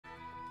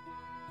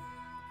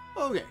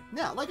Okay,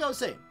 now, like I was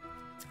saying,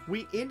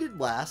 we ended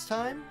last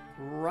time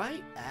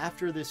right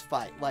after this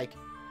fight. Like,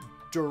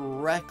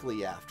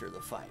 directly after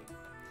the fight.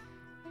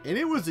 And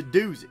it was a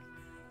doozy.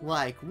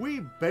 Like,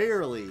 we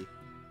barely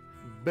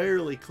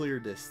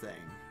cleared this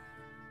thing.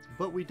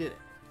 But we did it.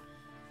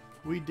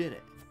 We did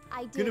it.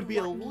 Gonna be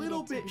a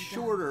little bit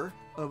shorter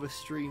of a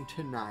stream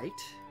tonight.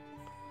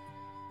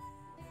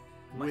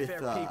 My fair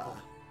people.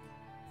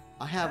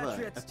 I have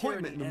an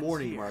appointment in the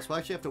morning tomorrow, so I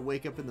actually have to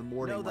wake up in the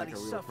morning like a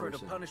real person. Know that he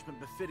suffered a punishment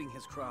befitting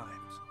his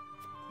crimes.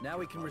 Now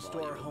we can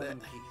restore our home in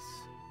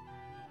peace.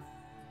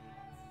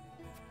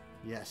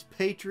 Yes,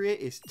 Patriot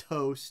is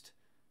toast.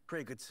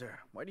 Pray, good sir,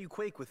 why do you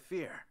quake with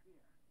fear?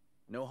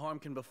 No harm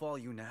can befall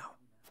you now.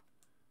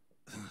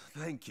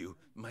 Thank you,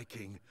 my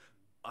king.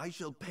 I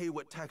shall pay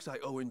what tax I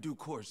owe in due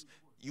course.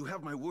 You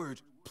have my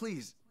word.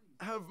 Please,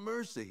 have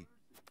mercy.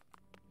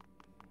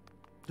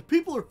 The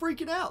people are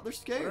freaking out. They're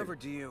scared. Whatever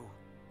do you.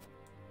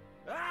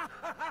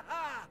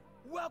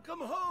 Welcome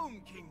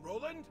home, King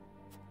Roland.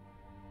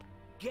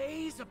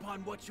 Gaze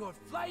upon what your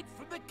flight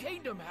from the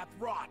kingdom hath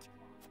wrought.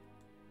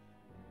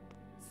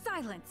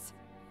 Silence!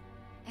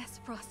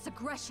 Esfrost's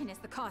aggression is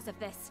the cause of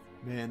this.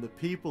 Man, the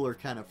people are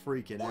kind of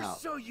freaking Or out.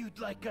 so you'd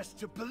like us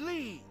to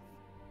believe.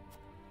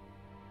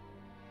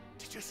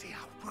 Did you see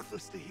how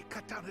ruthlessly he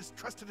cut down his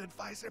trusted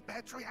advisor,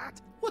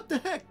 Patriot? What the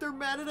heck? They're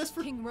mad at us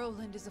for... King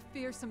Roland is a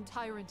fearsome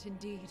tyrant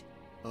indeed.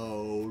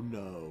 Oh,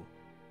 no.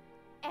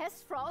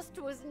 Esfrost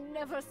was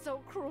never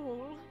so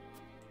cruel.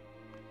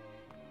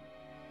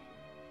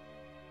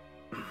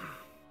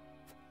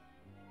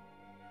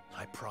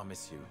 I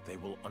promise you, they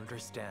will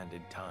understand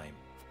in time.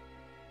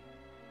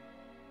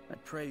 I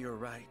pray you're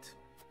right.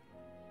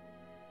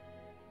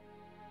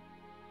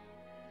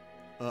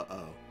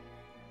 Uh-oh.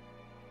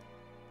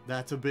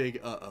 That's a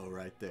big uh-oh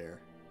right there.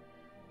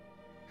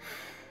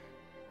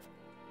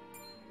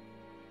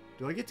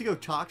 Do I get to go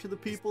talk to the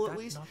people at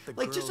least?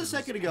 Like, just a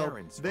second ago,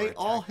 they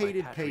all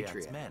hated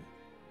Patriot. Men?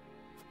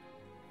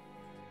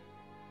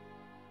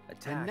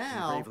 Attacked And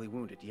now... and bravely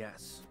wounded,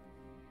 yes.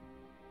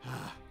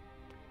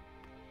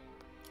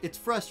 It's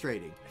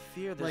frustrating. I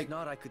fear there's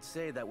not I could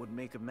say that would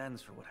make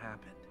amends for what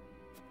happened.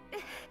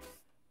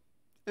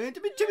 I mean,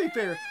 to be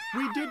fair,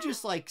 we did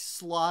just, like,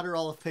 slaughter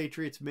all of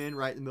Patriot's men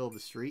right in the middle of the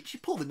street. She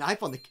pulled a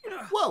knife on the...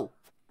 Whoa!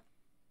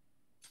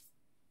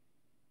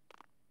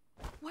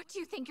 What do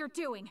you think you're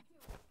doing?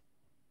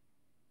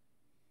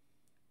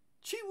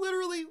 She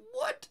literally...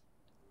 What?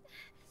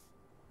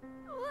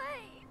 Why?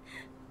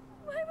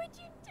 Why would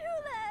you do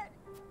that?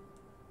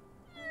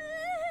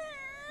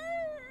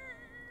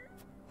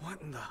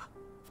 What in the...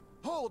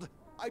 Hold!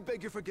 I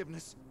beg your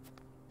forgiveness.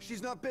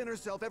 She's not been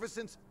herself ever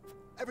since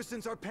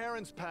our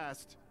parents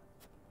passed.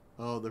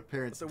 Oh, their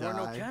parents died. There were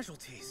no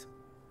casualties.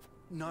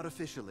 Not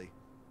officially.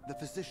 The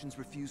physicians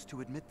refused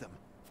to admit them.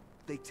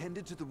 They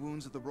tended to the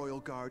wounds of the Royal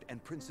Guard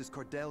and Princess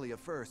Cordelia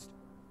first.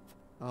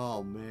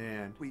 Oh,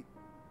 man. We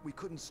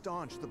couldn't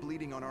staunch the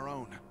bleeding on our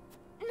own.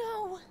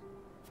 No.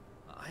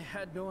 I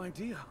had no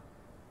idea.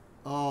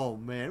 Oh,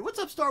 man. What's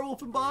up, Star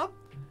Wolf and Bob?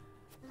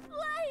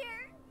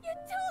 Liar! You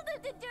told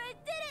them to do it,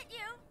 didn't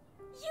you?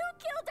 You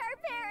killed our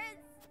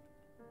parents!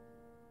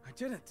 I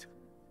didn't.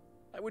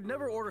 I would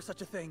never order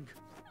such a thing.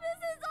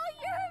 This is all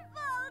your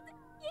fault!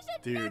 You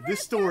should Dude, never this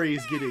have story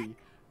done is that. getting,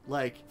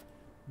 like,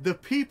 the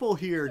people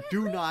here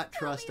do Please not tell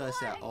trust me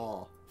us why. at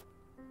all.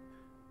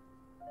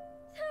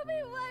 Tell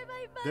me why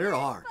my mother There and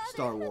are, father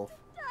Star had Wolf. to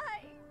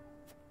die.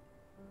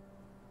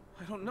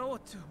 I don't know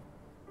what to...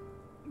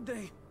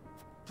 They...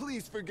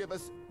 Please forgive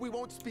us. We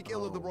won't speak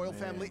ill of the Oh, royal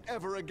man. family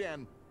ever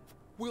again.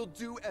 We'll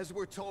do as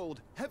we're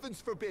told. Heavens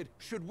forbid,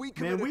 should we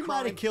commit Man, a we crime,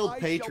 might have killed I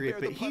shall Patriot,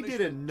 bear but the he did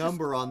a punishment.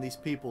 number on these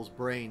people's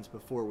brains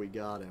before we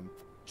got him.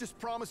 Just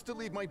promise to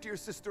leave my dear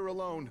sister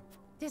alone.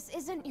 This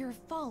isn't your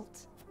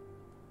fault.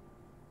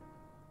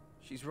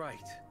 She's right.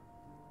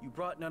 You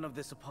brought none of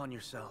this upon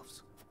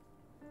yourselves.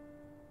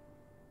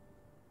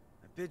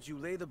 I bid you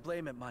lay the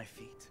blame at my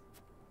feet.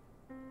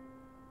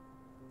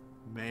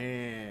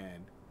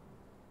 Man.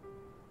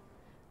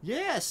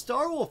 Yeah,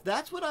 Star Wolf,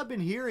 that's what I've been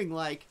hearing.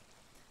 Like,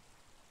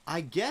 I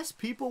guess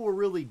people were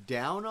really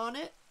down on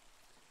it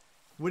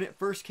when it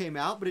first came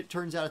out, but it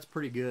turns out it's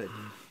pretty good.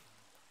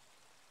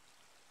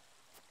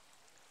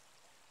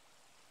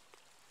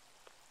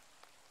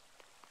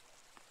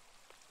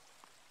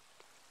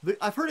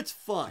 I've heard it's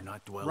fun, Do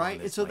not dwell on right?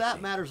 this, And so my that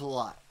king. matters a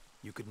lot.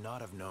 You could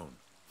not have known.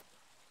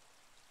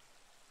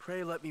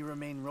 Pray let me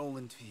remain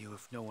Roland to you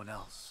if no one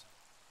else.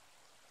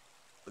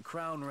 The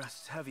crown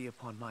rests heavy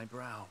upon my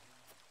brow.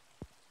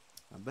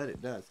 I bet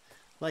it does.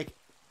 Like,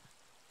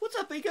 what's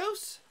up,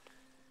 Egos?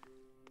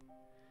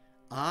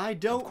 I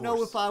don't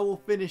know if I will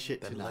finish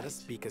it Then tonight. let us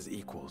speak as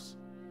equals.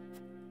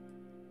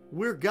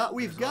 We've got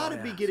to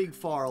be getting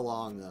far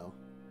along, though.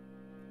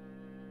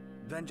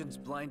 Vengeance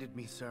blinded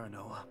me,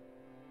 Serenoa.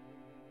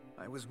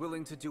 I was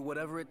willing to do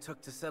whatever it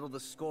took to settle the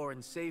score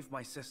and save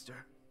my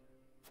sister.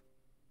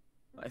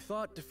 I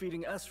thought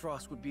defeating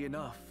Esfrost would be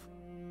enough.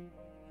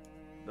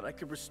 That I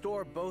could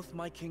restore both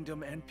my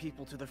kingdom and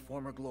people to their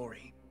former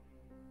glory.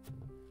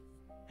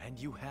 And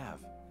you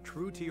have,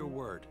 true to your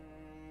word.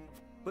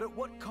 But at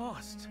what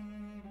cost?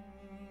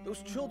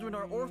 Those children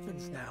are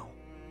orphans now.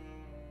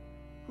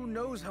 Who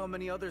knows how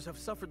many others have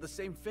suffered the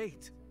same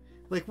fate?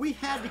 Like, we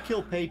had to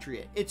kill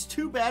Patriot. It's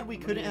too bad we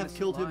couldn't have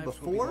killed him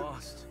before,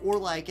 or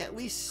like at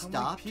least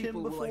stopped him before.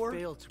 How many people will I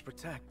fail to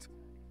protect?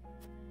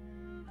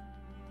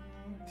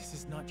 This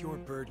is not your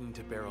burden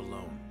to bear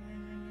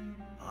alone.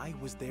 I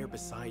was there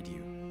beside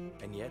you,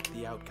 and yet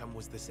the outcome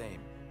was the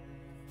same.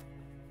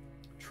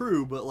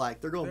 True, but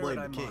like, they're gonna blame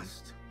the king.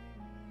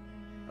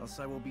 Else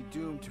I will be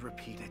doomed to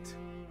repeat it.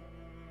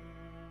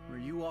 Where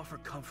you offer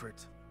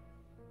comfort,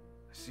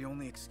 I see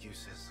only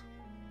excuses.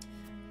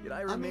 Yet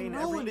I remain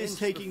Roland is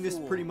taking this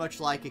pretty much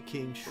like a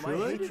king should. My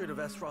hatred of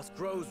Esros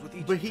grows with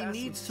each but he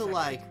needs to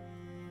like.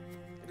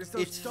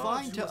 It's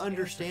fine to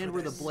understand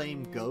where the this.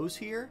 blame goes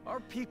here, Our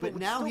people but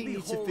would now still he be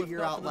needs to whole figure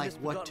if not out for the like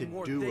what to misbegotten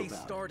war do they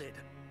about started.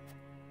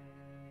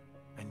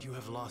 And you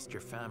have lost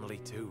your family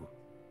too.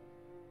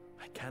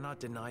 I cannot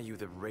deny you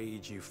the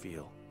rage you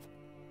feel.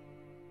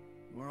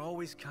 You are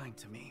always kind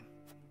to me.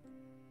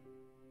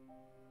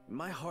 In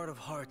my heart of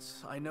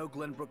hearts, I know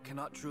Glenbrook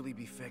cannot truly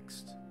be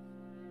fixed.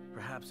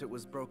 Perhaps it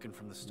was broken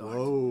from the start.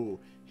 Whoa,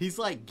 he's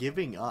like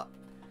giving up.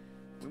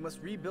 We must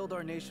rebuild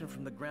our nation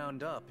from the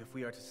ground up if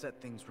we are to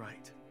set things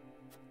right.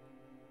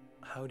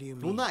 How do you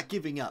mean? Well, not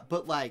giving up,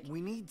 but like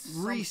we need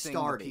something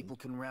restarting. that people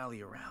can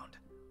rally around.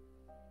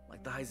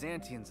 Like the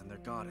Byzantians and their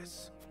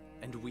goddess.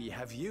 And we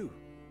have you,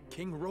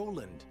 King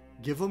Roland.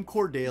 Give him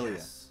Cordelia.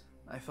 Yes,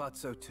 I thought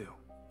so too.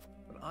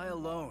 But I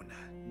alone,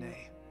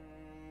 nay,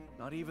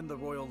 not even the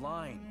royal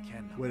line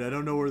can... Wait, I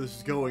don't know where this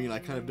is going and I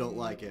kind of don't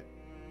like it.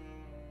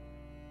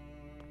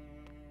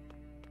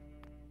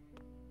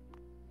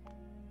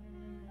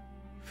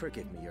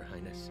 Forgive me, Your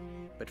Highness,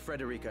 but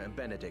Frederica and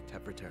Benedict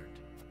have returned.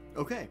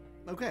 Okay,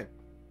 okay.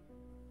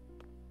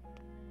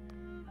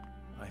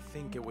 I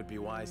think it would be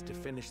wise to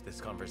finish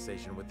this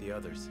conversation with the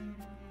others.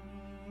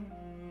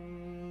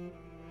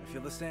 I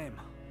feel the same.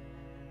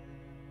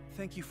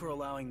 Thank you for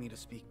allowing me to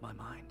speak my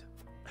mind.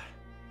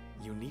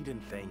 You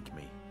needn't thank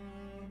me.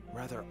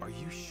 Rather, are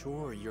you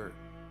sure you're...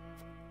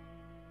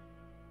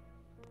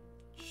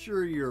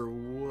 Sure you're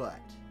what?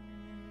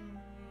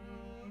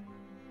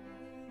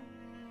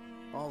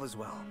 All is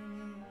well.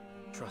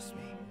 Trust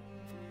me.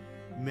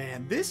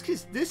 Man, this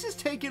is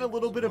taking a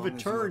little bit of a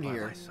turn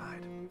here. My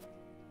side.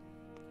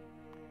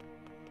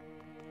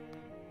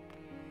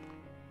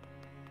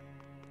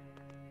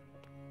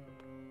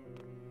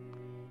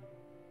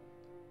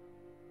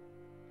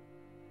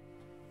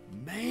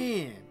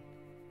 Man,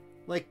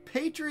 like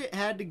Patriot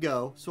had to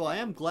go, so I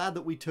am glad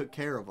that we took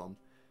care of him.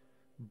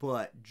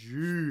 But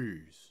jeez.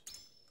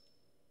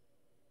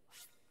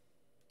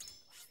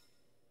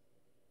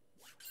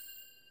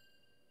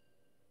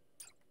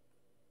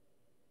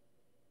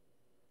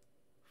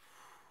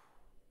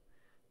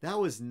 That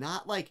was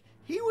not like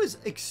he was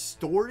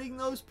extorting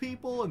those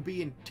people and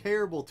being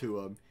terrible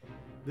to them.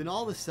 Then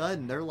all of a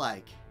sudden they're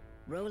like,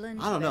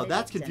 Roland, I don't know,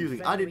 that's Benedict, confusing.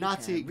 and I did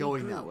not see it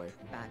going Frederica that way.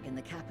 Back in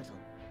the capital.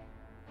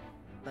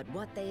 But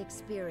what they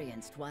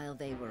experienced while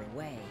they were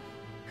away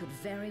could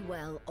very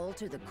well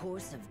alter the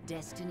course of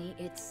destiny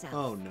itself.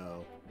 Oh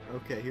no.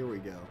 Okay, here we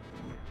go.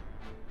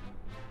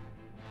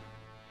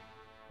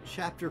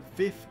 Chapter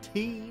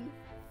 15,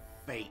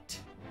 Fate.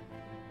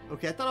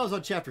 Okay, I thought I was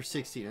on chapter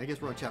 16. I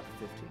guess we're on chapter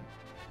 15.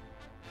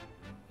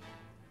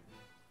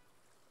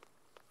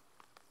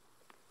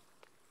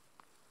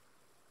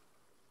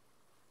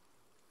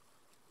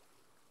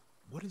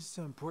 What is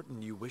so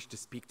important you wish to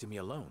speak to me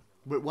alone?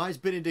 But why is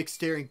Benedict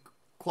staring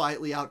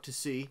quietly out to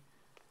sea?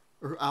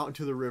 Or out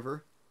into the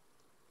river?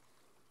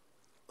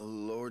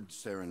 Lord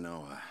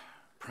Serenoa,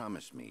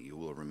 promise me you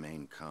will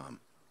remain calm.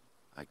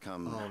 I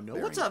come no.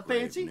 bearing What's up,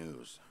 grave Fancy?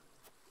 news.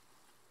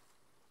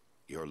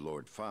 Your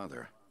Lord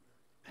Father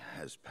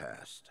has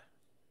passed.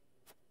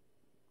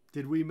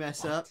 Did we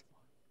mess up?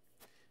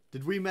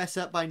 Did we mess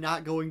up by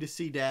not going to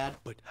see Dad?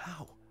 But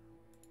how?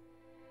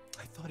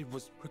 I thought he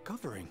was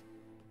recovering.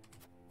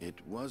 It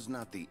was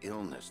not the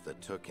illness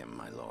that took him,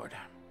 my lord.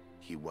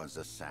 He was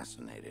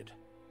assassinated.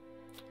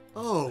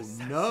 Oh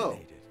no.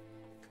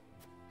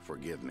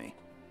 Forgive me.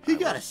 He I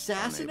got was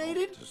assassinated?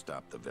 unable to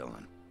stop the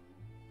villain.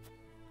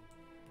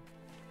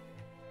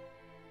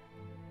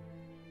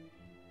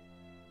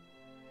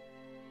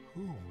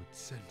 Who would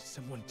send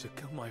someone to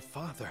kill my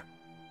father?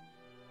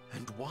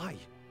 And why?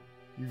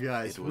 You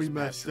guys, It was we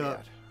messed up.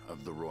 Patriot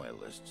of the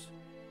Royalists.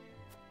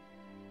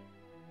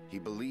 He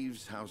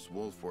believes House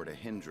Wolffort a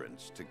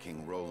hindrance to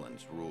King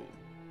Roland's rule.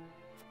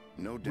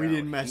 No doubt We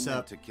didn't mess he meant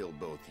up. to kill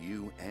both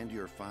you and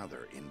your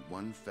father in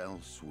one fell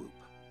swoop.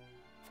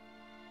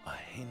 A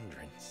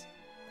hindrance.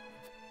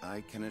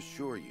 I can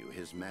assure you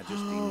His Majesty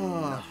knew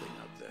nothing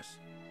of this.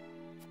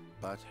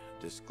 But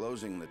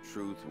disclosing the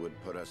truth would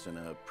put us in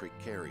a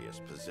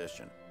precarious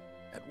position.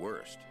 At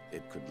worst,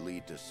 it could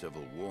lead to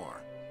civil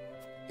war.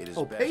 It is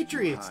best you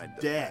Patriot's hide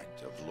the dead.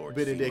 fact of Lord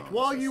Benedict, Simon's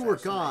while you were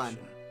gone,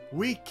 assassination.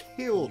 we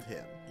killed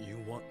him. You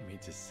want me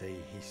to say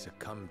he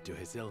succumbed to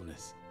his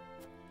illness?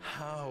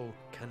 How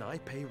can I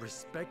pay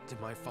respect to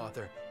my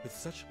father with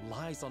such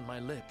lies on my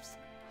lips?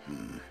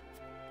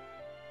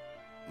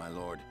 My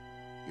lord,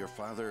 your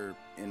father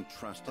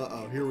entrusted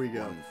me here we with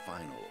go. one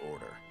final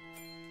order.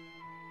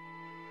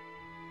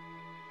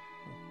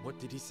 What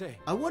did he say?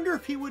 I wonder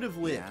if he would have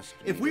lived. asked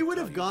If me we to would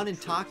tell have you gone the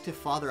and talked to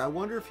Father, I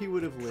wonder if he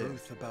would have lived.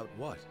 Truth about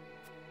what?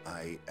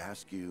 I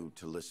ask you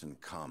to listen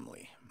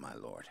calmly, my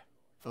lord.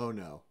 Oh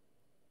no.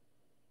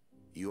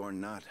 You are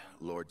not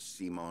Lord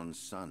Simon's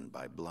son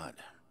by blood.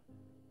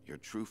 Your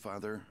true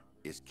father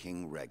is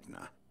King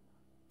Regna.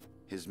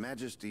 His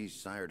Majesty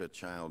sired a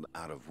child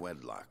out of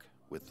wedlock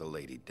with the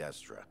Lady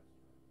Destra.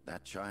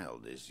 That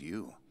child is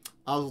you.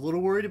 I was a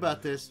little worried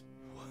about this.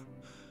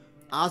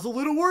 I was a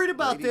little worried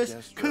about Lady this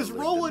Destra because lived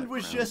in Roland the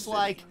was Crown just City,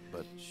 like,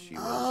 but she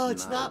oh, was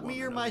it's not not a me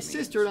or woman my of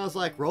sister. means. And I was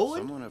like,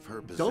 Roland, Someone of her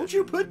don't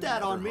you position put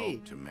that never on me.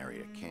 hoped to marry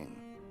a king.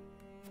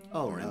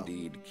 Oh, or no.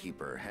 indeed keep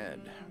her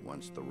head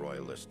once the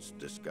royalists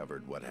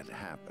discovered what had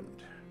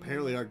happened.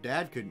 Apparently our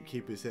dad couldn't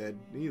keep his head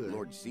either.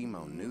 Lord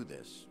Simon knew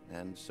this,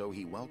 and so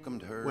he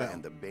welcomed her Well,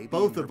 and the baby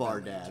both in her of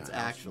our belly dads, to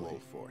House actually.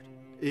 Wolffort.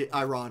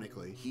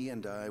 Ironically. He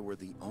and I were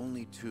the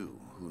only two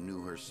who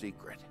knew her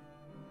secret.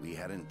 We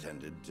had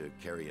intended to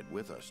carry it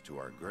with us to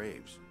our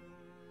graves.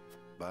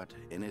 But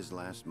in his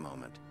last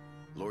moment,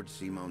 Lord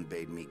Simon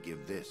bade me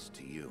give this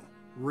to you.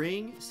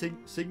 Ring?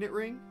 Signet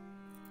ring?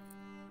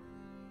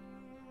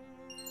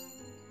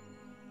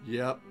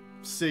 Yep.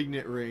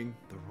 Signet ring.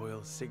 The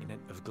royal signet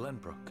of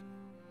Glenbrook.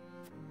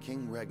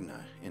 King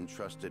Regna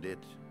entrusted it,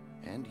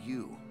 and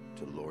you,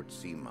 to Lord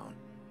Simon,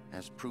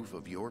 as proof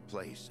of your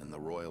place in the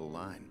royal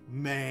line.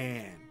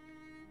 Man.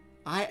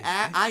 I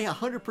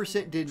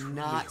 100% did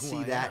not who see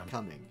I that am?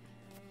 coming.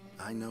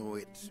 I know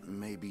it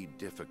may be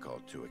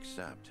difficult to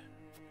accept.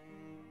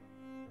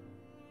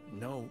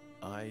 No,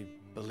 I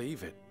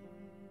believe it.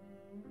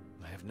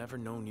 I have never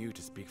known you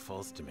to speak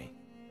false to me.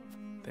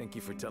 Thank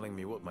you for telling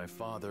me what my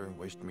father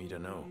wished me to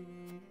know.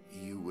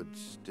 You would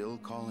still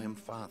call him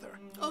father?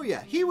 Oh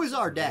yeah, he was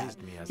our dad.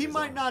 Raised me as He his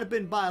might own. not have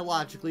been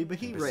biologically, but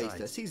he And raised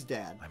besides, us. He's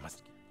dad. I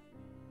must...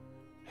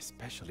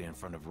 Especially in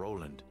front of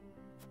Roland.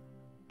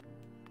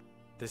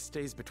 This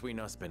stays between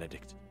us,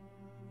 Benedict.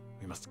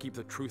 We must keep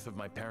the truth of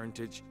my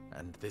parentage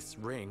and this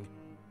ring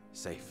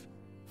safe.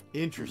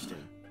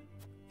 Interesting.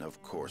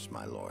 Of course,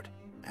 my lord.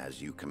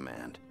 As you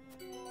command.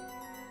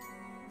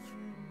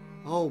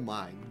 Oh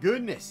my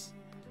goodness.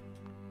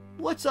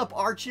 What's up,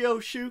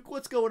 Archio Shook?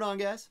 What's going on,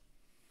 guys?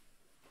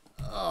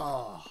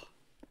 Oh.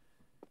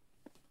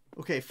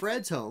 Okay,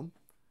 Fred's home.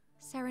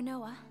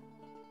 Serenoa,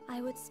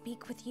 I would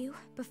speak with you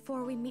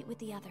before we meet with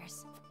the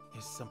others.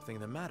 Is something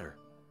the matter?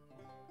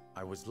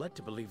 I was led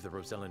to believe the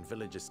Rosellan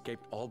village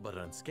escaped all but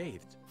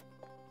unscathed.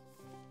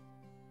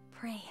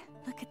 Pray,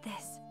 look at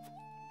this.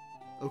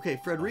 Okay,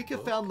 Frederica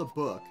found the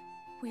book.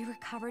 We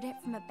recovered it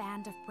from a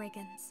band of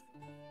brigands.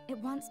 It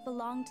once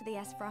belonged to the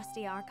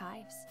Esfrosti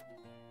archives.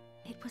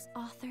 It was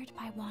authored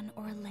by one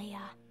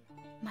Orlea,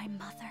 my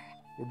mother.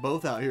 We're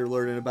both out here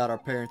learning about our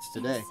parents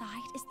today.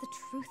 Inside is the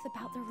truth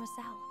about the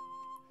Roselle.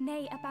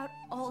 Nay, about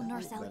all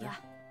Norzelia.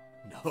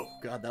 No,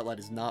 God, that light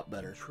is not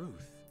better.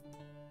 Truth?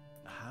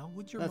 How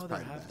would your That's mother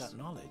probably have best. that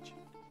knowledge?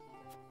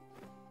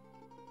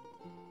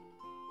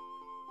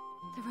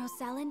 The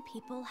Rosellan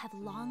people have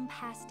long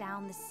passed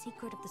down the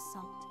secret of the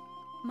salt.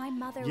 My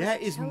mother Yeah,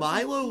 was is chosen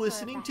Milo keeper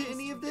listening of to that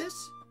any of history.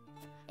 this?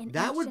 In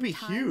That would be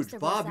ancient times, huge. the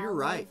Bob, Roselle you're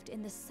right. lived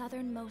in the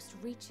southernmost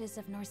reaches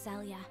of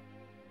Norzelia,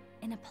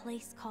 in a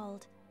place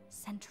called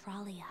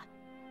Centralia.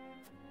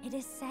 It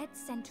is said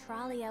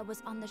Centralia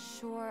was on the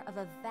shore of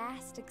a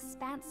vast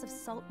expanse of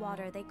salt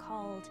water they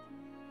called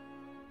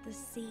the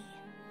sea.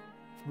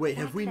 Wait,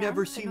 have Back we then,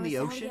 never seen the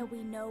Norzelia ocean?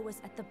 we know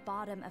was at the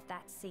bottom of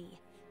that sea,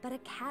 but a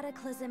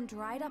cataclysm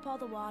dried up all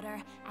the water,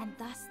 and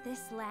thus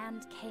this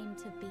land came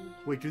to be.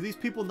 Wait, do these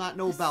people not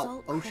know The about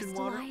salt ocean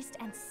water? crystallized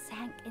and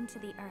sank into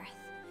the earth,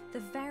 the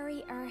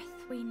very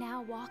earth we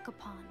now walk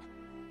upon.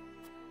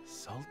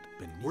 Salt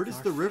beneath Where does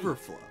our the river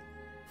feet. flow?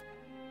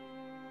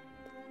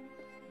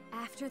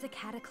 After the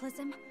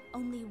cataclysm,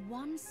 only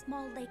one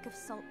small lake of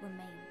salt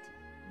remained.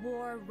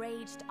 War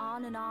raged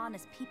on and on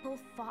as people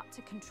fought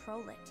to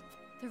control it.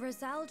 The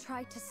Roselle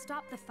tried to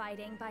stop the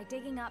fighting by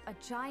digging up a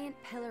giant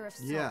pillar of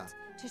salt Yeah.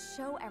 to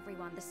show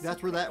everyone the That's where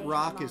secret that they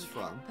rock had is long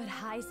from. kept. But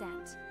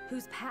Hyzant,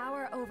 whose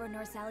power over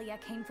Norzelia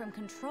came from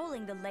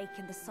controlling the lake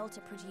and the salt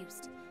it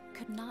produced,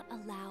 could not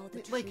allow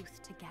the Like,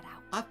 truth to get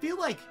out. I feel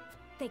like,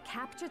 They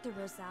captured the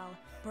Roselle,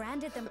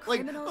 branded them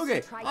like, criminals okay,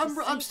 who tried to I'm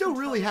seize still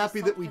control really of the happy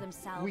salt that for we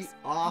themselves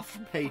off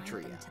and confined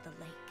Patria. them to the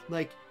lake.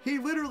 Like, he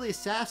literally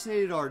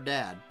assassinated our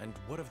dad And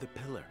what of the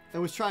pillar?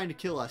 and was trying to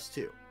kill us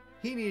too.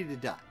 He needed to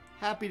die.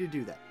 Happy to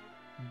do that.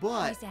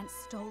 But, Hyzant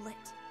stole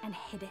it and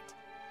hid it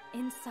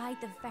inside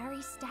the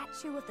very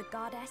statue of the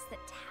goddess that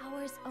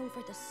towers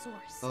over the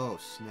source. oh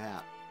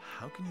snap.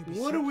 How can you be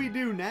What do certain? we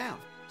do now?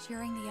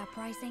 During the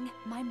uprising,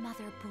 my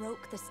mother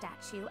broke the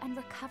statue and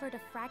recovered a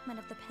fragment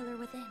of the pillar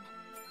within.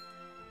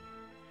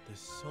 The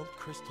salt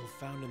crystal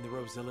found in the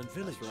Rosellan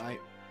village. That's right.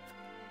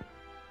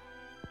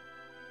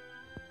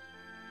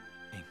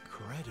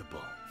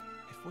 Incredible.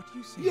 If what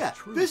you say Yeah, is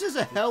true. this is a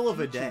The hell of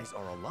a day. teachings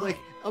are a lie. Like,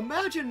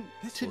 imagine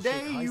This will today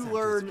shake you Hyzant to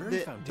learn its very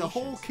that the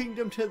whole foundations.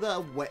 kingdom to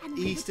the And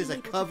east is a maybe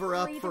able to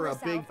cover-up free the for a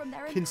Roselle big from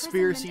their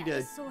conspiracy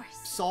imprisonment to at the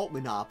source. salt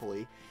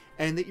monopoly,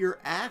 and that you're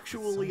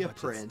actually so a much at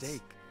prince,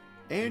 stake.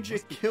 and We you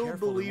must be killed the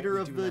careful in what leader we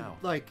of do the... now.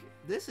 Like,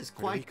 this is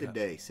quite the Frederica,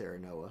 day,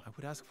 Serenoa. I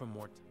would ask for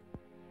more.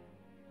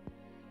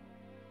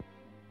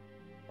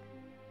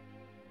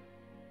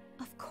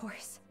 Of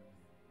course.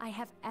 I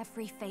have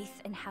every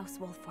faith in House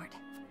Wolffort,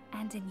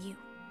 and in you.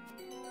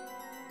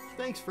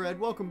 Thanks, Fred.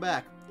 Welcome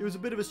back. It was a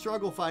bit of a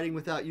struggle fighting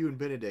without you and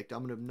Benedict.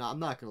 I'm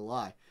not gonna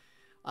lie.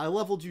 I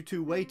leveled you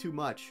two way too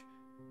much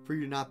for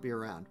you to not be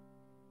around.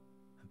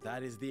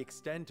 That is the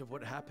extent of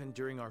what happened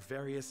during our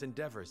various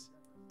endeavors.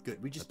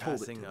 Good, we just The told it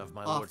passing to of him.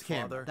 my Off lord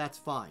camera. father, That's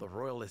fine. the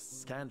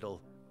royalist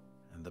scandal,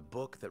 and the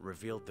book that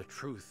revealed the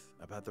truth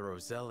about the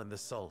Roselle and the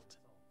salt.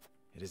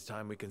 It is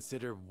time we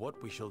consider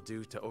what we shall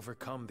do to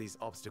overcome these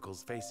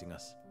obstacles facing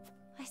us.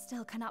 I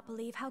still cannot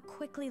believe how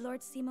quickly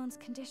Lord Simon's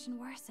condition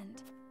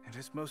worsened. It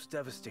is most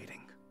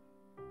devastating.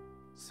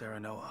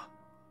 Serenoa,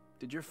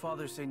 did your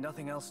father say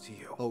nothing else to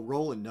you? Oh,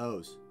 Roland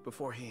knows.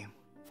 Before he...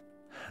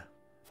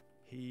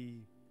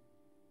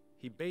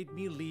 He bade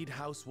me lead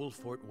House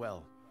Wolffort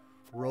well.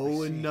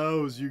 Roland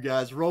knows, you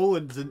guys.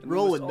 Roland And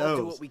knows. we must all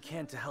do what we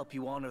can to help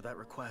you honor that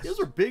request. Those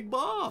are big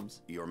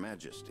bombs. Your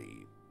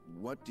Majesty,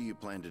 what do you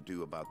plan to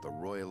do about the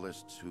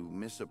royalists who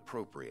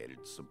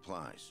misappropriated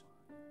supplies?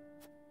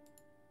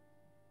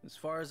 As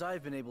far as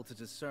I've been able to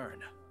discern,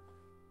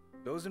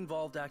 those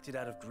involved acted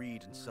out of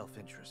greed and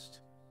self-interest.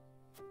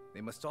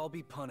 They must all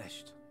be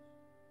punished.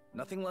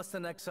 Nothing less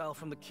than exile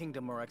from the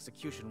kingdom or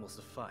execution will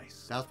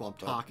suffice. That's what I'm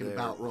talking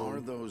about, There are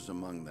Roland. those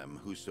among them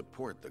who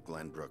support the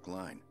Glenbrook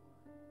line.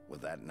 Will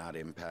that not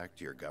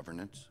impact your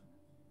governance?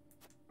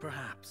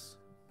 Perhaps.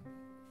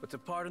 But to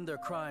pardon their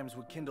crimes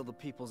would kindle the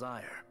people's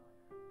ire.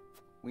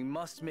 We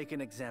must make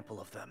an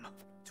example of them,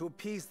 to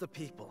appease the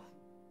people.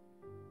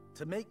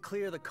 To make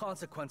clear the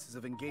consequences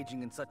of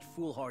engaging in such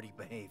foolhardy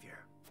behavior.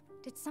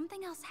 Did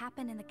something else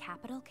happen in the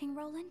capital, King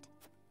Roland?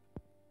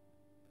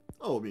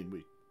 Oh, I mean,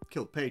 we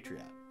killed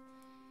Patriot.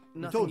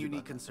 Nothing you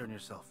need concern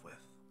yourself with.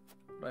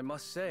 But I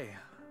must say,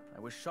 I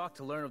was shocked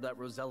to learn of that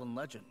Rosellan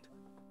legend.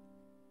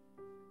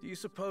 Do you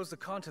suppose the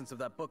contents of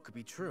that book could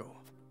be true?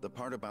 The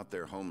part about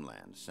their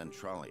homeland,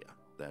 Centralia,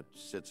 that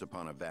sits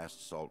upon a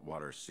vast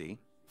saltwater sea?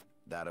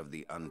 That of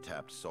the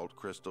untapped salt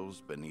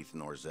crystals beneath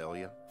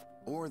Norzelia?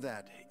 Or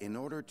that, in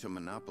order to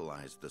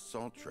monopolize the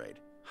salt trade,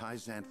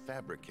 Hyzant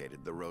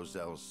fabricated the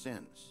Roselle's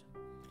sins?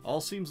 All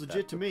seems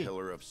legit to me. The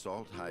pillar of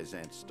salt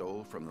Hyzant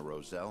stole from the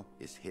Roselle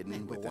is hidden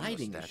Man, the within the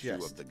lighting is statue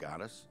just- of the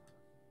goddess?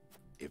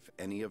 If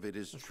any of it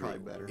is That's true,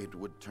 probably better. it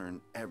would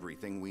turn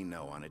everything we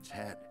know on its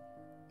head.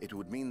 It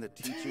would mean the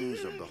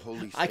teachings of the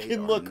Holy State I can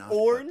are look not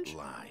orange. but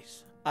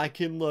lies. I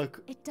can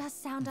look It does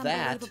sound that.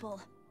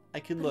 unbelievable. I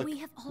can But look we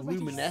have already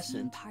seen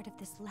luminescent. part of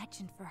this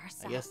legend for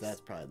ourselves. I guess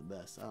that's probably the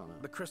best. I don't know.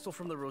 The crystal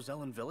from the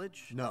Rosellan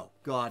village? No.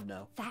 God,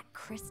 no. That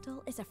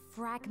crystal is a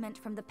fragment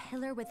from the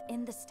pillar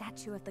within the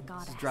statue of the This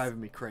goddess. is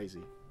driving me crazy.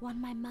 One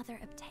my mother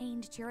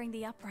obtained during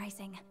the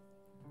uprising.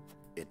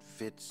 It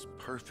fits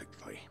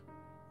perfectly.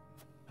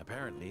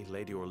 Apparently,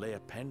 Lady Orlea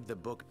penned the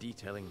book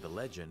detailing the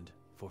legend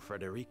for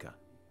Frederica.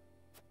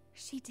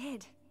 She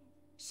did.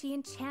 She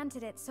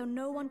enchanted it so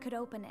no one could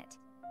open it,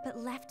 but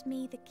left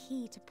me the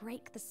key to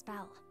break the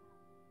spell.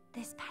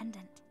 This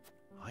pendant.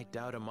 I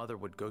doubt a mother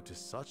would go to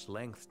such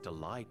lengths to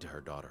lie to her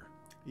daughter.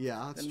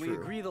 Yeah, that's And true. we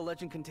agree the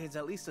legend contains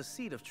at least a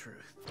seed of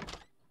truth.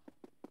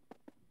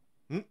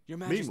 Your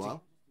Majesty,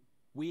 Meanwhile,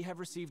 we have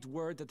received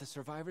word that the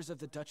survivors of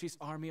the Duchy's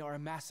army are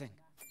amassing.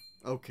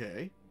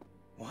 okay.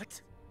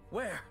 What?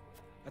 Where?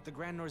 At the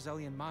Grand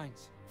Norzellian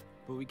mines,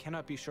 but we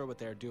cannot be sure what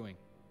they are doing.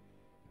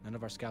 None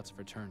of our scouts have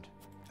returned.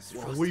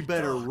 Well, we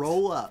better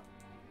roll up.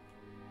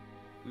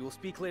 We will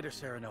speak later,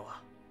 Serenoa.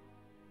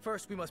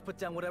 First, we must put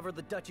down whatever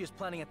the Duchy is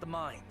planning at the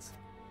mines.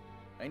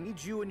 I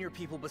need you and your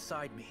people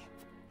beside me.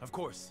 Of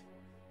course.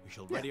 We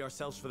shall ready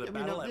ourselves for the I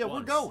mean, battle at yeah,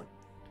 once. we're going.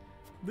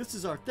 This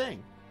is our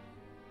thing.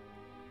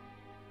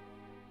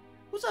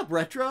 What's up,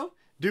 Retro?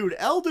 Dude,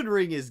 Elden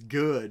Ring is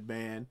good,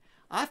 man.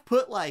 I've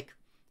put like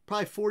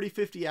probably 40,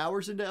 50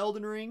 hours into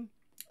Elden Ring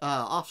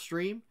off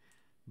stream,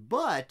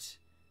 but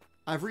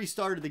I've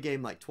restarted the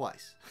game like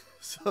twice.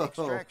 So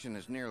Extraction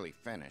is nearly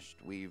finished.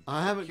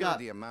 I haven't secured got.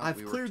 the amount I've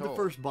we were cleared the told.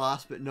 first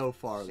boss, but no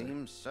farther.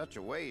 Seems such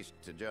a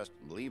waste to just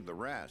leave the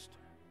rest.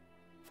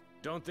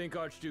 Don't think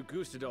Archduke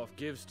Gustadolf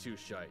gives two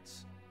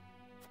shites.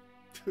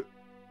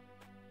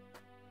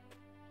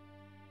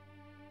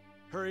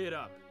 Hurry it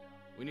up.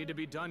 We need to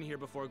be done here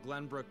before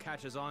Glenbrook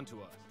catches on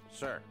to us.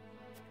 Sir.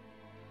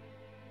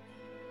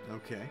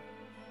 Okay.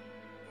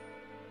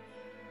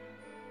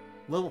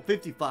 Level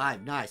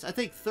 55, nice. I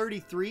think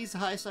 33 is the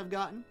highest I've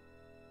gotten.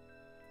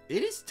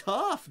 It is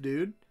tough,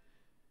 dude.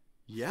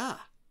 Yeah.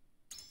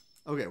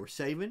 Okay, we're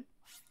saving.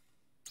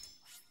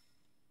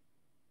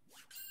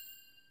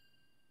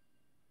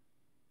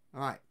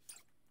 Alright.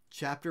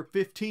 Chapter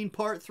 15,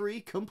 Part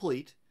 3,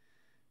 complete.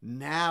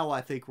 Now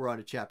I think we're on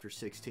to Chapter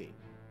 16.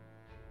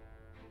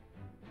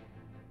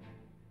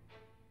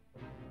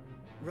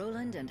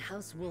 Roland and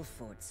House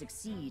Wolffort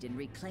succeed in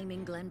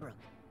reclaiming Glenbrook,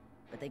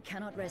 but they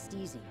cannot rest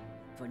easy,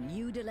 for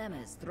new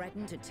dilemmas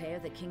threaten to tear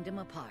the kingdom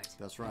apart.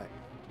 That's right.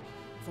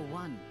 For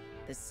one,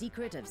 the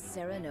secret of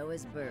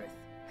Serenoa's birth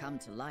come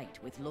to light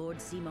with Lord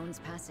Simon's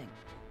passing.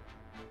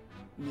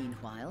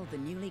 Meanwhile, the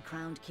newly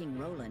crowned King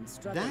Roland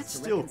struggles That's to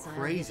still reconcile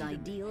crazy his to me.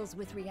 ideals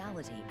with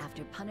reality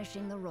after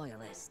punishing the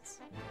royalists.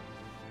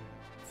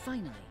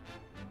 Finally,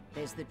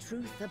 there's the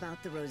truth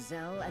about the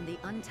Roselle and the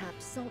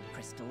untapped salt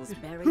crystals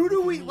buried Who do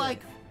within we, the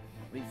like-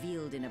 earth,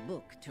 revealed in a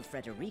book to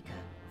Frederica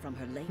from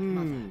her late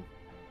mother.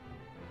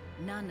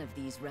 None of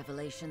these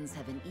revelations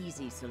have an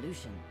easy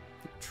solution.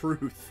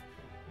 Truth.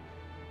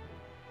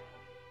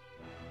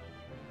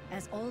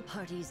 As all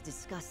parties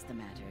discuss the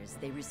matters,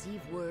 they receive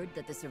word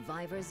that the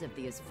survivors of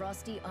the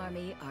Asfrosti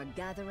army are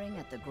gathering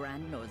at the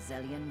Grand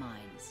Norzelian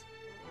mines.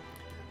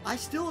 I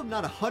still am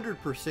not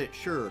 100%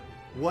 sure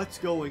what's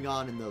going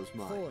on in those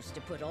mines. Forced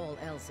to put all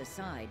else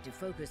aside to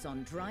focus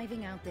on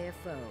driving out their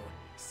foe,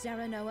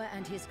 Serenoa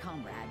and his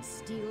comrades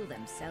steel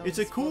themselves. It's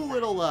a cool for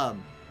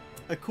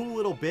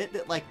little bit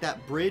that like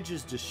that bridge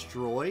is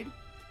destroyed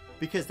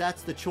because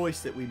that's the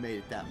choice that we made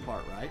at that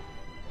part, right?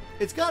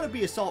 It's got to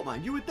be a salt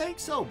mine. You would think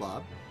so,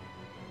 Bob.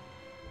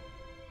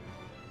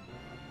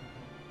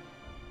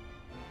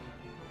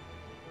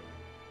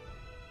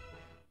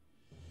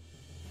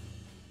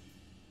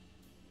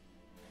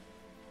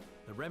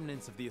 The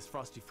remnants of the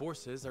Asfrosti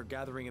forces are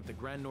gathering at the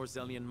Grand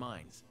Norzelian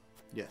mines.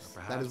 Yes,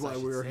 Or that is perhaps why I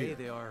should we were say here.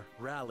 They are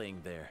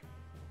rallying there,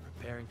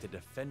 preparing to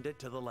defend it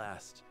to the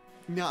last.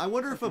 Now, I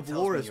wonder if Something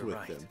tells me Avlora's you're with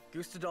right. them.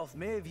 Gustadolf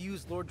may have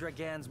used Lord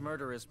Dragan's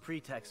murder as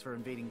pretext for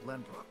invading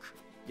Glenbrook.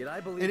 Yet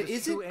I believe And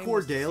his isn't true aim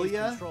was to seize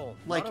Cordelia control,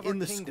 not like of our in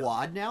the kingdom.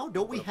 squad now?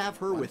 Don't we have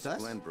her with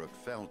us? Once Glenbrook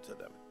fell to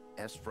them,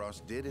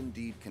 Esfrost did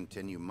indeed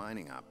continue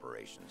mining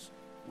operations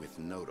with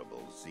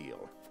notable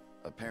zeal.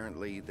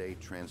 Apparently, they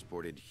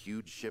transported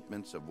huge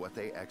shipments of what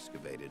they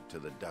excavated to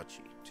the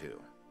duchy, too.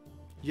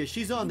 Yeah,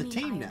 she's on the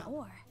team now.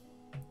 Ore?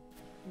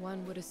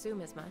 One would assume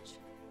as much,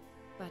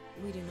 but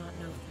we do not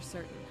know for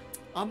certain.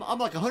 I'm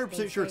like 100%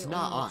 They sure it's say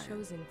not only iron. a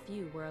chosen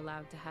few were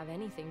allowed to have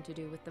anything to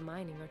do with the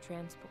mining or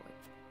transport.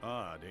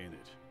 Odd, ain't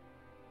it?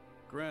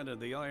 Granted,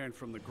 the iron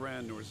from the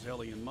Grand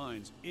Norzelian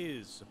mines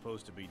is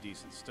supposed to be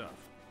decent stuff.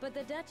 But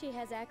the Duchy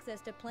has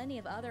access to plenty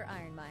of other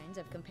iron mines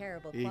of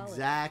comparable quality.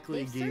 Exactly,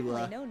 There's certainly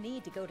Gila. no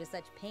need to go to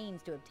such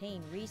pains to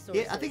obtain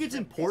resources. Yeah, I think it's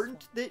from this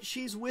important that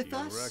she's with You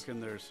us reckon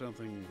there's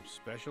something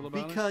special about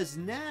it? because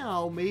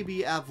now maybe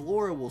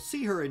Avlora will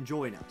see her and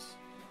join us.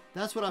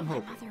 That's what I'm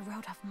hoping. Mother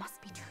wrote of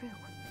must be true.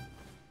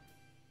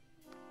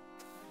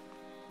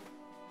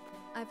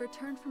 I've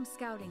returned from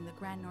scouting the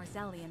Grand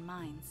Norzelian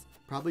mines.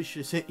 Probably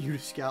should have sent you to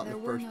scout in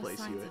There the were first no place,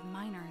 signs Hewitt. of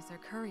miners or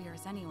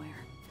couriers anywhere.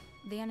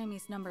 The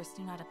enemy's numbers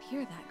do not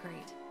appear that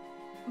great.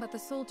 But the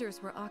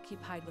soldiers were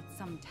occupied with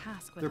some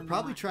task within They're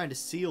probably the trying to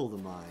seal the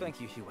mine. Thank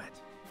you,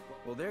 Hewitt.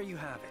 Well, there you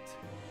have it.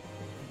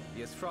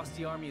 The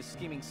Asfrosti army is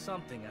scheming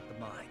something at the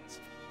mines.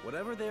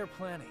 Whatever they are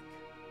planning,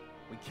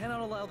 we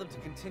cannot allow them to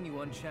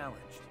continue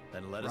unchallenged.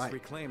 Then let us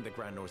reclaim the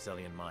Grand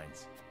Norzelian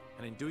mines.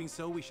 And in doing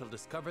so, we shall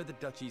discover the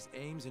Duchy's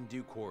aims in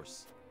due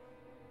course.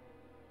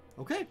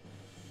 Okay,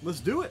 let's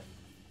do it.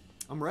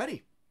 I'm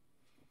ready.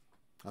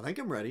 I think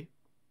I'm ready.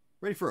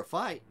 Ready for a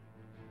fight.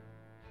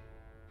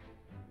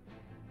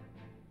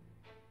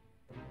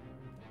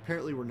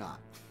 Apparently we're not.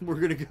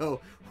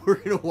 We're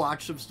gonna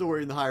watch some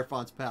story in the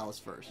Hierophant's Palace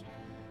first.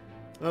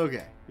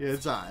 Okay, yeah,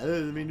 it's alright. I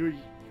mean,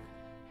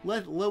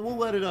 we'll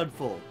let it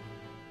unfold.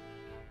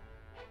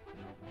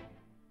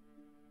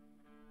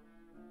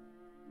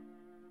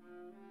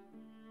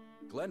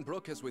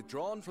 Glenbrook has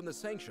withdrawn from the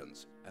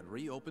sanctions and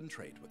reopened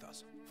trade with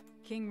us.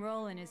 King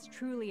Roland is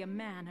truly a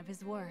man of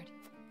his word.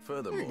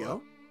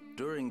 Furthermore,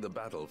 during the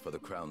battle for the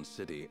Crown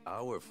City,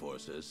 our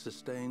forces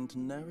sustained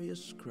nary a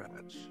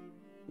scratch,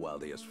 while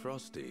the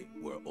Asfrosti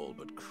were all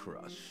but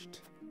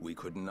crushed. We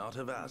could not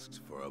have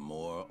asked for a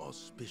more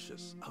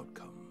auspicious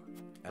outcome.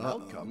 An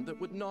outcome that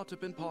would not have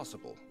been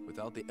possible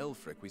without the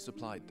Elfric we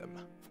supplied them.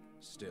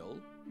 Still,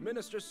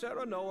 Minister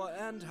Serenoa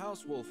and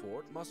House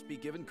Wolffort must be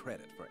given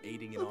credit for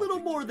aiding in A little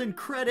more than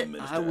credit,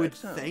 I would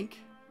Exxon, think.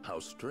 How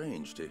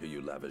strange to hear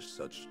you lavish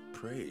such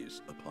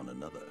praise upon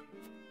another.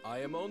 I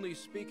am only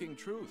speaking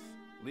truth.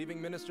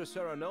 Leaving Minister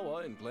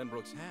Serenoa in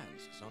Glenbrook's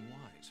hands is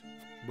unwise.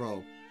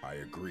 Bro. I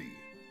agree.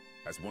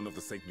 As one of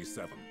the Saintly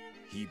Seven,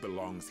 he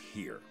belongs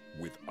here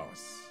with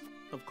us.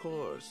 Of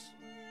course.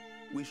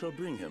 We shall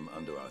bring him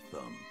under our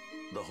thumb.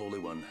 The Holy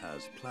One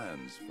has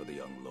plans for the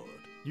young lord.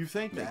 You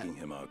think that? Making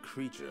him our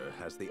creature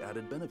has the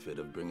added benefit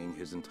of bringing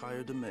his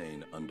entire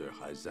domain under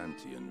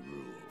Byzantian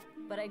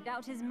rule. But I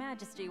doubt His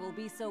Majesty will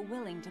be so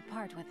willing to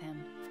part with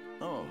him.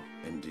 Oh,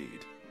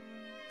 indeed.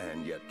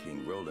 And yet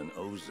King Roland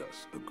owes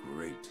us a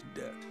great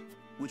debt,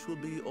 which will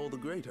be all the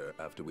greater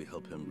after we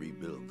help him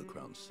rebuild the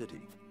Crown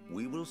City.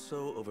 We will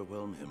so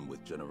overwhelm him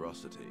with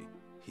generosity,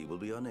 he will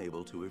be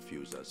unable to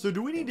refuse us. So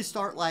do we need to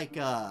start like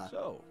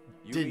So,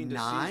 you mean to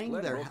denying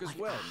seize their Glenbrook as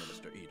well,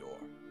 Minister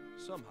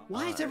Edor? Somehow.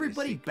 Why is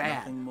everybody seek bad?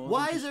 nothing more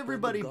Why than to is spread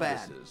everybody the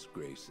bad? goddesses'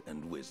 grace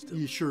and wisdom.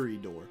 You sure,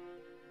 Edor?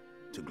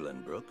 to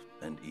Glenbrook,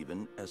 and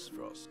even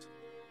Esfrost,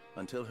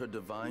 until her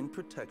divine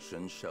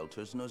protection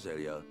shelters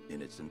Noselia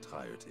in its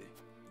entirety.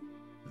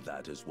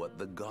 That is what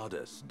the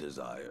goddess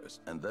desires,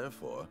 and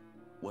therefore,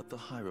 what the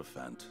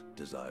Hierophant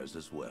desires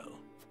as well.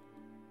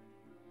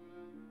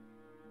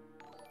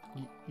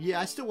 Yeah,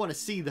 I still want to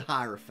see the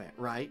Hierophant,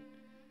 right?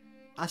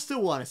 I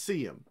still want to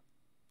see him.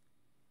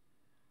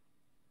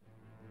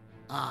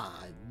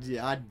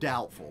 Yeah,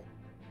 doubtful.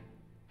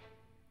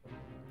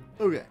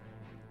 Okay.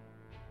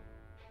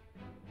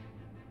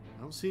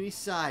 I don't see any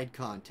side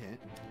content.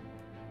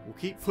 We'll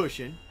keep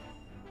pushing.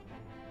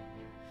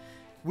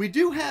 We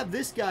do have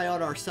this guy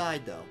on our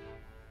side, though.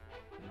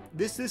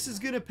 This is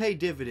going to pay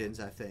dividends,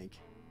 I think.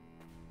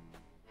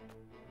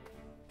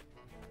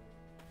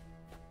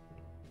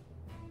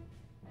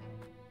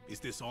 Is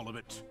this all of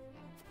it?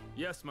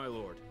 Yes, my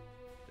lord.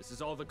 This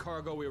is all the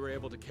cargo we were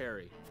able to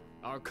carry.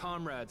 Our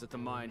comrades at the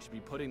mine should be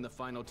putting the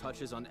final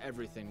touches on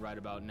everything right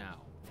about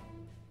now.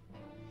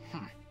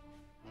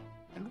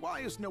 And why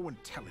is no one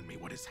telling me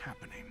what is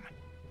happening?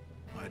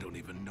 I don't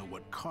even know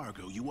what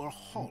cargo you are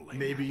hauling.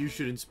 Maybe you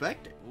should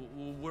inspect it.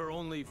 We're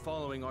only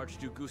following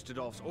Archduke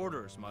Gustadolf's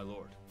orders, my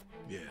lord.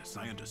 Yes,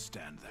 I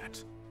understand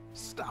that.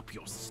 Stop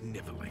your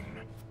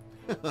sniveling.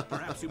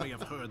 Perhaps you may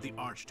have heard the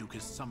Archduke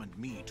has summoned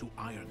me to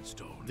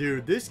Ironstone.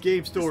 Dude, this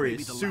game story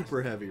is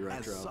super heavy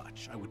retro. As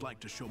such, I would like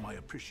to show my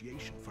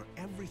appreciation for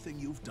everything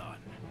you've done.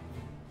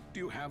 Do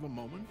you have a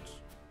moment?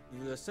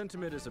 The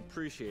sentiment is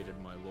appreciated,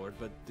 my lord,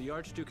 but the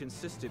Archduke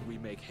insisted we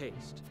make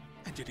haste.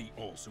 And did he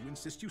also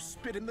insist you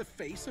spit in the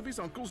face of his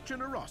uncle's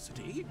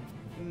generosity?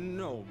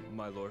 No,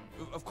 my lord.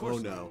 Of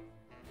course not. No.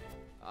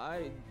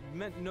 I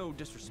meant no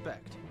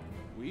disrespect.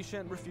 We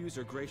shan't refuse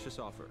your gracious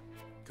offer.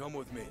 Come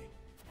with me.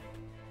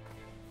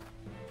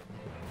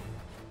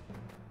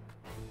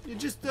 You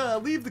just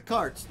leave the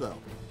carts, though.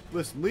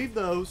 Listen, leave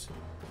those.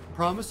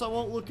 Promise I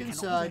won't look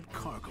inside. Can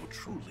all that cargo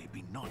truly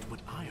be naught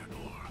but iron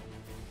ore?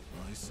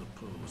 I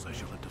suppose I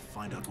shall have to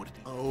find out what it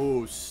is.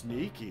 Oh,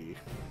 sneaky.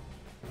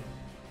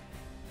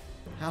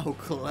 How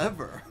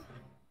clever.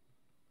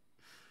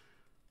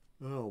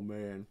 Oh,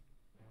 man.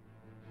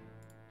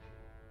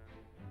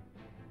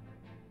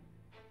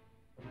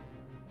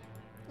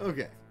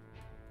 Okay.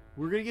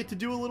 We're going to get to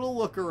do a little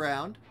look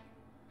around.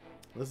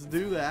 Let's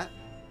do that.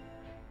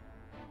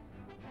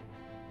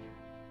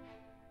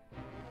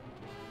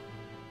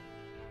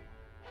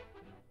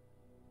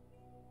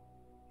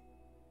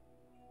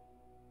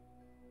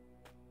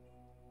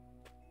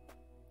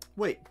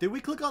 Wait, did we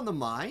click on the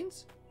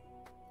mines?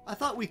 I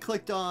thought we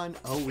clicked on...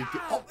 Oh, we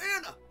did... Oh,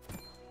 Anna!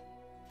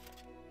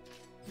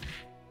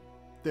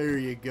 There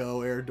you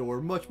go, air door.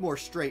 Much more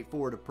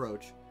straightforward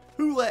approach.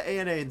 Who let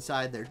Anna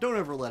inside there? Don't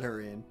ever let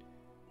her in.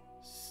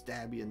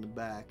 Stab you in the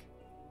back.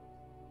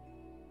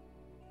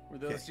 Were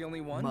those the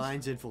only ones?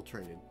 Mines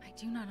infiltrated. I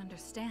do not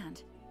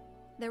understand.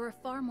 There were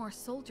far more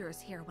soldiers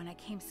here when I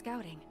came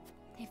scouting.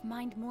 They've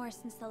mined more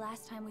since the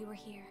last time we were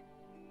here.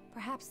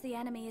 Perhaps the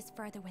enemy is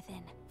further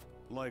within.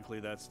 Likely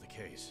that's the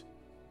case.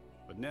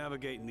 But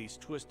navigating these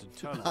twisted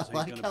tunnels I ain't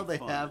like gonna how be they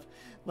fun. have...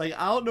 Like,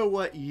 I don't know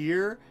what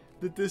year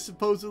that this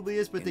supposedly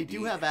is, but Indeed, they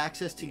do have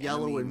access to the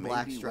yellow enemy and may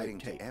black be stripe waiting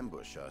tape. to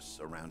ambush us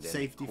around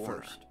Safety any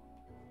corner. first.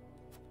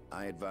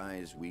 I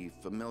advise we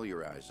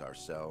familiarize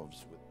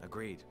ourselves with...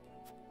 Agreed.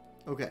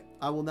 Okay,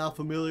 I will now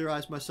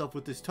familiarize myself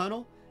with this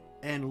tunnel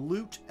and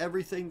loot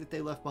everything that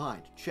they left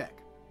behind. Check.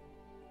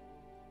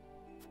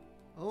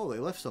 Oh, they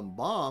left some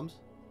bombs.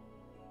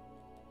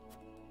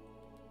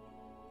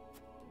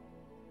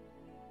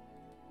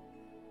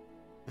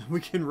 We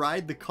can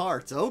ride the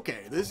carts.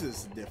 Okay, this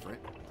is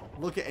different.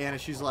 Look at Anna.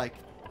 She's like...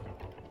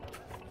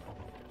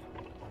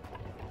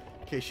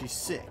 Okay, she's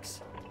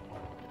 6.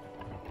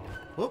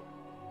 Whoop.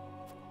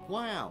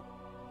 Wow.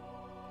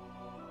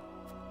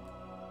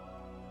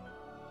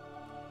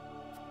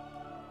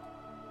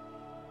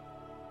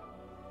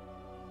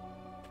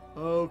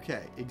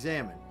 Okay,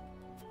 examine.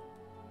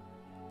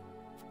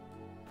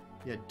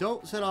 Yeah,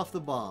 don't set off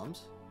the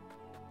bombs.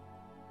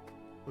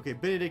 Okay,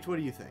 Benedict, what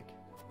do you think?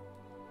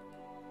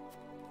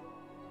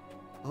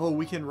 Oh,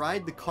 we can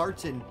ride the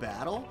carts in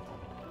battle?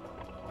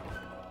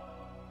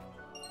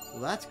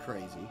 Well, that's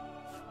crazy.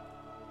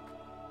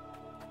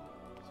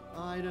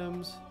 Some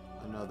items.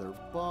 Another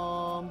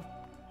bomb.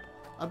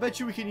 I bet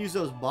you we can use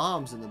those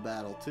bombs in the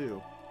battle, too.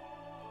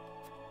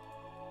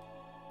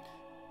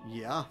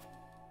 Yeah.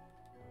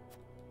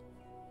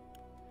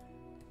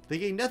 They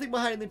gain nothing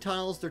behind the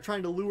tunnels. They're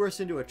trying to lure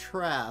us into a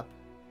trap.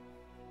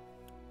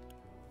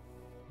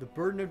 The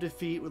burden of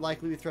defeat would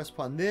likely be thrust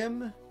upon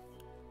them.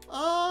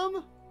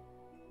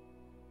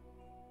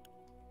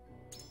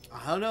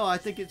 I don't know. I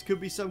think it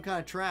could be some kind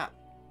of trap.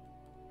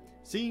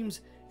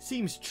 Seems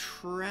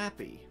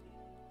trappy.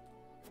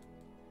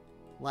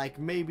 Like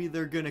maybe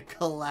they're gonna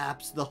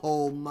collapse the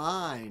whole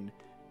mine.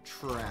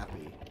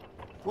 Trappy.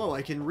 Whoa,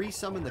 I can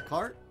resummon the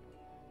cart?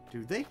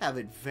 Dude, they have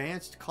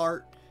advanced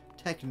cart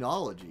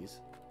technologies.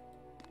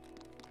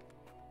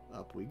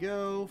 Up we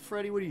go.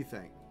 Freddy, what do you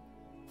think?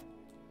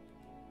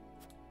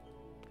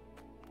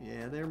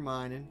 Yeah, they're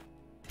mining.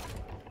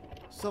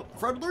 So,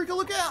 Frederica,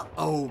 look out!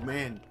 Oh,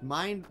 man.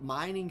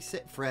 Mining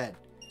set. Fred,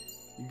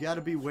 you got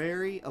to be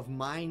wary of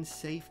mine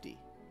safety.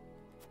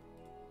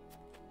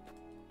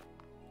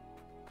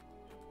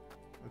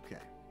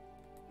 Okay.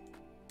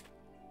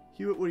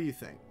 Hewitt, what do you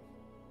think?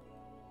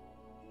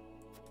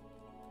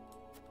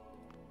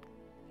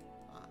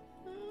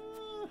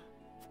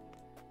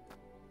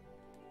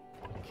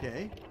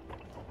 Okay.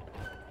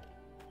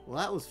 Well,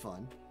 that was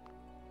fun.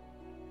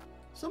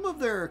 Some of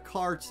their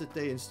carts that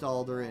they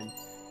installed are in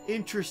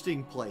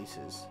interesting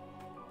places.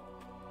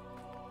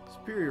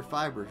 Superior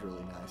Fiber is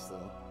really nice,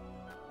 though.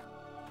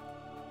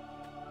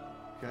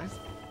 Okay.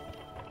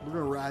 We're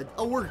gonna ride.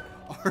 Oh,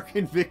 our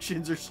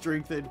convictions are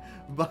strengthened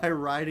by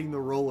riding the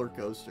roller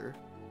coaster.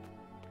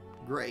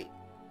 Great.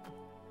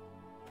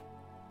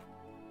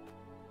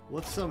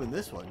 Let's summon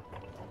this one.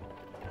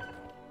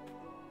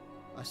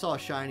 I saw a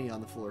shiny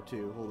on the floor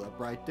too. Hold up,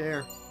 right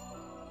there.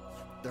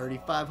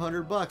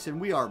 3,500 bucks, and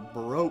we are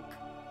broke.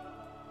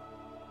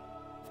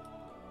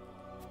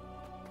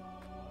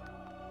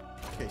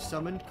 Okay,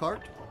 summon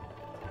cart.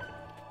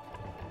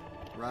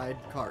 Ride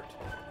cart.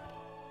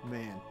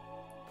 Man,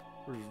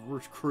 we're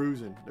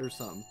cruising. There's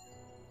something.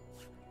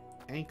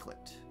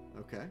 Anklet.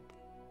 Okay,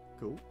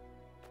 cool.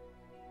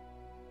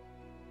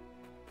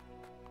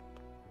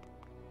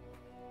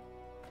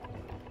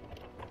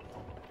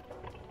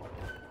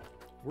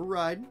 We're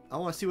riding. I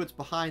want to see what's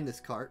behind this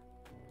cart.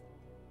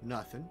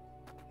 Nothing.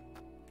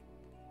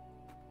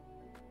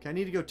 Okay, I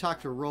need to go talk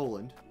to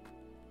Roland.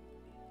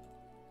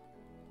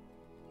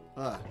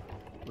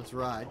 Let's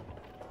ride.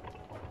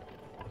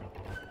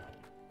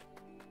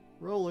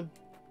 Roland.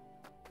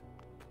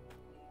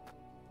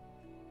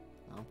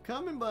 I'm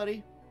coming,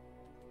 buddy.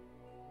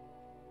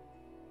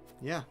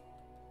 Yeah.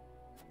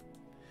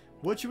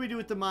 What should we do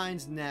with the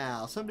mines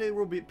now? Someday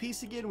we'll be at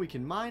peace again. We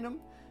can mine them.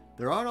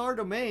 They're on our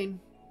domain.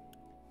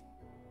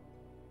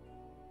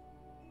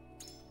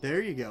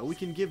 There you go. We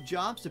can give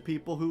jobs to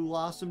people who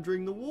lost them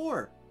during the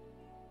war.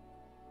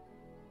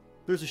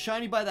 There's a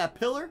shiny by that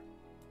pillar?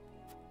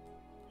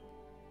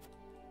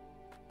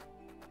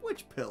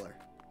 Which pillar?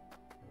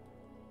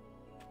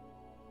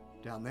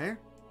 Down there?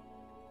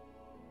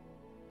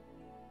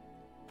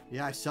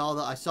 Yeah, I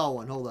saw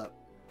one. Hold up.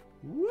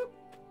 Whoop.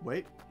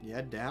 Wait.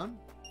 Yeah, down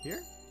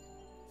here.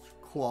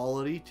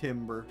 Quality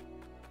timber.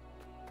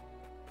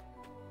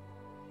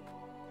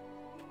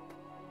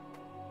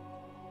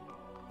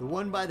 The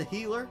one by the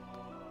healer?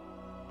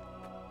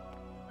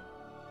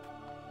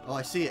 Oh,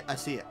 I see it. I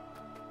see it.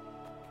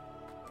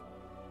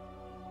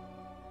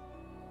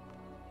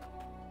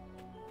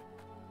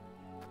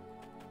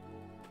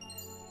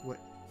 What?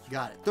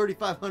 Got it.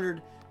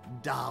 $3,500.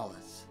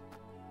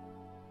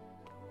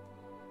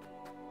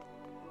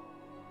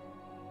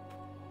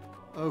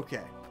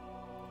 Okay.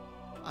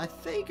 I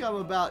think I'm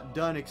about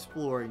done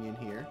exploring in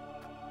here.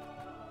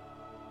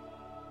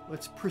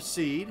 Let's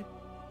proceed.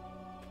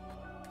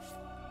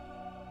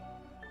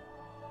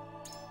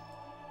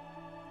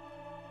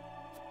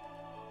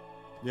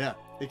 Yeah,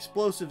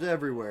 explosives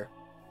everywhere.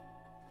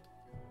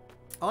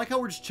 I like how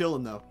we're just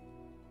chilling, though.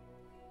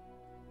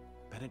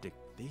 Benedict,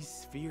 these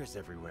spheres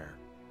everywhere.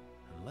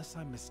 Unless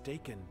I'm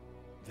mistaken,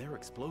 they're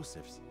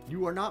explosives.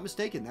 You are not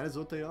mistaken. That is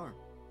what they are.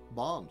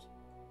 Bombs.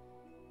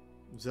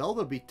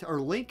 or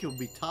Link will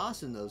be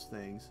tossing those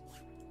things.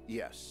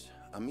 Yes,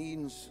 a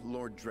means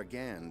Lord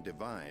Dragan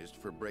devised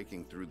for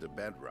breaking through the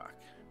bedrock.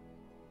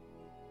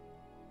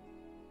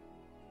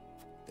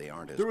 They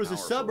aren't as there was a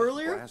sub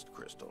earlier? Blast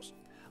crystals.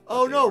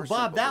 Oh no,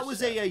 Bob, that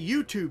was a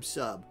YouTube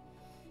sub.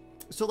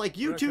 So like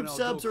YouTube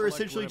subs are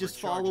essentially just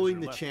following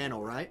the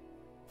channel, right?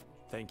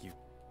 Thank you.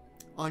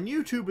 On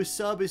YouTube, a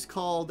sub is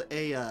called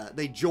a,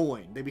 they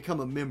join, they become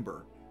a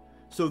member.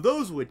 So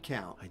those would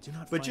count. I do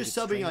not but just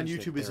subbing on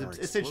YouTube is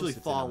essentially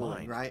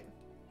following, right?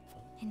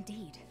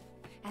 Indeed.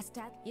 As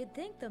Dad, you'd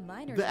think the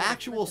miners. The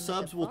actual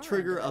subs will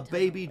trigger a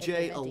Baby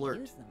J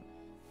alert.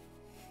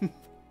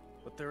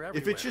 But they're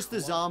if it's just the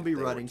zombie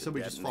running,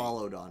 somebody just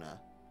followed on a.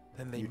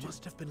 Then they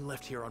must have been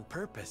left here on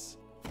purpose.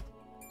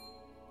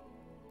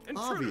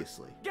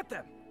 Obviously. Get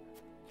them.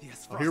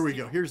 Yes, oh, here we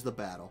go. Here's the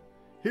battle.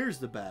 Here's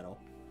the battle.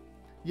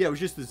 Yeah, it was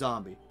just the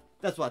zombie.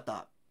 That's what I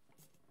thought.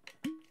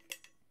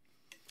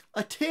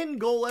 A 10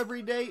 goal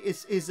every day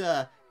is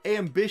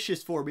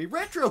ambitious for me.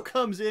 Retro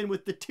comes in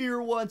with the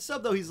tier 1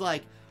 sub, though. He's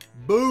like,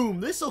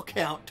 boom, this'll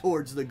count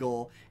towards the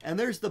goal. And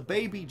there's the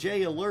Baby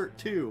J alert,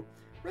 too.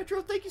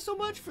 Retro, thank you so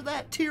much for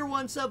that tier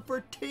 1 sub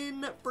for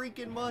 10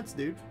 freaking months,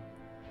 dude.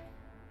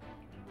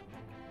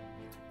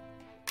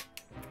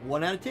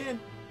 1 out of 10.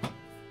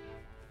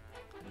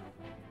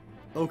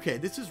 Okay,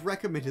 this is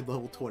recommended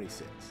level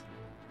 26.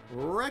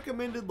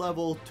 Recommended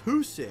level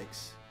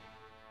 26.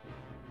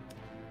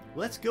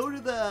 Let's go to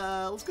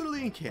the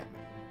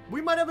encampment.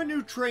 We might have a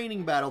new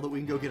training battle that we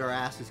can go get our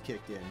asses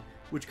kicked in,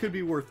 which could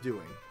be worth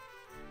doing.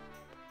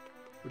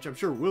 Which I'm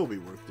sure will be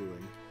worth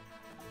doing.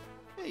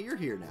 Hey, you're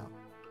here now.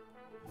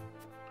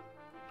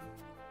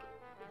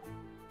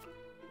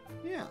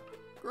 Yeah,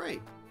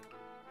 great.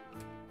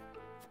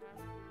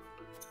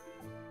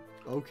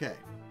 Okay.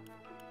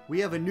 We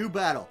have a new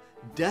battle.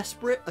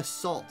 Desperate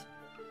Assault.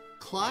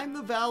 climb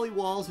the valley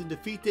walls and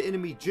defeat the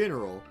enemy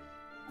general,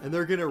 and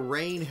they're gonna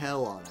rain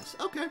hell on us.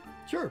 Okay,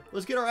 sure.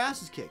 Let's get our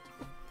asses kicked.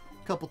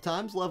 A couple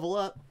times, level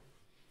up.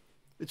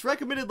 It's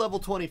recommended level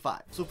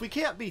 25. So if we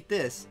can't beat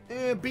this,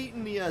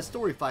 beating the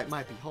story fight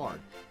might be hard.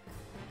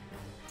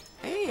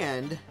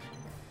 And,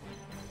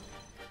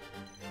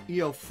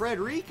 you know,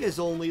 Frederica's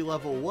only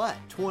level what?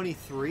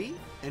 23?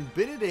 And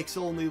Benedict's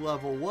only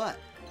level what?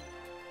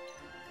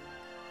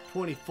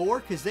 24?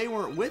 Because they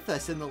weren't with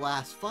us in the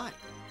last fight.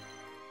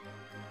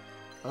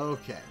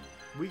 Okay.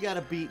 We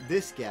gotta beat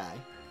this guy.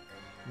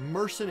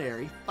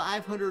 Mercenary,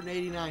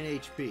 589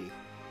 HP.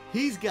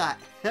 He's got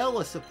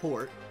hella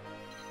support.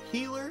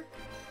 Healer,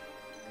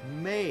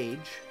 mage,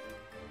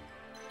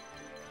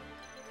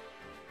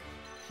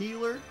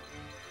 healer,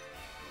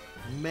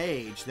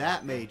 mage.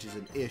 That mage is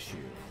an issue.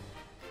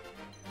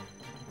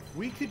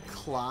 We could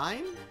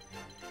climb.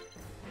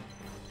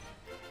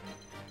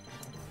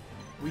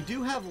 We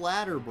do have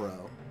ladder,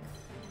 bro.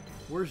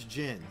 Where's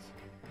Jin's?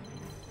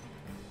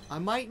 I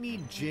might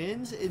need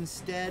Jin's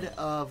instead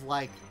of,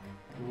 like,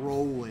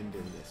 Roland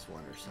in this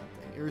one or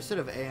something. Or instead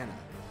of Anna.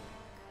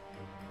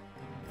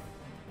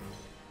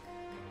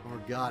 Oh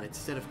god,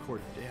 instead of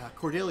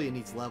Cordelia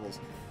needs levels.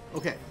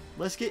 Okay,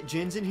 let's get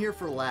Jin's in here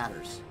for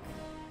ladders.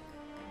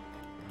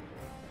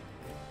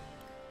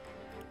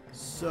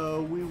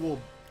 So we will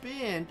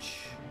bench.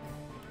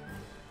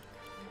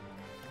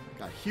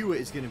 God, Hewitt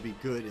is going to be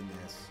good in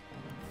this.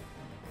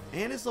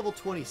 Anna's level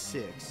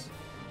 26.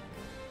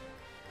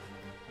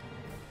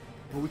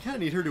 Well, we kind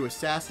of need her to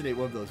assassinate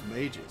one of those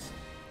mages.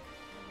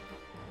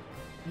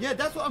 Yeah,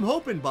 that's what I'm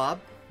hoping, Bob.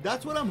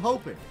 That's what I'm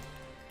hoping.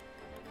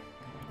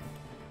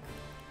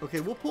 Okay,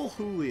 we'll pull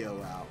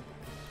Julio out.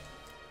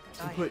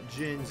 And put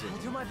Jin's in. I'll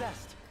do my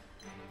best.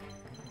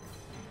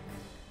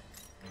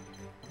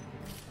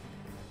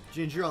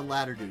 Jins, you're on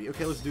ladder duty.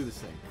 Okay, let's do this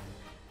thing.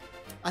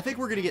 I think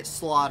we're going to get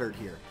slaughtered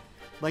here.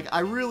 Like, I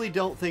really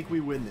don't think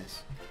we win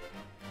this.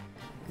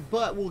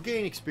 But we'll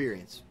gain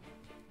experience.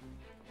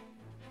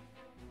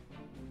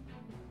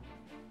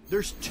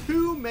 There's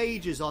 2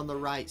 mages on the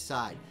right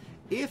side.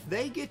 If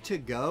they get to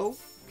go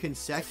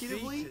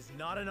consecutively, Defeat is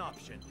not an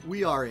option.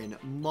 We are in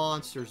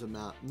monster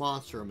amount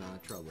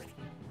of trouble.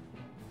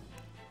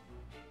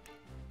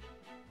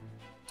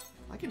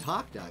 I can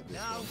hawk dive this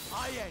Now one.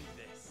 I end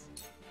this.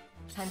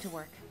 Time to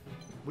work.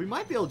 We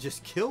might be able to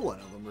just kill one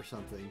of them or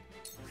something.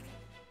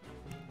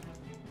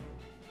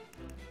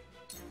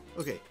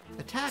 Okay,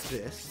 attack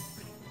this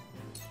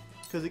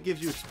because it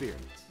gives you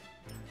experience.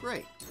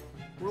 Great,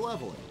 we're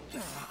leveling.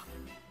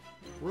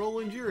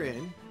 Roland, you're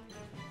in.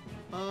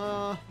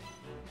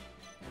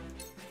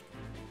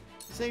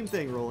 Same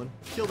thing, Roland.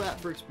 Kill that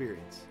for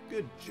experience.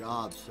 Good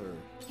job, sir.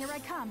 Here I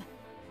come.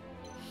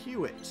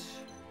 Hewitt.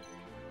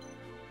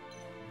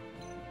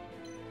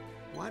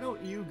 Why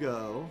don't you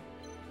go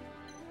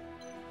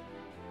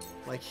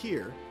like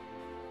here?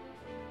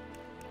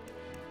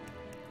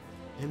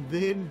 And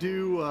then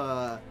do,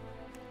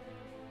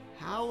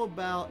 how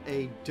about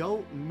a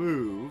don't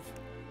move?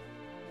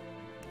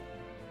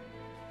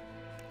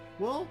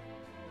 Well,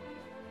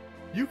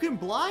 you can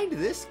blind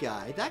this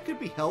guy. That could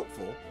be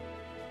helpful.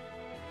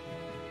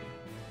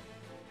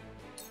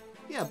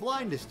 Yeah,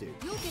 blind this dude.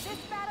 This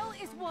battle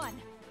is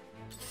won.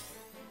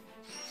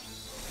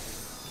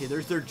 Okay,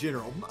 there's their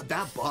general.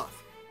 That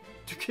buff.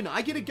 Can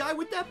I get a guy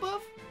with that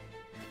buff?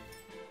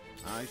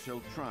 I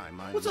shall try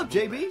my What's up,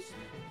 level JB? best.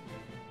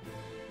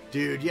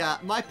 Dude, yeah,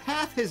 my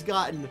path has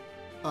gotten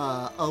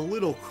a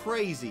little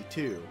crazy,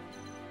 too.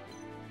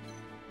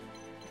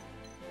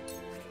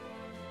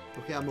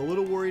 Okay, I'm a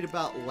little worried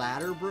about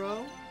ladder,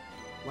 bro.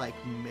 Like,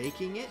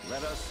 making it.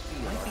 Let us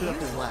Put up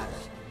his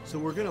ladders. So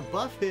we're going to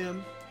buff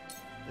him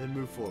and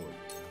move forward.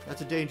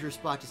 That's a dangerous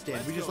spot to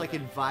stand. We just, like,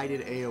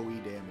 invited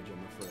AoE damage,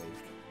 I'm afraid.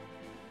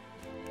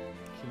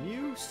 Can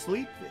you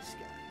sleep this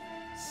guy?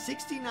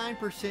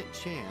 69%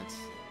 chance.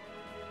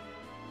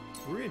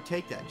 We're going to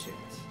take that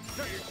chance.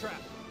 Shut your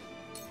trap.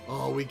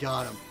 Oh, we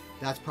got him.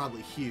 That's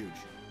probably huge.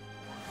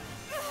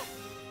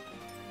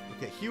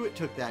 Okay, Hewitt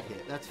took that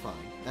hit. That's fine.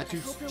 That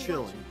dude's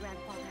chilling.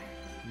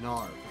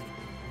 Narv.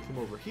 Come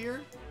over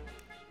here.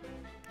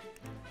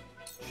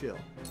 Chill.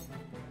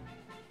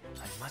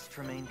 I must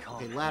remain calm.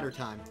 Okay, ladder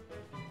time.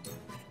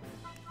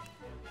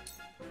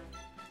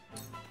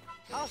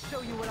 I'll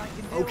show you what I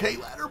can do. Okay,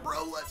 ladder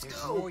bro, let's There's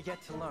go. more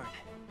yet to learn.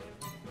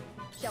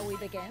 Shall we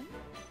begin?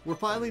 We're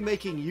finally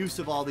making use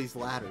of all these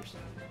ladders.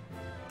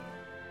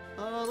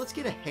 Let's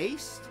get a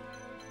haste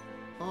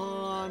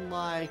on,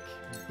 like,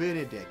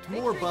 Benedict.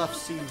 More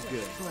buffs seems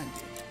good.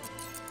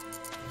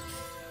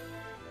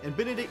 And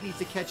Benedict needs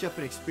to catch up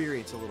in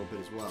experience a little bit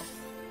as well.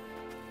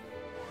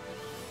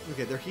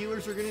 Okay, their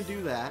healers are going to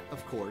do that,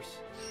 of course.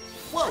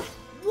 Whoa!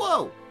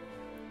 Whoa!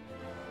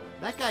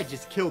 That guy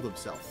just killed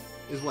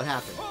himself, is what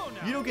happened.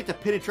 You don't get to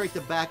penetrate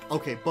the back.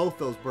 Okay, both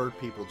those bird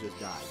people just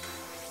died.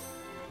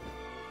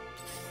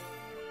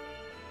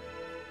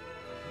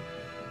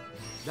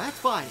 That's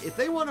fine. If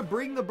they want to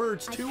bring the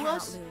birds to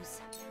us,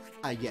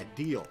 yeah,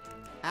 deal.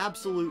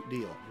 Absolute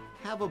deal.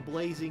 Have a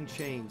blazing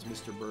chains,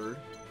 Mr. Bird.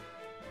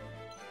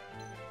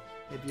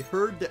 Have you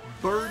heard that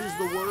bird is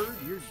the word?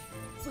 You're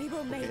We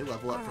will make okay.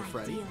 Level up our for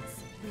Freddy.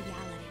 ideals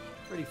reality.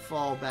 Freddy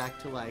fall back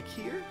to like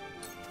here.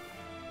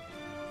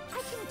 I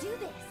can do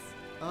this.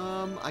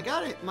 I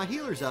got it. My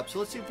healer's up, so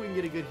let's see if we can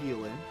get a good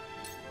heal in.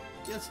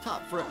 Yeah,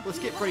 let's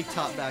get Freddy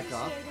top back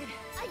off.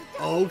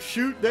 Oh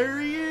shoot, there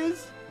he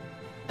is.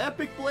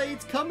 Epic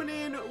Blades coming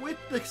in with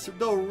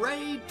the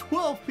raid.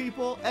 12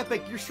 people.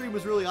 Epic, your stream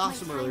was really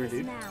awesome earlier,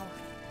 dude.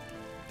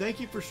 Thank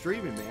you for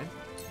streaming, man.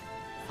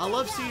 I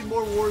love seeing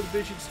more War of the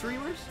Vision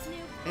streamers.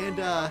 And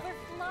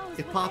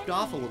it popped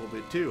off a little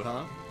bit too,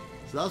 huh?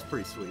 So that was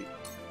pretty sweet.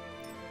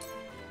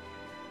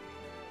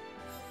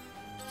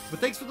 But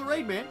thanks for the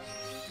raid, man.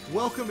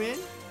 Welcome in.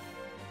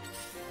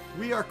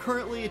 We are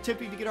currently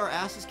attempting to get our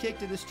asses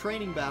kicked in this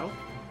training battle.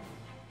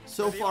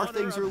 So far,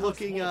 things are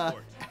looking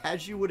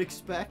as you would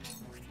expect.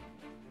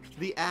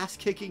 The ass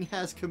kicking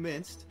has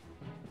commenced.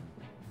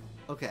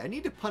 Okay, I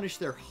need to punish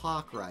their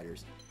Hawk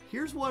Riders.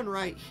 Here's one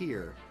right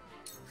here.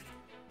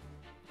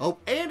 Oh,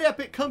 and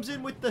Epic comes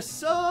in with the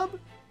sub.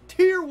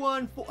 Tier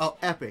 1. Oh,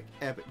 Epic,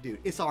 dude.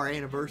 It's our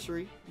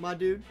anniversary, my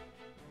dude.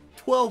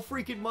 12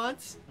 freaking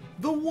months.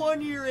 The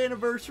 1 year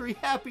anniversary.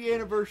 Happy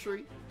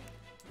anniversary.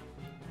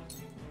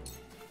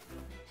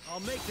 I'll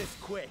make this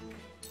quick.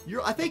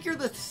 I think you're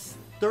the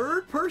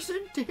third person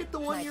to hit the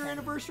 1 year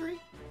anniversary.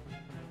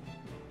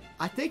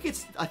 I think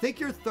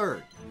you're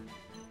third.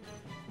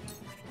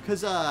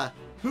 Cause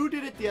who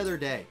did it the other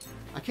day?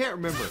 I can't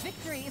remember.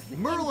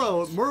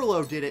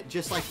 Merlot did it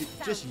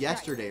just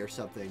yesterday or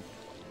something.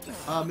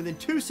 And then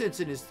 2 cents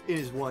in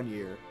his 1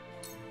 year.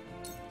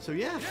 So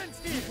yeah.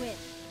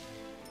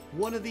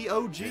 One of the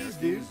OGs,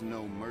 dude. There's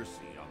no mercy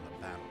on the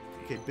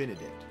battlefield. Okay,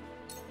 Benedict.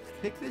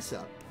 Pick this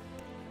up.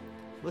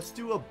 Let's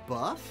do a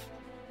buff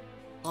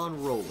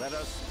on Roland. Let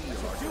us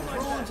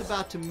Roland's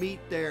about to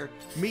meet their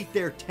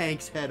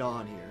tanks head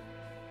on here.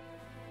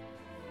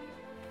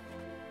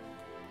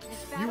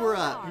 You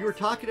were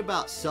talking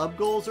about sub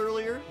goals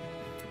earlier,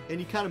 and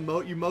you kind of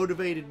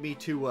motivated me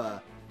to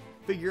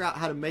figure out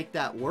how to make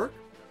that work.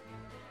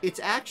 It's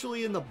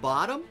actually in the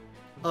bottom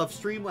of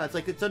Streamlabs,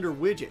 like it's under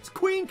widgets.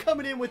 Queen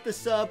coming in with the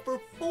sub for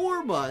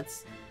 4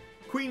 months.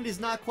 Queen is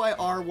not quite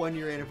our 1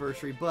 year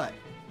anniversary, but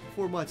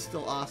 4 months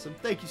still awesome.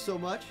 Thank you so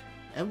much.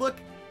 And look,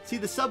 see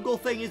the sub goal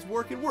thing is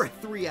working. We're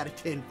at 3 out of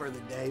 10 for the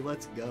day.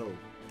 Let's go.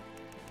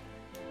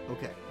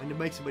 Okay, I need to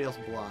make somebody else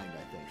blind,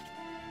 I think.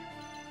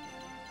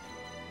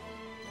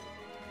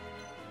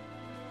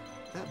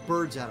 That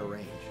bird's out of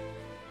range.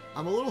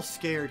 I'm a little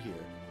scared here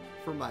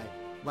for my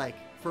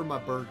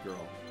bird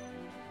girl.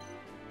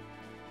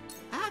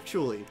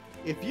 Actually,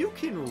 if you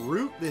can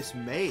root this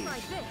mage,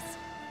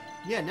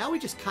 yeah, now we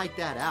just kite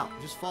that out.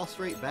 Just fall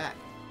straight back.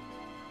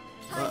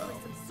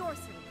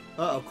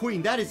 Uh-oh,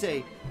 Queen, that is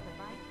a...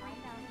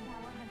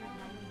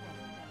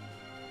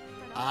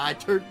 I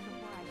turned...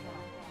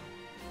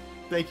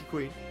 Thank you,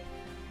 Queen.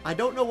 I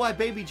don't know why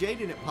Baby J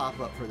didn't pop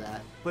up for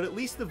that, but at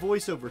least the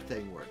voiceover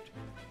thing worked.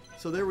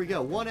 So there we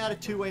go. 1 out of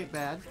 2 ain't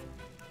bad.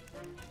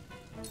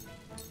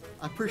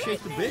 I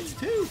appreciate the bits,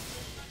 too.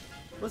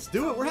 Let's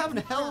do it. We're having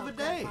a hell of a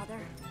day.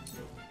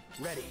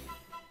 Ready.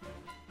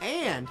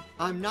 And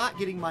I'm not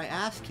getting my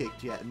ass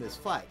kicked yet in this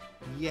fight.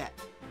 Yet.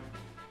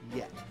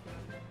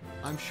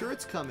 I'm sure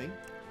it's coming.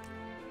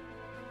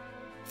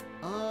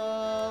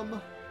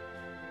 Can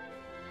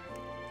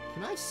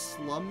I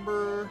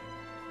slumber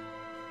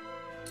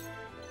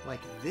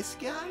like this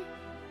guy?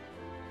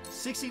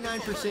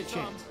 69%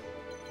 chance.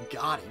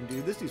 Got him,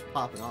 dude. This dude's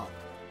popping off.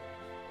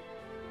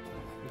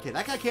 Okay,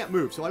 that guy can't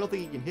move, so I don't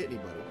think he can hit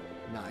anybody.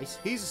 Nice.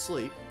 He's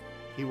asleep.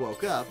 He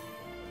woke up.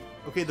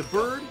 Okay, the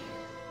bird.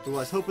 Ooh, I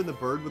was hoping the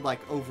bird would,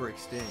 like,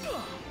 overextend.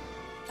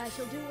 I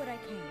shall do what I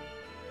can.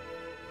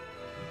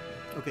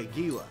 Okay,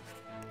 Gila.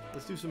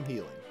 Let's do some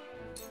healing.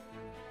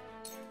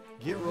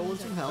 Get rolling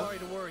some health. Sorry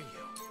to worry you.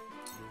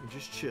 And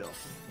just chill.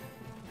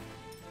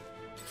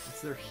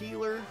 It's their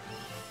healer.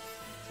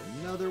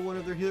 It's another one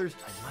of their healers.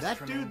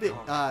 That dude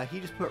that he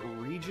just put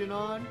regen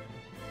on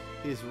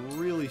is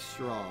really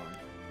strong.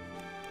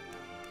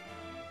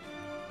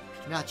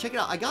 Now, check it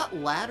out. I got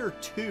ladder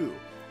 2.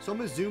 So I'm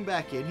going to zoom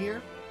back in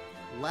here.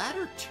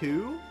 Ladder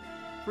 2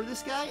 for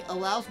this guy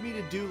allows me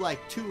to do like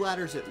 2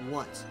 ladders at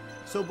once.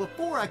 So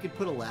before I could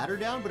put a ladder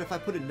down, but if I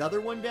put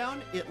another one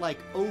down, it like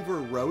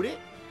overrode it.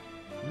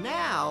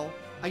 Now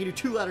I can do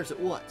 2 ladders at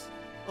once.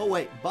 Oh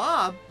wait,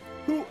 Bob,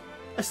 who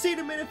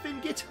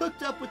Acetaminophen gets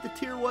hooked up with the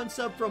tier 1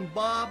 sub from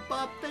Bob.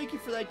 Bob, thank you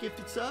for that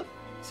gifted sub.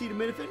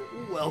 Acetaminophen,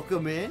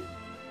 welcome in.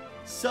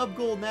 Sub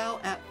goal now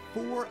at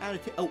 4 out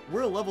of 10. Oh,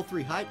 we're a level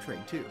 3 hype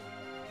train too.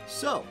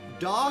 So,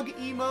 dog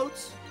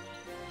emotes.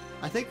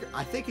 I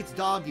think it's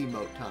dog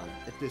emote time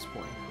at this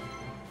point.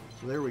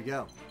 So there we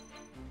go.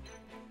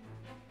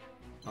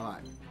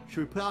 Alright.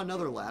 Should we put out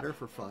another ladder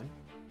for fun?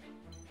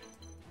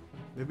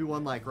 Maybe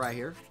one like right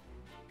here.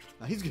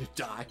 Oh, he's gonna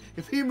die.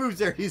 If he moves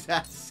there, he's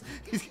gonna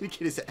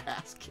get his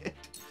ass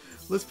kicked.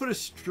 Let's put a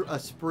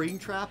spring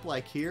trap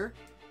like here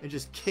and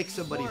just kick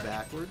somebody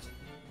backwards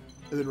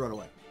and then run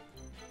away.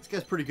 This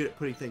guy's pretty good at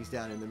putting things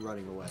down and then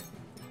running away.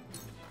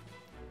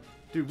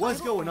 Dude,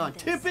 what's going on?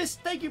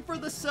 Tempest, thank you for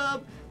the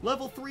sub.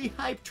 Level 3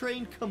 hype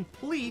train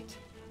complete.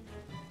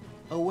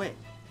 Oh, wait.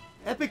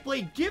 Epic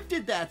Blade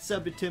gifted that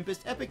sub to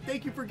Tempest. Epic,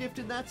 thank you for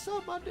gifting that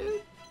sub, my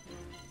dude.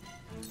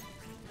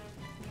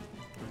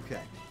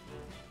 Okay.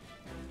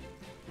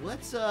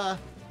 Let's, I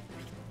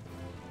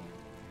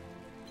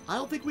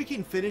don't think we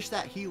can finish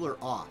that healer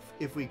off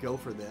if we go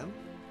for them.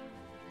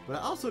 But I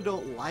also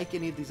don't like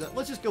any of these.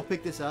 Let's just go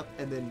pick this up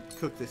and then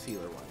cook this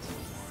healer once.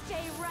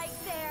 Stay right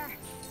there.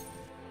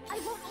 I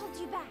won't hold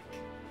you back.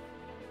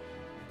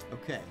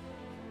 Okay.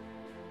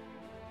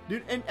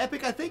 Dude, and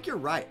Epic, I think you're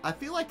right. I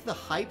feel like the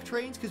hype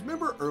trains, because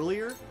remember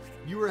earlier,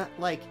 you were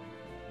like,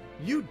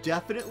 you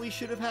definitely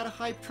should have had a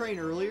hype train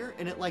earlier,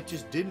 and it like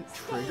just didn't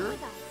trigger.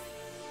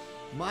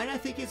 Mine, I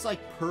think, is like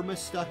perma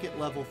stuck at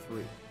level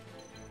 3.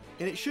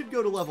 And it should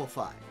go to level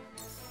 5.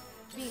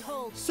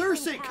 Behold,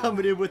 Cersei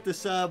coming in with the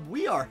sub.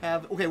 We are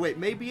having... Okay, wait.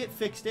 Maybe it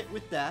fixed it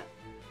with that.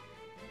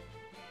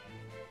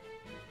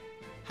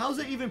 How's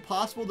it even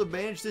possible to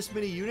manage this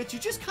many units? You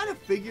just kind of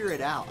figure it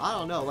out. I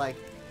don't know. Like,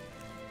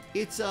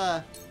 it's...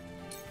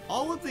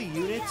 all of the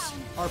units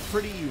are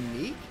pretty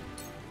unique.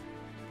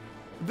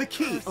 The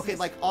key... Okay,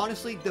 like,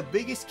 honestly, the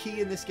biggest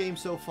key in this game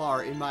so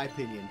far, in my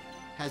opinion,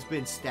 has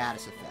been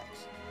status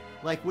effects.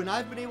 Like, when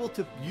I've been able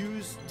to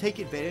take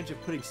advantage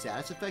of putting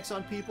status effects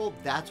on people,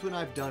 that's when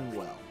I've done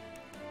well.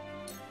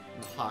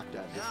 Hawk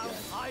died this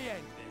guy. I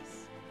end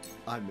this.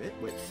 I'm it.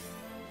 Wait.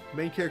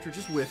 Main character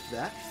just whiffed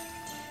that.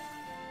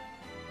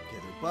 Okay,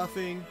 they're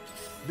buffing.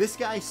 This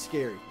guy's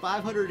scary.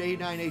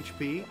 589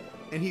 HP,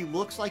 and he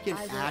looks like an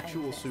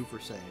actual Super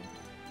Saiyan.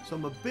 So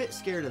I'm a bit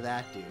scared of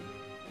that dude.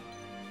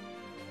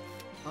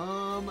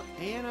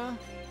 Anna.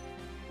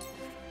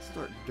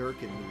 Start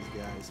dirking these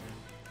guys.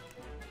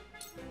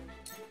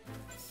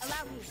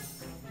 Allow me.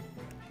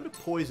 Put a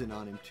poison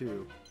on him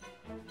too.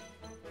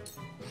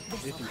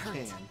 If you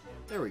can.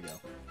 There we go.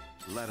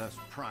 Let us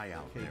pry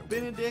out okay, there.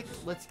 Benedict,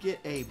 let's get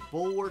a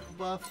bulwark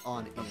buff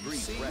on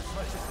MC. Much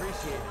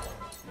appreciated.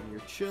 And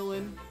you're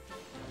chilling.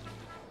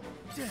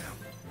 Damn.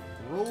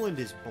 Roland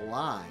is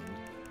blind.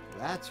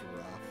 That's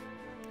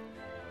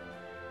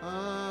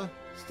rough.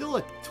 Still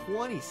a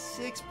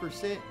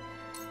 26%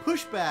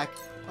 pushback.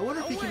 I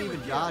wonder if he can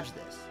even dodge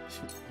this.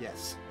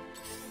 Yes.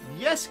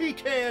 Yes, he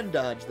can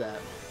dodge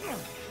that.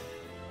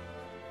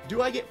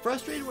 Do I get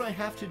frustrated when I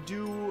have to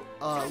do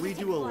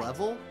redo a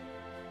level?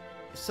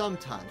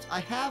 Sometimes. I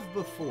have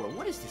before.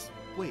 What is this?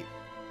 Wait.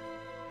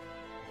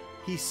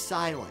 He's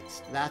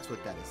silenced. That's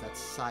what that is. That's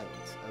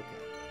silence.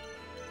 Okay.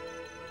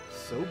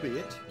 So be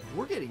it.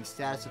 We're getting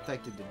status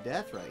affected to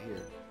death right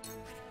here.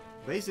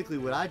 Basically,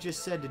 what I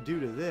just said to do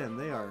to them,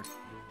 they are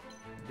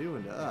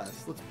doing to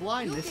us. Let's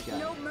blind this guy.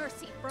 No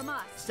mercy from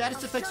us.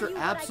 Status effects are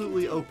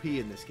absolutely OP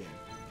in this game.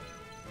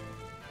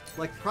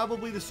 Like,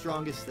 probably the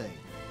strongest thing.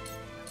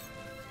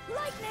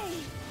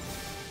 Lightning!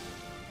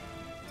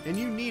 And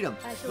you need them.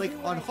 Like,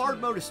 on hard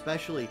mode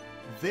especially,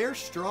 their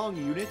strong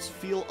units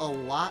feel a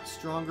lot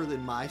stronger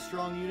than my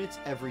strong units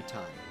every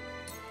time.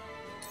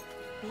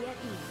 Be at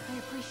ease. I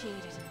appreciate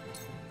it.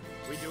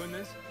 We doing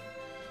this?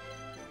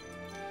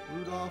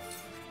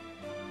 Rudolph.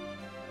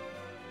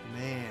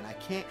 Man, I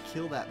can't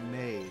kill that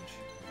mage.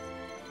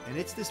 And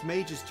it's this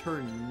mage's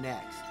turn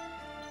next.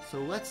 So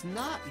let's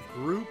not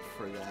group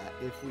for that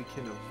if we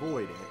can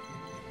avoid it.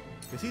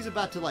 Because he's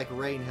about to, like,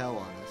 rain hell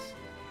on us.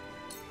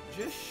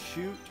 Just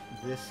shoot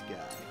this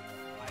guy.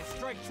 I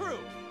strike true.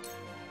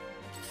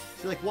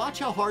 See, like, watch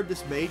how hard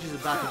this mage is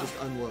about to just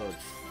unload.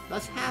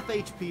 That's half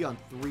HP on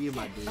 3 of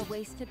my dudes. A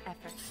wasted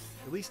effort.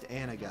 At least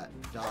Anna got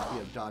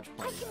dodge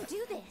part of that. I can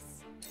do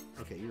this.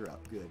 Okay, you're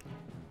up. Good.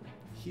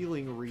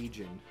 Healing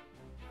region.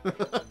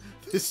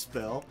 This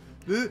spell.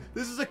 This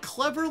is a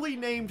cleverly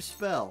named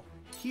spell.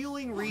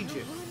 Healing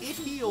region. It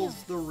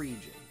heals the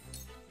region.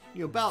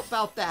 You know,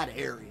 about that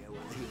area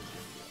where the healers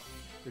go.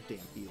 They're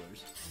damn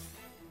healers.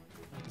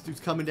 This dude's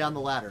coming down the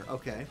ladder.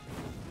 Okay.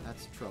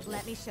 That's trouble.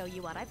 Let me show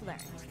you what I've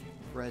learned.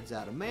 Fred's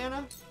out of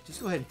mana.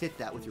 Just go ahead and hit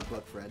that with your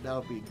book, Fred.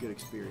 That'll be a good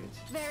experience.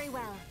 Very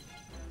well.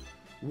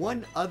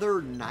 One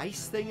other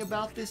nice thing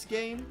about this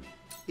game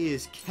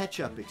is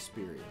catch-up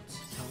experience.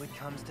 So it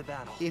comes to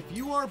battle. If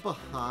you are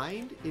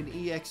behind in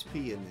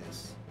EXP in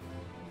this,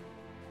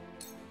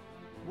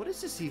 what does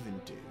this even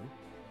do?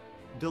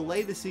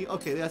 Delay the scene.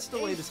 Okay, let's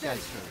delay this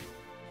guy's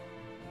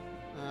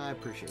turn. I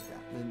appreciate that.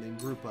 And then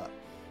group up.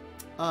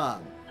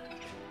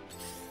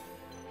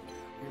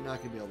 You're not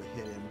gonna be able to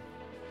hit him,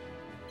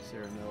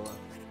 Serenoa.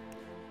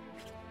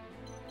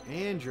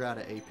 And you're out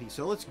of AP.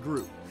 So let's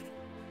group.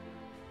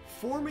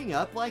 Forming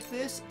up like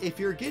this, if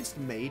you're against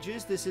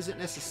mages, this isn't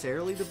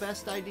necessarily the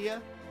best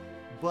idea.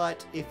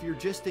 But if you're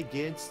just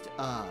against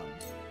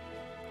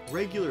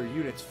regular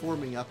units,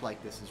 forming up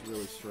like this is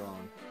really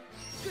strong.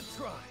 Good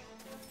try.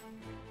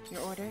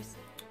 Your orders?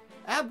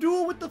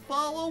 Abdul with the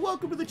follow.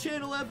 Welcome to the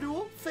channel,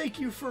 Abdul. Thank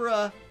you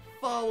for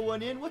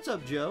following in. What's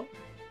up, Joe?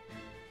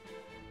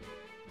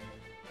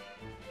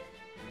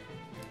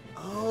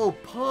 Oh,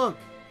 Punk.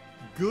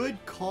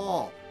 Good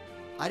call.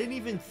 I didn't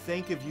even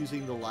think of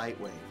using the light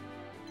wave,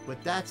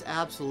 but that's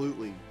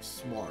absolutely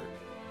smart.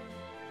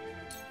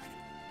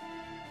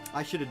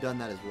 I should have done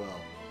that as well.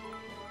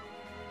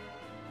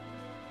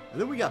 And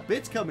then we got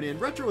bits coming in.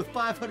 Retro with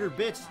 500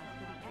 bits.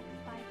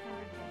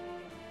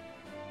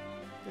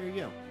 There you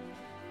go.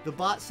 The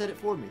bot said it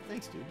for me.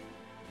 Thanks, dude.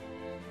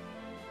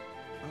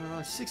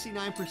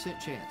 69%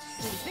 chance.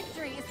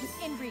 Victory is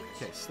within reach.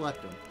 Okay,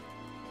 slept him.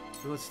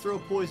 So let's throw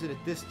poison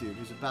at this dude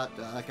who's about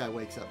to... that guy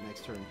wakes up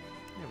next turn.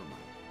 Never mind.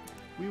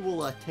 We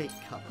will take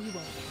cover.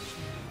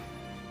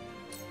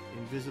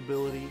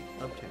 Invisibility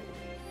obtained.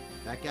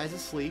 That guy's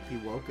asleep. He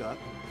woke up.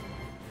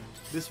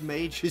 This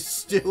mage is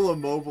still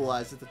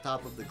immobilized at the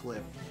top of the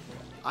cliff.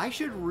 I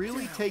should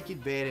really take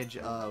advantage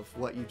of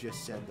what you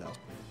just said, though.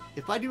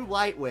 If I do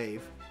light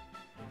wave,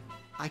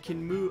 I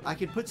can move. I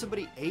can put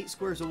somebody 8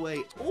 squares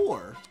away,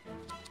 or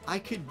I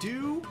could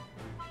do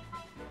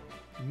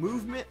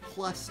movement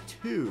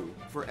 +2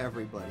 for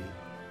everybody,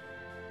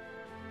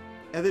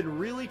 and then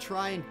really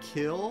try and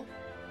kill,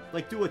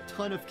 like do a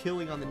ton of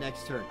killing on the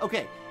next turn.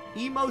 Okay,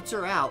 emotes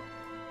are out.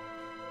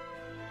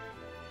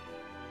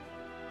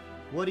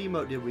 What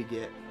emote did we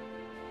get?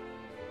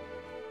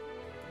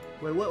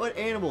 Wait, what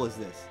animal is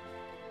this?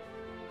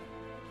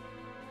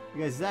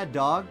 You guys, is that a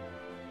dog?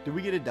 Did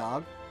we get a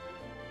dog?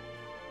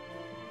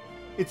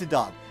 It's a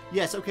dog.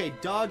 Yes, okay,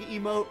 dog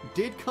emote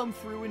did come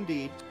through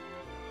indeed.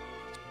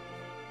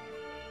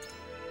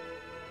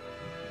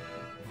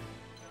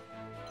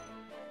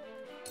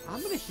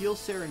 I'm going to heal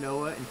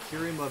Serenoa and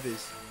cure him of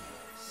his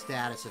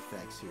status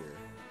effects here.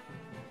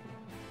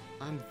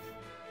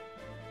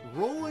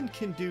 Roland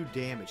can do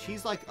damage.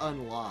 He's like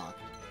unlocked.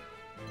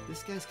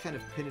 This guy's kind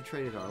of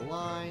penetrated our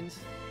lines.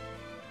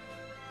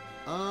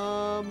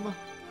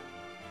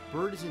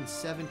 Bird is in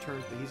 7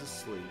 turns, but he's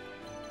asleep.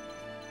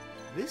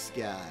 This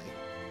guy,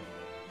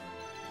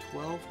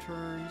 12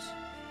 turns.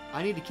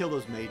 I need to kill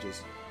those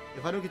mages.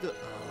 If I don't get the...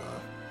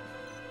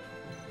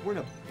 we're in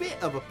a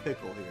bit of a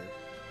pickle here.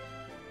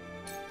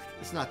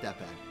 It's not that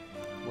bad.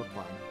 We're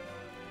fine.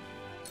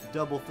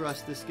 Double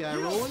thrust this guy,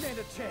 You don't Roland. stand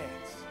a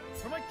chance.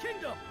 For my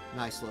kingdom.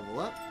 Nice level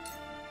up.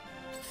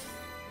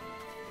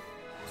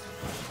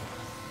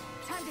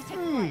 Time to take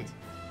flight.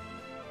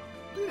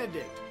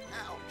 Benedict.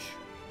 Ouch.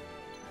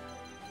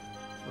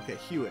 Okay,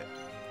 Hewitt.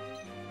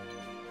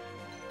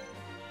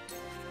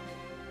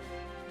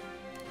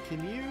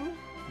 Can you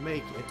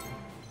make it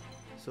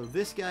so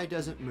this guy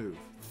doesn't move?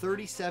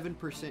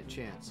 37%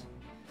 chance.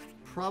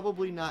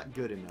 Probably not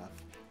good enough.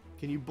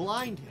 Can you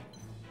blind him?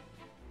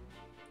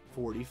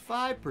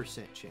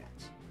 45%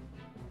 chance.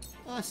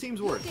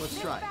 Seems worth. Let's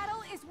try. This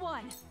battle is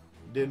won.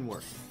 Didn't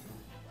work.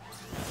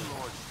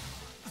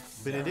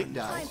 Benedict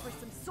dies. Time for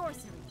some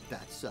sorcery.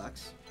 That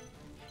sucks.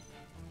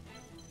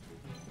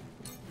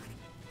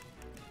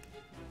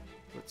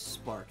 Let's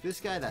spark this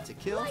guy. That's a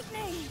kill.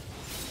 Lightning.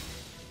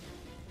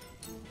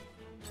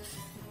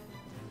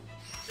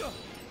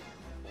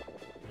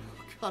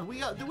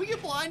 God, did we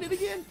get blinded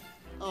again?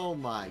 Oh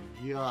my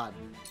god.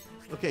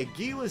 Okay,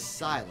 Gila's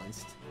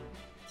silenced.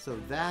 So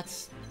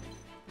that's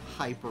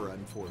hyper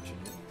unfortunate.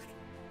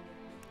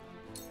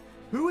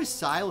 Who is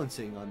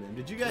silencing on them?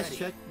 Did you guys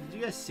check? Did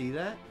you guys see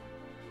that?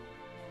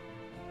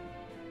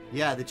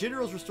 Yeah, the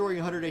general's restoring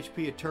 100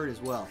 HP a turn as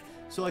well.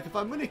 So like if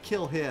I'm gonna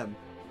kill him,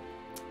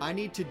 I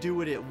need to do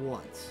it at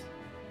once.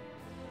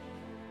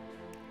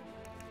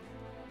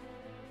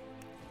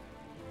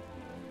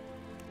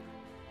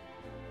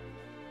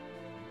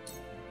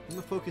 I'm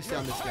gonna focus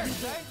down this guy.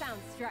 Sound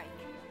strike.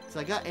 So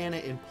I got Anna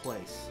in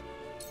place.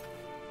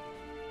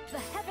 The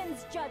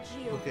heavens judge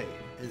you. Okay,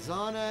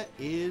 Izana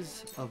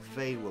is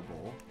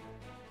available.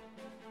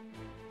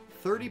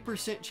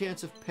 30%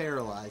 chance of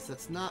paralyzed.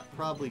 That's not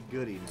probably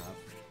good enough.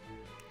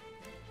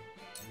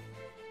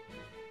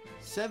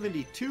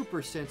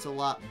 72%'s a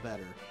lot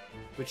better.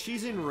 But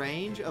she's in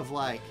range of,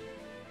 like,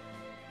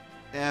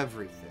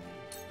 everything.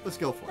 Let's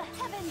go for it.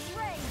 The heavens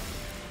reign.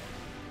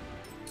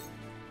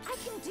 I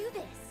can do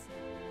this.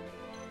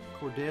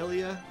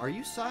 Cordelia, are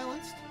you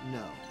silenced?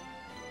 No.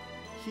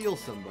 Heal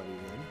somebody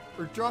then.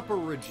 Or drop a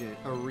region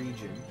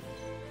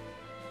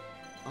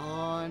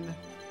on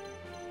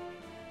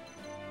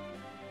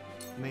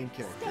main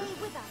character.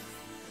 Stay with us.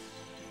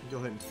 Go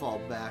ahead and fall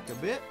back a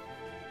bit.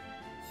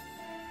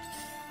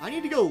 I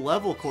need to go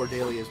level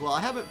Cordelia as well. I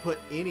haven't put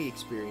any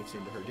experience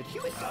into her. Did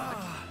Hewitt dodge?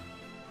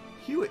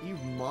 Hewitt, you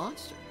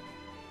monster.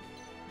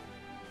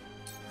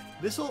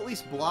 This will at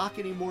least block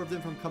any more of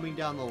them from coming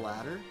down the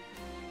ladder.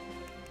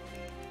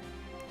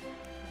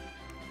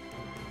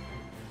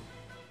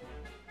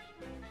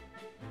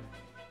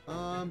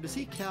 Does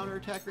he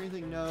counterattack or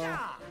anything? No.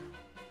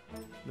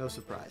 No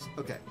surprise.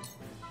 Okay.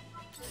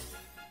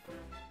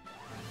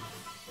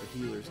 The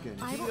healer's gonna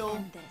I will heal.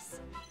 end this.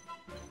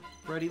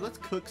 Freddy, let's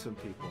cook some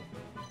people.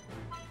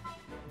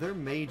 Their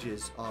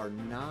mages are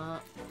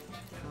not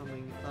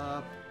coming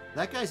up.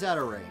 That guy's out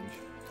of range.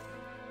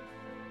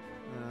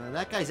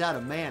 That guy's out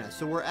of mana,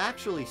 so we're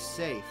actually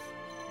safe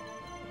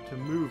to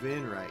move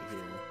in right here.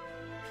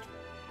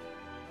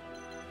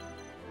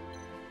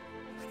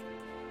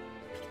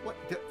 What?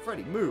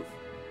 Freddy, move!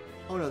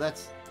 Oh no,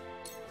 that's...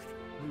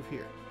 Move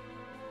here.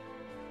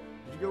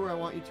 Did you go where I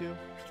want you to?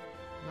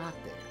 Not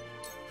there.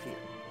 Here.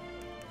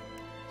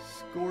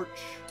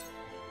 Scorch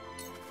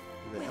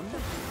them. With the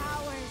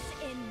powers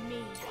in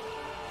me.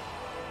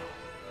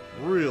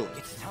 Really?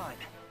 It's time.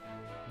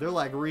 They're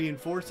like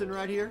reinforcing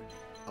right here?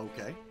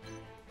 Okay.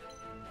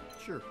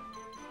 Sure.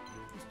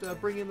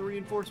 Just bring in the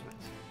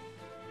reinforcements.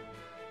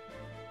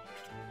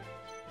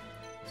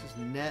 Let's just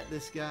net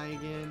this guy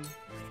again.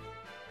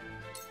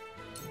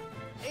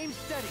 Aim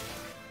steady.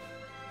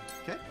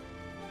 Okay.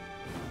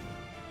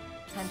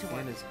 Time to work.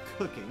 Anna's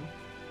cooking.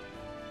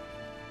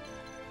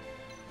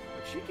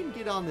 But she can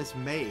get on this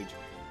mage.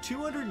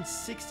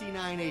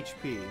 269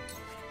 HP.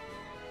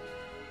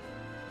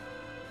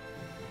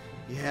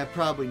 Yeah,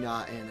 probably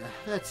not, Anna.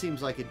 That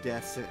seems like a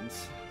death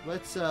sentence.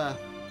 Let's kind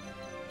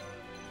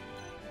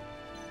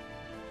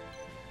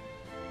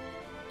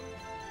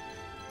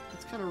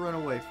of run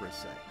away for a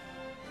sec.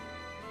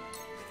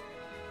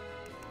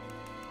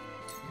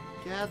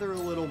 Gather a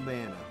little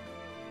mana.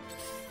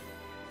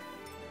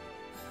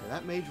 Okay,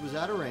 that mage was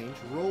out of range.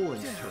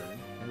 Roland's turn.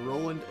 And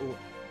Roland... Oh,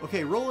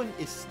 okay, Roland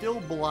is still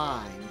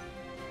blind.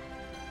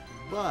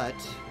 But...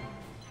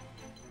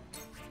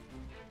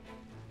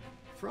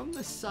 From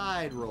the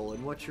side,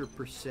 Roland, what's your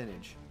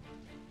percentage?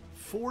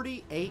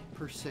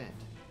 48%.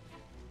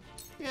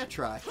 Yeah,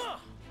 try.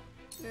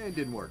 It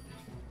didn't work.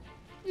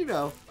 You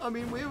know, I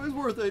mean, it was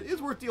worth it.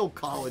 It's worth the old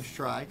college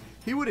try.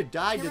 He would have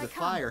died to the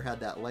fire had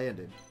that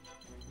landed.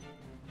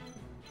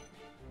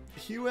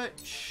 Hewitt,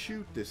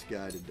 shoot this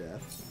guy to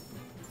death.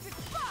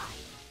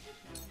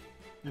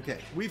 Okay,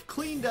 we've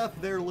cleaned up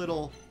their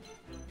little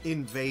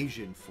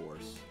invasion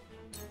force.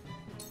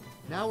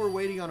 Now we're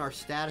waiting on our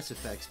status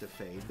effects to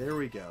fade. There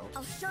we go.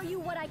 I'll show you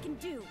what I can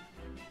do.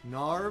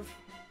 Narv,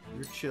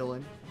 you're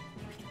chilling.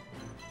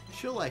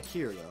 Chill like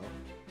here, though.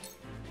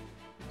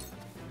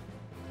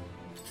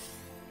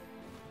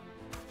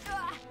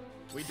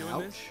 We doing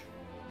Ouch. this?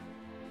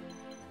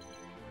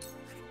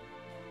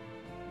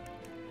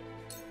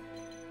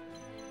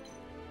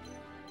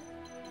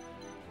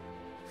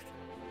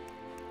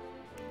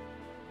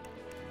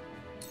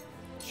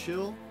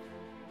 Chill.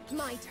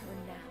 My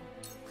turn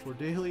now.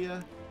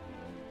 Cordelia.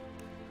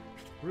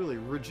 Really,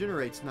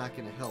 regenerate's not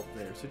going to help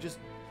there. So just...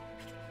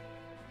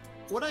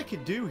 What I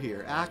could do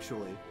here,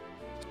 actually,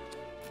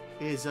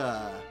 is,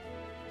 I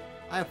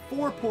have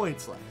 4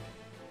 points left.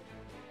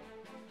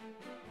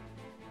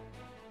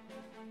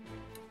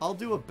 I'll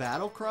do a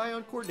battle cry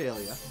on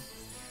Cordelia.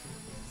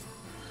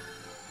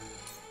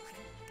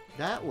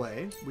 That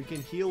way, we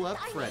can heal up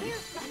Freddy.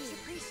 Much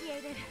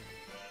appreciated.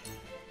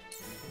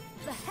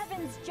 The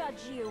heavens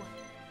judge you.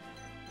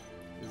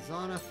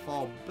 Zana,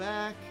 fall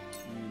back.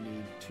 You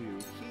need to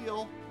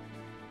heal.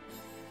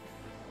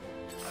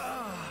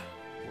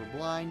 We're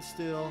blind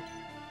still.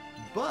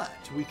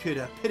 But we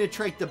could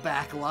penetrate the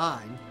back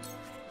line.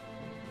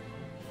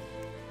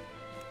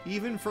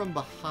 Even from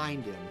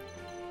behind him,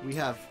 we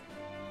have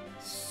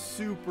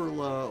super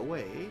low.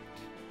 Wait.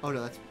 Oh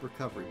no, that's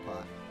recovery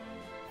pot.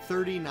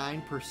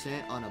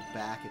 39% on a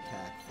back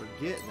attack.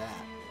 Forget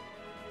that.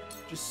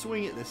 Just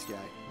swing at this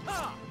guy.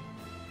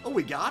 Oh,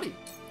 we got him.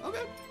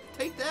 Okay.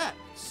 Take that,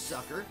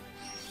 sucker.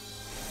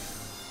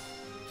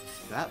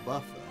 That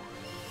buff,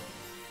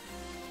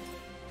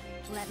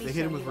 though. They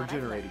hit him with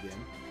regenerate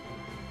again.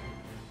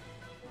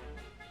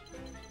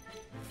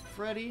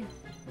 Freddy,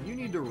 you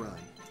need to run.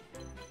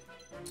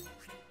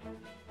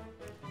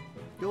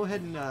 Go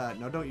ahead and,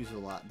 no, don't use it a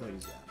lot. Don't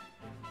use that.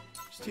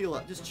 Just heal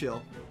up. Just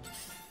chill.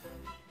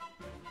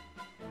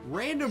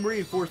 Random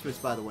reinforcements,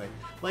 by the way.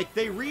 Like,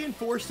 they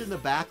reinforced in the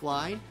back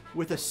line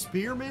with a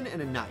spearman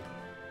and a knight.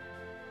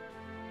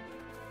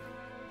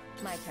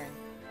 My turn.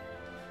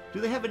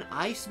 Do they have an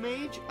ice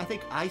mage? I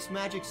think ice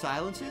magic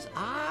silences.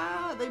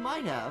 Ah, they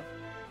might have.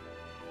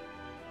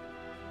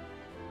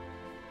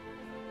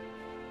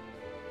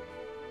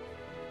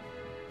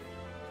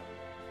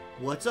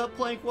 What's up,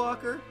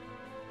 Plankwalker?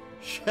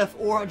 Chef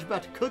Orange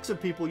about to cook some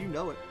people, you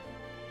know it.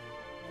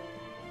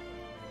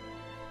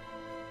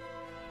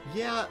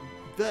 Yeah,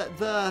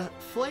 the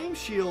flame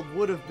shield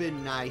would have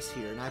been nice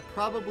here, and I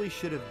probably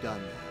should have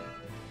done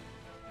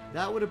that.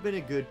 That would have been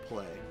a good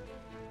play.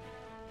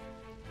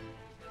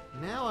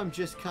 Now I'm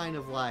just kind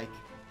of like...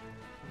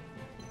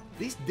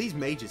 These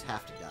mages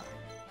have to die.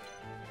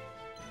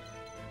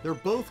 They're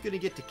both going to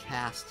get to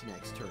cast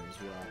next turn as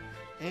well.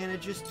 And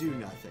it just do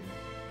nothing.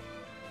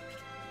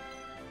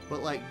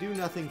 But like, do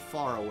nothing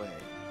far away.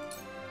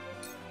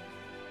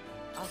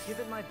 I'll give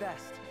it my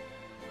best.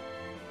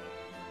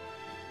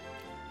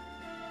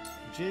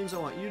 Jins, I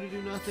want you to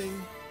do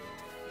nothing.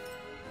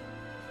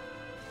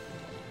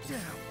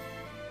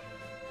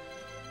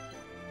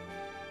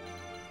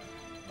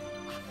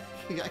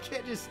 I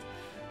can't just...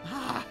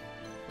 Ah!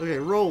 Okay,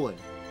 rolling.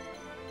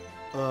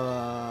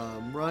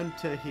 Run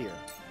to here.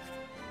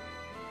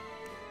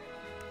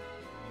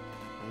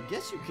 I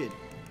guess you could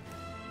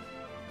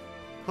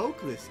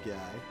poke this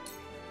guy.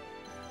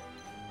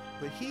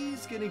 But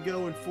he's going to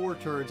go in 4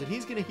 turns, and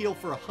he's going to heal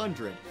for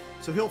 100.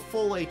 So he'll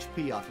full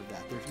HP off of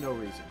that. There's no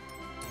reason.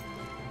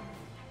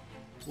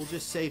 We'll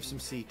just save some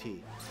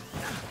CT.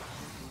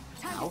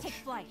 Time to take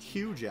flight.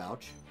 Huge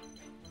ouch.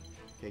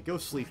 Okay, go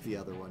sleep the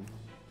other one.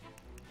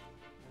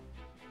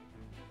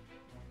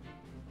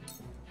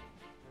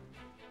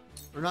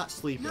 Or not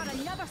sleeping. Not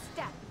another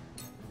step.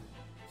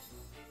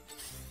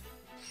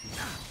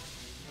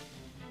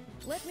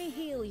 Let me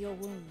heal your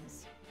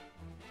wounds.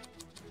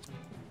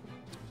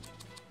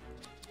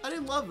 I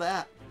didn't love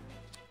that.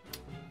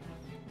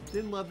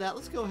 Didn't love that.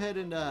 Let's go ahead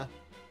and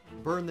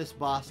burn this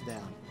boss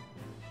down.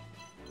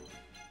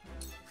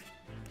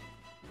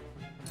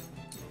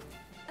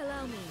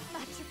 Allow me.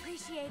 Much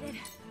appreciated.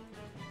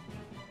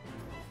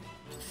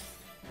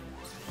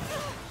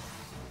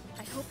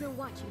 I hope you're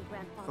watching,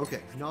 Grandfather.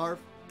 Okay, Narv,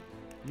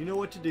 you know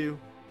what to do.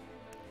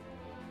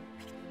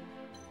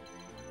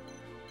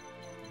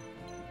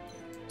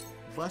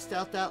 Bust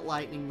out that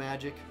lightning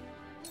magic.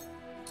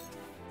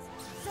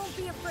 Don't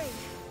be afraid.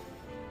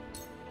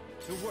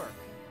 To work.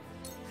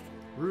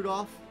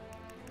 Rudolph.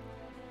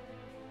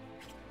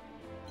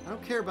 I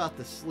don't care about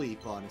the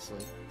sleep,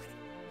 honestly.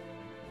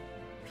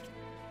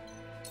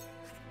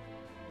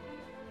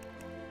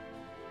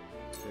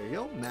 There you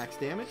go, max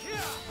damage. Yeah,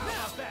 how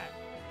about that?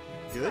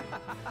 Good.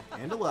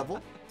 And a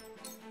level.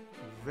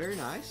 Very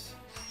nice.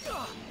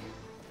 I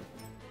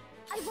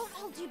won't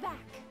hold you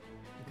back.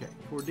 Okay,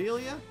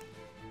 Cordelia.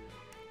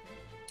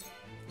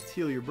 Let's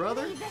heal your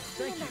brother.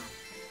 Thank you.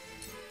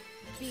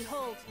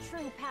 Behold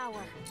true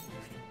power.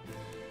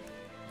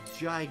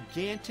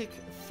 Gigantic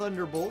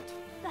Thunderbolt.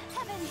 The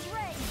heavens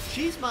ring.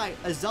 She's my...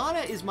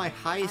 Azana is my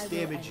highest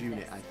damage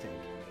unit, I think.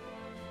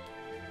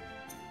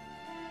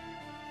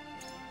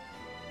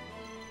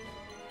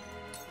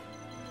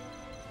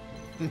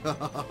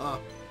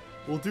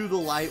 We'll do the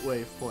light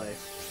wave play.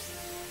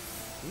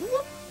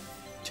 Whoop!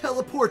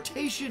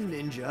 Teleportation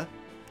ninja?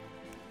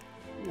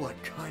 What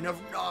kind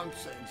of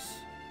nonsense?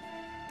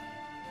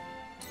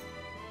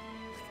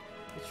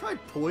 Let's try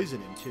poison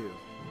him too.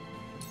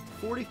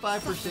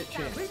 45%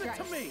 chance. Leave it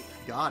to me.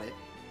 Got it.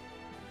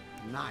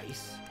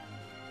 Nice.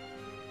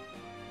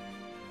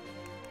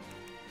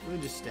 Let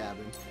me just stab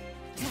him.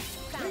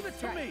 Leave it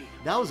to me.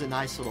 That was a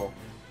nice little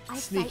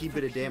sneaky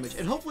bit of damage.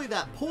 And hopefully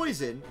that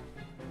poison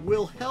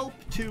will help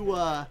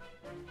to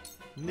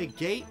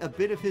negate a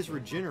bit of his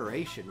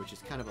regeneration, which is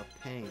kind of a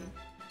pain.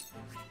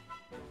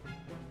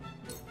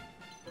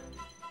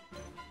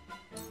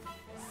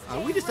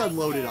 We just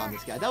unloaded on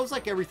this guy. That was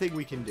like everything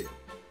we can do.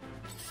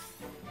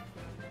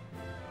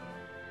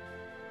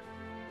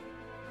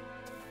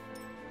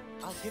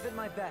 I'll give it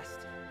my best.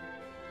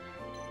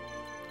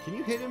 Can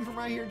you hit him from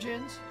right here,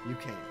 Jins? You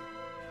can.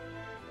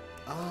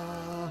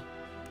 How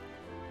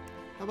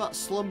about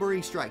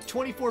Slumbering Strike?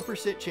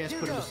 24% chance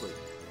put him to sleep.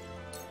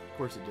 Of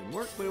course it didn't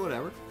work, but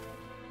whatever.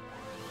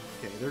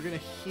 Okay, they're gonna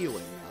heal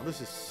him now.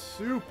 This is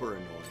super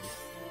annoying.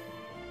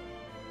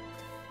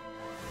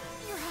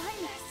 Your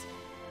Highness.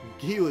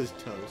 Gila's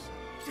toast.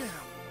 Damn.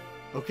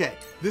 Okay,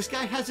 this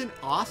guy has an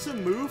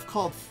awesome move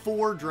called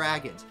 4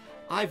 Dragons.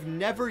 I've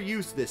never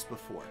used this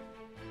before.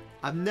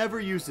 I've never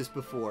used this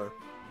before.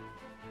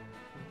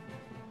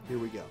 Here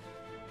we go.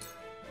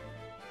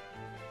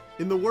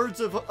 In the words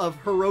of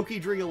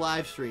Hiroki during a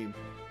live stream.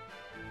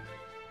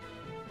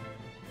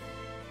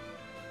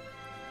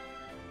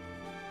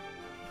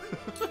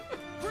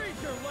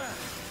 Freeze your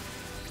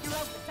left. You're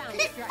out the sound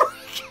strike.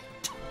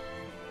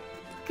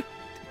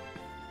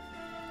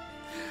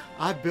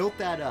 I built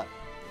that up.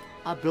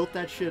 I built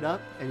that shit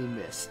up, and he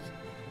missed.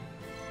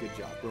 Good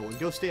job, Roland.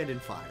 Go stand in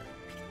fire.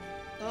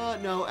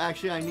 No,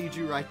 actually, I need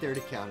you right there to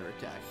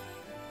counterattack.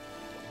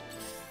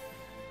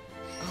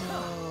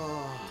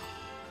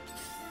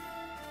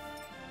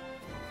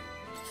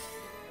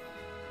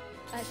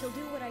 I shall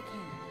do what I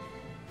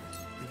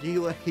can.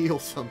 Gila, heal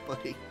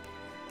somebody.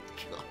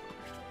 God.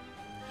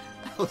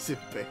 That was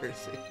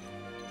embarrassing.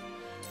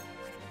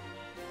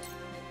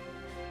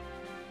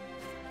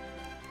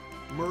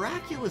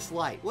 Miraculous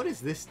Light. What does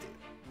this do?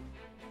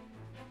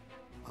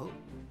 Oh.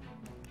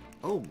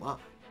 Oh my.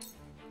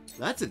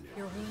 That's a new.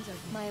 Your wounds are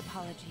my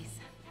apologies.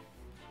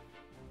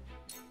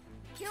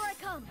 Here I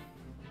come.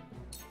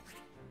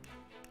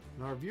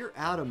 Narv, you're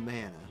out of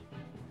mana.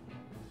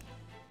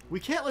 We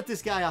can't let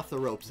this guy off the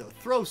ropes, though.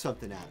 Throw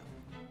something at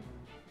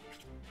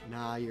him.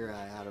 Nah, you're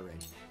out of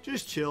range.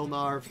 Just chill,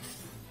 Narv.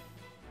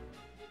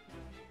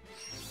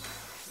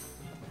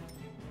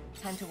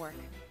 Time to work.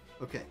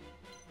 Okay.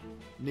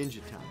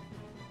 Ninja time.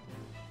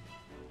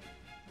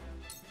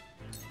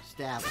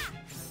 Stab him.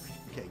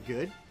 Okay,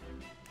 good.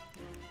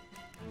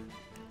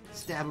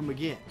 Stab him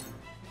again.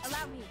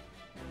 Allow me.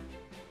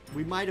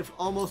 We might have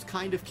almost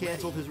kind of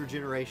canceled his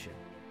regeneration.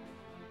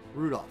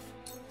 Rudolph.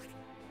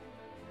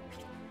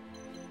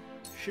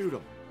 Shoot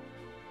him.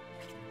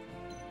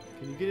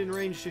 Can you get in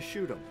range to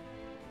shoot him?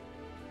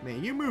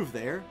 Man, you move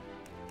there.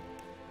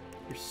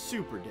 You're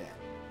super dead.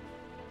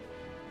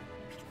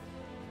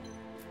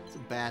 It's a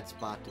bad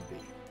spot to be.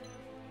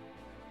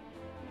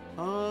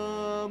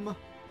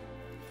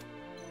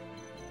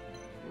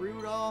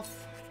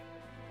 Rudolph.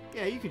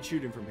 Yeah, you can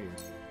shoot him from here.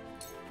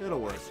 That'll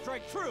work.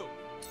 Strike true.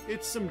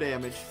 It's some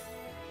damage.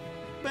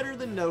 Better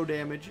than no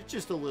damage. It's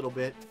just a little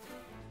bit.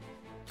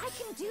 I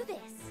can do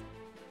this.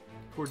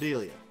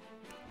 Cordelia.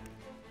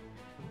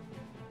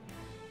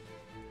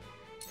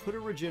 Put a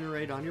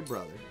regenerate on your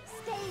brother.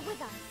 Stay with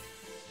us.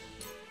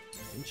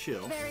 And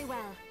chill. Very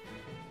well.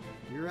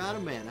 You're out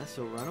of mana,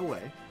 so run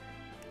away.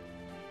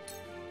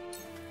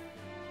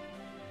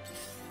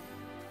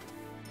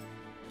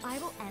 I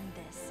will end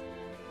this.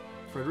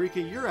 Frederica,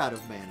 you're out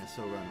of mana,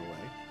 so run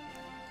away.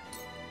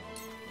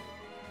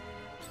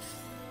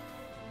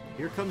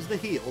 Here comes the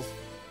heals.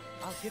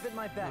 I'll give it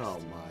my best. Oh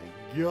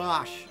my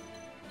gosh.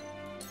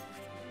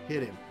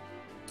 Hit him.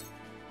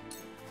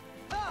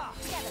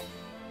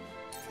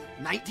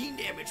 19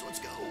 damage, let's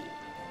go.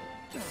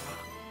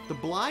 The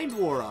blind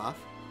wore off.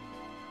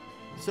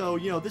 So,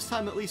 you know, this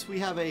time at least we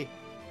have a...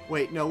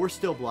 Wait, no, we're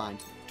still blind.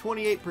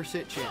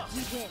 28% chance.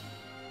 You did.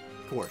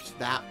 Of course,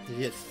 that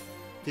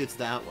hits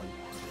that one.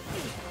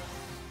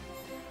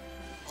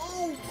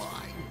 Oh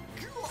my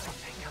god.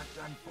 I got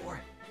done for.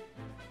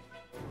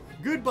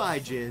 Goodbye,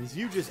 Jins.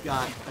 You just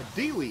got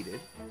deleted.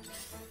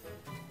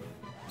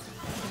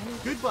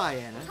 Goodbye,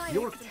 Anna.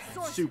 You're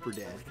super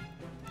dead.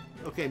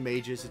 Okay,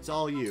 mages, it's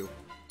all you.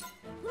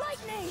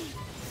 Lightning!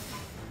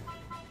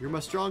 You're my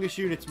strongest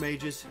units,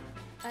 mages.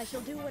 I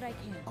shall do what I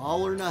can.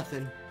 All or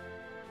nothing.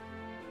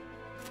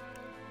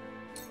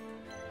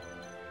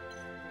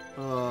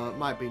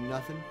 Might be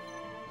nothing.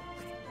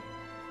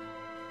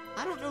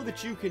 I don't know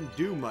that you can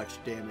do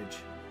much damage,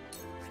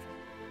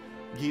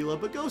 Gila,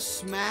 but go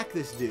smack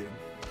this dude.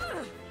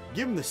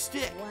 Give him the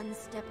stick. One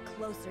step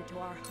closer to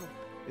our hope.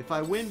 If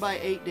I win by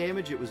 8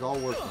 damage, it was all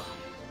worth it.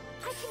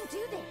 I can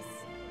do this.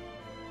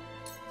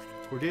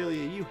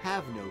 Cordelia, you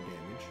have no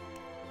damage.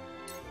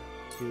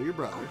 Heal your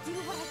brother. Do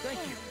what I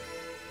can.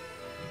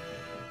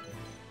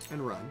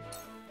 And run.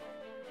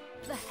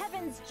 The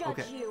heavens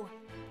judge you.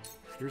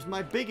 Here's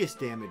my biggest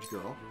damage,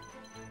 girl.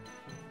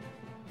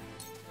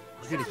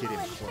 We're gonna get him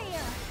close.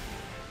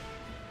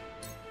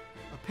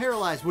 A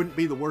paralyzed wouldn't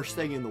be the worst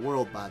thing in the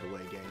world, by the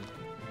way, gang.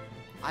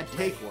 I'd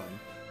take one.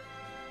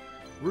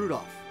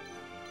 Rudolph.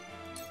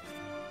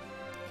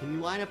 Can you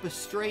line up a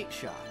straight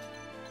shot?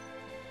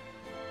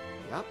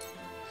 Yep.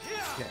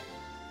 Okay.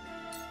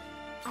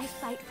 I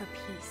fight for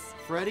peace.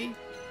 Freddy,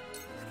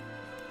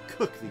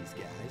 cook these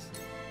guys.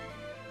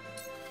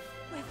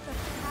 With the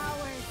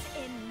powers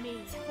in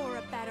me for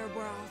a better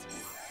world.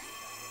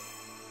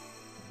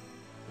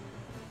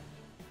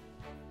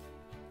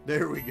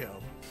 There we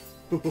go.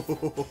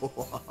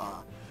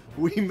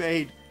 We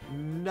made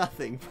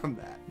nothing from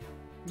that.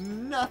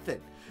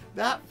 Nothing.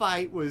 That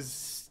fight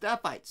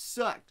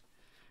sucked.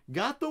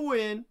 Got the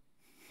win.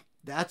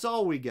 That's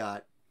all we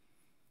got.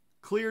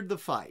 Cleared the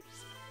fight.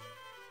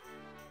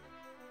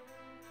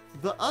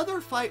 The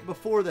other fight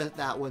before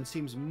that one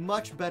seems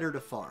much better to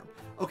farm.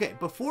 Okay,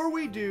 before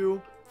we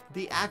do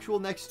the actual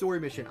next story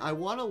mission, I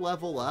want to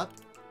level up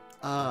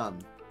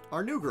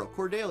our new girl,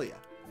 Cordelia.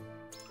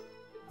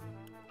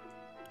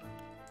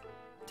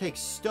 Take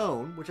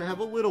stone, which I have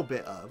a little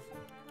bit of.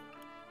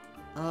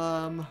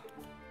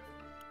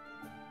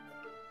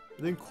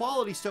 Then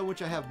quality stone,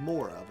 which I have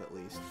more of at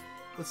least.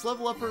 Let's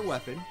level up her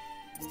weapon.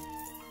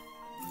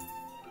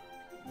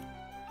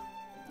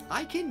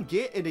 I can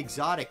get an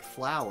exotic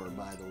flower,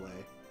 by the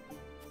way.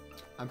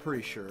 I'm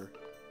pretty sure.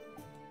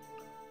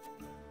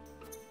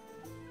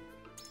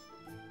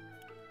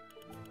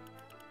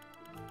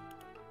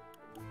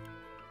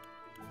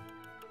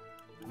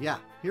 Yeah,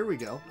 here we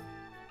go.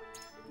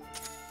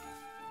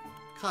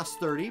 Costs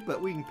 30,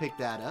 but we can pick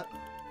that up.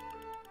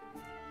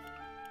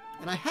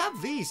 And I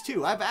have these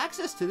too. I have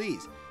access to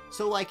these.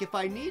 So like if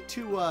I need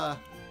to,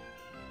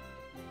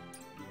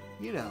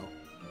 you know,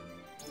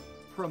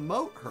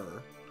 promote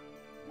her.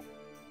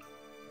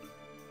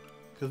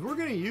 Because we're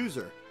going to use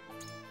her.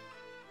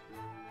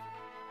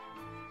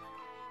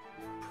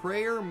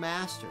 Prayer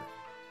Master.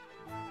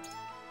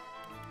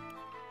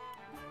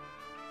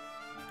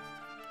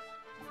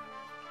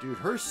 Dude,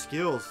 her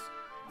skills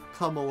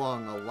come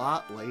along a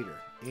lot later.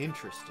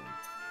 Interesting.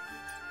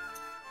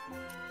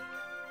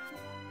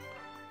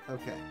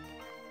 Okay.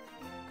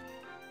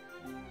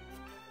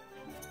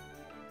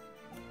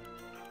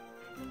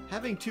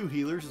 Having 2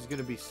 healers is going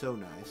to be so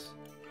nice.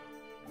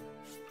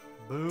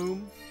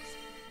 Boom.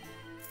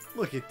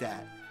 Look at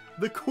that.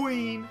 The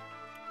Queen.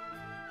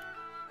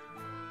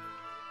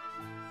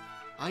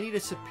 I need a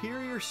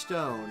superior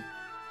stone.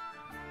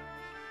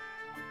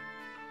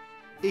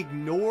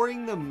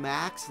 Ignoring the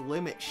max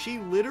limit. She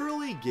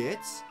literally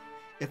gets...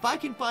 If I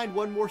can find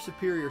one more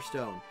superior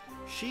stone,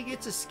 she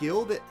gets a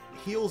skill that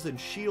heals and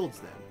shields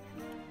them.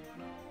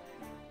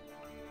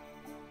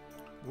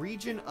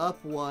 Region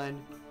up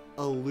 1.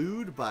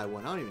 Elude by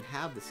 1. I don't even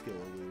have the skill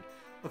elude.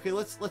 Okay,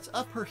 let's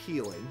up her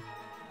healing.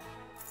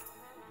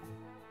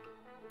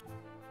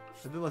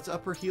 And then let's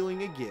up her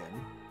healing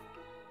again.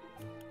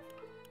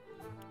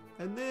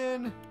 And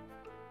then,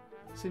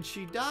 since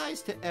she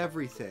dies to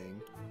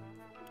everything,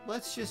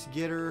 let's just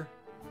get her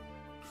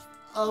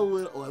a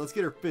little... Well, let's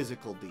get her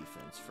physical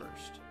defense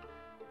first.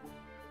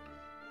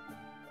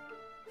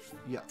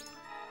 Yeah.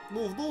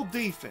 Little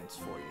defense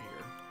for you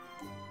here.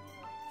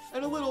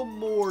 And a little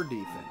more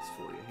defense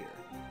for you here.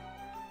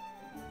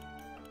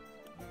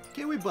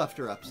 Okay, we buffed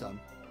her up some.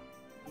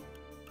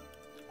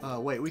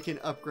 Wait, we can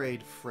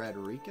upgrade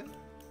Frederica.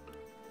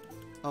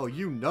 Oh,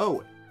 you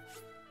know it.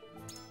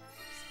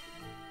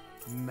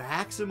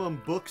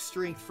 maximum book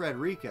strength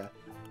Frederica,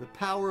 the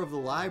power of the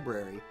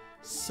library,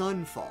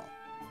 Sunfall.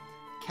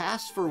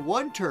 Cast for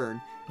 1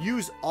 turn,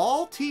 use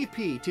all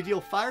TP to deal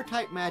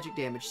fire-type magic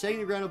damage, setting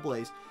the ground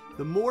ablaze.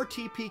 The more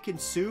TP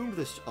consumed,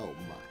 oh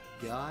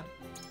my god.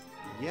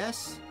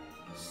 Yes,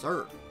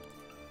 sir.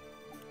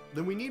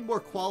 Then we need more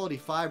quality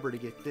fiber to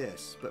get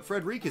this, but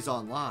Frederica's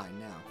online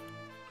now.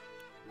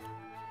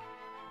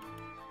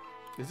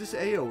 Is this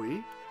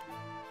AoE?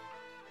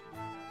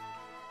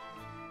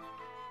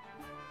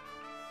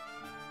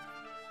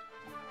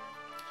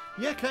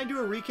 Yeah, can I do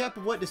a recap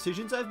of what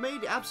decisions I've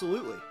made?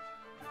 Absolutely.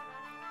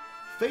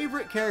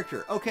 Favorite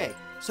character. Okay,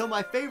 so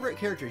my favorite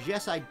characters.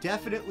 Yes, I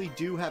definitely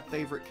do have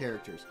favorite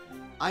characters.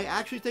 I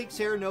actually think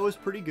Serenoa is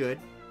pretty good.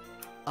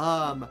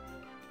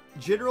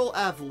 General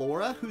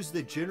Avlora, who's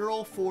the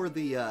general for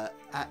the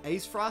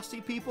Ace Frosty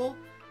people,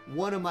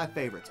 one of my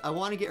favorites. I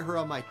want to get her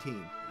on my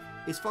team.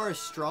 As far as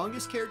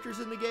strongest characters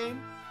in the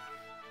game,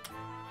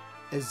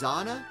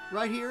 Izana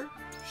right here.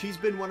 She's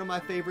been one of my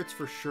favorites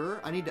for sure.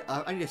 I need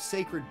a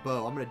sacred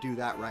bow. I'm going to do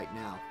that right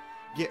now.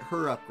 Get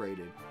her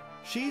upgraded.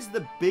 She's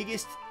the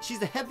biggest, she's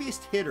the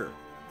heaviest hitter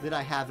that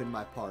I have in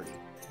my party.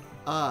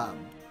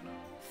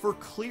 For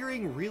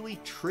clearing really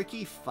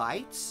tricky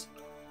fights,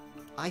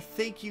 I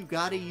think you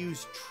gotta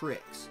use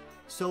tricks.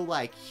 So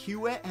like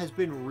Hewitt has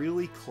been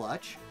really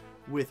clutch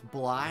with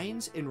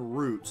blinds and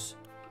roots.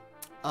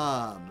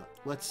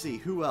 Let's see,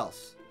 who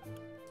else?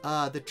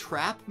 The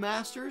Trap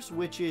Masters,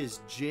 which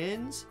is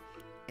Jins,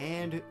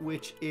 and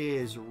which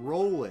is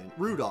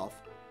Rudolph.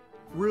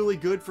 Really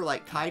good for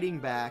like kiting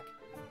back.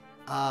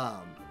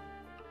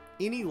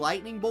 Any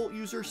lightning bolt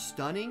user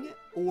stunning,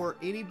 or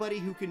anybody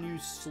who can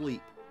use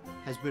sleep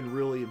has been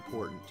really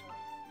important.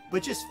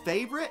 But just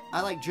favorite,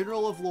 I like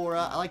General of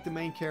Laura. I like the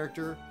main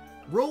character.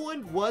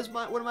 Roland was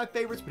one of my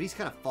favorites, but he's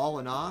kind of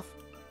fallen off.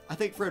 I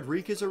think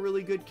Frederica's a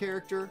really good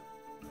character.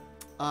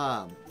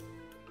 I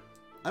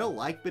don't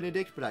like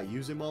Benedict, but I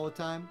use him all the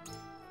time.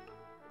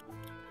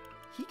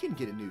 He can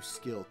get a new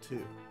skill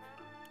too.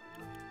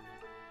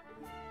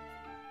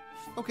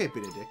 Okay,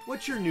 Benedict,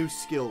 what's your new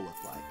skill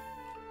look like?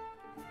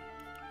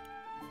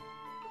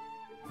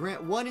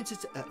 Grant 1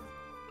 instance.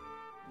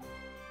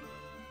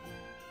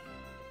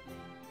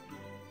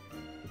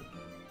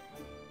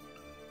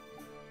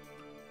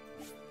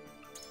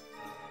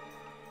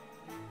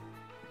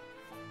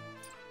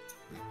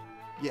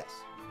 Yes,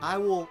 I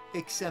will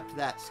accept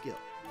that skill.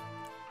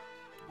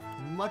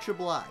 Much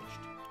obliged.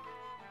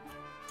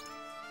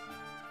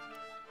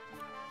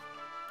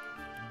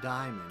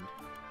 Diamond.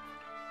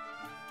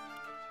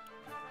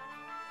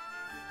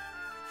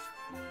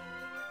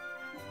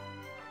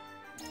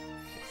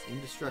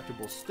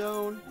 Indestructible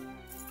stone.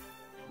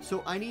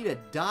 So I need a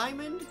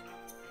diamond,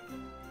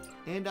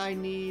 and I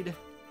need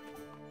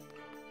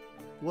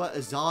what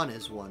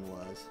Azana's one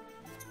was.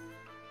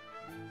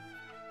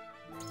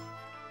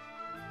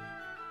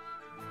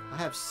 I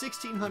have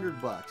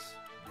 1,600 bucks.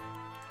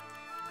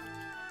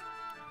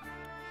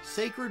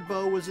 Sacred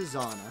Bow was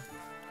Azana.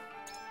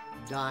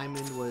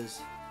 Diamond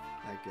was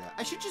that guy.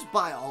 I should just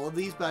buy all of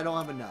these, but I don't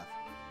have enough.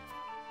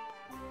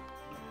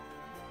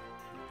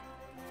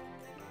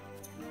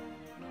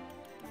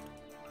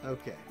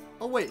 Okay.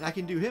 Oh, wait, I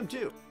can do him,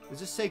 too.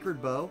 There's a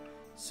Sacred Bow.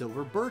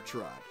 Silver Birch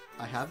Rod.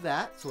 I have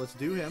that, so let's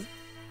do him.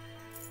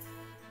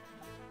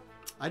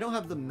 I don't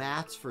have the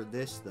mats for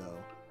this, though.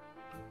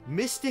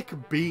 Mystic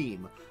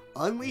Beam.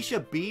 Unleash a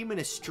beam in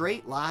a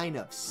straight line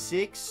of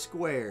 6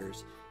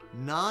 squares.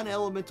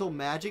 Non-elemental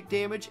magic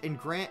damage and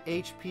grant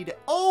HP to...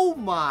 Oh,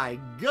 my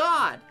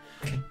God!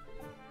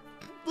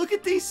 Look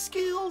at these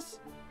skills!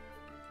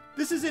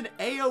 This is an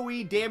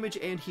AoE damage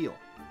and heal.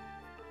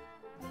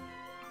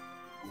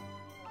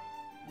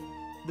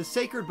 The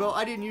Sacred Bow,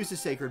 I didn't use the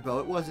Sacred Bow.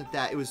 It wasn't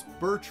that. It was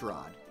Birch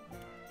Rod.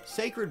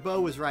 Sacred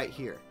Bow was right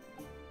here.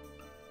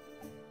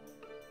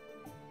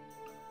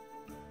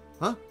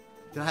 Huh?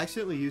 Did I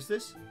accidentally use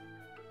this?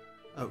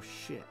 Oh,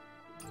 shit.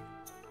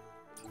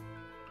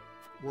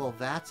 Well,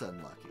 that's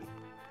unlucky.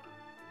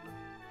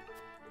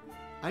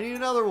 I need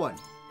another one.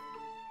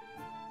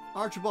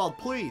 Archibald,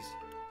 please.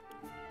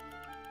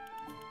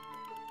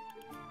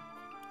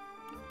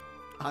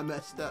 I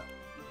messed up.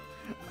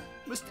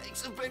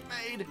 Mistakes have been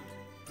made.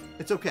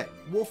 It's okay.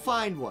 We'll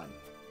find one.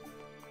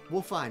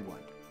 We'll find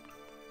one.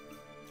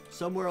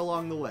 Somewhere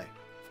along the way.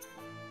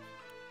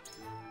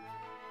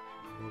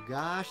 Well,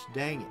 gosh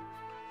dang it.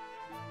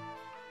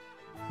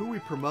 Who we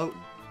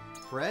promoting?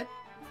 Fred?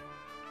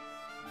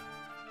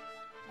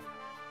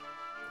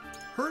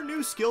 Her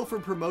new skill for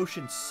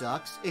promotion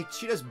sucks.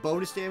 She does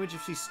bonus damage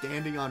if she's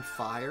standing on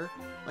fire.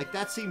 Like,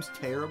 that seems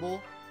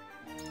terrible.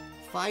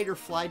 Fight or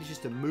flight is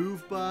just a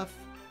move buff.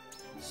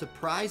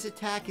 Surprise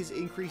attack is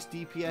increased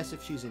DPS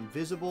if she's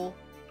invisible.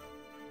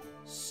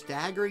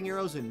 Staggering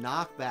arrows and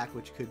knockback,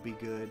 which could be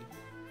good.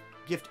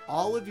 Gift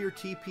all of your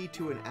TP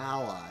to an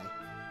ally.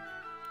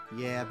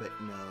 Yeah, but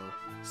no.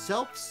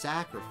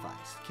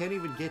 Self-sacrifice. Can't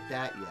even get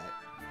that yet.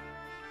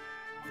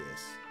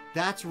 This.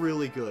 That's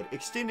really good.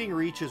 Extending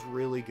reach is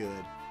really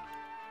good.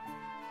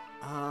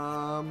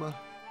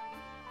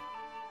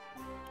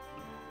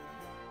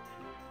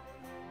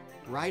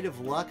 Rite of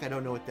Luck, I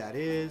don't know what that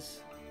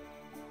is.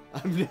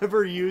 I've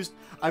never used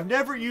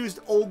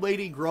Old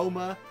Lady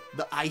Groma,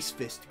 the Ice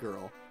Fist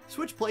girl.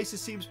 Switch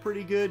places seems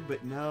pretty good,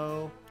 but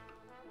no.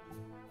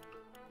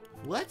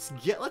 Let's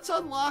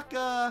unlock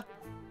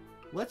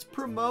let's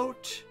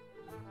promote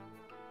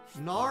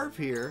Narv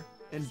here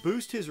and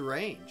boost his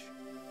range.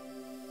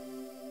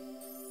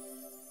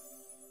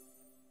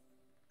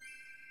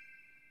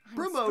 I'm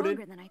Promoted.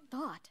 stronger than I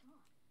thought.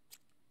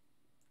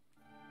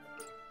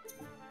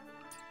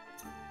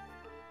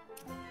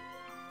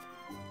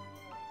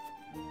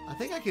 I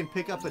think I can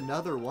pick up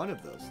another one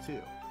of those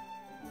too.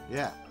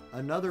 Yeah,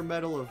 another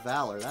Medal of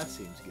Valor. That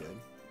seems good.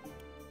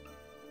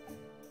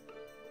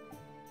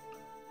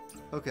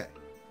 Okay.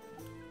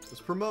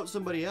 Let's promote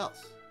somebody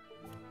else.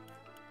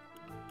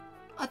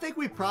 I think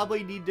we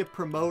probably need to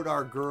promote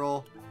our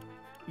girl,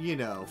 you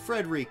know,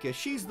 Frederica.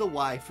 She's the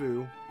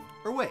waifu.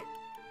 Or wait.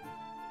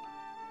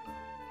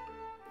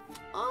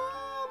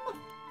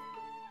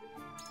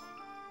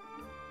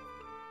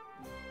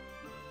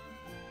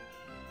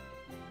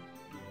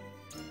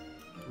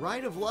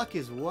 Rite of Luck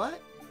is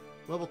what?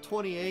 Level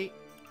 28.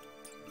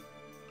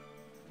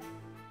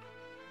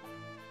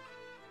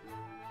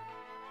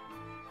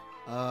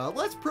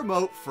 Let's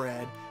promote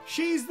Fred.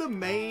 She's the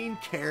main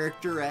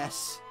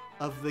characteress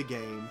of the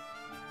game.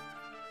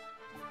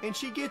 And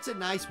she gets a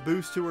nice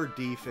boost to her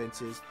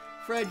defenses.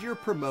 Fred, you're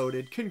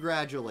promoted.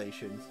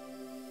 Congratulations.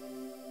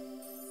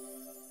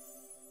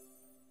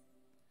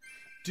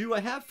 Do I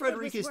have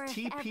Frederica's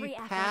TP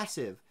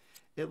passive?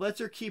 It lets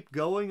her keep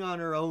going on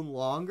her own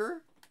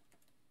longer?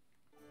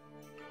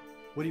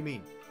 What do you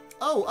mean?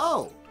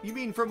 Oh, you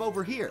mean from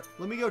over here.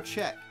 Let me go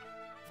check.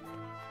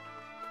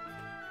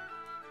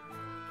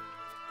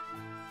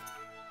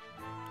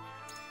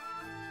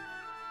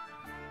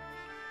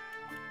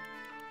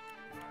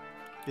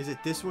 Is it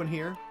this one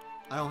here?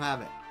 I don't have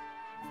it.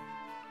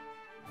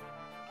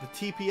 The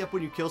TP up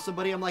when you kill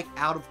somebody, I'm like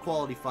out of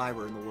quality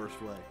fiber in the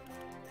worst way.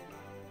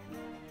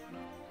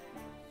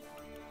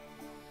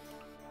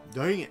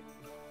 Dang it.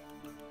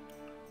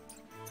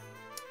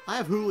 I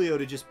have Julio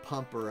to just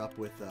pump her up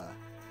with,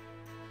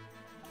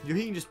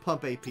 he can just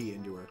pump AP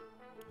into her.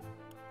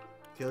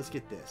 Okay, let's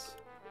get this.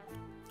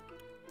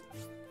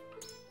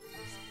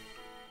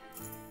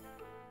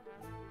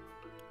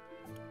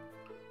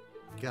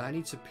 God, I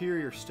need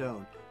Superior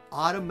Stone.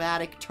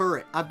 Automatic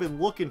turret. I've been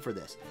looking for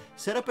this.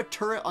 Set up a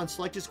turret on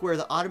selected square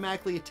that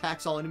automatically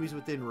attacks all enemies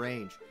within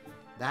range.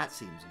 That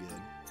seems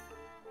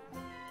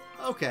good.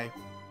 Okay,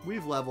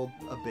 we've leveled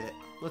a bit.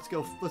 Let's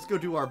go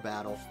do our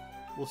battle.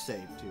 We'll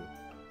save too.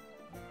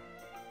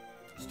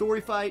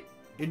 Story fight,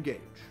 engage.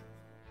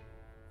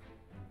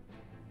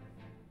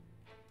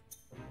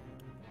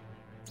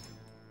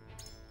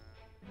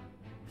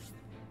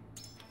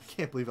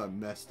 Can't believe I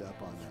messed up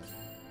on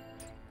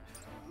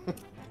that.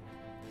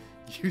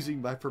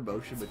 Using my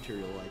promotion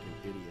material like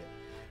an idiot.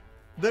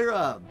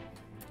 They're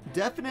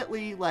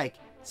definitely like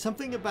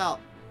something about.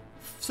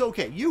 So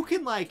okay, you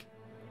can like,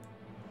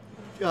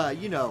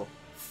 you know,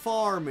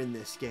 farm in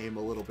this game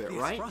a little bit,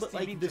 right? But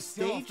like the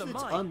stage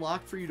that's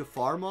unlocked for you to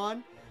farm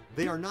on,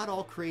 they are not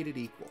all created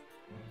equal.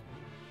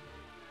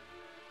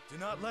 Do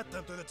not let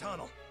them through the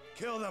tunnel.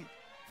 Kill them.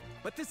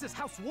 But this is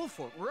House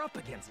Wolffort we're up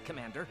against,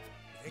 Commander.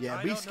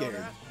 Yeah, be scared.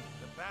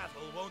 The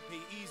battle won't be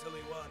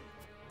easily won.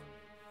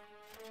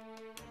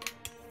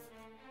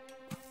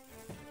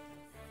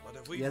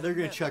 Yeah, they're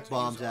gonna chuck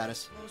bombs at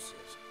us.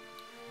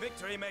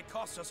 Victory may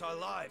cost us our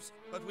lives,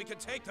 but we can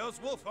take those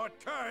Wolffort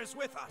curs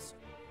with us.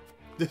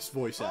 This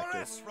voice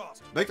actor.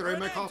 Victory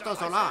may cost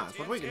us our lives,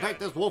 but we can take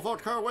this Wolffort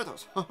cur with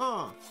us.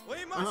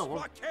 We must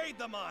blockade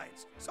the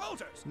mines.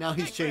 Soldiers! Now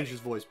he's changed his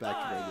voice back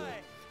to regular.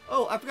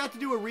 Oh, I forgot to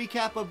do a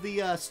recap of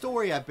the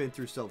story I've been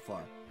through so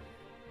far.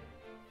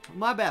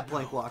 My bad,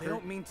 Blank Walker. They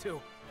don't mean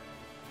to.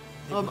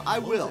 I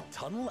will,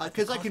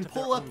 because I can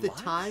pull up the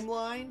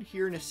timeline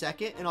here in a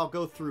second, and I'll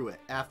go through it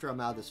after I'm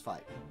out of this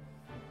fight.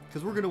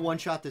 Because we're going to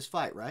one-shot this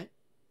fight, right?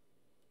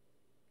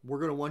 We're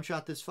going to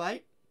one-shot this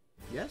fight?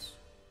 Yes?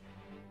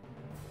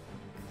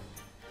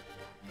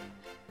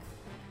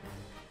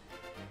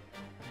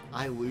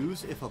 I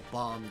lose if a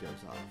bomb goes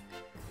off.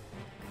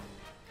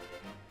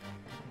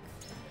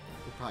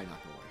 We're probably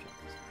not going to one-shot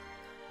this.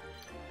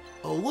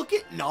 Oh, look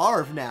at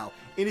Narv now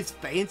in his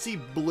fancy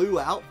blue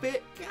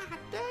outfit. God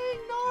dang,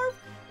 Narv.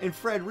 And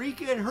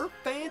Frederica in her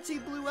fancy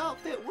blue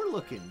outfit. We're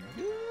looking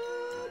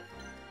good.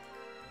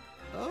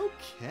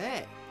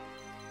 Okay.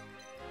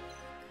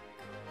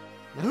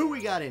 Now, who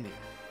we got in here?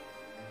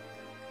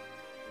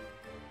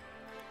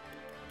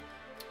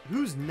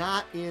 Who's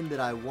not in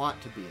that I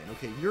want to be in?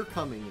 Okay, you're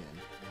coming in.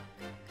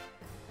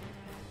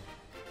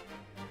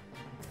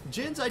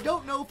 Jins, I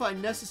don't know if I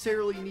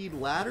necessarily need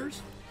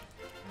ladders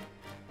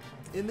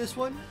in this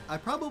one. I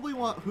probably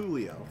want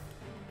Julio.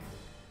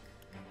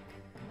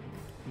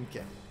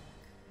 Okay.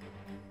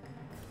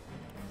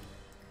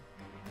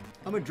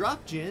 I'm going to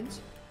drop Jins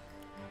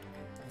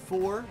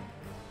for...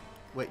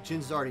 Wait,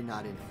 Jin's already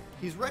not in here.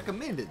 He's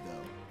recommended,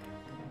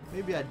 though.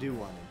 Maybe I do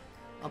want him.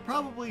 I'll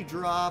probably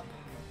drop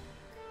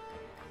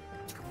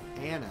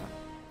Anna.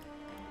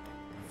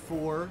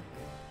 for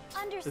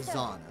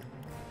Zana.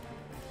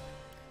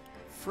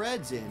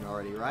 Fred's in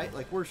already, right?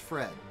 Like, where's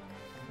Fred?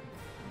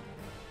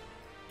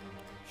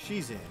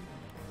 She's in.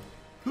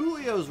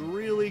 Julio's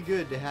really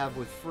good to have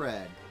with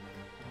Fred.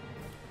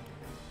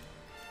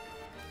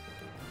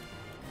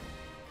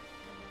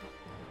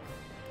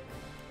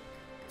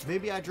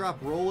 Maybe I drop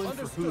Roland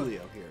for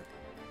Julio here.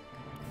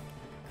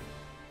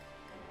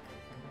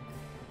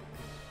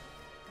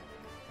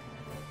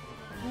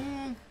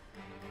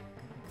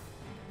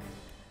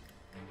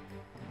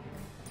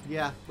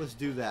 Yeah, let's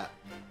do that.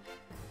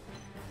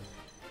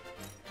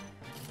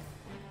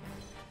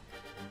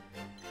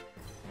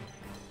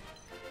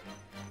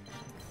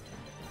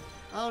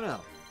 I don't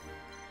know.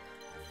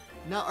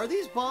 Now, are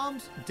these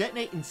bombs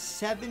detonate in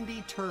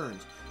 70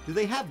 turns? Do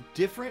they have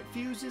different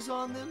fuses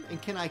on them? And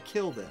can I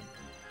kill them?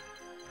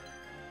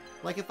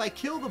 Like, if I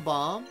kill the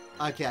bomb...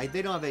 Okay,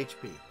 they don't have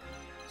HP.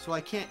 So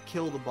I can't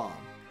kill the bomb.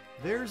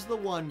 There's the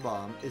one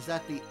bomb. Is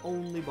that the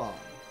only bomb?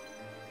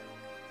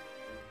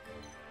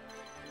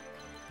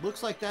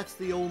 Looks like that's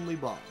the only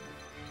bomb.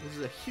 This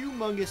is a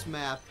humongous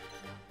map.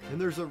 And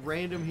there's a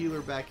random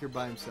healer back here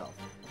by himself.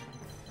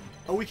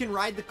 Oh, we can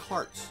ride the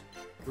carts.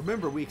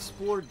 Remember, we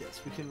explored this.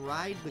 We can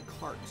ride the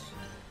carts.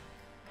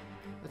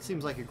 That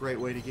seems like a great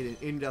way to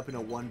end up in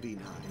a 1v9.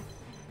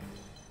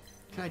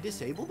 Can I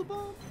disable the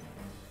bomb?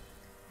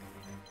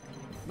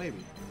 Maybe.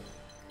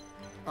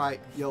 Alright,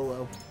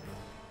 YOLO.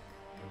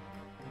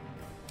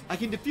 I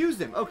can defuse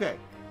them. Okay.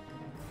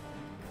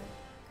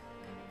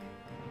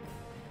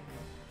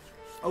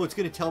 Oh, it's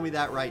going to tell me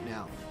that right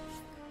now.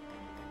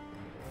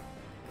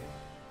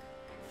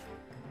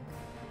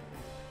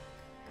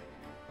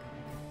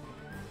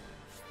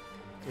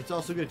 It's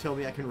also going to tell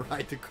me I can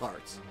ride the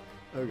carts.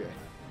 Okay.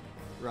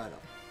 Right on.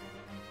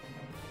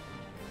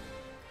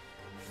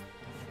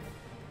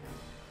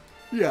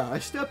 Yeah, I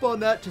step on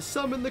that to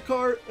summon the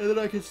cart, and then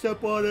I can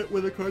step on it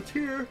when the cart's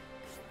here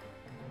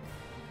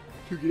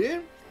to get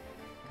in.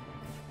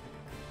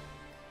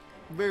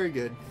 Very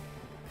good.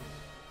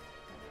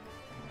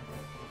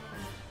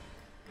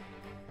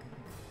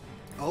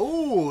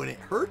 Oh, and it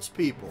hurts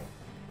people.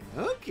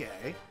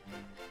 Okay.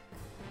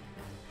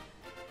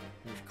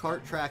 There's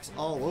cart tracks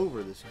all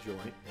over this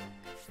joint.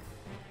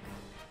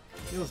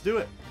 Yeah, let's do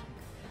it.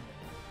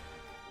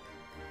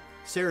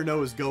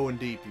 Serenoa's going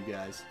deep, you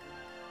guys.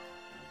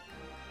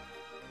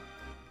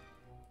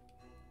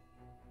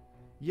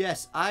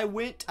 Yes, I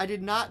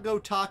did not go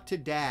talk to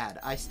Dad.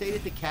 I stayed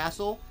at the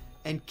castle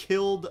and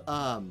killed,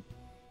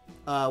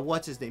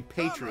 what's his name?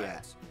 Patriot.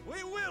 Comrades,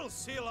 we will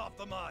seal off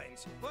the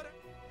mines, but...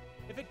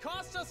 If it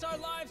costs us our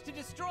lives to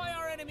destroy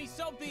our enemy,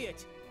 so be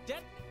it.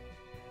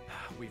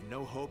 We've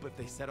no hope if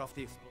they set off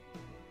the...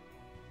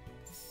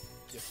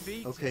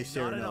 Defeat okay, is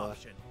not an Serenoa.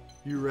 option.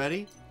 You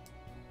ready?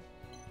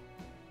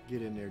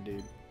 Get in there,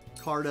 dude.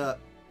 Cart up.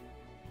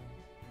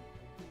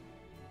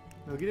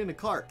 No, get in the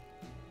cart.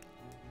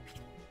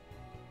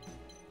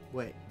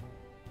 Wait.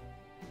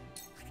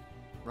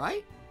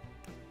 Right?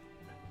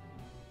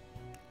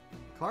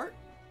 Cart?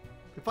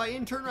 If I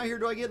turn right here,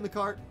 do I get in the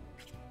cart?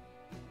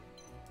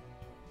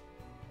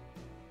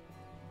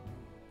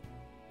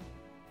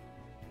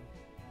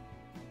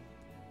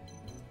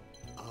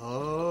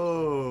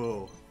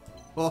 Oh.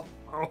 Oh.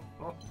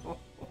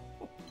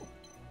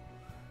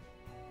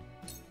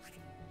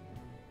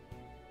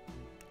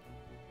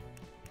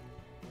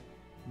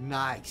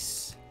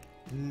 Nice.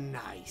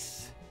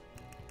 Nice.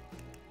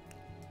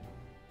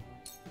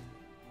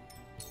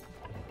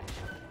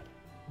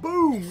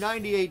 Boom!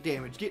 98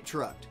 damage. Get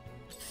trucked.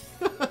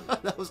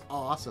 That was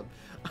awesome.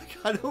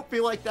 I don't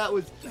feel like that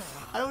was...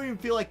 I don't even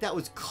feel like that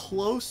was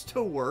close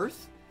to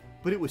worth,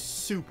 but it was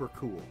super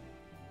cool.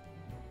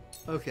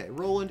 Okay,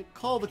 Roland,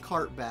 call the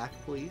cart back,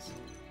 please.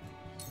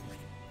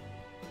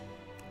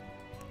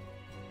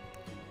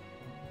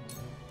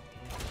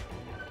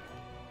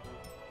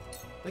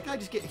 That guy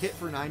just get hit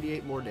for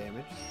 98 more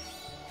damage.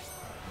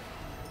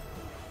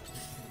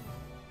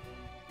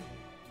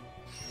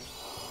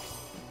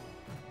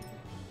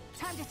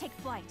 Time to take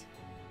flight.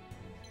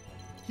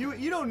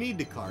 You don't need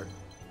the cart.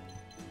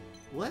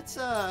 Let's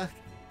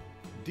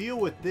deal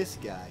with this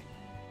guy.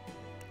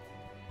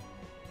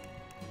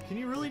 Can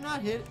you really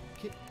not hit?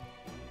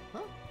 Huh?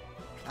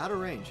 Out of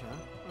range,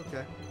 huh?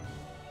 Okay.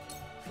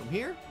 From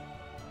here?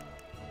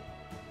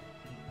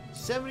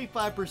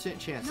 75%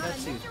 chance. That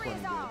seems pretty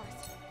good.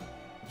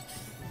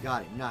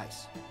 Got him.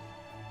 Nice.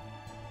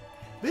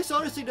 This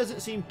honestly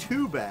doesn't seem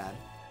too bad.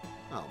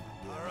 Oh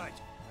my god. All right,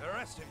 the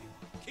rest of you,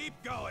 keep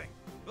going.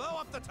 Blow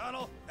up the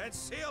tunnel and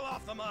seal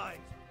off the mines.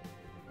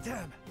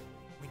 Damn,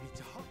 we need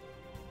to hop.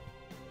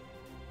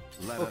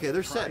 Okay,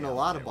 they're setting a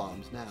lot of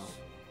bombs now.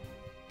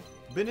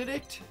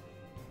 Benedict?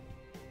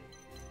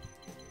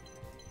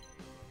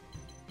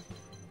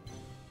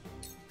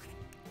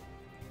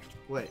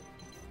 Wait.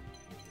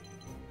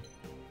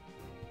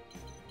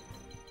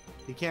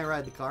 He can't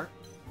ride the cart?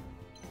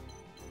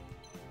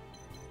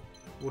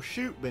 Well,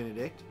 shoot,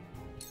 Benedict.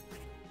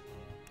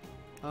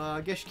 I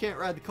guess you can't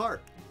ride the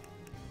cart.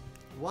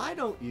 Why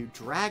don't you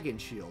Dragon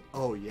Shield?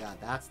 Oh, yeah,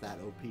 that's that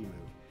OP move.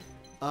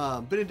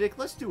 Benedict,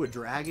 let's do a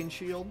dragon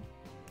shield.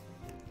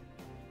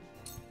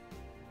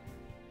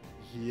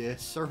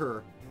 Yes,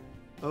 sir.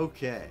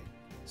 Okay.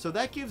 So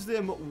that gives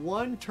them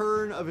 1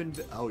 turn of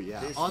oh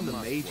yeah, This on the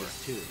must mages work.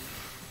 too.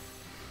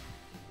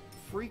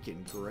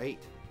 Freaking great.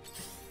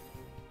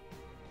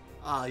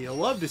 Ah, you'll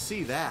love to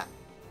see that.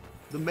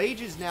 The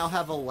mages now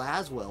have a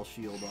Laswell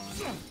shield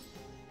on.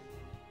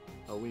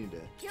 Oh, we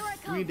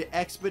need to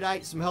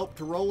expedite some help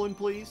to Roland,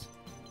 please.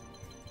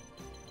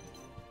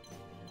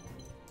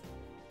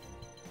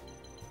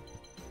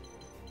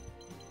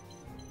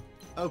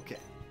 Okay.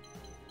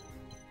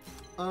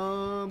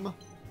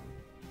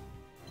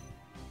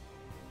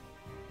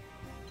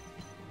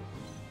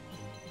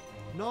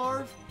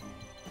 Narv,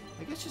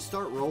 I guess you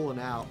start rolling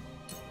out.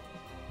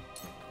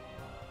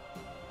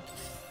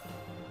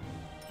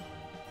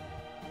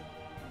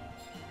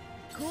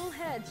 Cool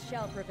heads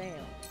shall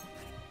prevail.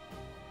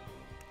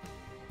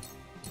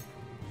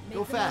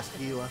 Go fast,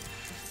 Gila.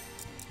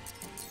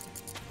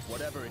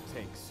 Whatever it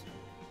takes.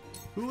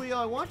 Julio,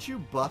 I want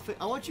you buffing.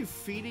 I want you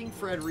feeding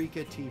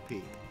Frederica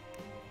TP.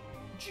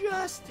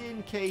 Just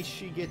in case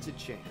she gets a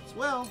chance.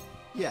 Well,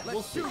 yeah,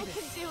 we'll see. I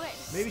can do it.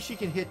 Maybe she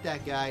can hit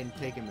that guy and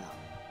take him out.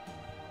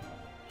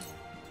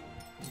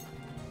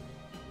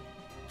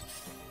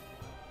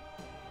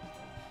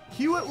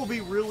 Hewitt will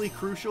be really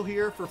crucial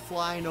here for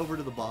flying over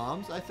to the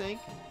bombs, I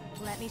think.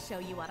 Let me show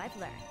you what I've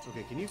learned.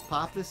 Okay, can you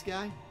pop this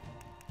guy?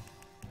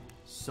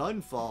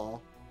 Sunfall.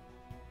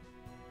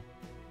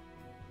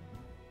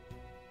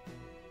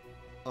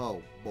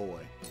 Oh,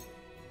 boy.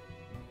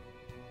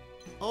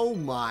 Oh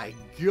my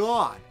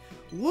god.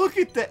 Look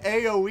at the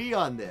AoE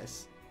on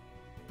this.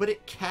 But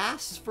it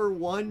casts for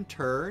 1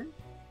 turn?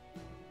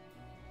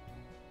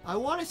 I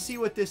want to see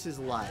what this is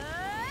like.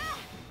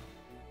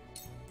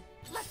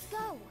 Let's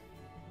go.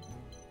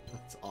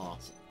 That's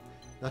awesome.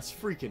 That's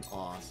freaking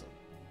awesome.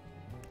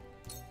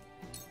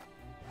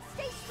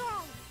 Stay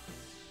strong.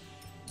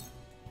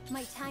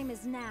 My time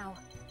is now.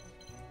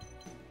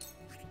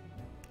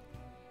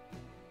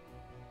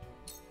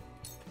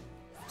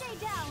 Stay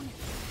down.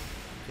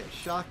 Okay,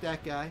 shock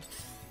that guy.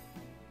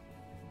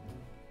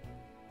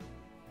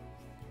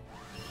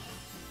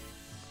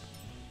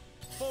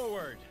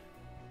 Forward.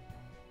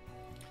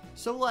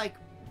 So, like,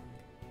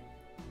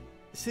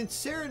 since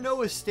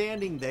Serenoa is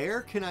standing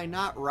there, can I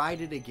not ride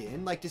it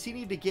again? Like, does he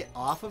need to get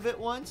off of it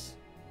once?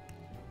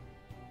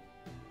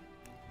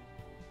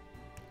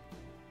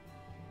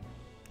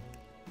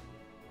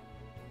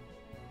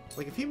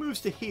 Like, if he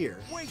moves to here...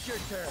 Wait your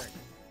turn.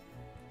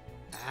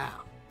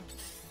 Ow.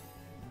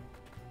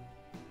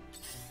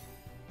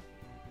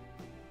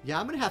 Yeah,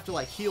 I'm gonna have to,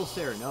 like, heal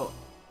Serenoa.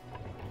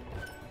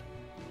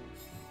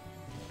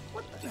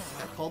 What the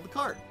heck? I called the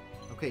cart.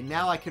 Okay,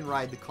 now I can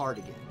ride the cart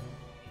again.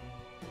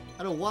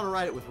 I don't want to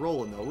ride it with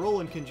Roland, though.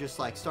 Roland can just,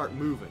 like, start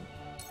moving.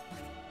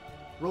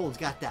 Roland's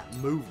got that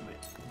movement.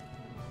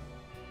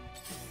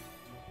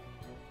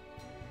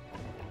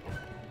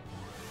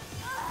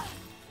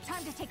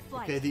 Time to take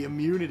flight. Okay, the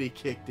immunity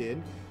kicked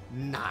in.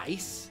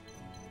 Nice.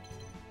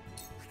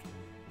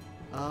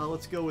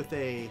 Let's go with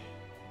a...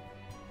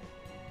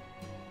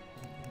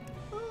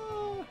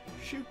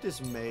 shoot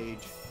this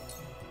mage.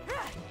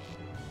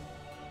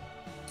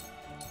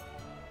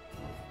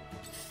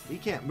 He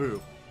can't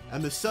move.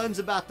 And the sun's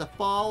about to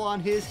fall on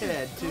his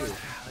head, too. It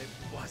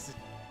wasn't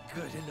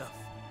good enough.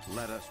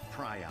 Let us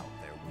pry out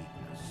their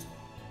weakness.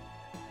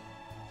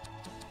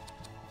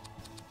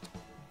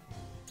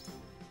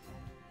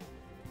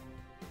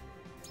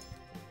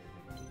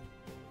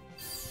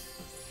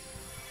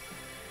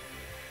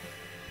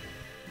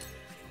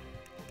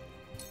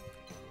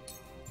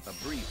 A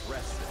brief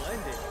rest.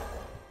 Splendid.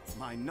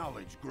 My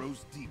knowledge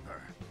grows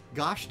deeper.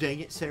 Gosh dang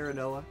it,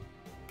 Serenoa.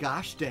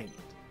 Gosh dang it.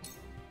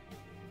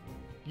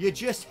 You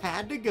just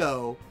had to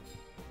go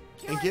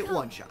and get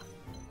one shot.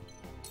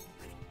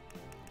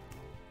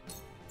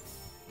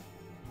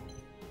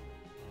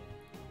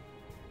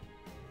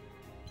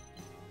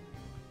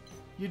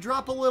 You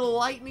drop a little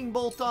lightning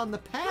bolt on the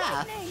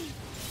path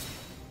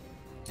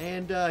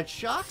and it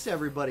shocks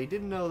everybody.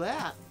 Didn't know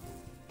that.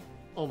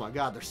 Oh my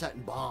god, they're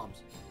setting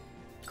bombs.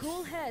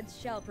 Cool heads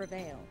shall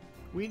prevail.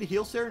 We need to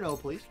heal Serenoa,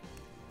 please.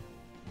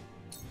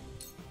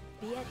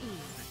 Be at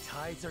ease. The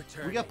tides are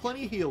turning. We got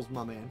plenty of heals,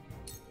 my man.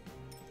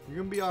 You're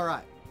gonna be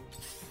alright.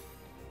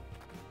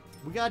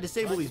 We gotta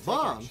disable these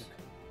bombs.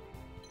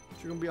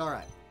 But you're gonna be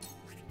alright.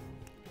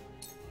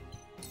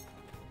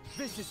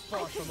 This is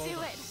far from over. I can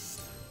do it.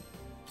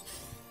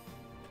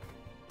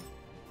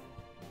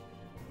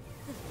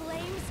 The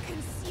flames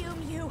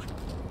consume you.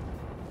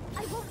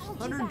 I won't hold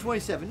you back.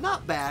 127.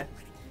 Not bad.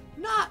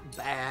 Not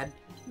bad.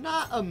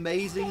 Not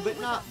amazing, but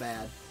not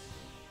bad.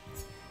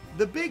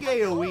 The big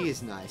AoE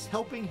is nice.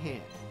 Helping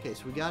Hand. Okay,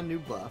 so we got a new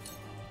buff.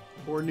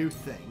 Or a new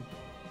thing.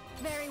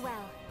 Very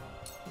well.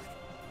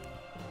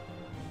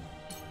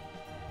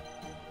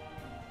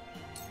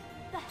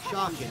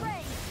 Shock him.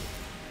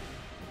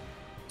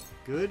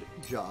 Good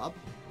job.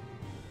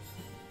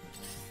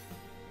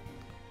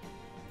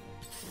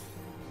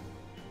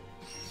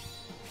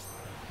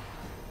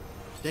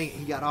 Dang it,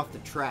 he got off the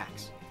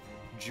tracks.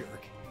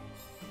 Jerk.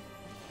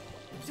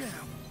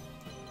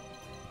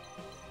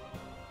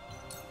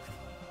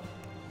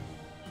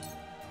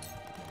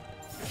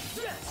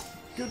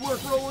 Good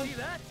work, Roland. See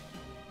that?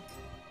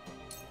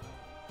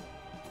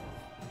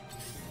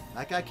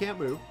 That guy can't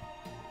move.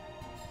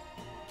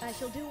 I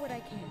shall do what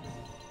I can.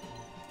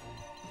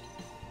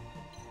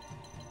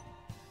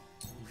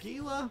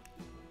 Gila?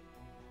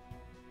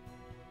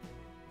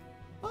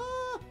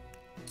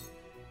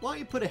 Why don't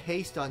you put a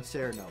haste on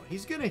Serenoa?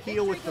 He's gonna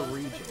heal with the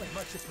region.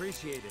 Much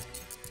appreciated.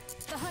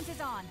 The hunt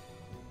is on.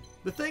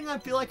 The thing I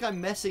feel like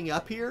I'm messing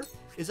up here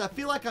is I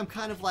feel like I'm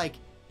kind of like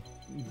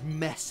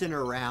messing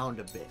around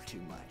a bit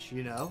too much,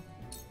 you know?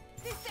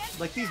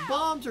 Like these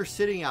bombs are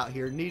sitting out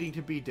here needing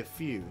to be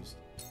diffused.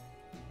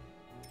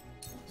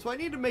 So I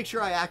need to make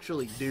sure I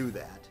actually do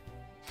that.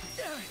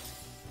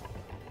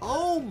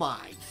 Oh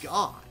my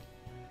god.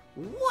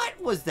 What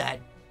was that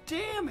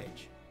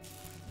damage?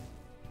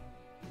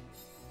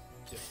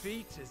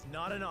 Defeat is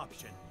not an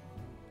option.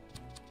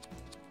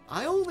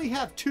 I only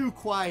have 2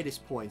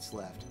 quietest points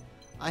left.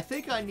 I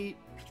think I need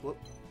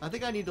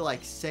to like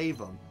save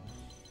them.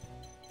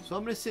 So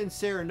I'm going to send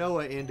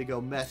Serenoa in to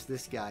go mess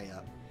this guy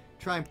up.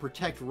 Try and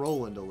protect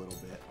Roland a little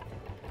bit.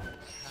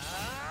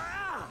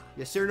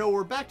 Yeah, Serenoa,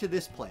 we're back to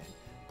this plan.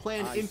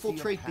 Plan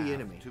infiltrate the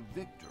enemy. To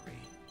victory.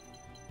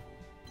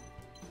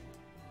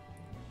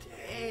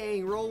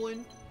 Dang,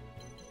 Roland.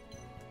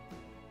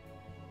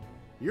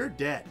 You're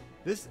dead.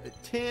 This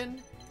 10,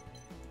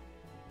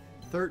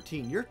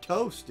 13. You're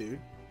toast, dude.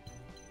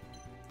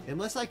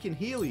 Unless I can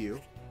heal you.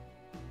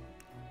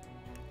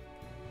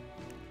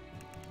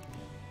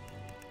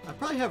 I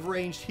probably have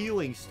ranged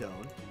healing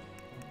stone.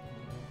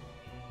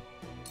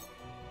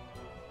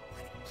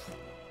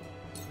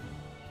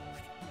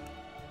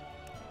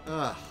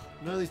 Ugh,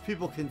 none of these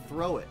people can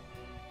throw it.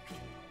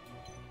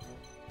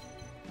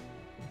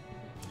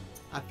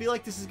 I feel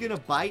like this is gonna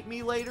bite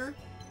me later.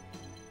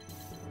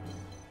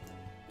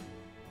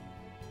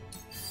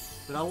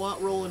 But I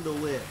want Roland to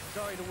live.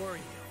 Sorry to worry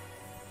you.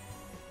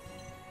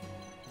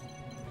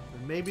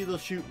 And maybe they'll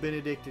shoot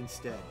Benedict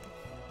instead.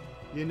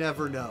 You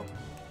never know.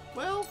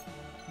 Well,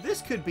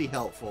 this could be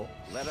helpful.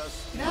 Let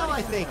us. Now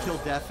I think he'll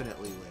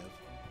definitely live.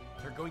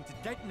 They're going to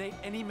detonate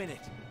any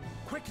minute.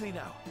 Quickly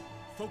now.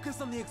 Focus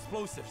on the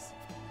explosives.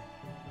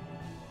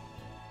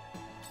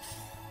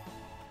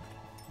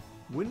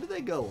 When do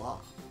they go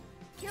off?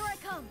 Here I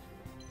come.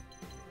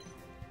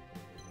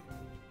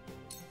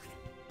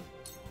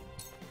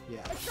 Yeah.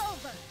 It's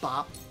over.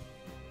 Bop.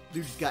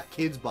 Dude's got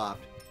kids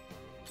bopped.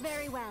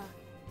 Very well.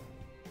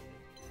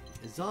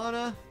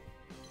 Izana.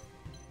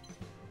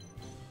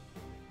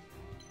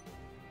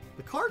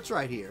 The cart's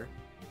right here.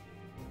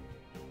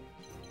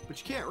 But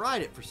you can't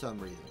ride it for some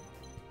reason.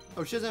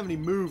 Oh, she doesn't have any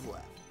move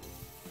left.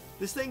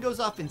 This thing goes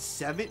off in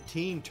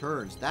 17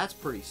 turns. That's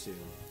pretty soon.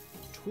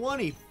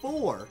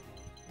 24?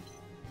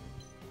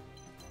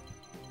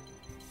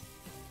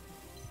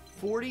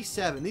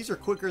 47. These are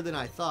quicker than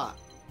I thought.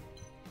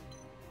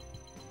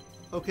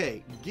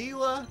 Okay,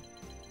 Gila.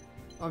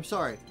 I'm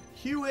sorry.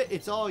 Hewitt,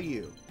 it's all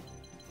you.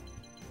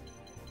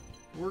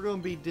 We're going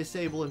to be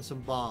disabling some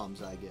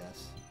bombs, I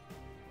guess.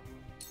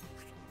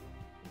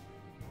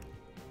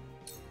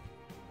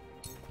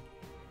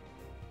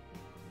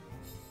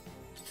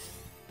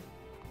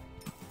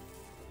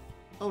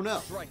 Oh no.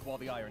 Strike while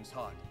the iron's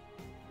hot.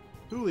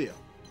 Julio.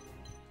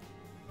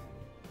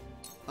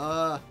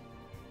 Let's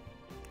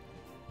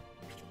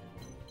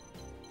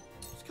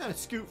kind of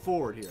scoot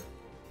forward here.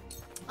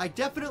 I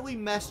definitely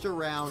messed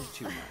around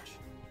too much.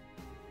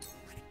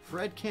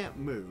 Fred can't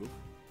move.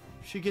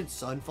 She can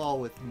sunfall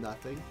with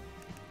nothing.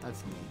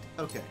 That's neat.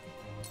 Okay.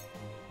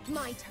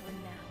 My turn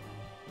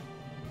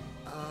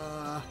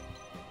now.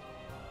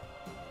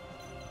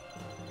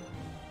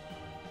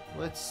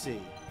 Let's see.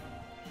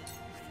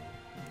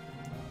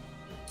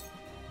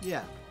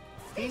 Yeah,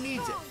 he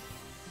needs it.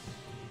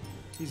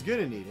 He's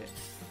gonna need it.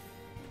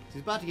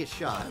 He's about to get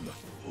shot.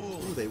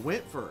 Ooh, they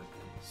went for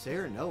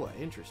Serenoa.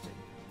 Interesting.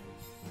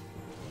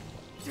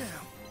 Damn.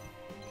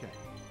 Okay.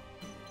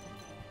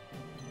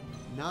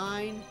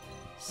 9,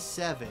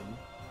 7.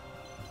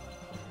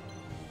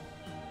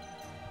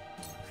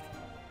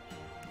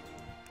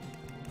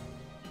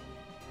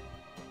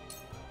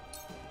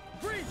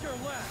 Freeze your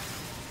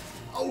last.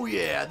 Oh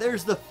yeah,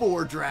 there's the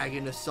 4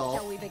 dragon assault.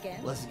 Shall we begin?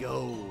 Let's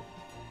go.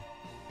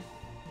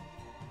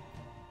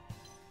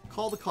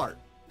 Call the cart.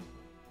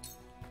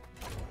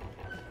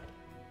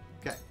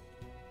 Okay.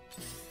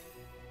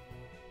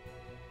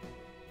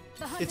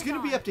 It's going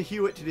to be up to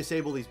Hewitt to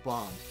disable these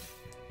bombs.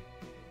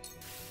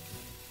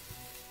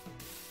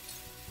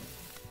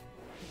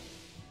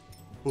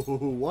 Ooh,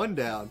 1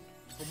 down.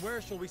 From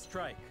where shall we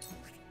strike?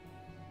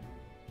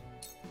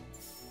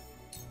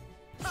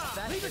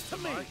 Leave it to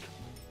me.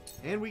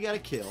 And we got a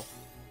kill.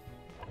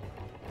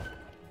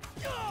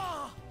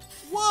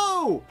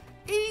 Whoa!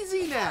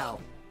 Easy now!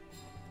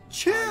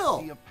 Chill!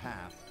 I see a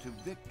path to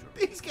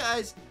victory. These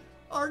guys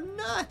are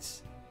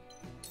nuts!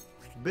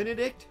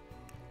 Benedict?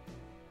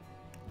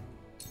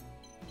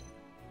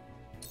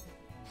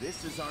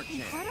 This is our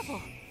chance.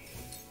 Incredible.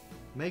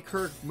 Make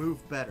her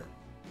move better.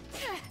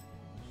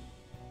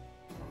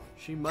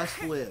 She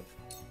must live.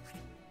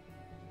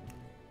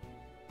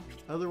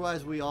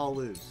 Otherwise, we all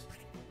lose.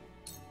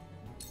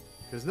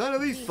 Because none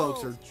of these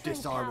folks are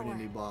disarming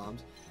any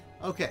bombs.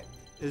 Okay,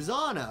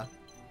 Izana,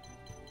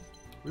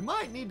 we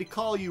might need to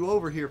call you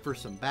over here for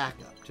some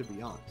backup, to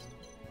be honest.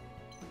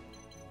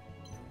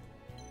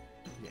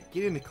 Yeah,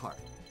 get in the cart.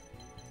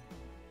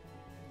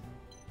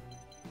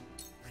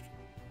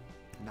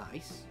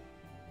 Nice.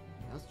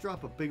 Let's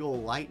drop a big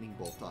old lightning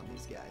bolt on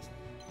these guys.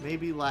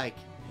 Maybe like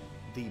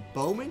the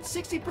bowman,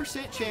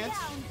 60% chance,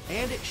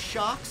 and it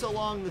shocks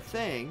along the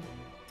thing.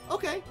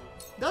 Okay,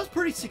 that was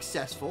pretty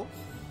successful.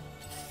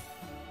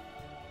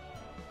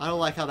 I don't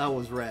like how that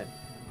was red.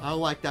 I don't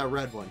like that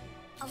red one.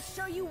 I'll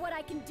show you what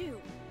I can do.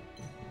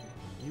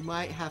 You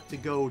might have to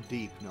go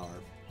deep, Narv.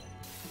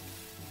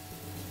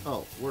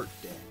 Oh, we're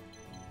dead.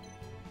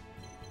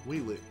 We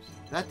lose.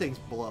 That thing's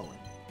blowing.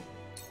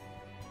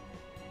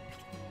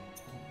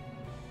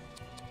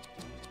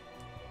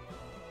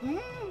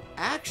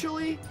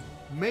 Actually,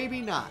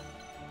 maybe not.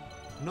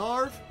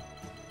 Narv,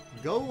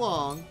 go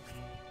long.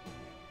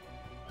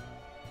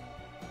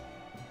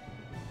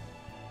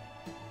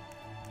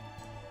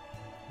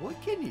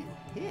 What can you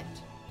hit?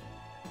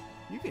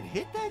 You can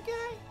hit that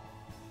guy?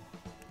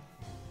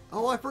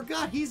 Oh, I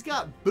forgot. He's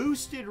got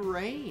boosted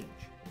range.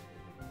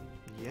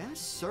 Yes,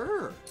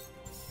 sir.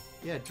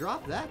 Yeah,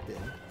 drop that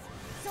then.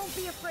 Don't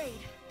be afraid.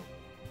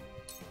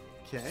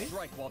 Okay.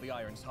 Strike while the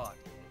iron's hot.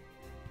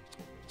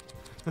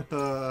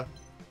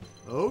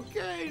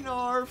 Okay,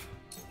 Narv.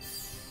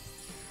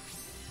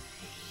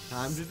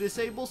 Time to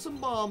disable some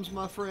bombs,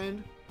 my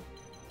friend.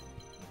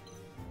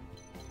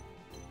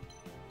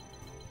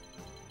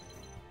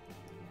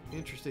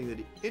 Interesting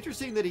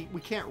that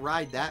we can't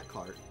ride that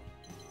cart.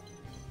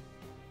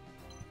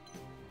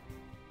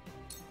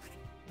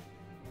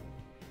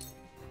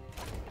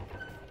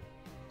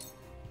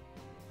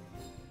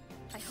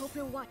 I hope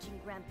you're watching,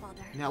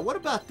 Grandfather. Now, what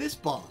about this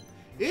bomb?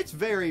 It's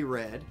very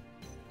red.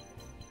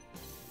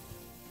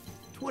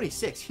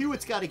 26.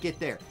 Hewitt's got to get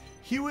there.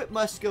 Hewitt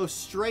must go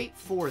straight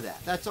for that.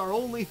 That's our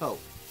only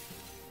hope.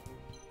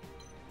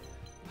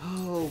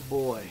 Oh,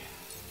 boy.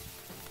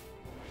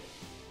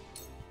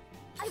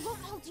 I won't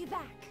hold you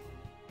back.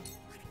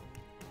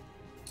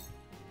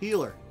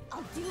 Healer.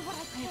 I'll do what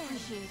I can. I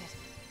appreciate it.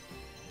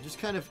 Just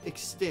kind of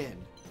extend.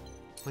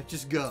 Like,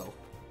 just go.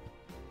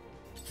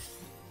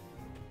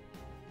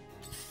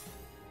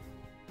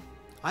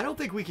 I don't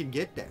think we can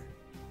get there.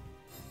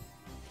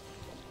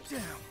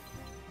 Damn.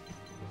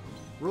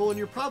 Roland,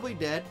 you're probably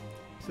dead,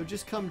 so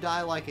just come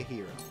die like a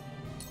hero.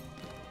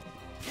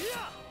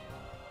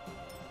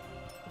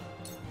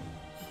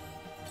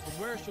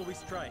 From where shall we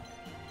strike?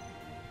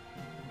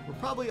 We're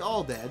probably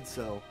all dead,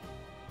 so...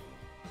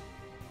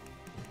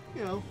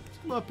 You know,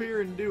 just come up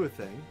here and do a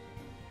thing.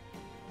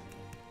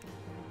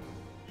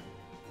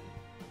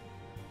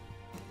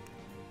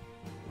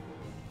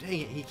 Dang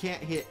it, he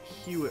can't hit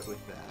Hewitt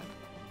with that.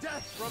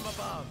 Death from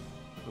above.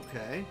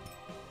 Okay.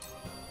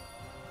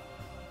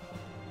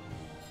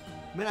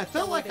 Man, I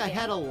felt like I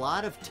had a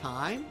lot of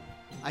time.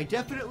 I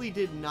definitely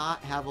did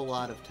not have a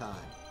lot of time.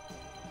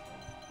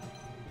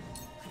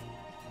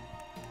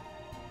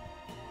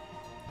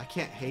 I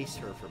can't haste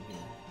her from here.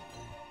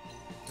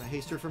 Can I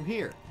haste her from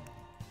here?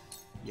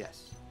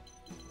 Yes.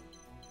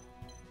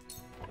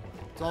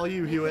 It's all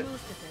you, Hewitt.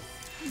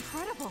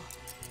 Incredible.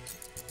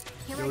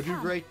 Go do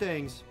great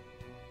things.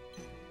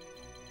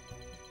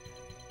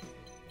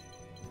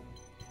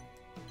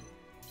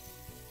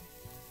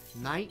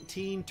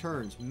 "19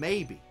 turns.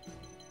 Maybe.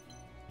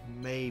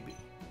 Maybe.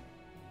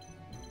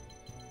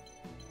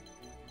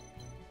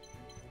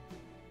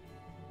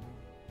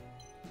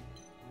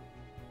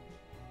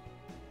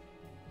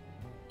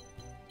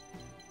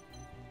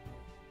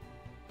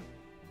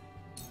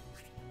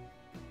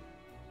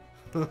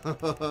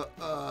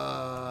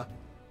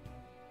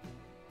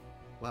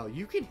 Wow,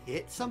 you can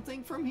hit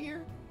something from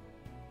here?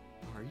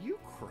 Are you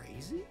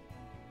crazy?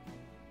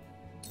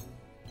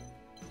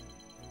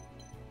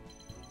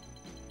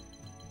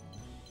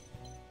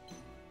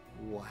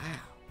 Wow.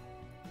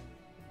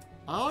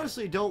 I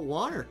honestly don't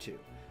want her to.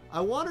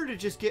 I want her to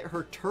just get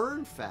her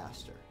turn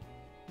faster.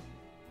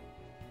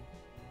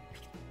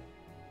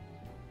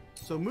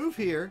 So move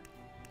here.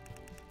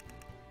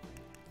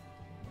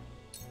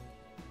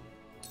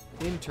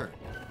 In turn.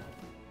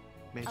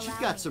 Man, she's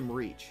got some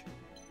reach.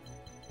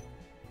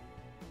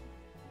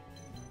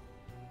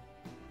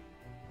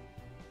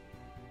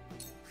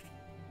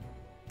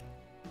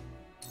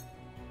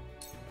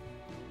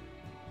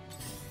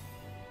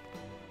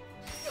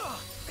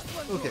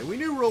 Okay, we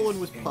knew Roland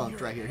was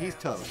pumped right here. He's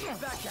toast.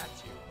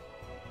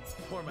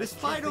 This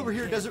fight over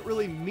here doesn't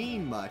really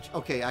mean much.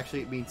 Okay,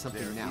 actually it means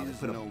something now. They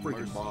put a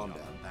freaking bomb down.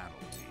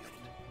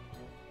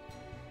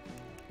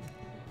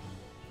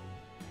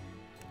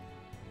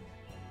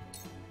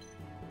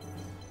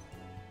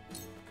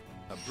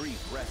 A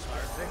brief rest.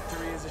 Our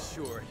victory is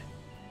assured.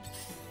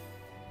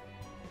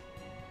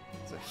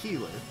 It's a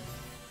healer.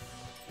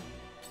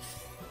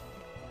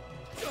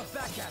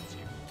 Back at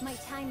you. My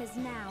time is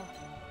now.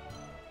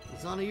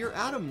 Zana, you're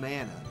out of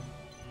mana.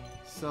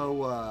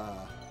 So,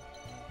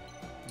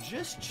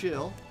 just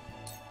chill.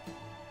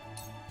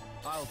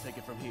 I'll take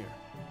it from here.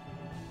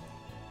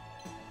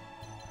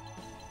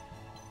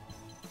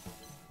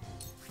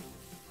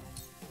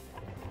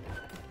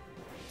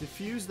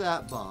 Defuse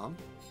that bomb.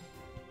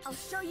 I'll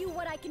show you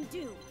what I can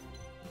do.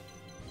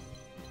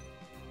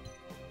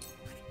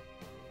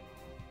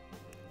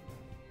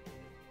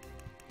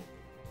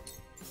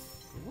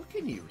 What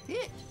can you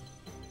hit?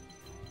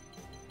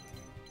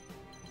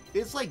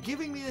 It's like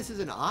giving me this as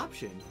an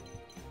option.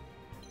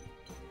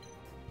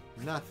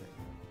 Nothing.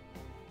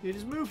 You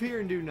just move here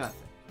and do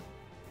nothing.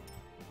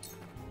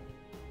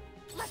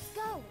 Let's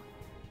go.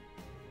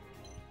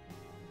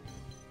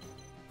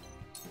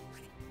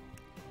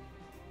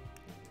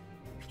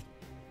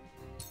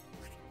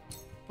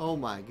 Oh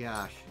my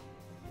gosh.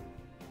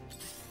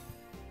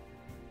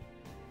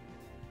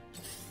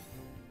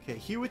 Okay,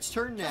 Hewitt's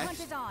turn The hunt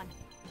next. is on.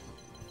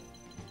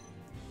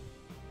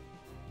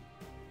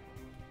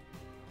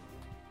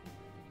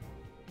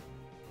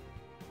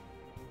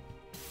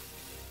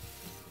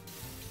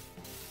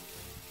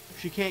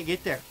 She can't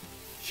get there.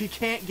 She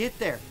can't get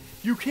there.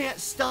 You can't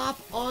stop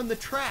on the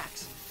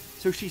tracks.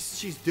 So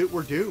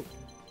we're doomed.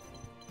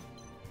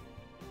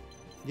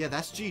 Yeah,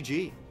 that's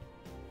GG.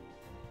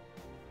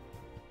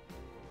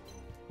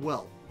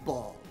 Well,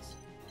 balls.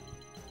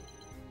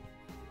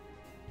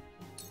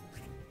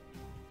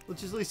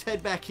 Let's just at least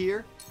head back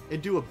here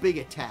and do a big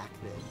attack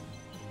then.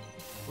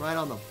 Right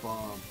on the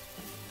bomb.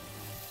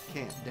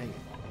 Can't, dang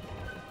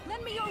it.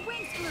 Lend me your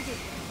wings, Groovy.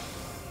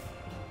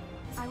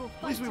 I will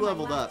fight At least we to my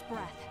leveled last up.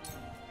 breath.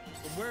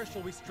 From where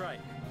shall we strike?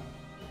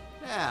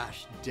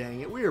 Gosh,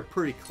 dang it. We are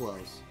pretty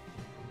close.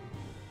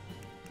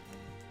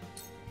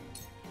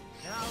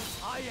 Now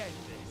I end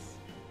this.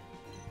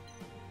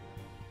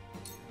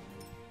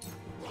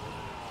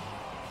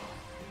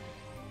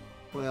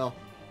 Well,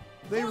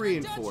 they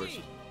reinforced.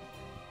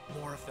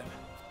 More of them.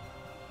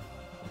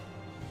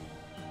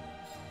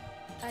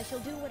 I shall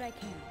do what I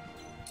can.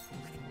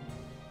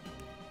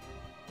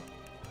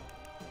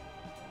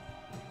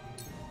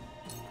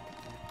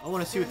 I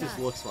want to see what this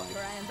looks like. For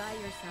I am by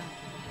your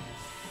side.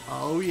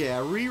 Oh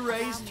yeah,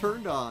 re-raise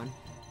turned on.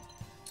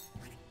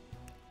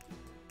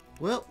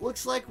 Well,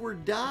 looks like we're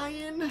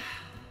dying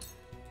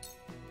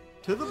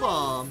to the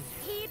bomb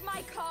Heed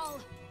my call.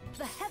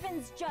 The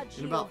heavens judge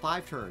in you. about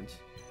 5 turns.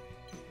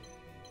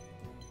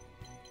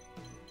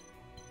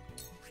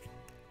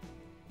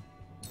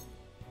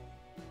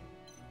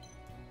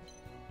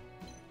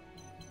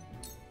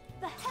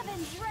 The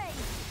heavens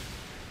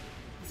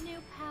raise. New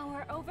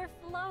power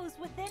overflows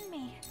within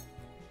me.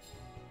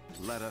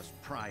 Let us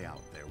pry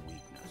out their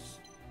weakness.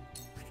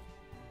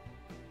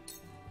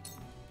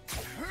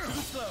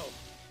 Too slow.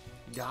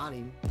 Got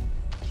him.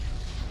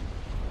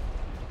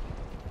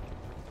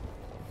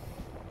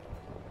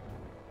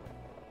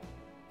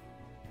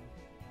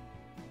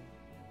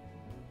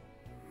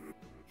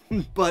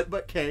 but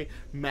okay,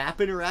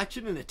 map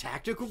interaction in a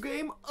tactical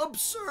game?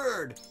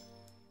 Absurd!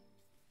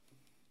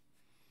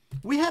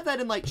 We had that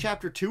in like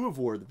chapter 2 of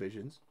War of the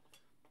Visions.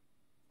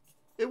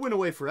 It went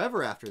away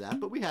forever after that,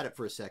 but we had it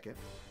for a second.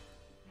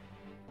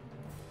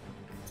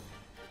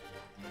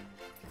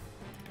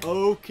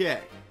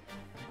 Okay.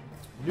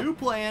 New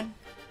plan.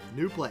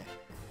 New plan.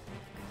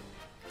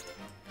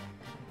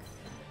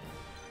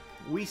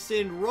 We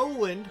send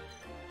Roland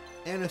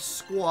and a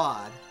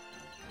squad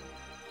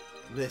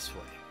this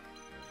way.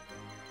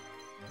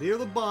 They're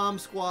the bomb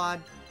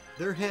squad.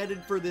 They're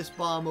headed for this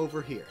bomb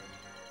over here.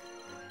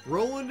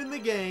 Roland and the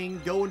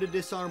gang going to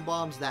disarm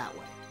bombs that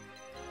way.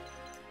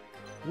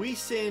 We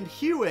send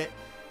Hewitt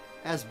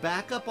as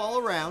backup all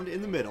around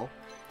in the middle.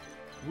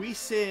 We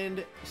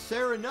send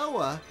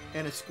Serenoa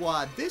and a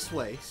squad this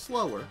way,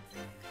 slower,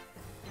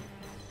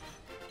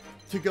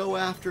 to go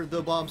after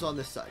the bombs on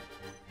this side.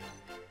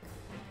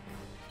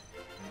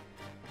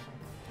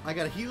 I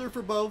got a healer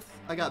for both.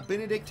 I got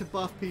Benedict to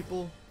buff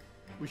people.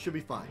 We should be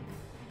fine.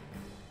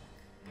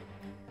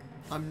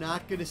 I'm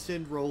not going to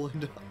send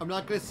Roland. I'm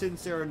not going to send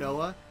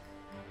Serenoa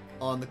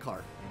on the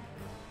cart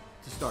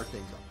to start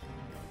things up.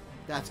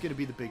 That's going to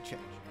be the big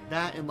change.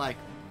 That and like,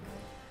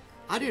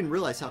 I didn't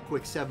realize how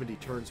quick 70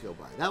 turns go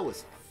by. That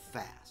was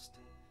fast.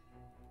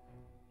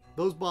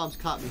 Those bombs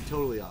caught me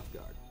totally off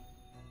guard.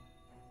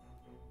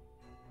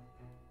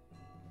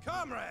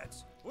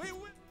 Comrades,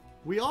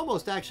 We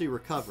almost actually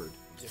recovered.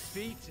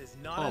 Defeat is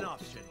not an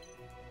option.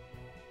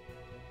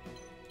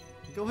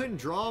 Go ahead and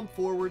draw them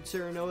forward,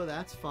 Serenoa.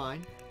 That's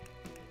fine.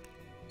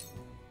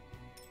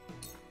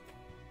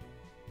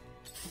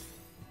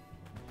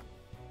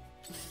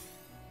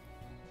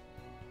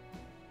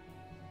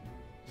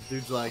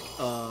 Dude's like,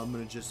 I'm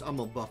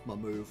gonna buff my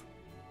move.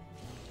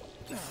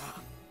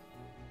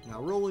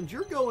 Now, Roland,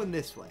 you're going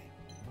this way.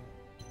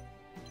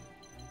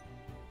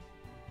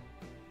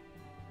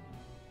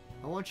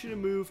 I want you to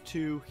move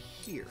to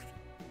here.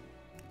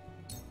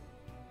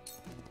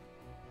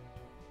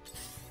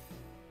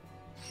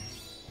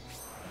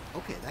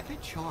 Okay, that guy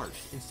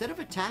charged. Instead of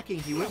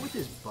attacking, he went with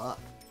his buff.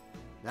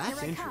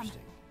 That's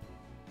interesting.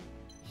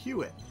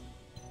 Hewitt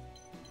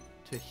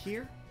to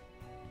here.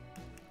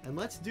 And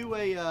let's do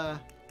a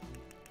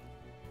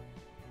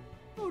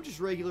Oh, just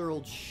regular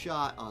old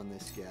shot on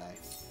this guy.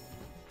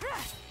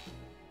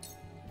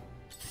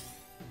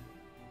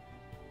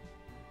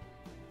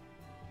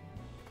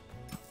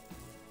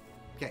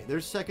 Okay,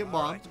 there's second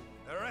bomb. Right,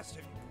 the rest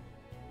of you.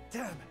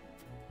 Damn.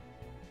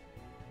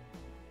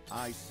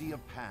 I see a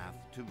path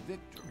to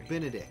victory.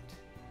 Benedict.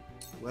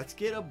 Let's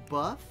get a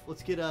buff.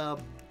 Let's get a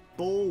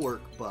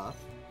bulwark buff.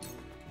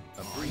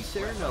 A brief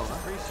Serenoa.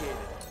 Appreciate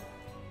it.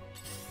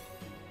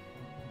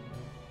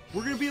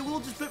 We're going to be a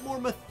little just bit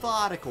more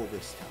methodical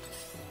this time.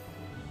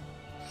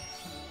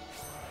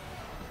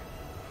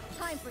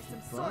 Time for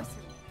some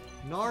sorcery.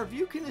 Narv,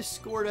 you can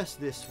escort us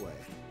this way.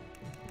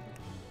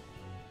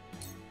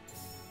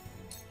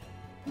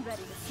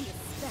 Ready to see a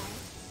spell?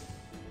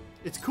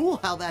 It's cool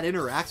how that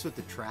interacts with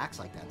the tracks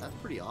like that. That's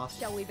pretty awesome.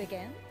 Shall we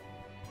begin?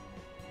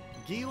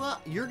 Gila,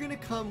 you're going to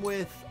come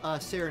with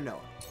Serenoa.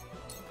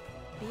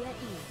 Be at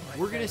ease.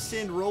 We're going to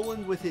send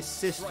Roland with his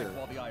sister. Strike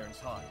while the iron's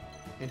hot.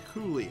 And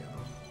Julio.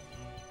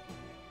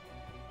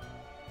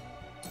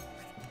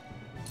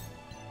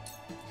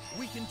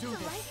 We can do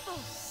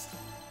this.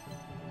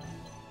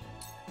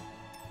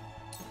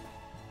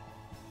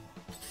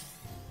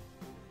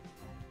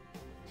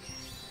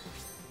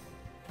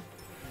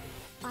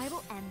 I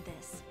will end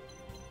this.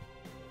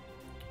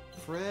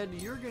 Fred,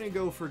 you're going to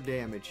go for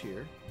damage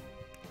here.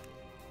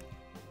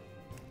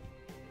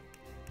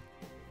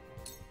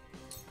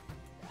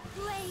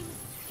 Flames,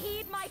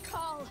 heed my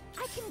call.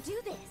 I can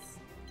do this.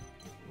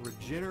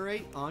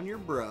 Regenerate on your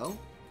bro.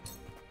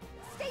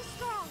 Stay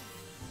strong.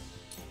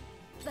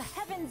 The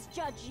heavens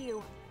judge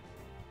you.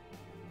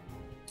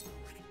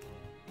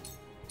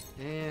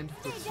 And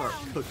let's start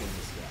cooking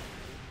this guy.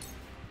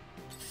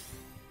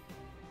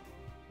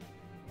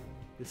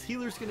 This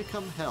healer's going to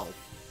come help.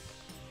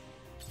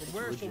 And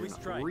where shall we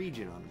strike?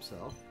 Regen on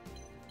himself.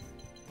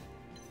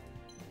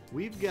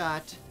 We've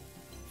got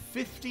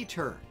 50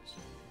 turns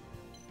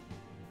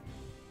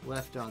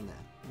left on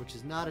that, which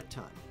is not a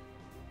ton.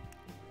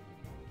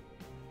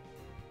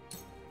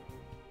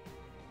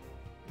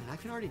 And I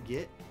can already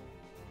get...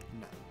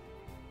 No.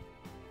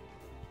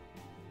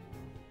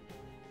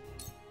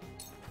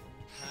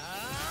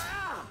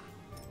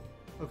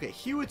 Okay,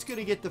 Hewitt's going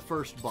to get the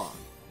first bomb.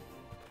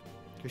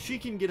 Because she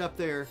can get up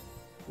there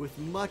with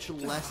much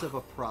less of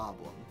a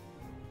problem.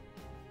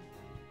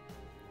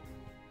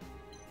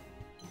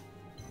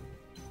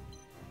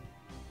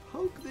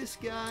 Poke this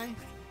guy.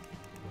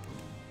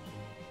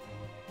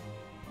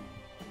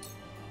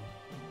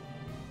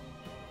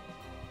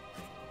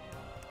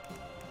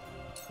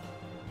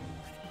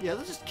 Yeah,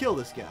 let's just kill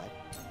this guy.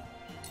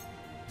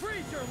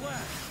 Freeze your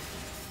left.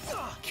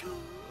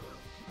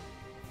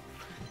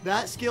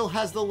 That skill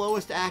has the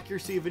lowest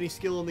accuracy of any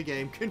skill in the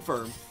game.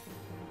 Confirmed.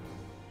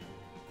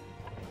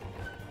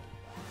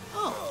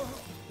 Oh.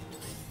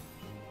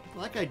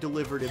 Well, that guy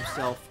delivered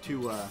himself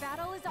to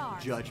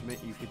judgment,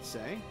 you could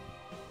say.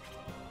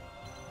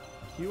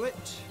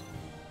 Hewitt.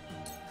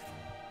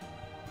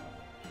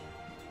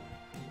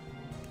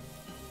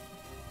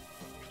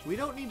 We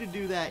don't need to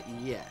do that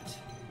yet.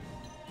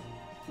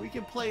 We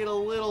can play it a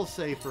little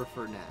safer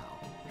for now.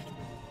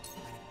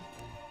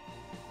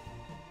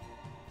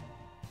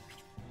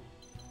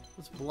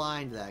 Let's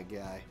blind that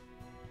guy.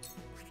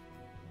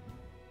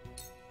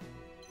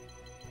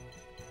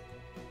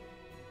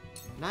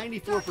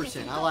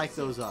 %. I like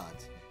those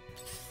odds.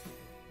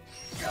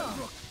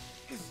 Not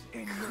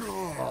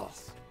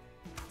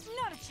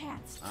a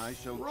chance. I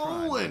shall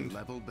Roland. try my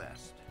level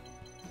best.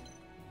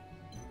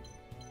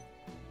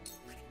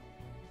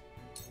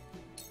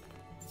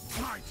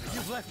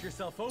 You've left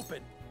yourself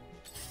open.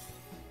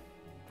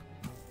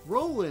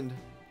 Roland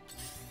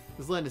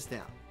is letting us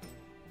down.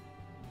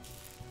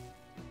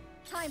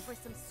 Time for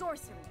some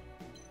sorcery.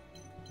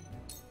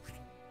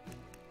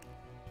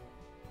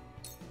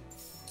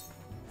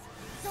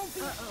 Don't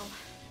be. Uh-oh.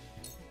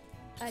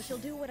 I shall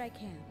do what I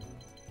can.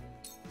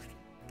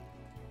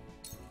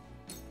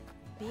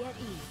 Be at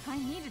ease. I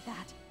needed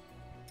that.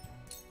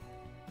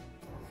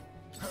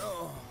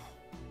 Oh.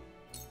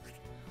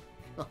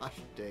 Gosh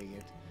dang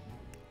it.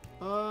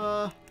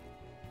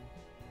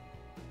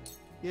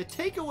 Yeah,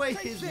 take away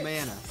his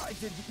mana. I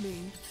didn't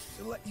mean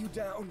to let you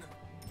down.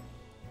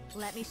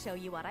 Let me show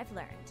you what I've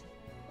learned.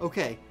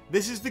 Okay,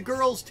 this is the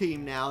girls'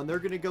 team now, and they're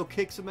gonna go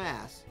kick some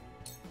ass.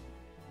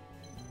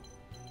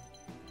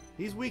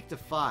 He's weak to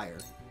fire.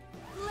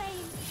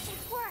 Flame,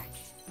 it worked.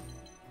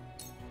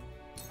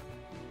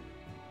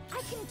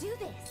 I can do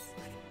this.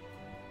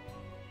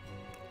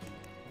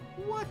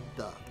 What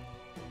the?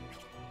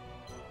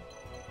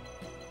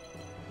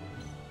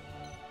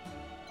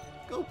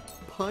 Go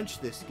punch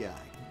this guy.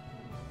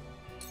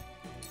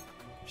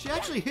 She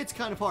actually hits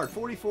kind of hard.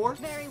 44?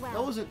 Very well.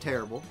 That wasn't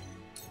terrible.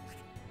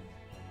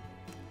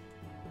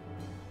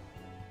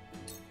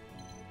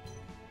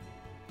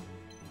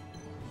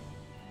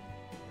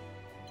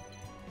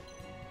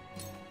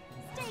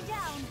 Stay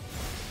down.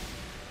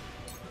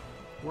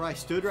 Where I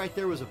stood right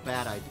there was a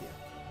bad idea.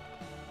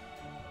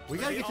 We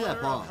gotta get to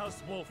that bomb.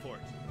 House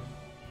Wolffort.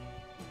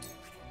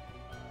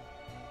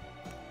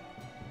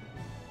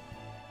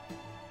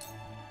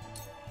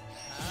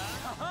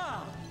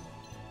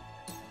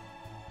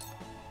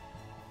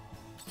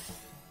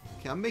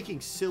 Okay, I'm making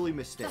silly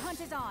mistakes. The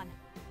hunt is on.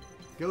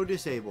 Go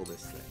disable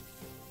this thing.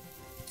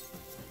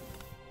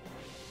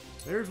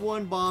 There's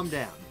one bomb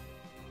down.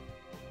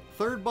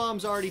 Third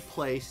bomb's already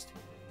placed.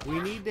 We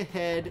need to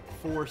head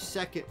for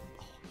second.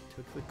 Oh, I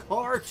took the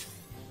cart.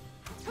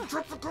 I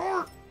took the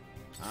cart.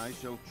 I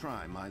shall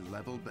try my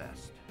level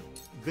best.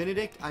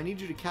 Benedict, I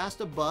need you to cast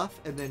a buff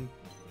and then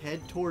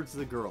head towards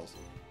the girls.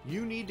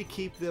 You need to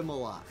keep them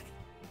alive.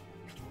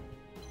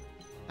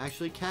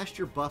 Actually, cast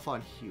your buff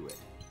on Hewitt.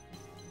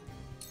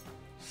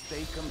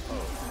 Stay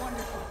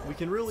composed. We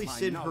can really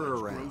send her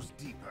around.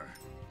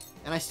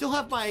 And I still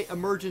have my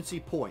emergency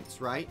points,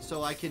 right?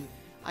 So I can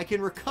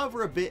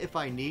recover a bit if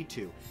I need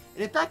to.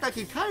 And in fact, I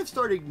can kind of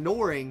start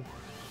ignoring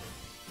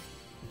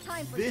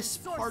this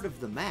part of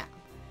the map.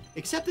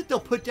 Except that they'll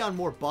put down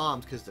more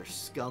bombs because they're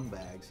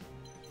scumbags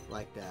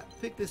like that.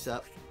 Pick this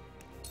up.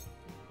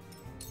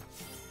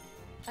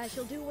 I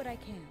shall do what I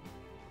can.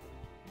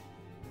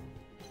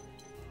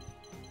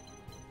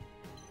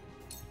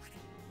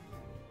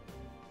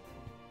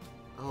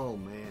 Oh,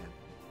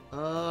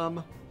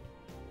 man.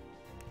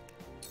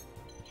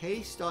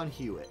 Haste on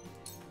Hewitt.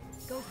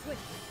 Go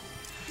quickly.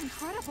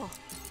 Incredible.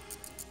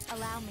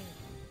 Allow me.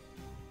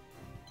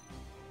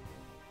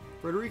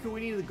 Frederica,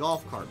 we need the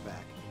golf cart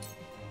back.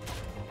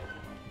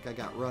 I think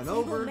I got run We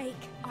over. will make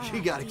our She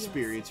got ideas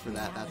experience for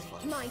that. That's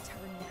fun. My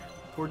turn now.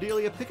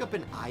 Cordelia, pick up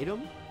an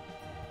item.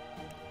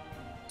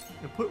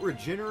 And put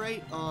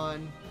regenerate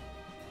on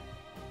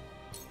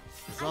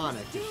Zana,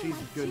 because she's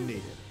gonna need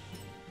it.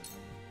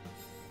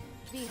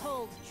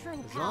 Behold true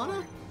Zana,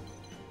 power.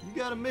 you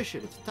got a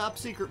mission. It's a top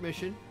secret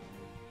mission.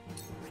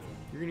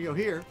 You're gonna go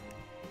here.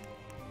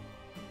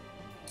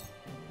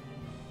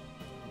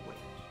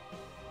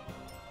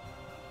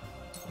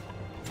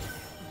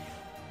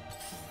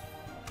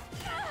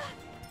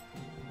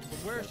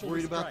 Where shall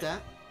Worried we about strike?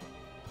 that?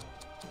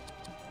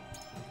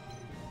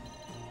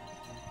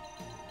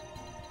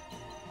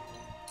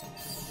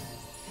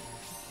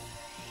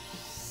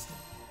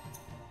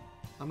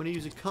 I'm going to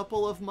use a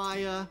couple of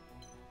my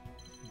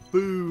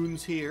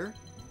boons here.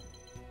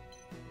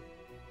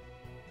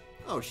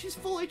 Oh, she's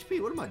full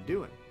HP. What am I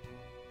doing?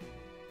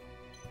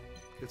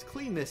 Let's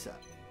clean this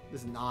up.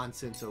 This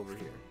nonsense over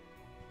here.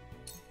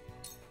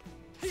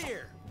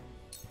 Here!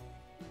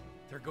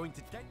 They're going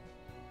to deck.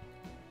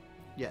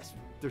 Yes,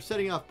 they're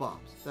setting off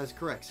bombs. That's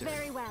correct, Sarah.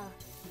 Very well.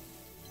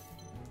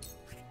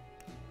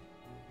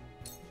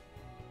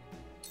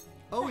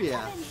 Oh,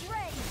 yeah. Heaven's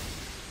ray.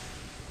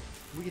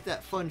 We get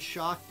that fun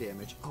shock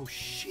damage. Oh,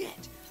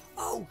 shit.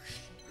 Oh,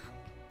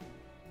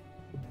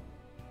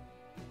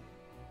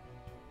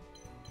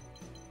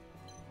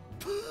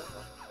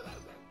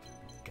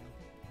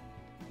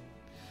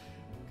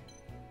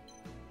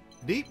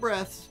 Deep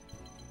breaths.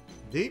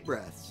 Deep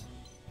breaths.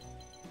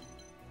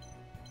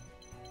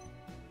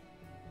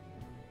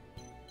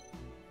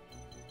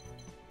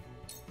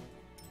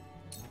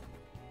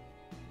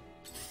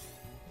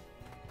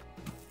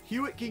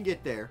 Hewitt can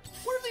get there.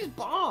 What are these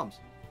bombs?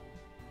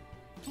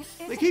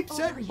 They keep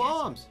setting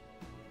bombs.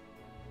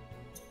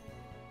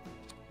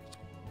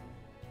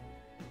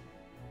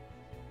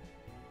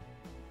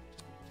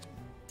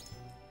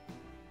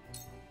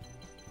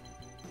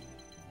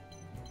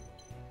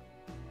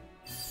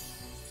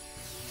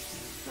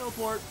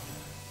 Teleport.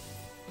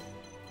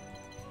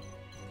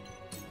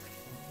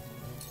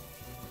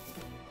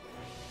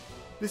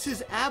 This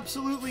is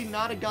absolutely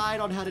not a guide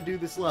on how to do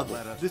this level.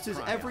 This is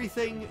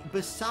everything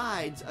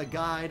besides a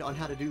guide on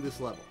how to do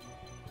this level.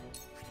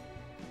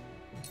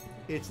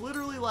 It's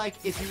literally like,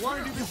 if you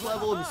want to do this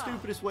level in the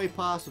stupidest way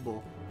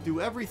possible,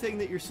 do everything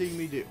that you're seeing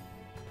me do.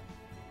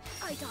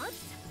 I dodged.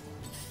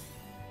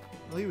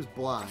 Well, he was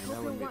blind. I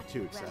wouldn't get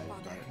too excited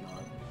about it.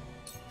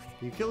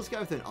 Can you kill this guy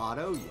with an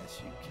auto?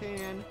 Yes, you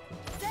can.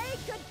 Say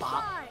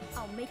goodbye.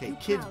 I'll make you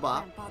kids proud,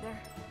 bop. grandfather.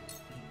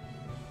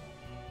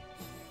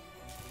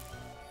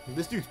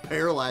 This dude's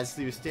paralyzed.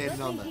 He was standing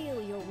Let on me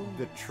heal your wound.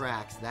 the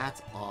tracks.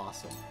 That's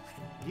awesome.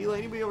 Heal.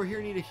 Anybody over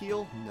here need a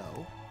heal?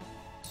 No.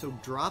 So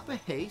drop a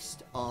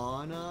haste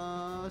on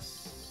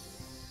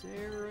Serenoa.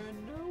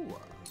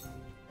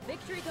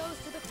 Victory goes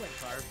to the quick.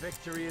 Our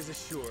victory is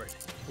assured.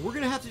 We're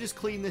gonna have to just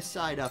clean this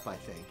side up, I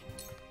think,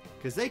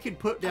 because they can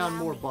put down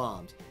more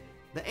bombs.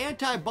 The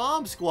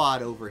anti-bomb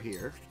squad over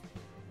here,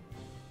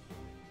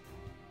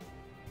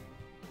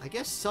 I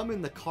guess,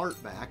 summon the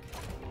cart back,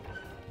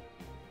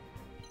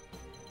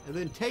 and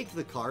then take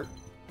the cart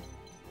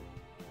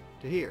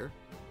to here.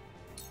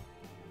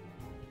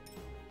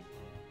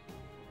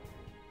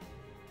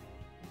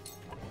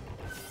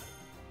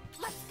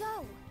 Let's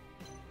go.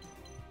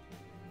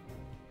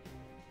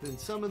 Then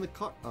summon the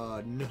cart.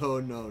 No,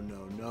 no,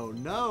 no, no,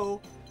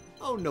 no.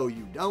 Oh, no,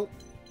 you don't.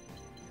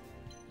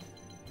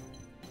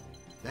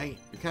 Dang it,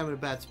 you're kind of in a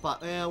bad spot.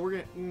 Yeah,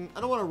 we're gonna.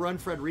 I don't want to run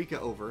Frederica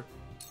over.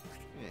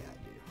 Yeah,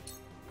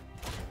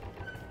 I do.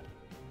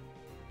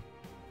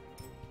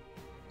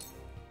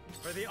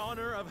 For the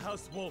honor of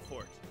House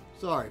Wolffort.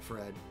 Sorry,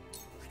 Fred.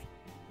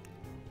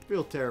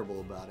 Feel terrible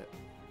about it.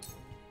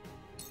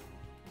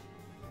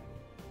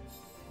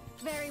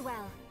 Very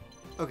well.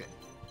 Okay.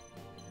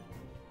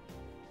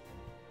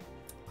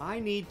 I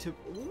need to...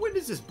 When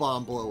does this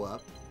bomb blow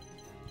up?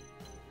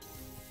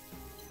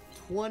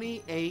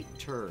 28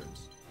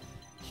 turns.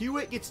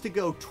 Hewitt gets to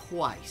go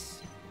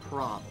twice,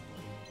 probably.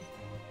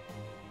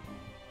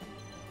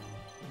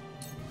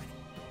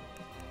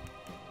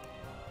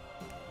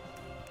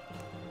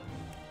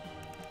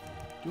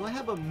 Do I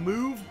have a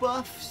move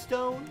buff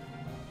stone?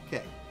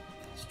 Okay.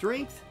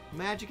 Strength,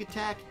 magic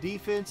attack,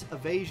 defense,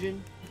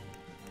 evasion.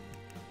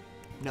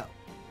 No.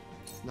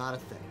 It's not a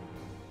thing.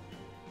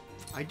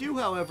 I do,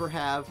 however,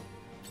 have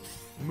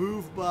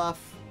move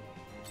buff,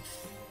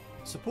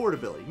 support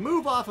ability.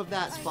 Move off of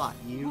that spot,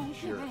 you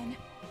jerk.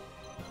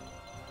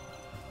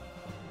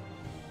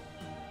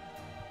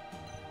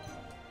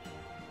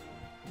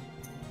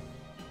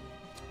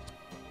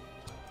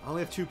 I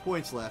only have 2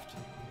 points left.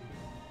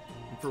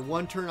 And for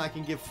 1 turn, I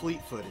can give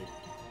fleet-footed.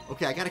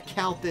 Okay, I gotta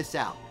count this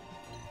out.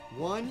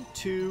 1,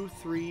 2,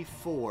 3,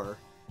 4,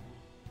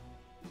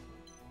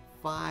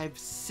 5,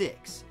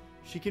 6.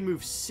 She can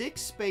move 6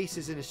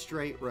 spaces in a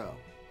straight row.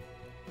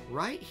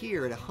 Right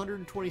here at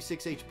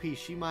 126 HP,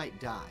 she might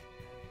die.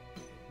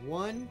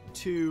 1,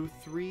 2,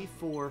 3,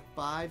 4,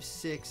 5,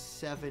 6,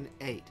 7,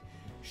 8.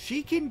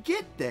 She can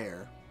get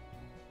there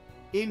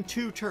in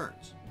 2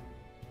 turns.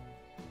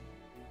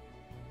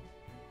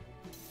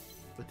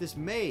 But this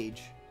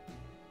mage...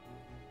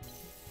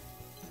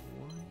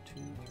 1,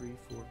 2, 3,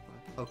 4,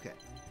 5... Okay.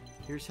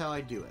 Here's how I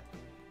do it.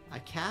 I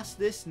cast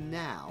this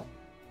now.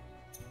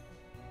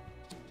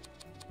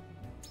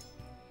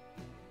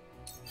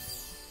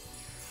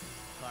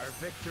 Our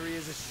victory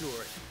is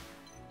assured.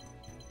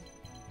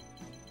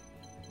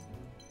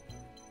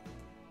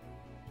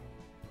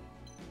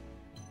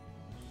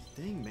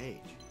 Dang mage.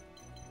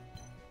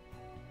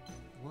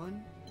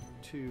 1,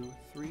 2,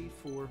 3,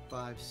 4,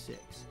 5, 6.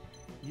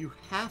 You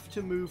have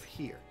to move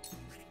here.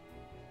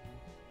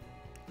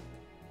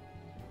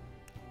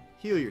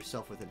 Heal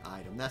yourself with an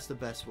item. That's the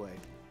best way.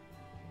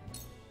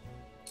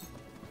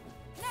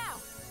 Now.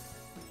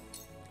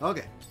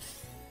 Okay.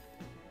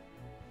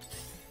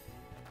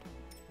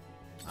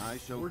 I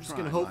shall We're just try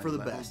gonna hope my for the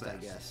level best, I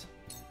guess.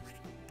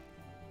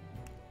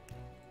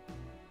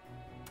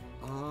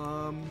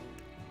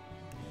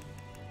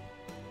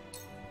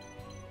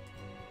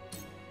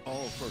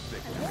 All for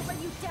victory. I won't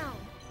let you down.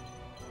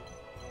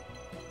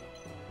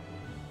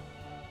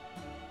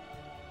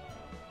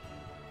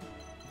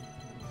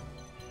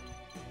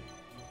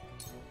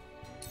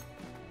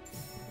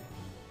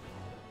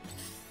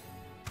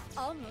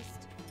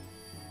 Almost.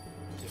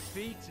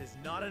 Defeat is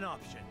not an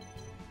option.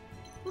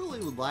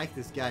 Really would like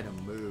this guy to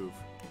move.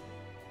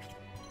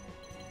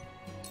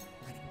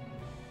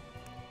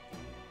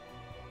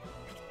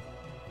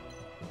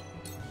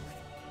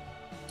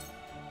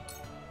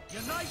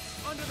 Unite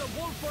under the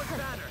Wolffort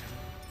banner.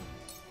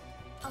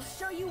 I'll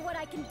show you what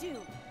I can do.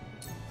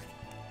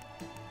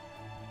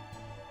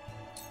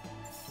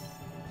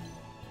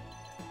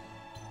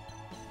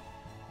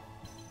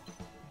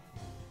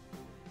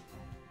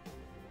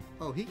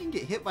 Oh, he can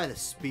get hit by the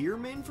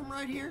spearmen from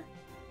right here?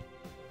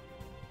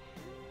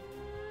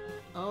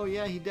 Oh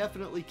yeah, he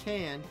definitely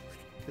can,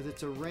 because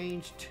it's a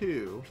range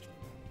 2.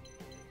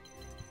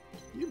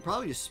 You can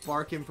probably just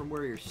spark him from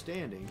where you're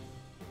standing.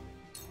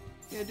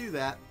 Yeah, do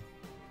that.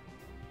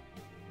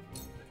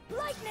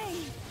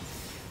 Lightning!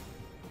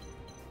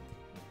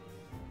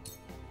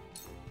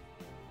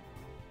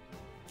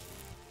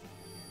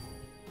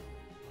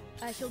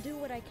 I shall do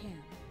what I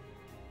can.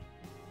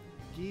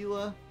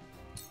 Gila.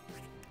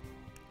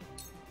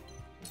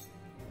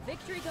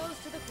 Victory goes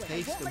to the quick.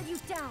 Taste I won't him. let you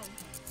down.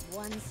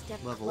 One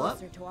step Level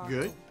closer up. to our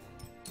Good. goal.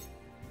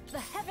 The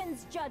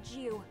heavens judge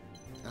you.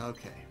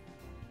 Okay.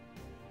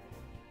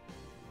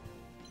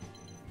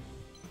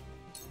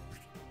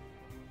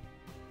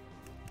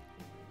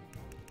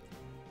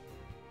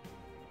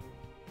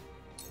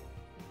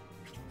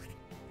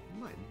 You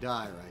might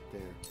die right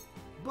there.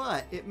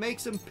 But it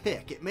makes him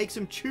pick. It makes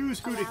him choose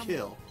who to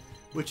kill,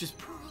 which is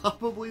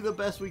probably the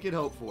best we can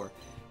hope for.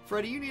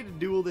 Freddy, you need to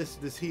duel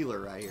this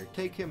healer right here.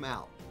 Take him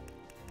out.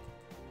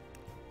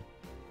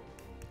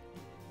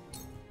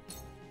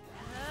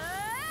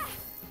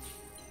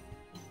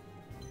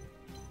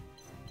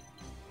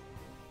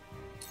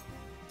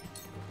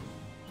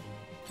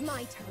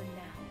 My turn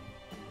now.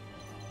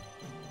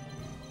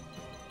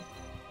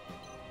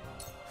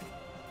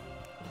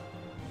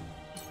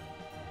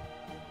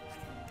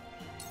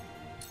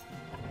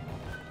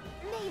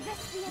 May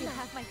this be enough. You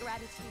have my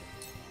gratitude.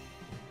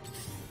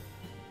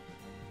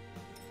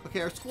 Okay,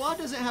 our squad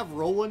doesn't have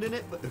Roland in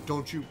it, but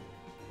don't you...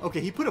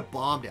 Okay, he put a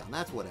bomb down.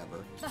 That's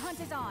whatever. The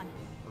hunt is on.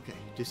 Okay,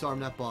 disarm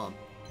that bomb.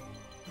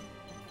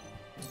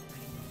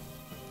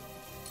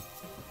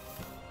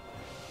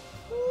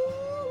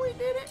 Ooh, we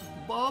did it!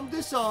 Bomb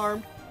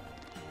disarmed.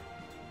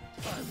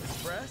 I'm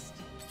impressed.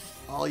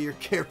 All your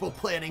careful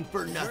planning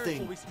for nothing, Where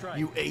shall we strike?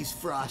 you Ace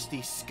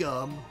Frosty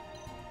scum.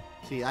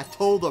 See, I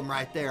told them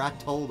right there. I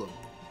told them.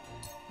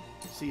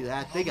 See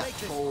that? They got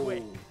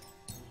told.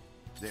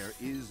 There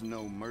is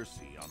no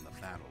mercy on the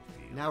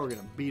battlefield. Now we're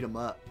gonna beat them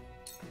up.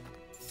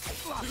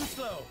 Too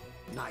slow.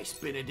 Nice,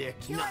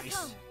 Benedict. Here I Nice.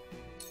 come.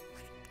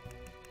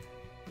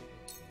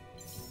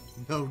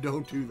 No,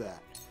 don't do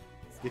that.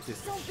 Let's get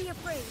this. Don't be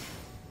afraid.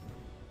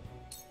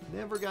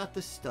 Never got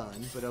the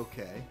stun, but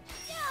okay.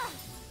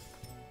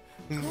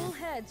 Cool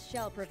heads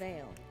shall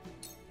prevail.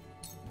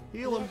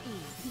 Heal him.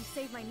 You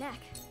saved my neck.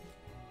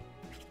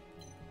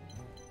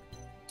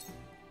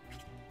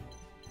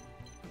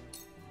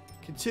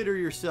 Consider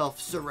yourself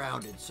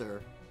surrounded,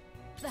 sir.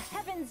 The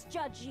heavens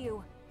judge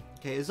you.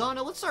 Okay,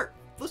 Azana, let's start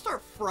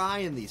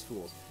frying these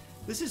fools.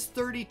 This is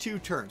 32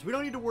 turns. We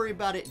don't need to worry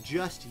about it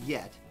just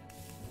yet.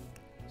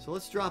 So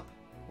let's drop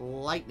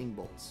lightning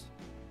bolts.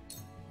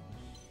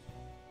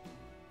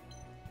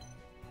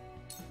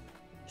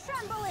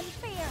 Tremble in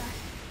fear.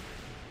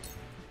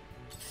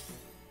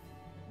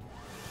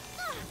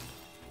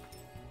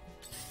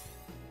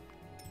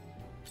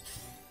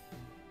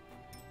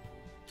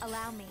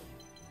 Allow me.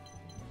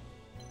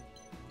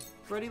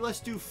 Ready, let's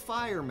do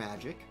fire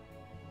magic.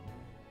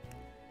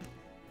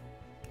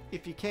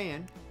 If you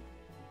can.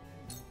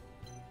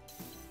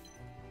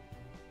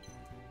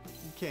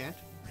 You can't.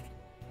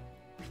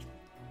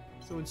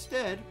 So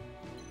instead,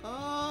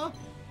 can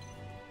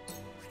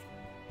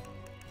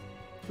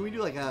we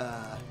do like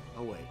a...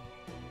 Oh, wait.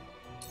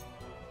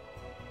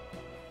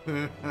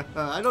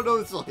 I don't know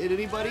if this will hit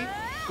anybody,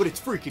 but it's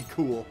freaking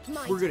cool.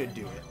 We're gonna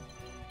do it.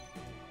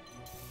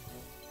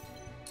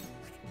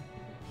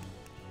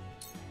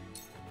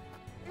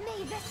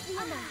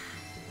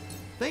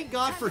 Thank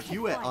God for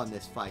Hewitt on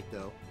this fight,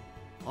 though.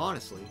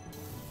 Honestly.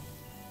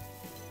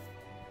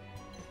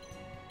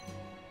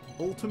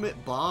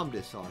 Ultimate bomb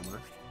disarmor.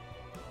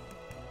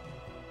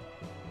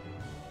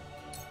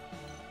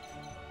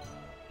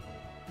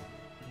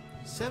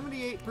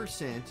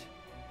 %.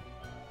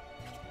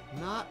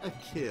 Not a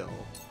kill.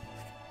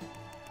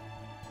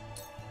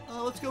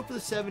 Oh, let's go for the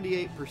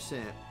 78%.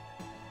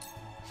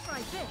 Try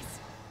this.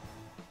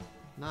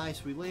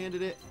 Nice, we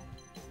landed it.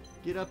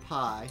 Get up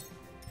high.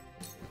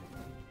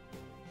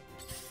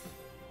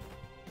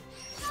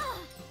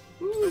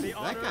 Ooh,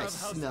 that guy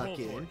snuck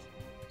in.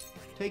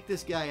 Take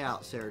this guy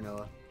out,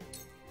 Serenoa.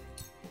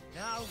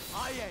 Now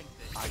I end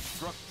this. I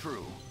struck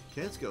true.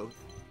 Okay, let's go.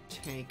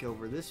 Tank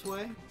over this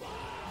way.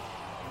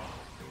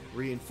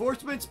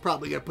 Reinforcements.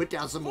 Probably gonna put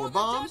down some more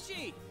bombs.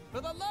 Duchy,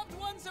 for the loved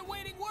ones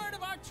awaiting word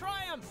of our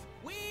triumph,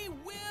 we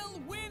will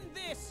win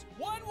this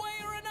one way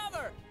or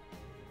another.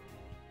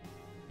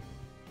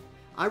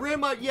 I ran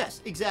my...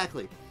 Yes,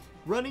 exactly.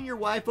 Running your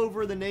wife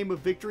over in the name of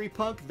victory,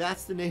 punk.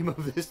 That's the name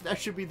of this. That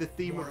should be the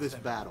theme of this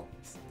battle.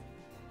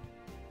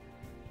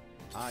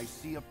 I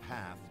see a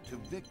path to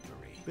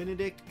victory.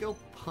 Benedict, go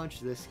punch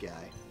this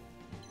guy.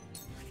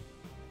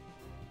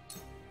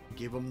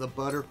 Give him the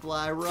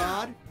butterfly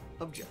rod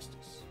of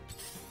justice.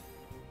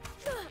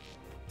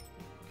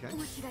 Okay.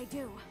 What should I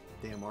do?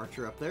 Damn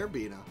archer up there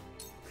being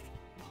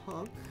a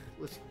punk.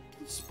 Let's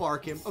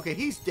spark him. Okay,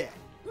 he's dead.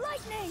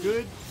 Lightning!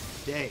 Good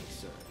day,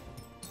 sir.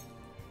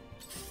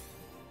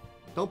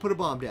 Don't put a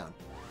bomb down.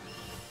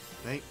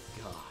 Thank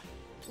God.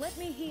 Let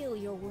me heal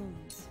your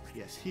wounds.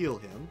 Yes, heal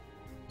him.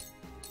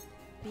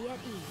 Be at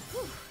ease.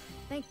 Whew,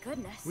 thank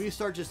goodness. We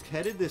start just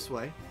headed this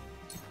way.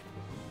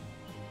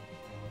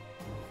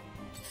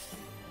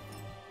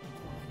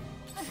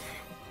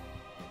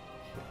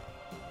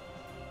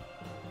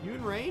 You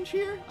in range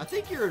here? I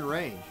think you're in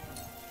range.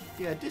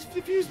 Yeah, just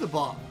defuse the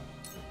bomb.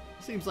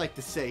 Seems like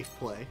the safe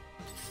play.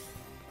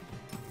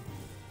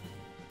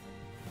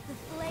 The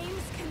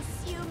flames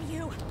consume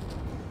you.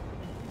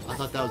 I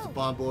thought that was a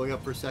bomb blowing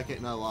up for a second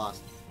and I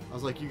lost. I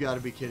was like, you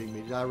gotta be kidding me.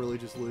 Did I really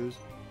just lose?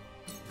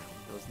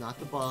 That was not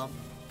the bomb.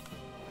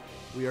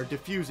 We are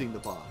defusing the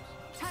bombs.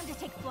 Time to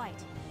take flight.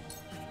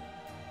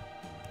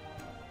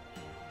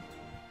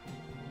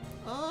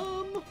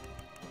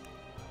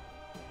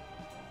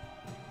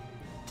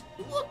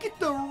 Look at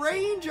the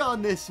range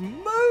on this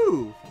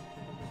move.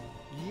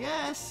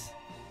 Yes.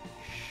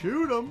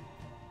 Shoot him.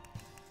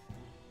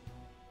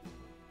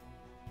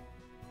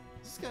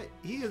 This guy,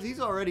 he's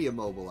already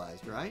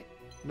immobilized, right?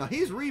 No,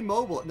 he's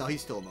remobilized. No,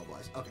 he's still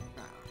immobilized. Okay.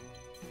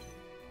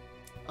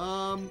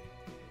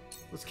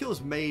 Let's kill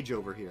this mage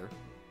over here.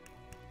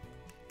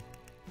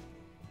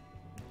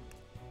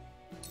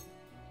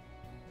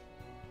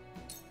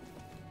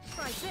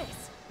 Try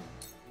this.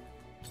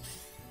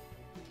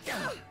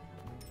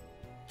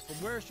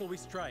 From where shall we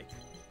strike?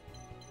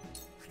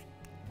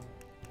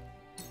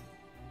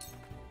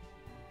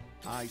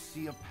 I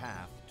see a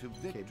path to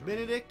victory. Okay,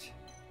 Benedict.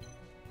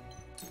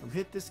 Come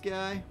hit this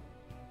guy.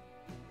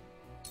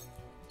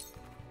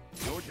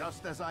 You're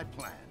just as I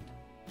planned.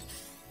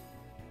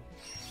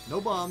 No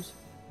bombs.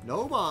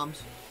 No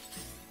bombs.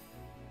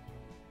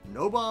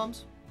 No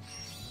bombs.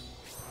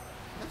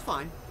 That's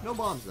fine. No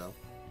bombs, though.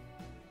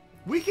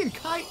 We can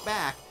kite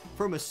back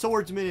from a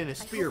swordsman and a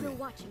spearman.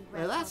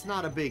 Now, that's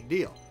not a big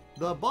deal.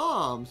 The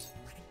bombs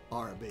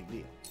are a big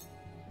deal.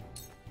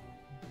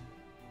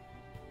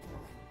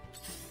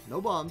 No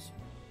bombs.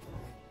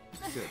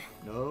 Good.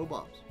 No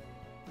bombs.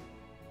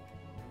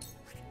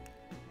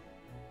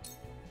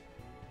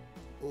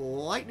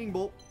 Lightning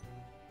bolt.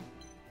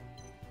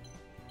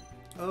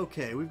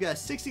 Okay, we've got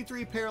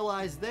 63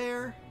 paralyzed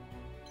there.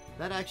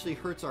 That actually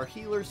hurts our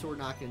healer, so we're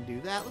not going to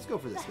do that. Let's go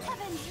for this guy.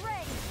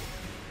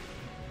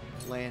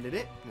 Landed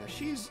it. Now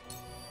she's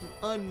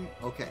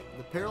okay,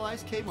 the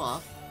paralyzed came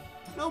off.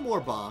 No more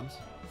bombs.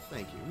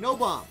 Thank you. No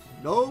bombs.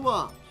 No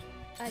bombs.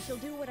 I shall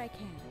do what I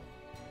can.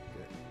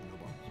 Good. No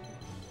bombs.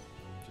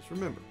 Just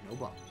remember, no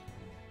bombs.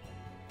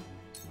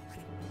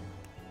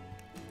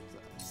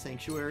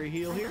 Sanctuary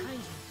heal here.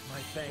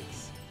 My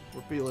thanks.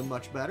 We're feeling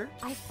much better.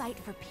 I fight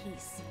for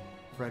peace.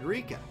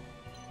 Frederica.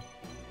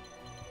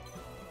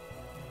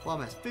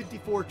 Bomb has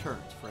 54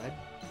 turns, Fred.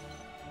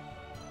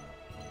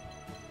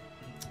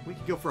 We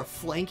could go for a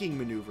flanking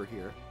maneuver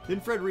here.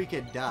 Then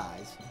Frederica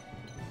dies.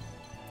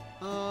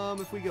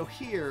 If we go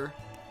here...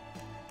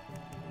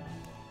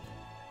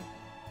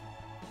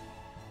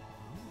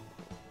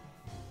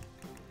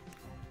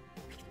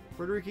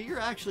 Frederica, you're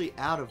actually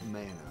out of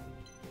mana.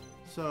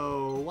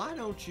 So why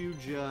don't you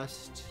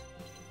just...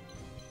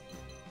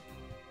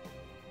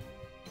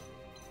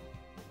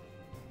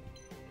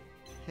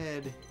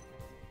 head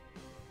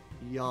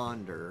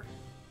yonder.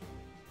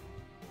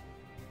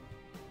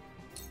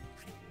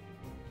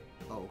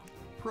 Oh,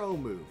 pro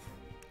move.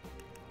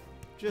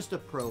 Just a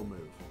pro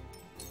move.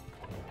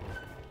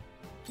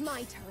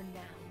 My turn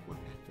now. What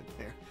happened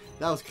there?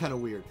 That was kind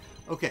of weird.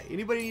 Okay,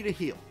 anybody need a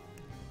heal?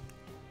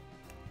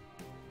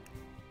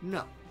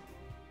 No.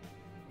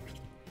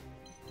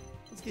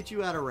 Let's get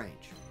you out of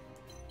range.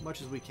 As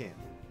much as we can.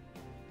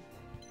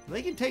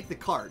 They can take the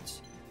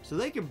carts, so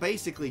they can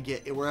basically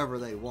get wherever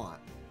they want.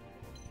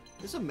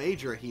 It's a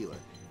major healer.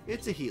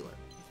 It's a healer.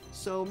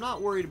 So I'm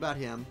not worried about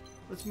him.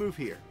 Let's move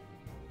here.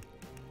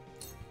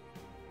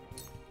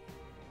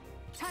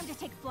 Time to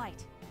take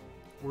flight.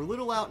 We're a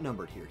little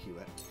outnumbered here,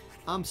 Hewitt.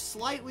 I'm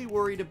slightly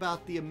worried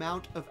about the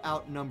amount of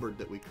outnumbered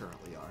that we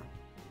currently are.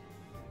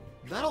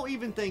 That'll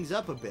even things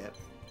up a bit.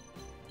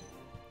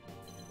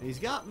 And he's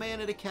got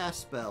mana to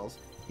cast spells.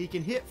 He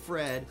can hit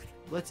Fred.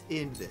 Let's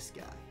end this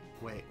guy.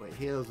 Wait,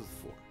 he heals with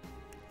 4.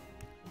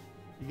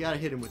 You gotta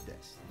hit him with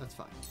this. That's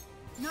fine.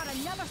 Not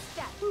another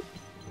step. Boop.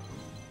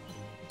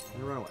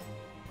 And run away.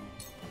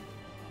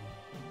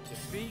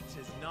 Defeat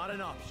is not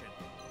an option.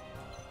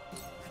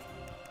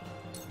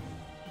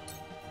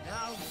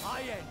 Now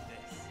I end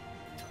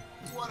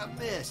this. What a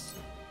miss.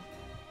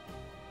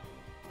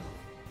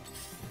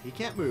 He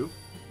can't move.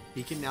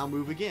 He can now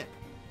move again.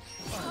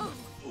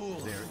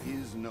 There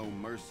is no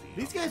mercy.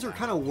 These guys are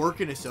kind of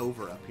working us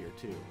over up here,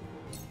 too.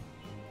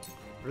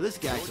 Or this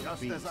guy's a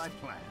Just beast. as I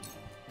planned.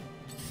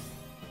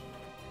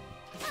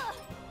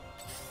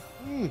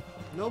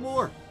 No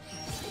more.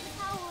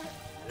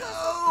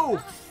 No!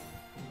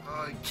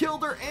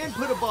 Killed her and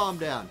put a bomb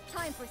down.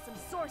 Time for some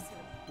sorcery.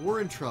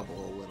 We're in trouble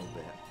a little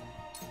bit.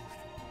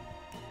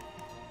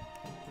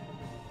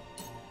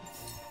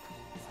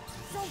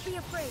 Don't be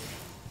afraid.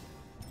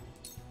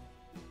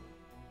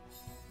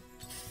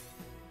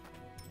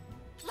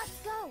 Let's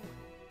go.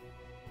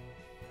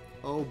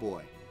 Oh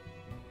boy.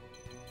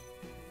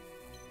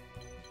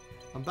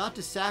 I'm about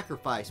to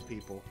sacrifice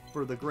people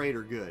for the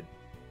greater good.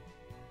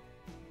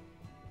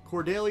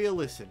 Cordelia,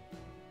 listen.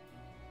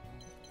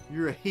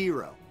 You're a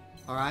hero,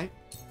 alright?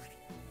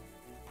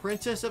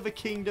 Princess of a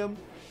kingdom,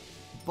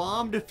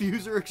 bomb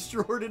diffuser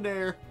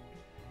extraordinaire,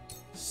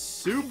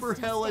 super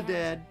hella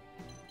dead,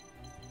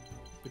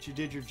 but you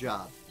did your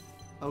job.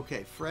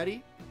 Okay,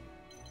 Freddy,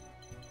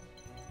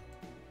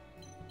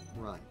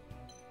 run.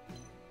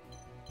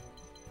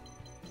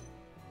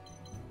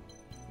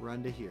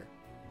 Run to here.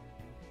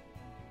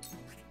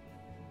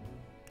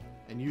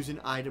 And use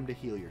an item to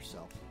heal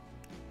yourself.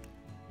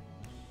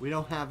 We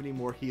don't have any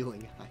more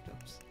healing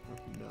items.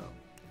 Oh, no.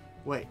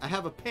 Wait, I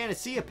have a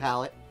panacea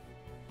palette.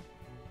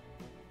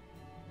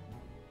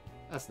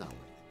 That's not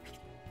worth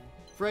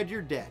it. Fred,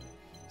 you're dead.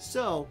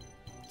 So,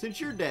 since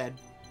you're dead,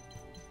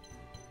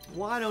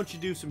 why don't you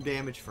do some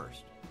damage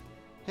first?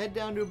 Head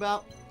down to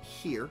about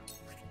here.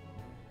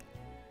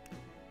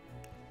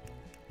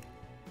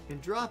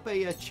 And drop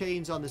a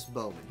chains on this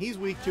bowman. He's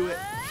weak to it.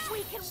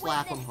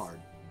 Slap him hard.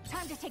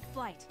 Time to take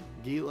flight.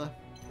 Gila,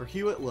 or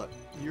Hewitt, look,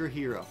 you're a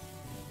hero.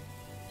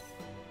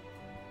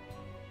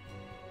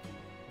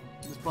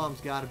 This bomb's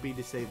got to be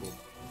disabled.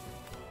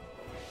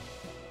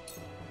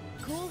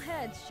 Cool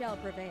heads shall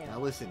prevail. Now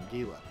listen,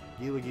 Gila.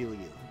 Gila.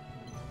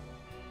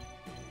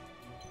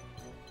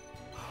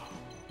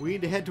 We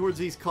need to head towards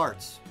these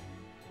carts.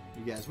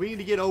 You guys, we need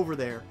to get over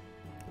there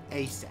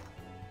ASAP.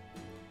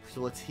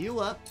 So let's heal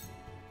up.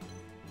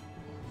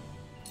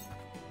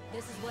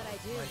 This is what I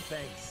do. My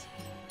thanks.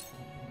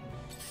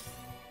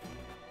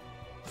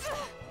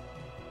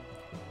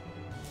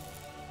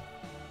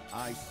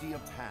 I see a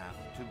path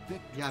to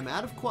victory. Yeah, I'm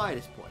out of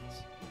quietus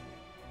points.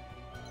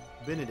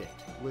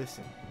 Benedict,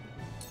 listen.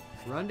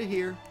 Run to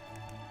here.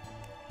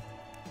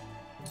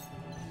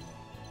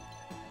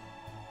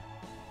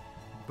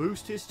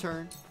 Boost his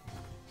turn.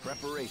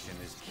 Preparation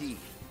is key.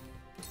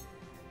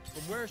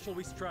 From where shall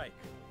we strike?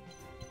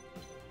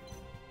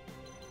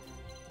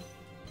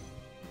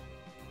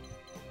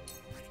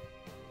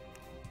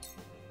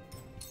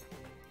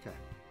 Okay.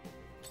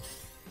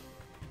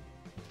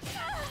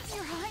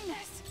 Your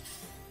Highness.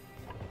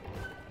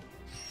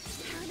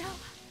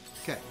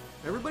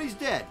 Everybody's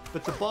dead,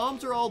 but the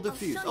bombs are all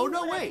defused. Oh,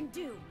 no, wait.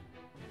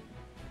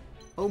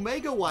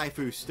 Omega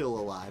Waifu's still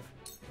alive.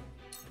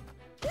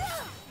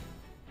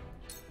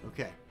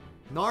 Okay.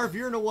 Narv,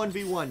 you're in a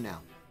 1v1 now.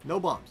 No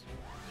bombs.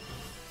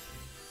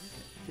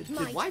 Did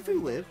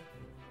Waifu live?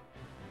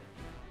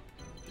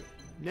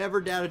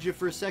 Never doubted you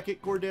for a second,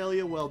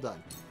 Cordelia. Well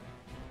done.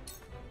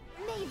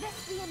 May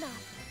this be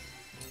enough.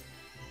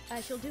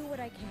 I shall do what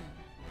I can.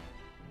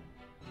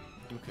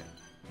 Okay.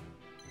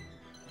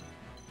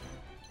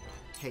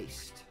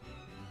 Haste.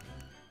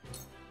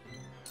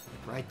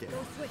 Right there. Go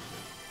swiftly.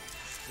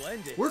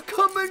 Splendid. We're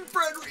coming,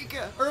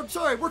 Frederica! Or, I'm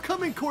sorry, we're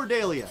coming,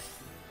 Cordelia.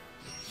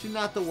 She's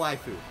not the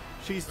waifu.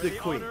 She's For the the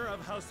queen. honor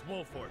of House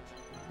Wolffort.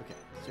 Okay,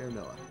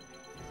 Serenoa.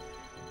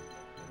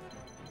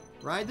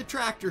 Ride the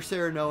tractor,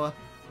 Serenoa.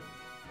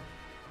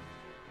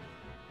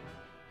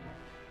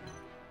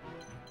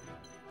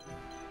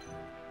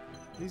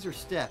 These are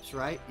steps,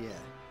 right? Yeah.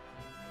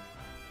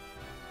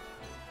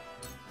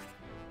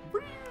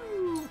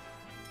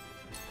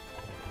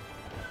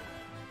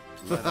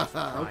 Let us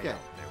try okay. out their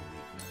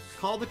weakness.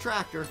 Call the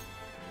tractor.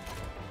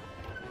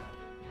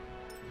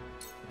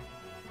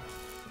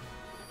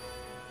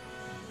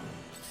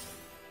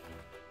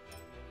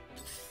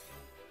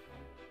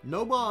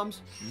 No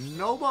bombs.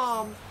 No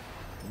bombs.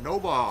 No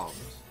bombs.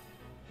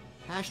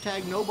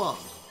 Hashtag no bombs.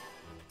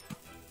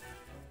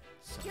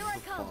 Son Here of I a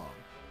come. bomb.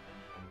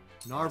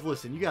 Narv,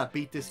 listen, you gotta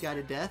beat this guy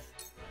to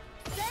death.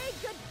 Say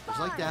goodbye. Just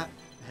like that.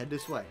 Head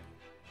this way.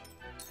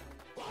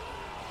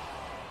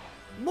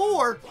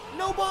 More?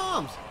 No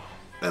bombs!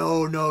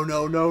 Oh, no,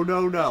 no, no,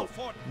 no, no.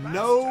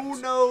 No,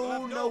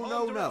 no, no,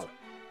 no, no.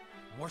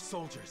 More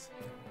soldiers.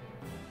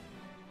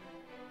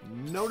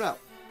 No, no.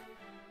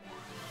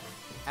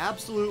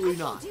 Absolutely I can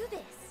not. do this.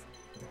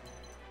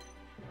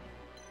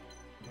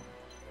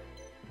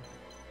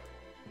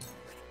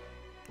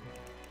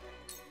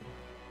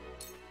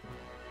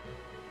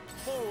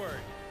 Forward.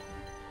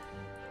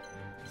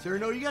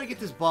 Serenoa, you gotta get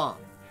this bomb.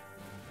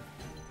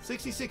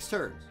 66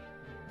 turns.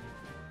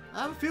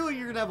 I have a feeling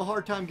you're gonna have a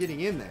hard time getting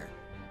in there.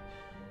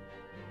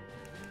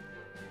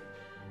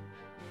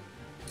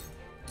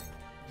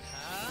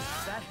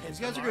 These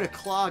guys are gonna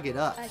clog it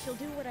up. I shall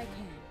do what I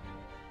can.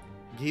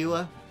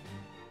 Gila.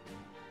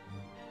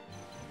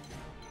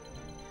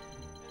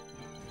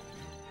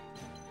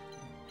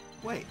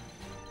 Wait.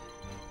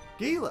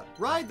 Gila,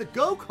 ride the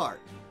go-kart.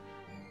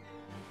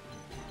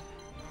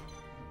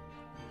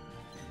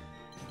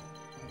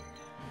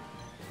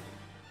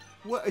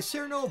 What, is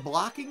Serenoa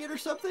blocking it or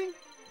something?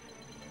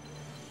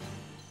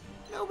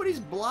 Nobody's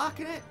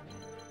blocking it.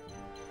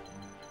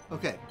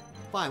 Okay,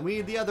 fine. We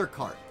need the other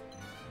cart.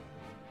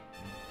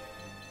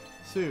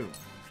 Soon.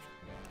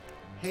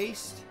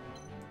 Haste.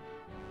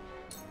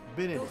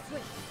 Benedict.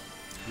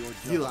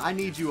 Gila, I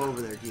need you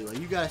over there, Gila.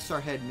 You gotta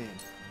start heading in.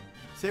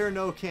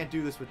 Serenoa can't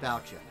do this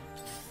without you.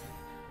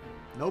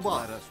 No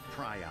bombs. Let us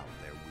try out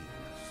their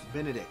weakness.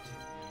 Benedict.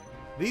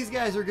 These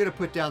guys are gonna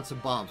put down some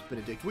bombs,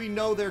 Benedict. We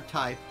know their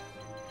type.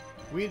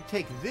 We need to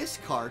take this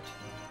cart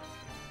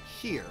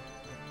here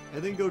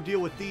and then go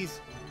deal with these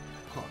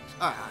punks.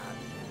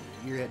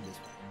 You're heading this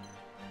way.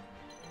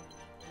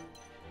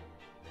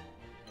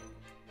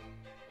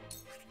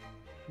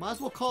 Might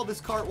as well call this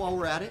cart while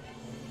we're at it.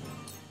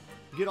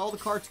 Get all the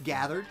carts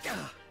gathered.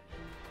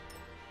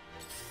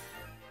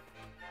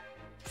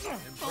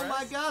 Oh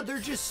my god, they're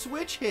just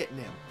switch hitting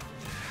him.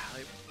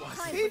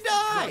 He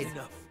died!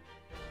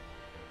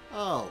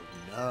 Oh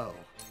no.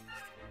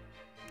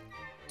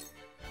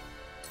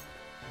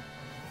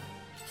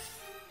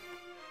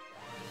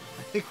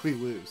 I think we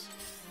lose.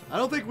 I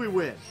don't think we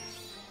win.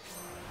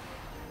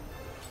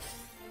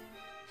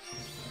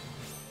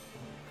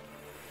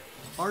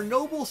 Our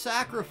noble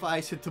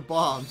sacrifice into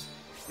bombs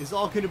is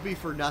all going to be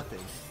for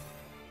nothing.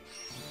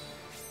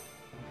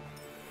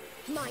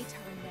 My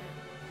turn now.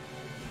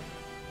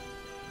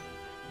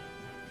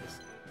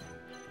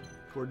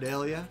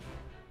 Cordelia.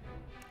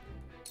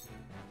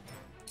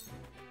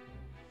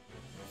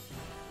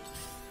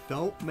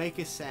 Don't make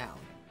a sound.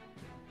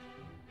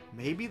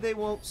 Maybe they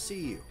won't see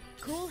you.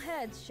 Cool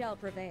heads shall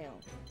prevail.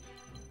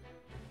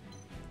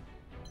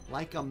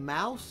 Like a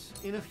mouse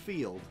in a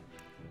field.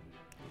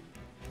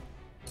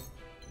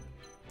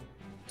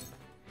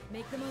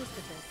 Make the most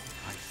of this.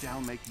 I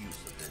shall make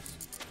use of this.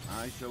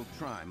 I shall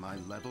try my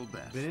level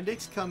best.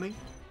 Benedict's coming.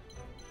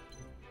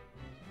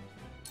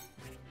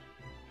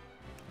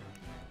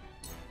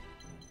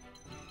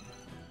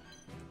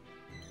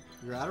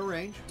 You're out of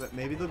range, but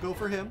maybe they'll go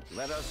for him.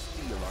 Let us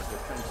steel our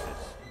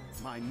defenses.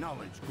 My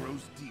knowledge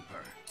grows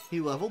deeper.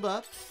 He leveled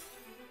up.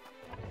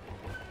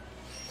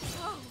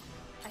 Oh,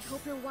 I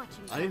hope you're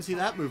watching. I didn't see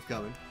that move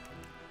coming.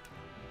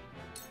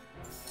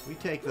 We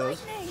take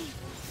those. Lightning!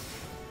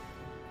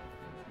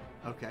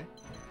 Okay.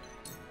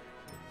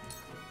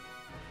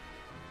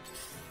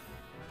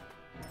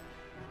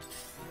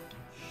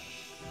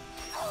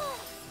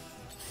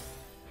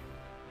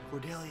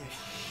 Cordelia,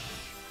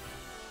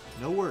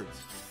 shh. No words.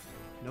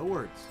 No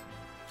words.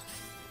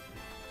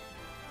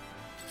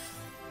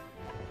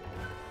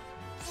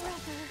 Brother,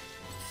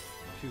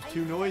 She was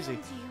too noisy.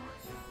 found you.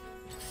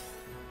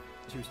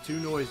 She was too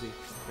noisy.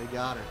 They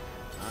got her.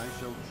 I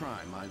shall try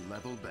my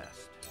level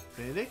best.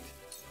 Benedict,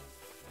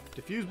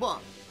 defuse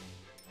bomb.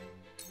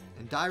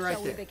 And die right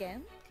Shall there. we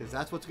begin? Because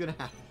that's what's going to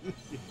happen.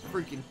 You're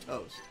freaking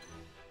toast.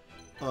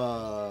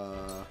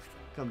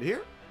 Come to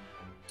here.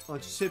 Why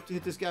don't you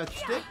hit this guy with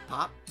your stick?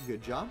 Pop.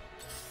 Good job.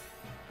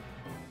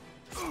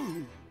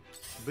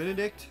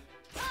 Benedict.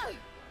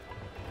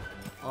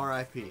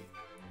 R.I.P.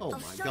 Oh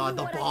my god,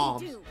 the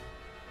bombs.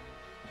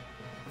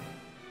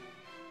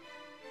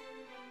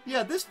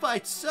 Yeah, this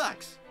fight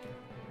sucks.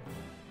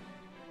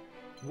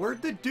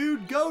 Where'd the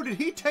dude go? Did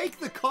he take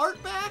the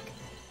cart back?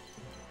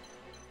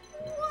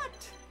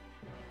 What?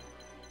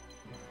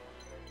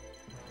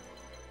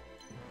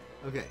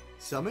 Okay,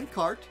 summon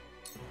cart.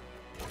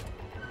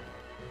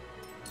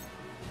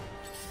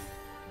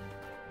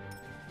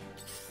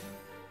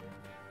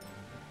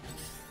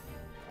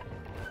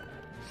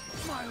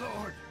 My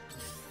lord!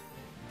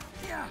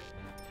 Yeah!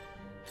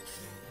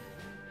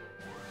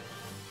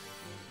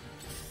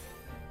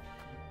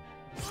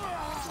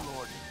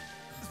 Lord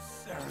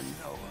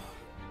Serenoa.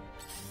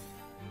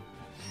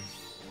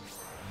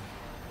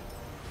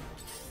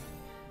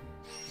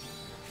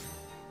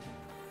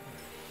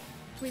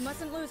 We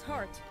mustn't lose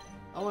heart.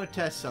 I want to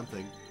test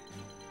something.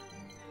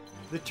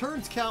 The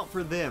turns count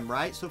for them,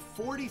 right? So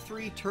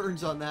 43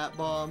 turns on that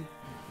bomb.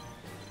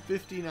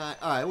 59.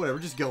 Alright, whatever.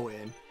 Just go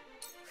in.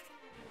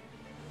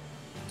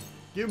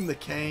 Give him the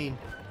cane.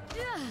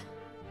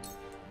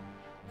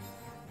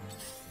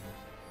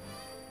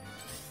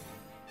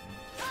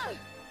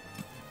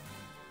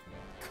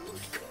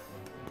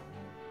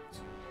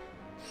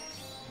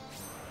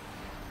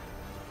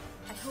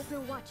 I hope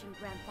you're watching,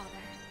 Grandfather.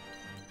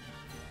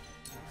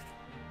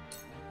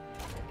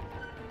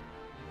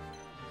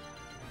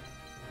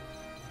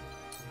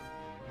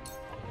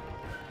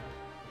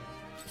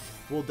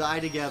 We'll die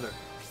together.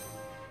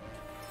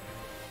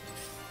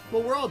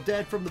 Well, we're all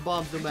dead from the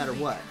bombs no matter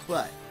what,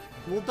 but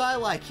we'll die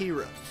like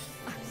heroes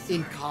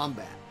in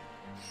combat.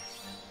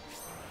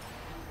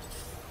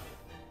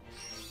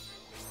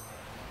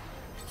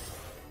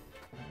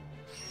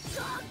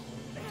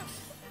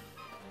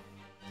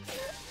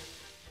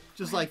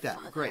 Just like that.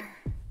 Great.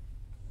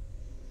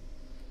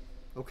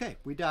 Okay,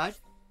 we died.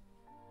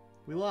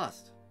 We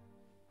lost.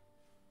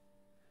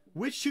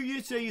 Which 2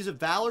 units did I use a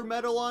Valor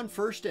Medal on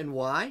first and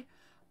why?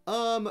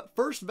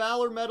 First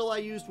Valor Medal I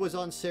used was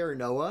on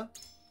Serenoa.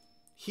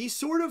 He's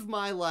sort of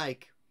my,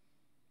 like,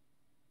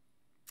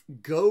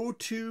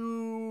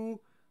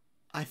 go-to,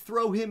 I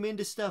throw him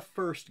into stuff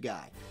first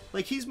guy.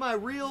 Like, he's my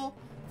real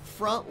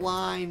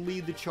front-line,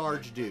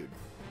 lead-the-charge dude.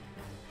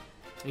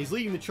 And he's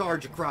leading the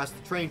charge across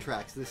the train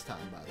tracks this time,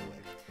 by the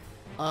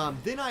way.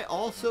 Then I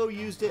also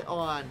used it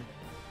on,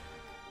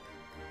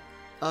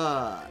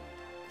 I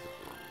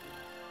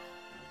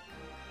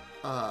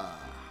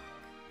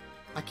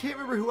can't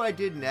remember who I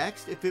did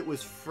next, if it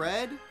was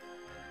Fred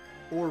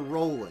or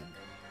Roland.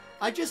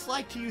 I just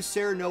like to use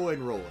Serenoa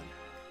and Roland.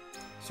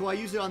 So I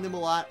use it on them a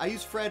lot. I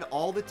use Fred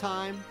all the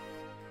time.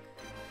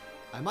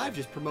 I might have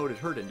just promoted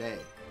her today.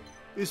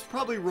 It's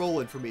probably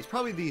Roland for me. It's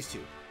probably these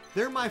two.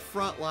 They're my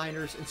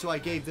frontliners, and so I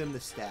gave them the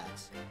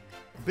stats.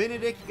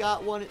 Benedict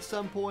got one at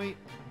some point.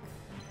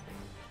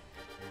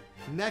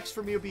 Next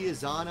for me will be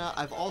Azana.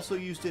 I've also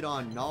used it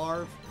on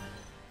Narv.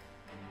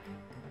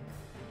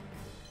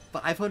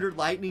 500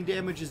 lightning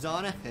damage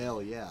Azana?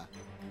 Hell yeah.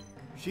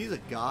 She's a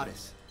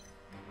goddess.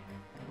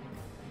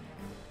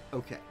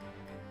 Okay.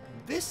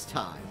 This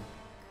time,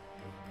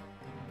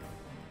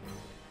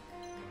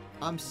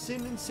 I'm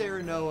sending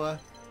Serenoa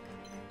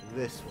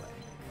this way.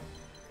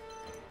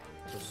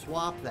 So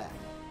swap that.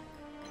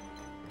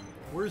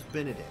 Where's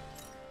Benedict?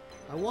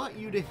 I want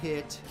you to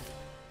hit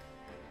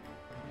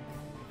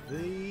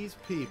these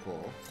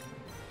people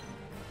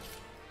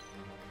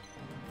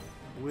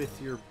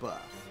with your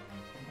buff.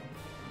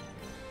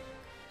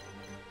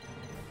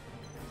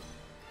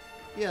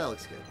 Yeah, that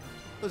looks good.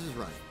 Let's just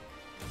run.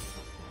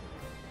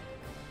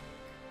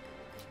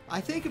 I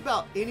think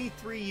about any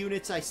 3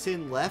 units I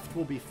send left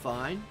will be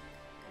fine.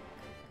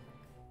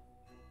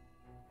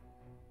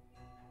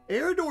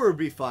 Eridor would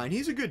be fine.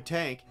 He's a good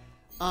tank.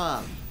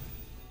 I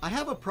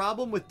have a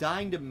problem with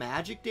dying to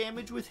magic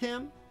damage with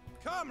him.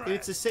 And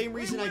it's the same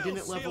reason I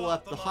didn't level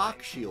up the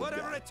Hawk Shield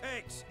guy. It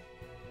takes.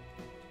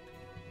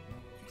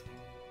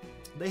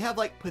 They have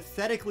like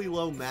pathetically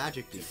low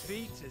magic defense.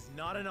 Defeat is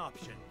not an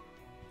option.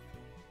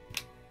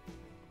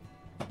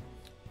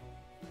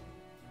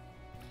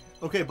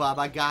 Okay, Bob,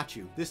 I got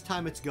you. This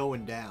time it's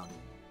going down.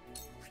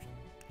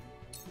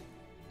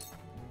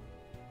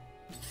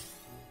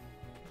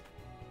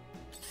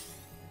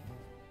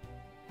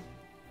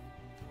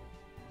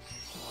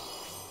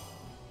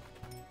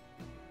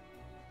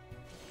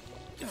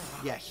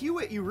 Yeah,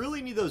 Hewitt, you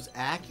really need those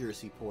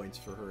accuracy points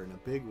for her in a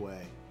big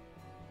way.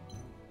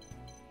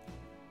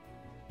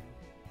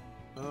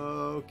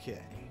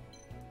 Okay.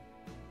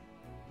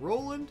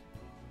 Roland,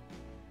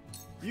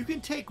 you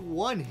can take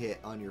 1 hit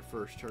on your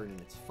first turn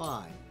and it's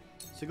fine.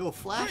 So go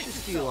Flash of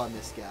Steel on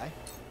this guy.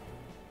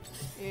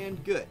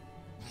 And good.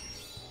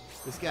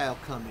 This guy will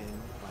come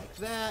in like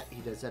that.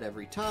 He does that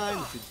every time.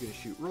 This dude's going to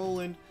shoot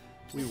Roland.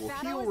 We will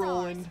heal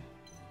Roland.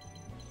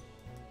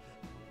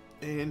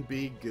 And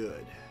be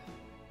good.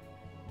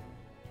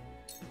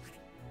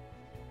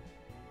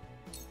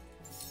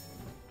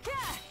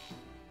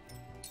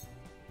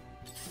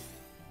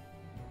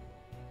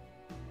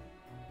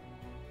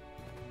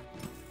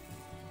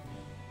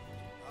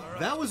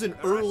 That was an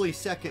early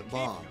second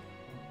bomb.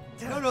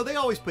 No, they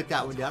always put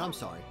that one down. I'm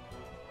sorry.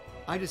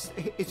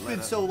 It's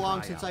been so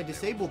long since I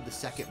disabled the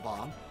second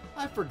bomb,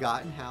 I've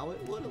forgotten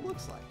what it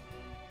looks like.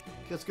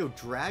 Let's go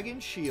Dragon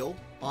Shield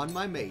on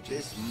my mages.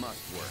 This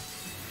must work.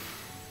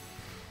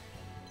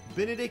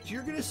 Benedict,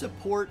 you're going to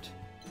support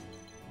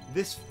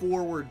this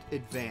forward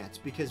advance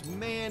because,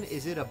 man,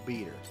 is it a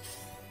beater.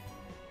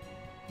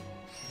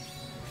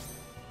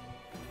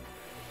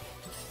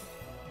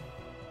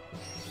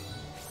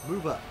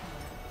 Move up.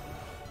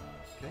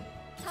 Okay.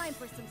 Time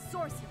for some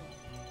sorcery.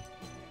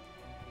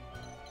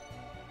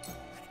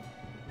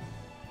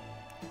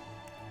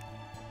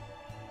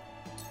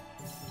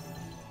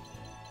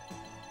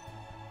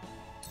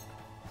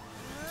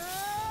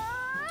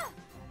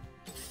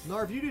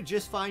 Narv, you did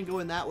just fine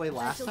going that way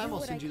last time. I'll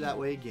send you that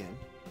way again.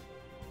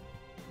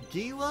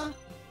 Gila,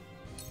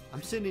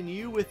 I'm sending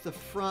you with the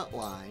front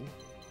line.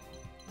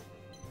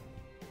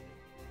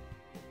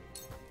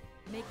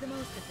 Make the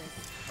most of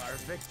this. Our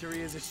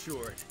victory is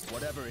assured,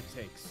 whatever it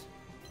takes.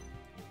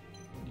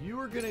 You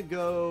are gonna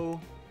go.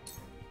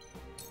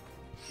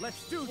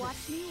 Let's do this.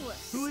 Watch me work.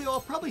 Julio,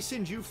 I'll probably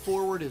send you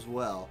forward as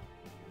well,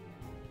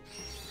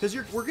 because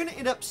we're gonna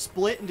end up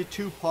split into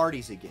two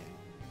parties again.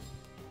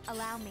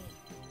 Allow me.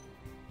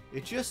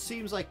 It just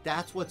seems like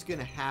that's what's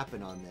gonna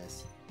happen on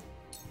this.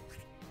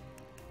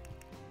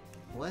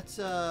 Let's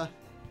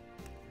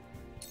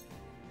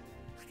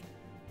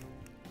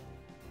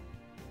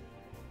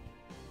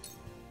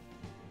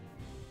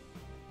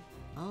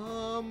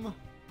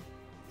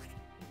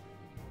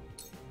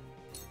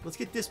let's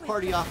get this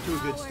party off to a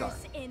good start.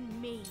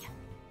 In me.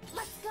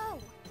 Let's go.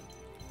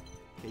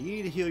 Okay, you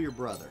need to heal your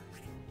brother.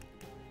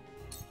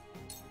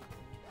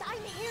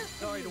 I'm here.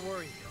 Sorry to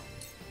worry you.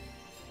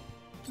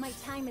 My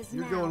time is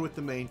You're now. going with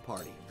the main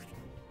party.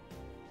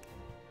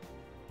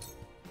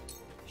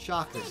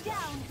 Shock this guy.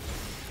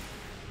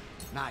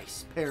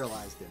 Nice.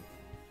 Paralyzed him.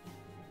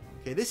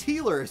 Okay, this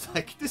healer is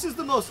like, this is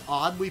the most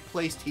oddly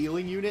placed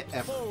healing unit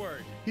ever.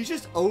 Forward. He's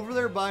just over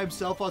there by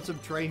himself on some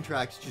train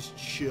tracks just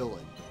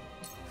chilling.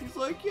 He's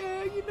like,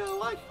 yeah, you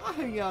know, I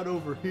hang out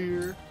over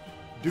here,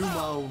 do my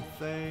own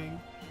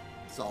thing.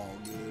 It's all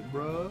good,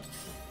 bruh.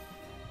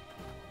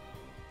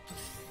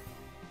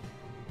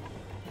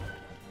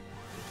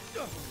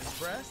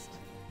 Impressed?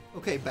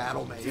 Okay,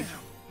 battle mage.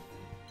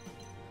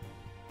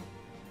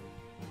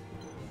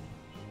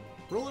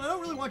 Roland, I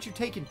don't really want you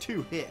taking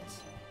 2 hits.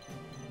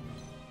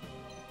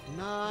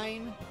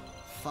 9,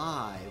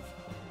 5.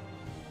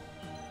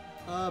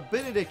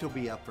 Benedict will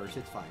be up first.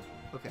 It's fine.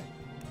 Okay.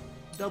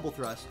 Double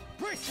thrust.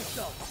 Brace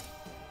yourself!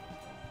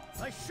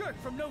 I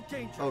shirk from no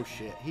danger. Oh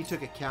shit. He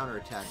took a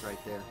counterattack right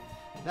there.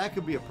 That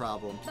could be a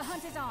problem. The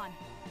hunt is on.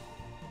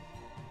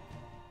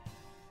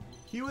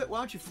 Hewitt, why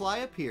don't you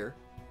fly up here?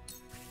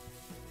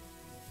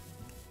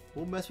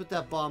 We'll mess with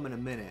that bomb in a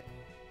minute.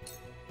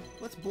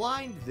 Let's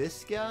blind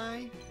this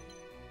guy.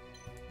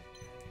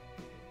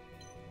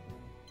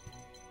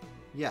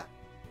 Yeah.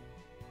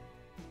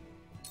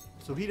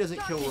 So he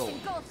doesn't kill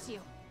Roland. You.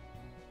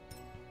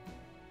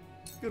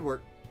 Good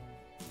work.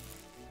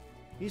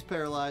 He's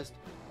paralyzed.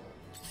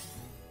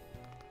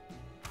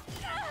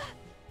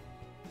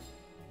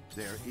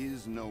 There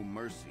is no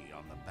mercy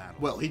on the battle.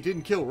 Well, he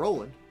didn't kill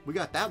Roland. We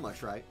got that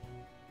much right.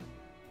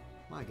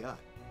 My God.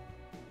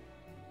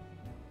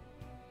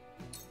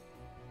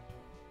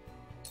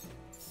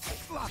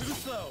 Too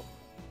slow.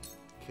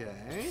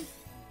 Okay.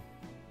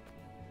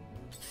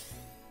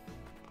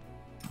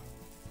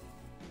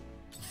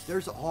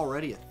 There's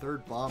already a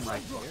 3rd bomb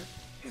right there.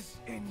 Is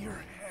in your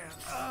hand.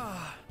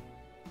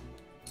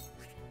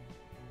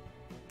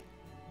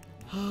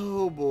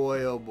 Oh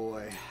boy, oh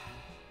boy.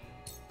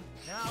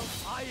 Now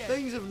I am.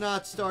 Things have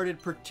not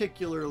started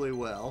particularly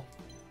well.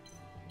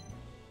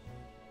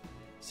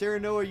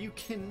 Serenoa, you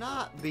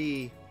cannot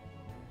be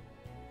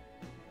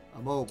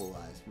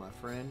immobilized, my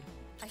friend.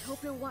 I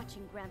hope you're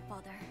watching,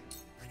 Grandfather.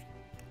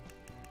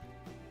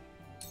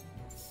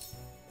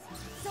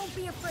 Don't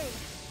be afraid.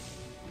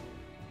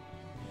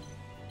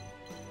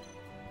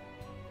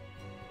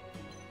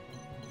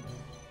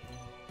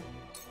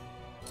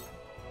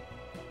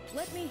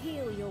 Let me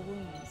heal your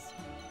wounds.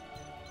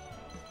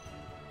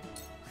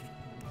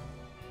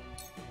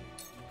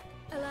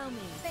 Allow me.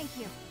 Thank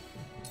you.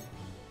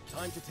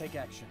 Time to take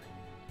action.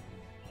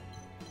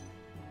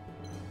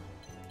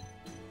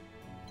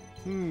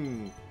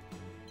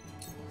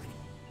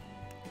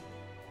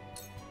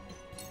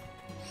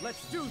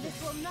 Let's do this.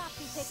 This will not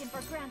be taken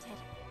for granted.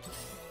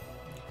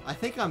 I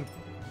think I'm...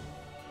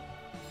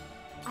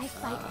 I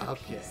fight for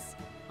okay. peace.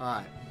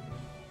 Alright.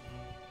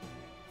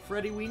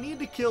 Freddy, we need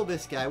to kill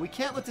this guy. We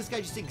can't let this guy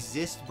just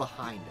exist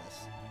behind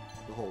us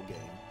the whole game.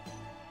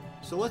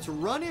 So let's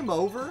run him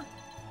over.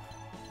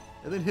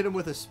 And then hit him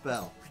with a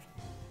spell.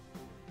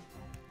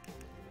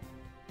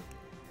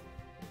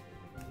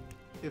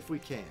 If we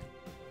can.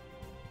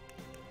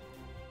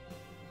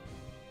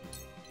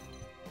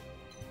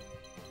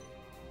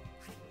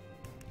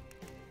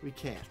 We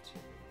can't.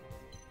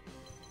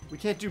 We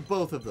can't do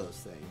both of those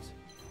things.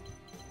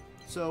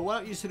 So why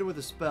don't you just hit him with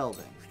a spell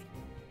then?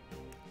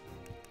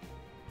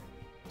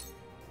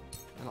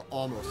 That'll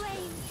almost kill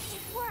him.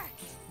 It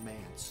worked. Man,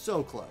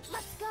 so close.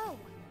 Let's go.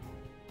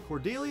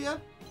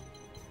 Cordelia,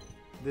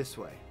 this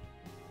way.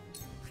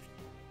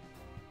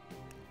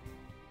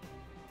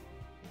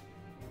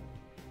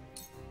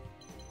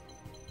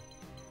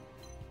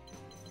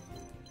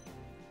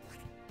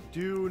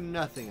 Do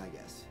nothing, I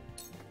guess.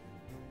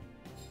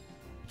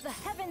 The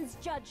heavens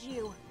judge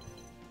you.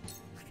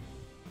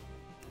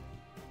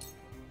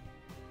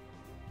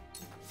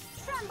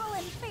 Tremble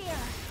in fear.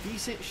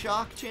 Decent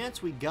shock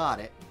chance, we got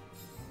it.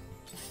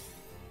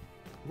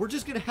 We're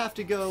just gonna have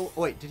to go.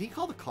 Oh, wait, did he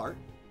call the cart?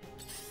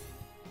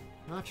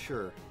 Not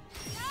sure.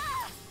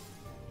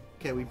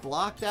 Okay, we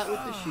blocked that with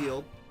the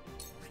shield.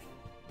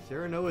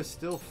 Serenoa is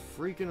still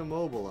freaking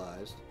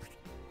immobilized.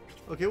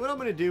 Okay, what I'm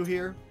gonna do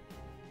here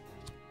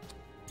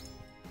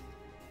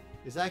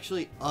is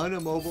actually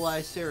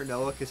unimmobilize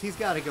Serenoa because he's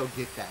got to go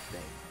get that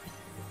thing.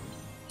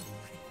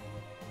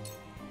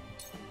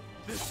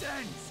 This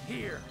ends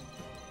here.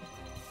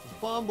 This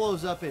bomb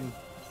blows up in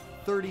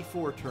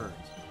 34 turns.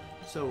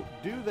 So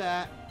do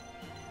that.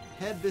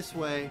 Head this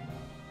way.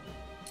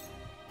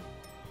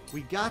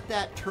 We got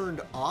that turned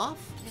off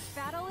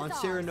on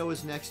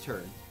Serenoa's next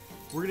turn.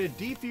 We're going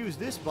to defuse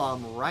this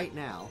bomb right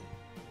now.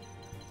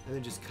 And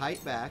then just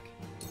kite back.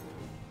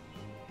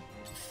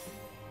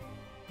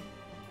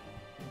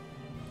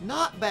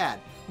 Not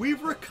bad.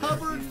 We've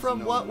recovered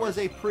from what was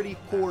a pretty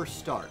poor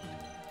start.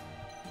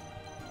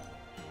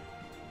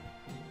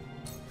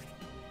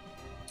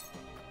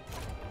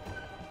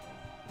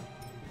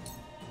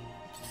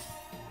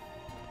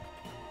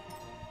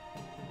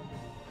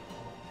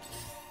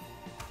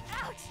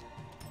 Ouch!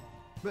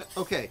 But,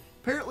 okay,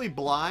 apparently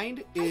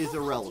blind is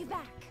irrelevant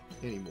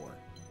anymore.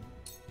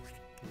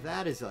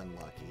 That is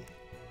unlucky.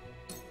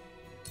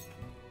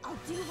 I'll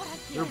do what I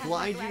can. Their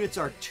blind units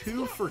are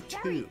 2 for 2.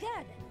 Very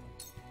good.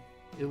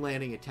 In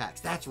landing attacks.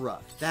 That's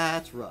rough.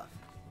 That's rough.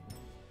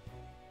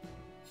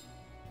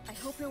 I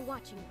hope you're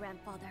watching,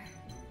 Grandfather.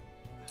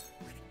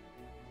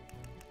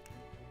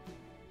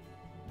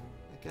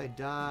 That guy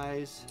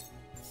dies.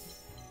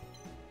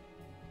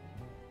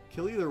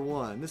 Kill either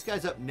one. This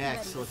guy's up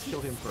next, so let's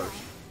kill him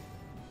first.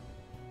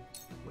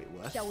 Wait,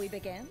 what? Shall we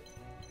begin?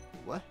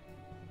 What?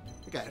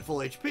 The guy had full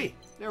HP.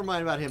 Never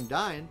mind about him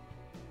dying.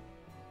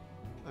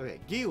 Okay,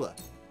 Gila.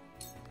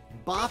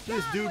 Bop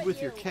this dude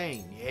with your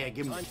cane. Yeah,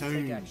 give him a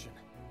cane.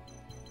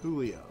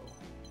 Julio.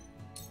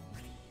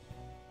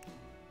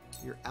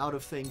 You're out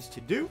of things to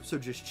do, so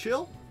just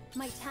chill.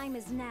 My time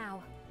is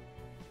now.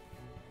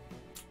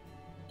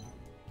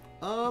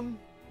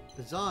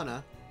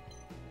 Zana.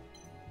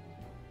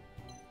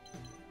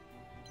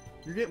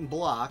 You're getting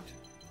blocked.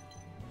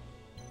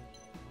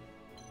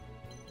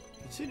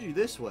 I'll send you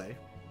this way.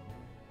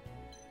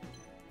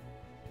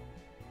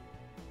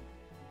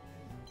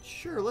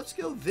 Sure, let's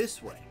go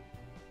this way.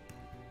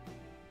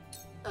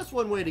 That's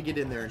one way to get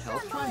in there and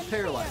help. Try and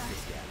paralyze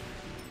this guy.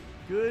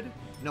 Good.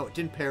 No, it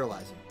didn't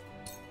paralyze him.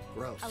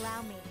 Gross.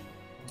 Allow me.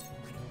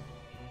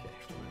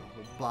 Okay,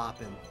 we'll bop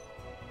him.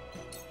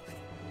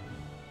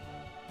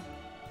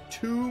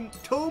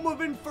 Tome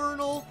of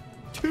Infernal.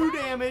 2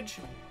 damage.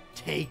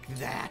 Take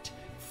that.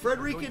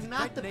 Frederica,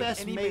 not the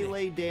best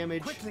melee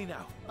damage. Quickly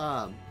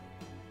now.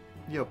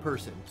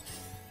 Person.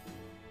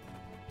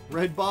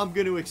 Red bomb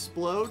gonna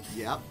explode?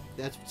 Yep.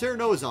 That's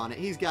Serenoa's on it.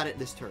 He's got it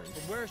this turn.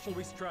 From where shall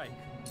we strike?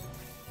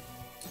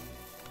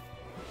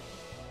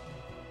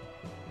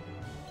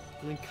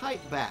 And then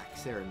kite back,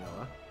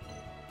 Serenoa.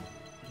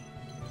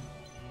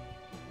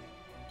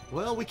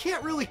 Well, we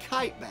can't really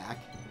kite back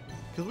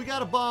because we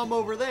got a bomb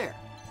over there.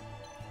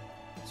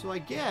 So I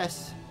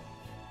guess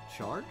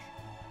charge?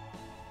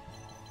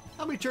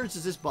 How many turns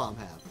does this bomb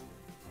have?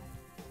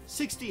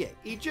 68.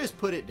 He just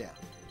put it down.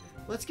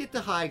 Let's get the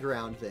high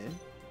ground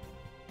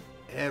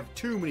then.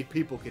 Too many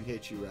people can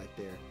hit you right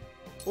there.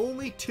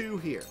 Only 2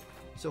 here.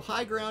 So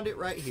high ground it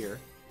right here.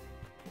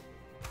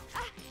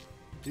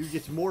 Dude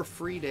gets more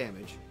free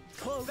damage.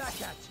 Close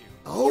back at you.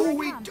 Oh,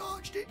 we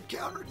dodged it.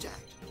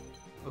 Counterattacked.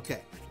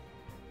 Okay.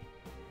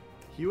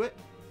 Hewitt.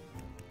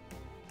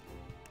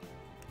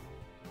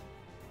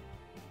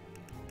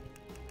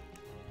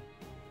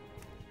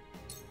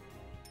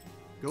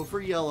 Go for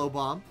yellow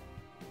bomb.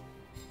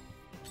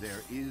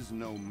 There is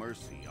no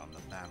mercy on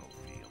the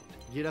battlefield.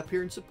 Get up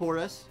here and support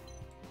us.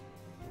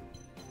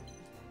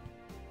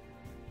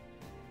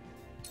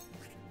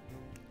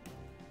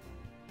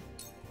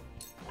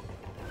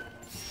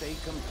 Stay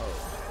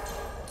composed.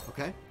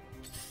 Okay.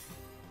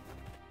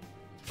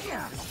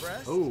 Yeah.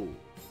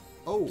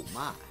 Oh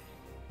my.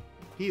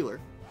 Healer.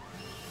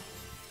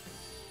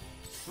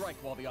 Strike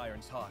while the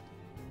iron's hot.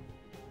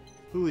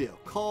 Julio,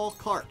 call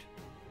cart.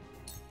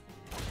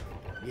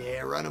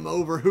 Yeah, run him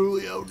over,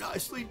 Julio.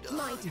 Nicely done.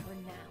 My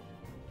turn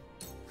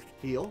now.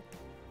 Heal.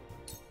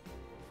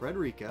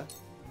 Frederica.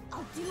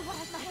 I'll do what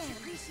I can. Much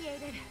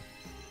appreciated.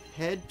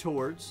 Head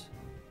towards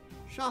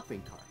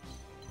shopping carts.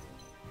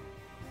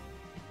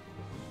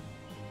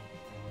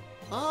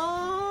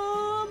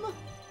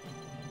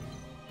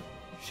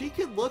 She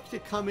could look to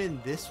come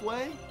in this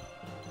way.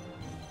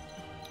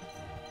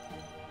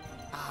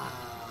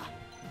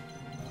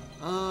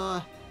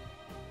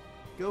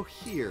 Go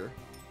here.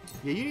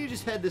 Yeah, you need to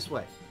just head this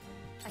way.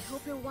 I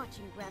hope you're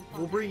watching, Grandfather.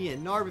 We'll bring you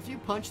in. Narv, if you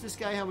punch this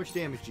guy, how much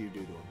damage do you do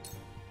to him?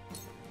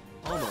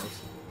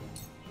 Almost.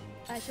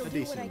 I shall A do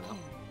decent what I amount.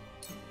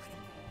 can.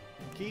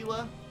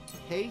 Gila,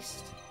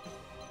 haste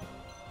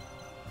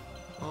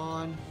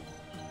on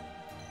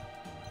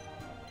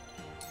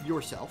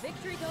yourself.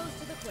 Victory goes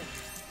to the quick.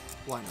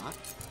 Why not?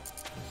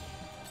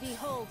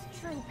 Behold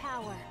true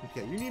power.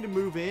 Okay, you need to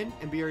move in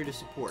and be ready to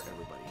support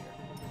everybody here.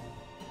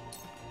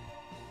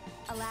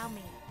 Allow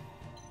me.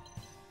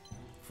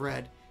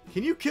 Fred,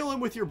 can you kill him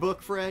with your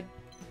book, Fred?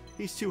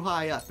 He's too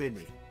high up, isn't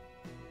he?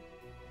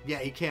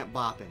 Yeah, you can't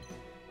bop him.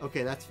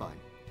 Okay, that's fine.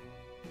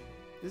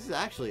 This is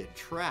actually a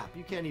trap.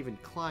 You can't even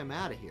climb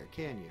out of here,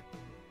 can you?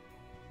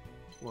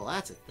 Well,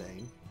 that's a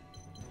thing.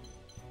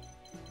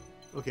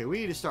 Okay, we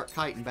need to start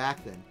kiting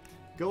back then.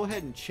 Go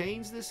ahead and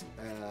change this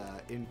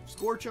and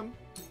scorch him.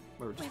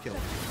 Or just kill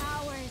him.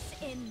 Powers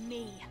in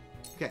me.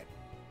 Okay.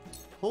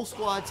 Whole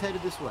squad's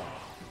headed this way.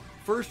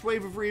 First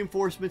wave of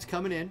reinforcements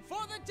coming in.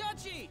 For the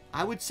duchy!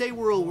 I would say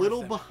we're a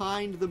little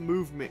behind the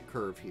movement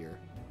curve here.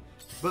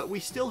 But we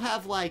still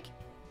have, like,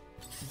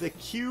 the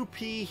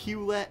QP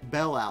Hewlett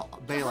bailout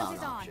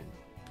option.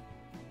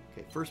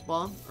 Okay, first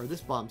bomb. Or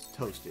this bomb's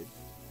toasted.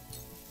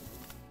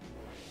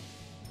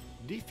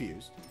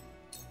 Defused.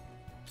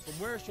 From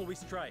where shall we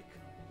strike?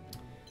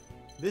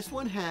 This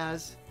one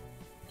has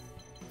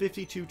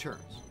 52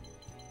 turns.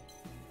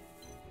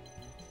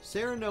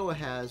 Serenoa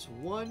has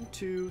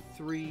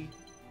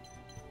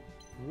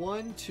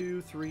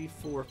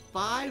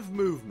 5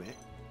 movement.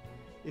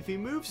 If he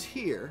moves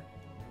here,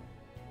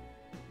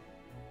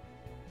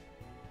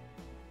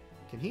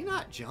 can he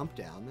not jump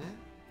down that?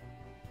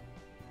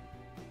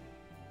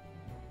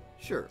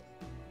 Surely.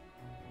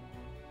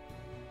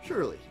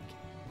 Surely he can.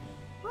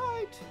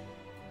 Right.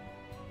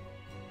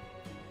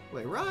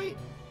 Wait, right?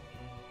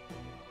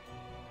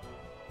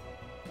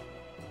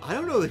 I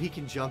don't know that he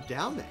can jump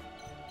down there.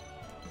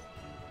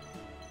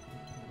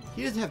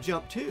 He doesn't have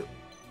jump 2.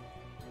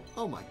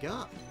 Oh my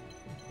god.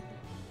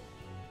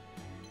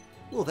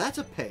 Well, that's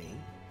a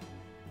pain.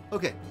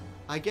 Okay,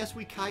 I guess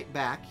we kite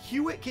back.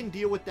 Hewitt can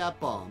deal with that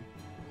bomb.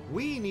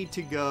 We need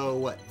to go,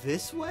 what,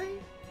 this way?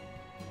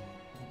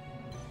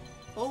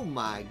 Oh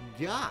my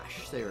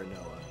gosh,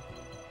 Serenoa.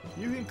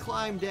 You can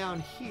climb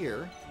down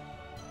here.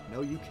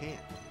 No, you can't.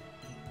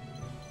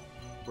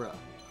 Bruh.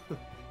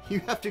 You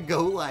have to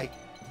go, like,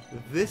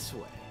 this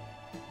way.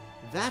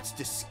 That's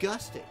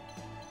disgusting.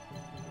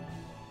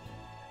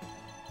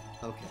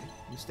 Okay,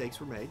 mistakes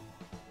were made.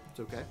 It's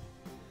okay.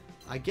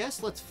 I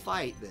guess let's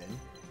fight then.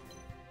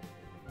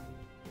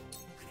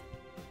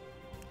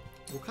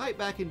 We'll kite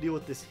back and deal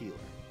with this healer.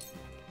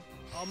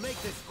 I'll make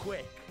this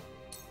quick.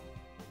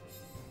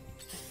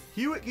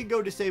 Hewitt can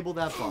go disable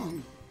that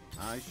bomb.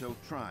 I shall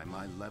try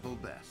my level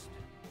best.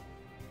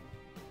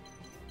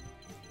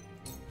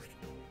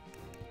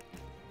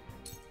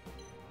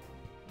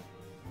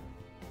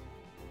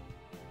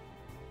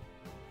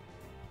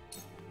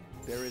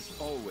 There is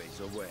always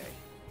a way.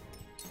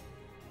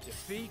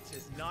 Defeat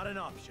is not an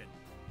option.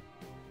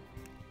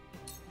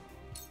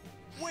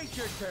 Wait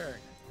your turn.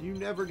 You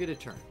never get a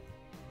turn.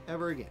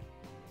 Ever again.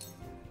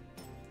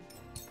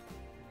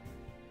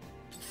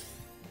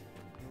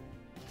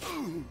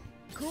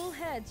 Cool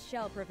heads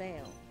shall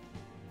prevail.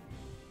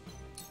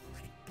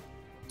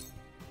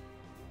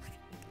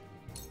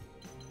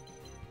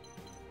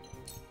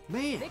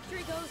 Man,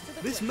 Victory goes to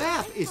the this quick.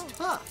 map is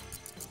tough.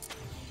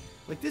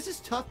 Like, this is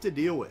tough to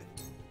deal with.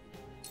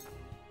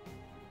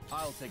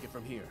 I'll take it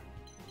from here.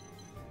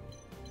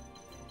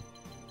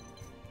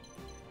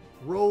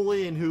 Roll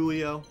in,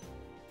 Julio.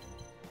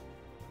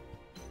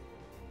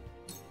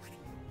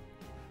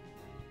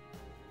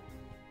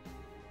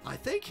 I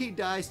think he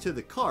dies to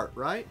the cart,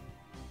 right?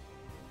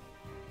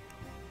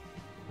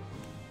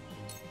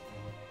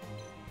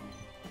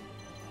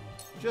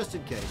 Just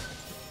in case.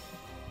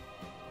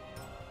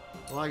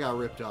 Well, I got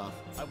ripped off.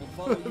 I will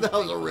follow you. That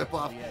was a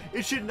rip-off.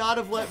 It should not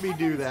have let me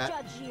do that.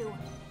 Judge you.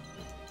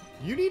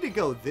 You need to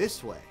go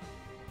this way.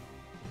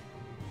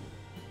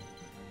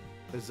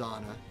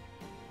 Azana.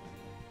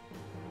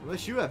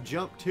 Unless you have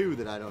jump 2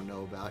 that I don't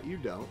know about. You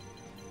don't.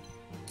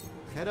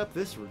 Head up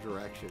this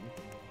direction.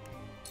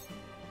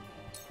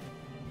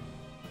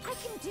 I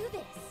can do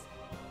this.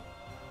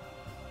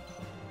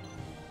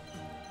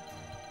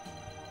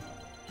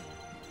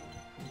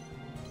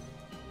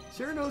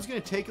 Serenoa's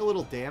going to take a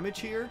little damage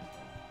here,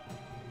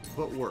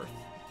 but worth.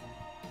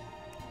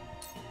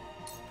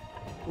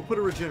 We'll put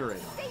a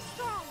regenerator on. Stay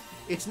strong.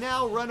 It's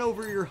now run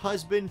over your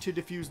husband to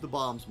defuse the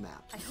bombs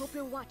map. I hope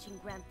you're watching,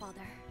 Grandfather.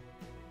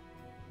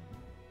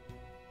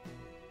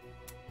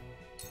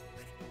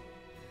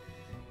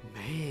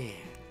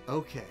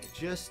 Okay,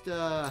 just,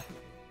 Allow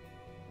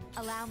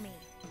me.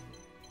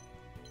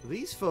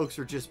 these folks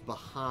are just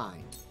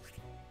behind.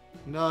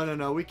 No, no,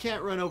 no. We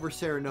can't run over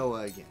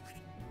Serenoa again.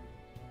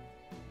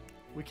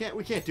 We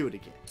can't do it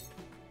again.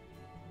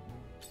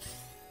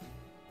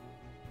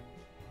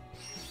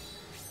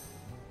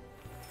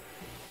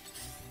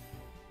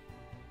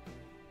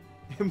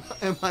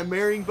 Am I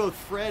marrying both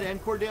Fred and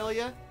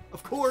Cordelia?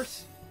 Of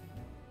course.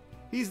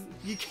 You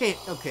can't.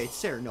 Okay, it's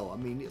Serenoa. I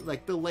mean,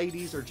 like, the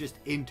ladies are just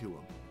into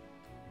him.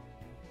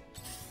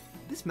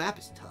 This map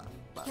is tough.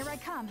 Here I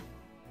come.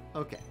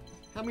 Okay.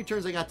 How many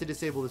turns I got to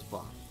disable this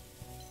bomb?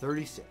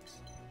 36.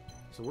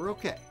 So we're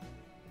okay.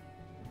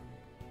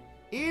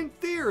 In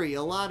theory,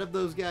 a lot of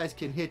those guys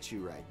can hit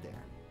you right there.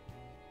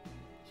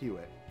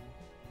 Hewitt.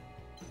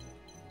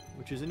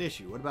 Which is an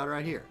issue. What about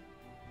right here?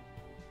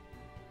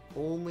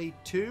 Only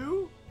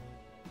 2?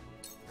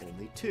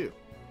 Only 2.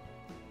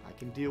 I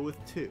can deal with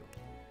 2.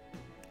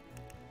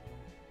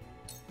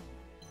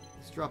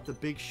 Let's drop the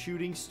big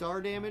shooting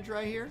star damage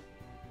right here.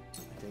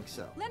 I think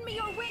so. Lend me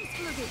your wings,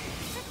 Ruby.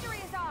 Victory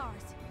is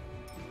ours.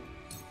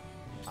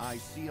 I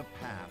see a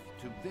path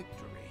to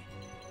victory.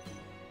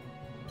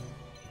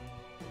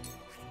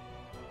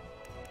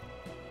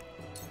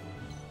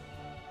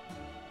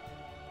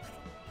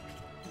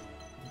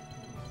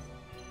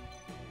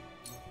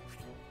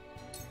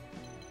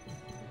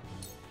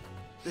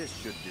 This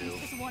should do.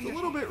 It's a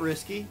little bit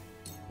risky.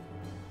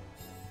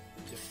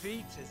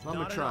 Defeat is I'm gonna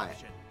not try an it.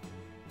 option.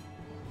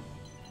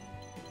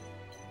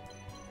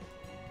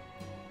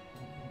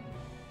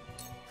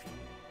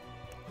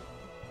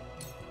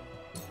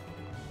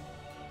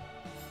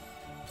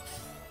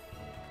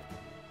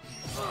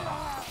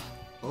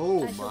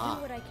 Oh I shall my.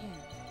 do what I can.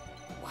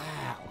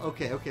 Wow.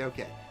 Okay, okay,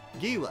 okay.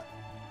 Gila.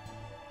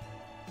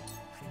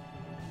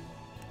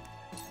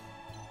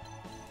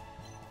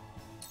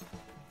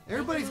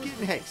 Everybody's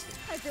getting hasted.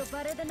 I feel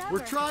better than ever.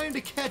 We're trying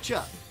to catch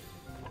up.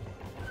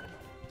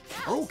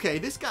 Okay,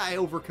 this guy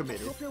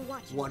overcommitted. Hope you're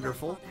watching,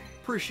 Wonderful. Grandfather.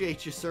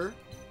 Appreciate you, sir.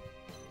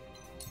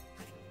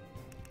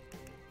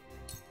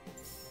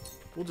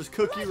 We'll just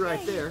cook you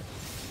right there.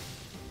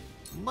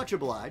 Much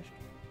obliged.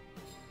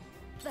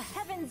 The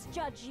heavens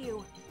judge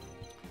you.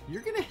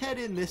 You're going to head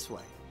in this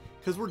way.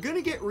 Because we're going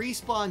to get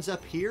respawns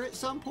up here at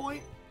some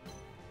point.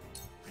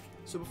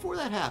 So before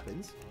that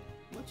happens,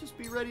 let's just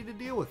be ready to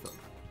deal with them.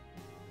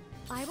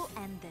 I will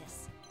end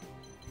this.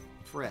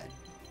 Fred.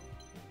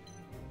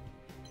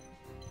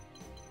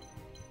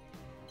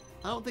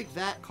 I don't think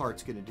that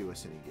cart's going to do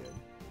us any good.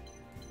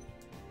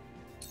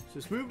 So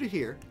just move to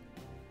here.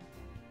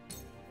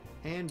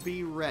 And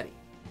be ready.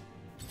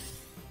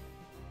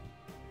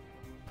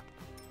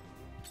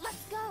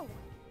 Let's go.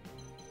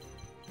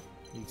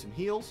 Need some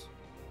heals.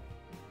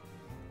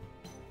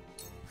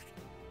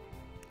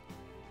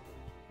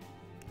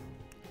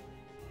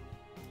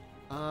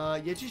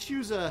 Yeah, just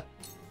use an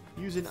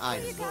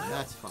item.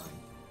 That's fine.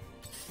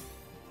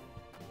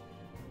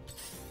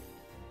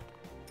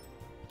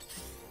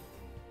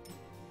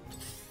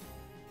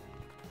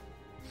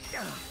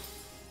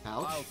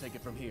 Ouch. I'll take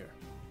it from here.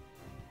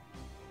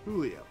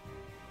 Julio.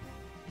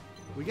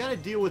 We gotta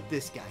deal with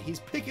this guy. He's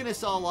picking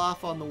us all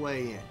off on the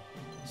way in.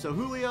 So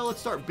Julio, let's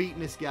start beating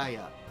this guy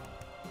up.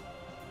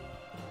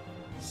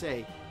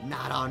 Say,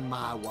 not on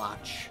my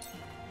watch,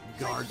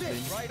 guardsman.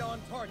 Right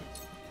on target.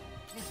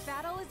 This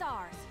battle is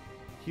ours.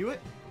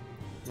 Hewitt,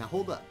 now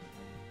hold up.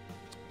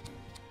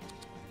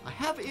 I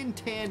have in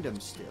tandem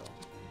still.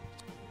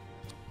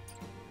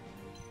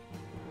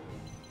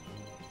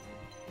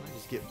 I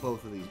just get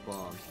both of these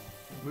bombs.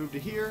 Move to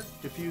here,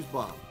 defuse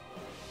bomb.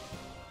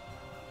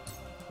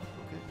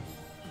 Okay.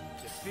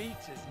 Defeat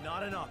is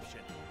not an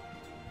option.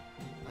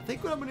 I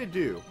think what I'm gonna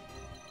do.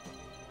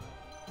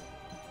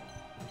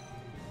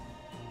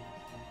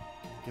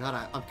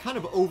 God, I'm kind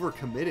of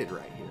overcommitted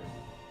right here.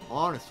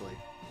 Honestly.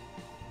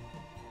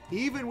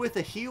 Even with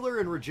a healer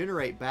and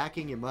regenerate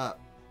backing him up,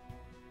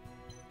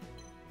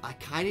 I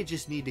kind of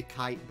just need to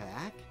kite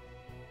back.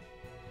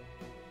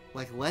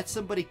 Like, let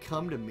somebody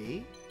come to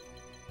me.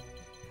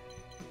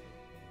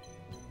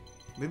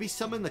 Maybe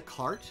summon the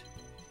cart.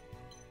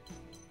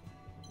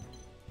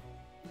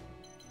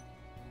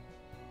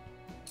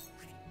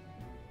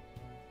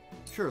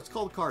 Sure, it's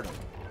called cart.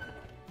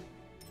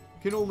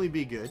 Can only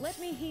be good. Let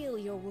me heal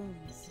your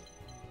wounds.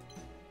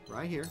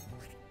 Right here.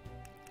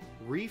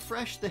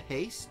 Refresh the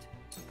haste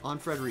on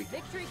Frederica.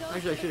 Victory goes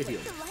Actually, I should have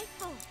healed.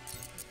 Delightful.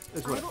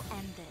 That's I right. will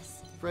end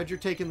this. Fred, you're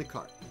taking the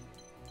cart.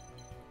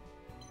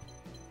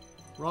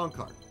 Wrong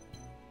card.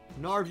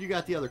 Narv, you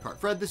got the other card.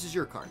 Fred, this is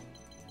your card.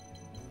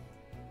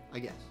 I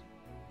guess.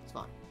 It's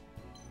fine.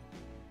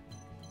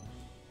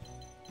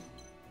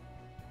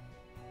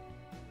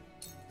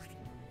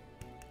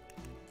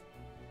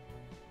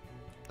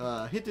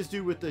 Hit this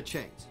dude with the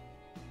chains.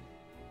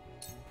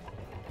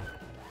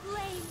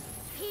 Flames,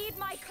 heed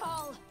my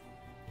call.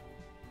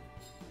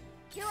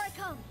 Here I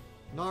come.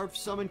 Narv,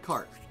 summon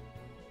cart.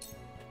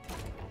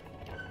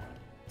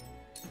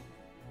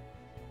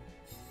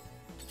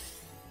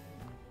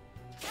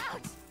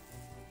 Out.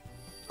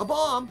 A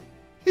bomb!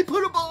 He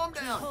put a bomb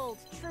down! Behold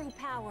true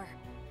power.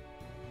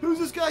 Who's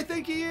this guy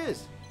think he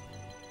is?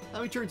 How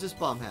many turns this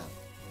bomb have?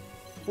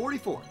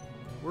 44.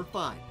 We're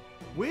fine.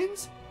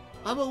 Wins?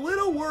 I'm a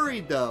little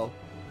worried, though.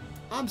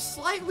 I'm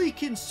slightly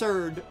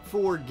concerned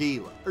for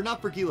Gila. Or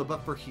not for Gila,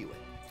 but for Hewitt.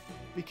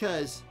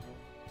 Because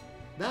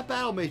that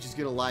battle mage is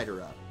going to light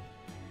her up.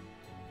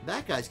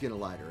 That guy's going to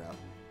light her up.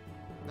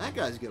 That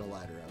guy's going to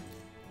light her up.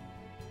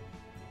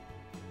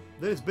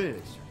 Then it's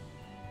Benedict's turn.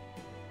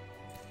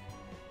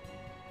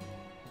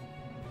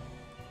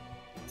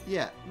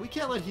 Yeah, we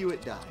can't let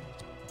Hewitt die.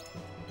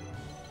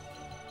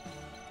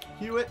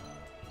 Hewitt.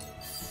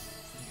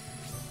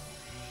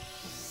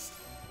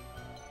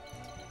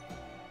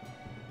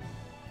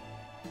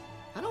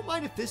 I don't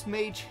mind if this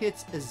mage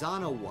hits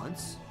Azana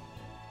once.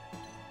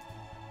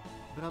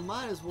 But I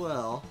might as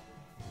well.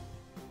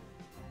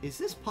 Is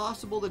this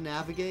possible to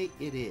navigate?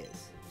 It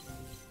is.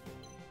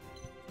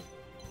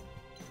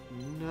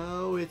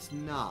 No, it's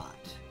not.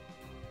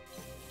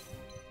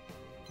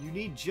 You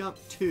need jump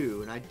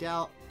 2, and I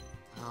doubt...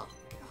 Oh,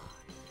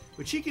 God.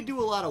 But she could do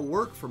a lot of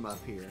work from up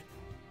here.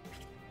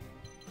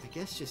 I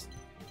guess just...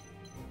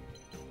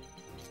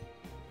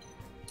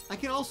 I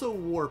can also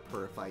warp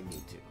her if I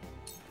need to.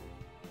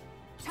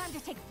 Time to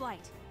take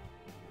flight.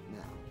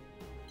 Now.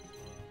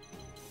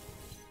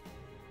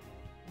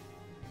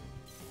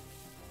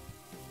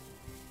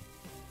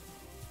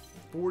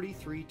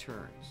 $43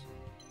 turns.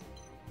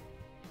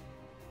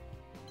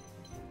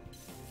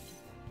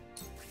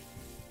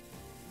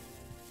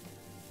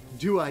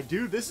 Do I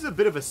do? This is a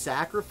bit of a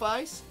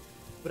sacrifice,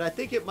 but I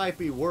think it might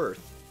be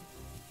worth.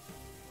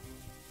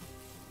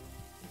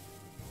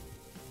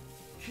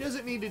 She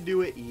doesn't need to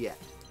do it yet.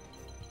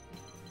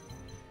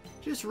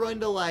 Just run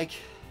to, like,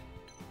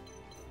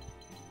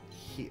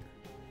 here.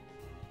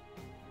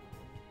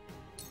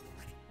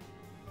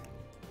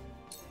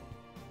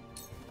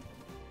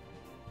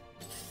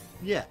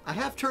 Yeah, I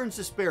have turns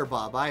to spare,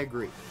 Bob. I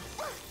agree.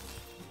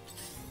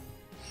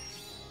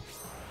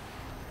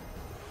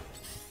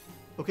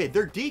 Okay,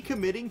 they're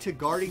decommitting to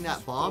guarding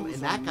that bomb, and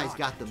that guy's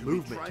got the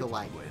movement to,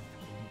 like,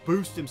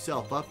 boost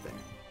himself up there.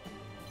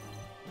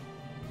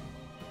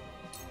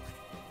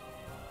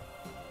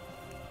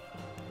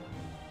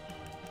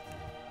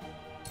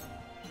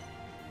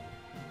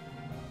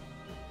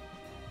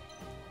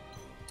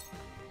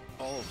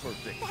 All for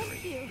victory.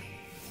 Thank you.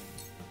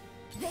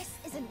 This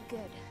isn't good.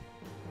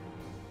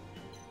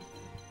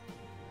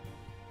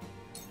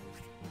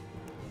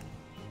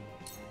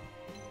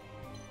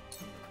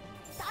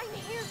 I'm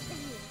here for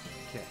you.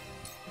 Okay.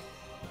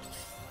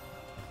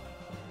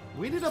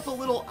 We ended up a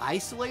little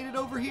isolated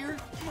over here,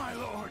 My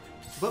lord.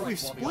 but we've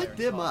split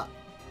them up,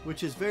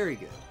 which is very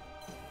good.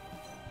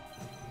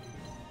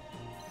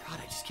 God,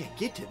 I just can't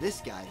get to this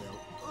guy,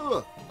 though.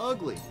 Ugh,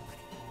 ugly.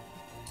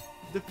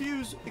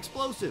 Diffuse,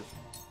 explosive.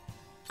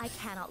 I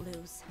cannot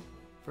lose.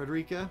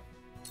 Frederica.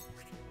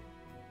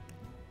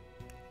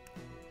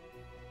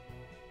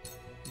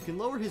 You can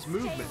lower his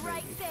movement, Stay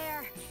right maybe.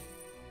 there.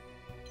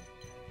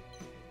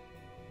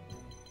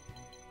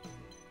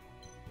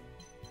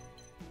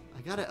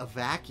 I gotta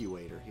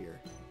evacuate her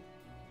here.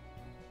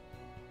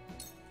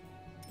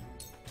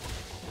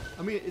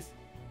 I mean, it's...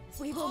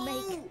 We will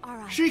make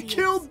our She ideas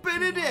killed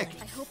Benedict!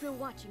 I hope you're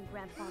watching,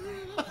 Grandfather.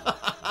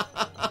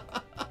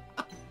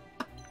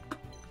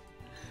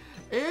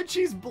 And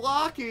she's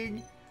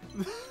blocking.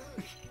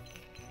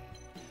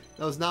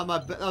 That was not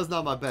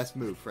my best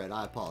move, Fred.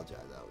 I apologize.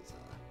 That was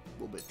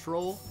a little bit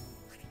troll.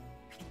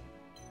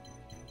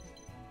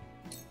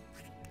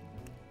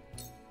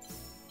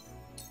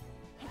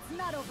 It's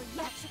not over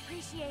yet. Much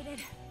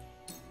appreciated.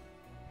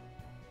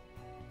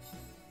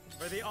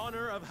 For the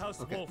honor of House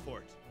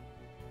Wolffort.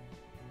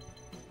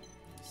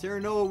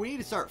 Serenoa, we need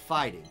to start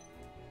fighting.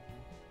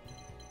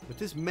 But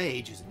this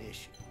mage is an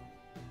issue.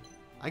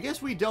 I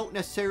guess we don't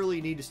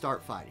necessarily need to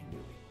start fighting, do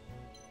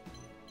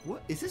we?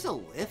 What? Is this a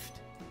lift?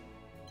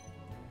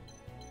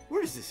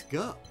 Where does this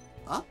go?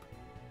 Up?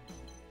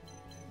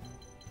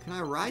 Can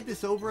I ride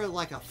this over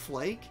like a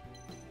flake?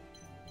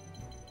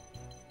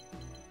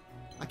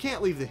 I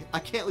can't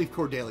leave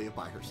Cordelia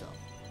by herself.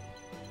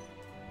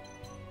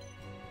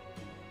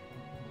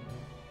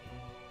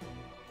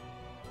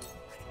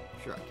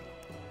 Sure I can.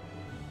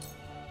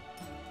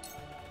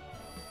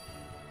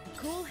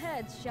 Cool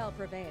heads shall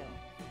prevail.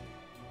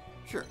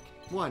 Sure,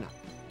 why not?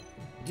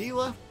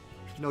 Gila?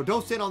 No,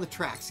 don't sit on the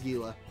tracks,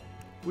 Gila.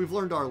 We've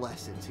learned our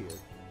lessons here.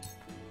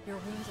 Your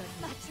wounds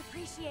are much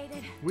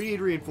appreciated. We need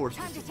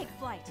reinforcements. Time to take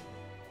flight.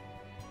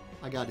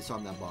 I gotta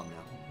disarm that bomb now.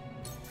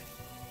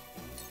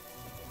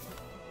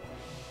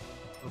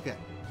 Okay.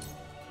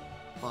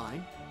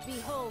 Fine.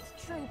 Behold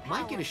true power.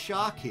 Might get a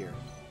shock here.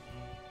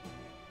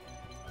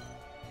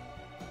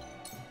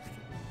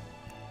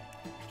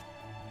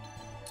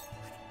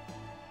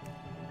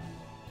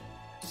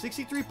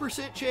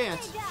 %63%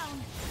 chance. Stay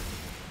down.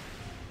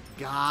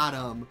 Got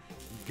him.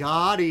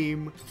 Got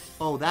him.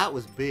 Oh, that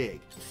was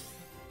big.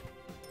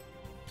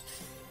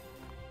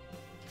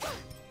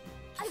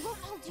 I won't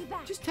hold you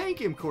back. Just tank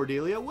him,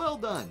 Cordelia. Well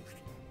done.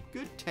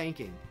 Good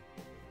tanking.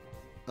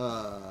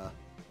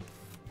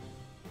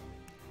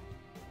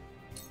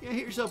 Yeah,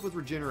 hit yourself with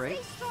regenerate.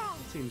 Stay strong.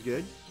 Seems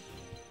good.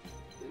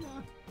 Then,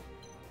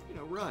 you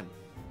know, run.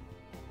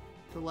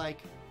 To like...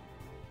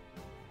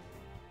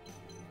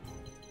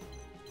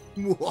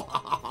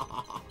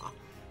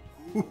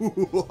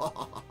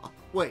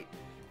 Wait,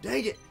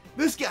 dang it.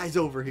 This guy's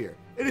over here.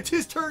 And it's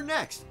his turn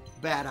next.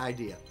 Bad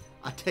idea.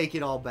 I take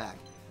it all back.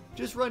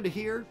 Just run to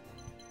here.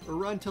 Or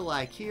run to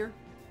like here.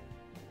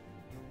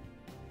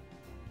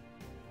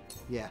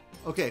 Yeah.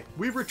 Okay,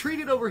 we've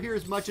retreated over here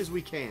as much as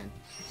we can.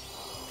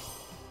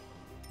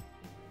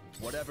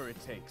 Whatever it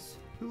takes.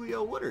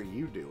 Julio, what are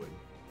you doing?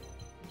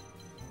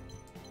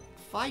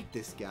 Fight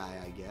this guy,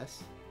 I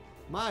guess.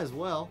 Might as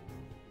well.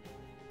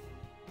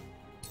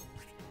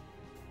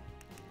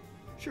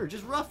 Sure,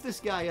 just rough this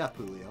guy up,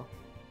 Julio.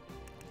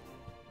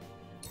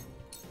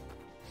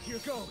 Here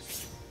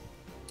goes.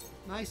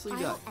 Nicely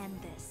done. I'll end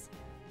this.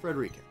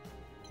 Frederica.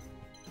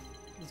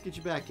 Let's get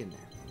you back in there.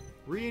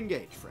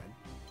 Re-engage, Fred.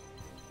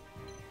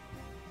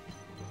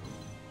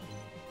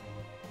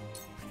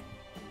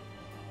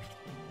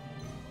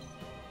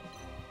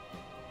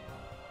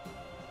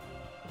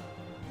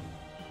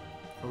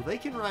 Oh, they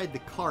can ride the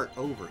cart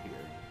over here.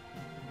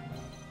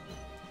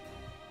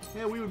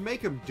 Yeah, we would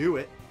make them do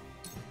it.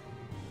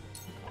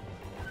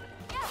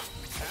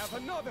 Have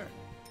another.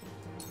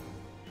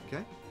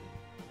 Okay.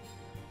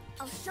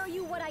 I'll show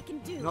you what I can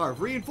do. Narv,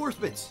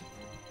 reinforcements.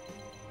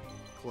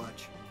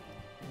 Clutch.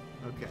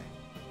 Okay.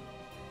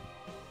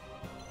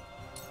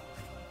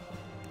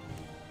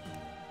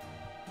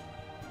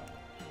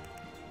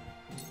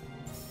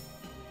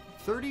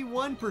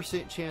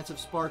 %31% chance of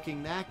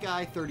sparking that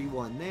guy,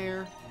 31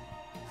 there.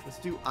 Let's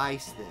do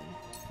ice then,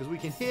 because we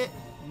can hit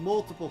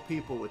multiple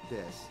people with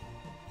this.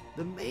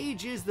 The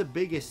mage is the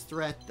biggest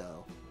threat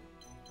though.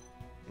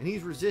 And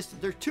he's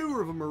resistant. There, 2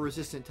 of them are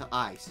resistant to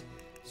ice.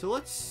 So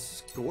let's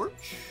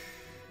scorch.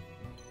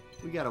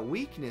 We got a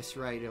weakness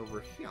right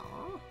over here.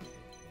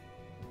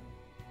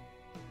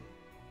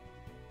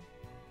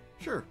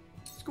 Sure,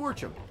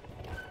 scorch him.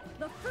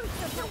 The fruits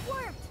have been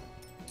worked.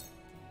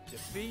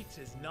 Defeat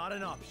is not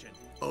an option.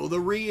 Oh, the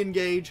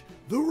re-engage.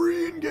 The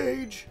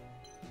re-engage.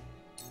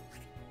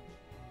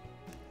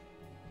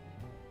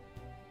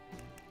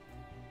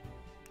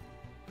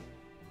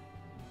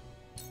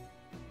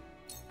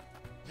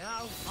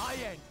 Now I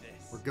end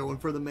this. We're going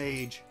for the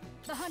mage.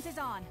 The hunt is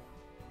on.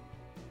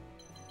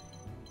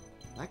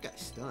 That guy's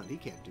stunned. He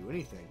can't do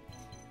anything.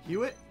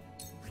 Hewitt.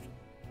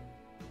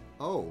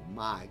 Oh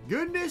my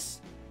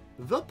goodness.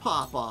 The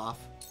pop-off.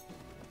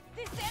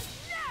 This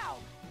ends now!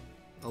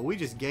 Oh, we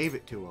just gave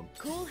it to him.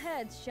 Cool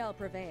heads shall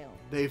prevail.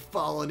 They've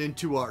fallen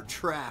into our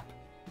trap.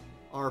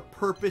 Our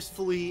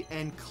purposefully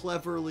and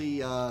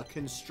cleverly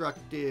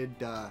constructed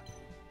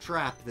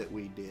trap that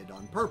we did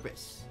on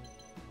purpose.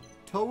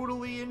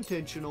 Totally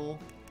intentional.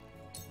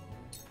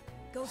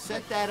 Go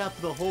Set that up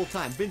the whole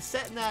time. Been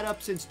setting that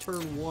up since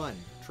turn 1.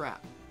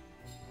 Trap.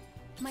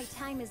 My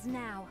time is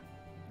now.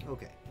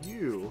 Okay,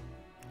 you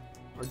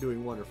are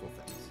doing wonderful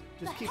things.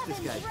 Just keep this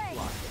guy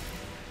blocked.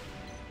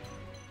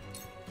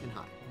 And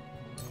hide.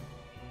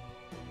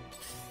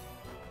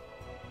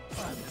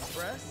 I'm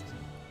impressed.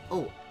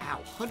 Oh, ow.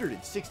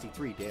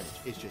 163 damage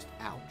is just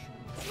ouch.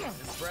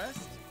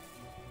 Impressed?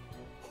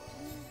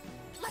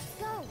 Let's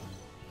go.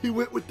 He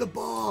went with the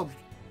bomb.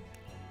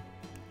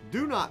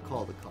 Do not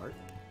call the cart.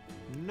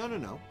 No, no,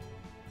 no.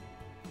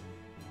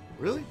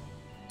 Really?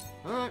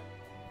 Alright.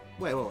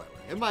 Wait.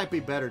 It might be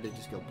better to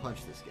just go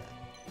punch this guy.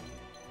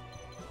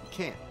 You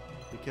can't.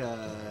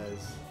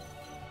 Because...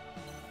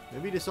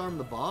 maybe disarm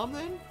the bomb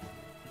then?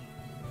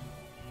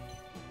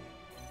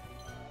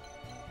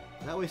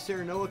 That way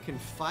Serenoa can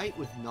fight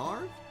with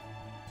Narv?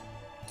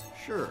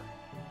 Sure.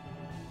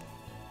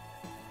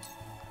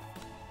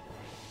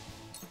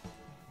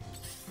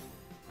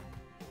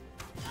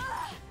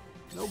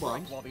 No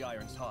bombs. While the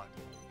iron's hot.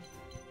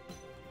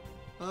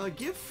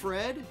 Give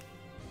Fred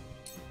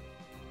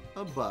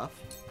a buff.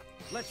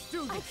 Let's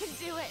do this. I can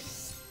do it.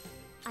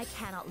 I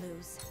cannot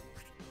lose.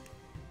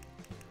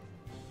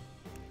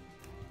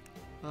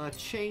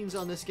 Chains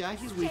on this guy.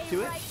 He's weak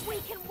to it. Right. We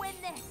can win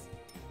this.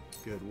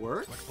 Good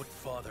work. What would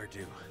Father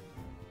do?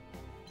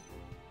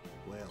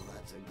 Well,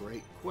 that's a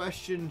great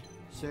question,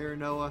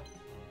 Serenoa.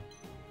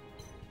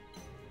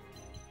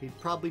 He'd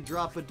probably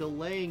drop a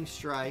delaying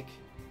strike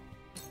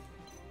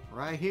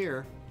right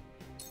here.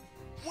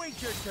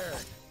 Wait your turn.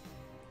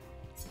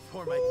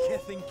 For my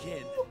kith and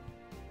kin.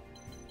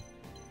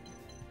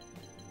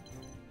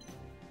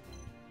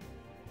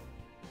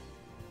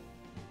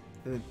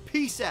 And then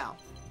peace out.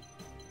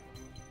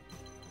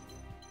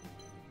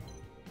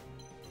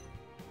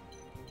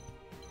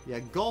 Yeah,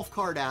 golf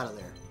cart out of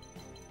there.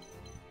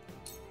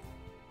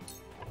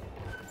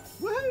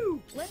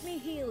 Woohoo! Let me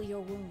heal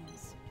your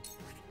wounds.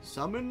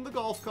 Summon the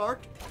golf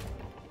cart.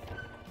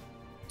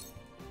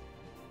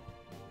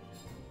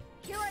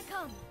 Here I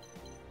come.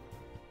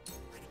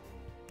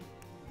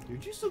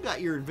 Dude, you still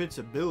got your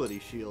invincibility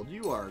shield.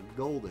 You are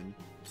golden.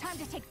 Time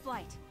to take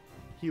flight.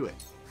 Hewitt.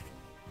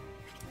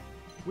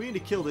 We need to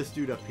kill this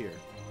dude up here.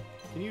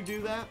 Can you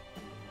do that?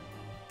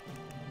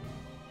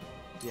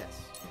 Yes,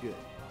 good.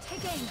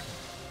 Take aim.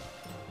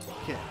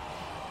 Okay.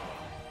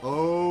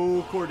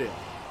 Oh, Cordelia.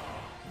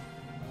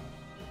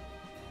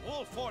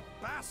 Wolffort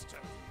bastard!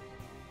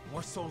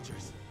 More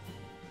soldiers.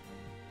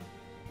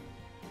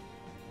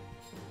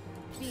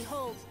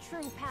 Behold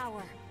true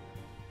power.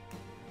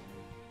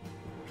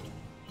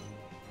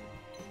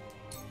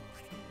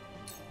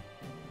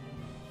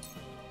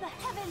 The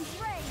heavens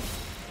raise.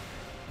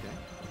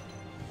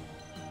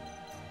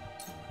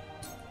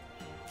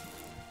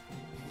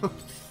 Okay.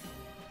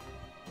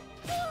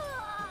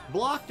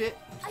 Blocked it.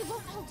 I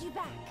won't hold you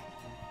back.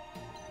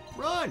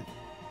 Run.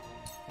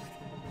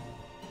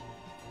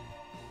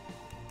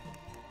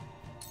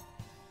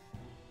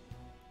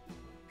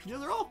 You know,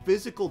 they're all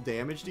physical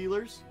damage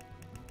dealers.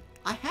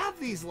 I have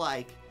these,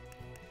 like...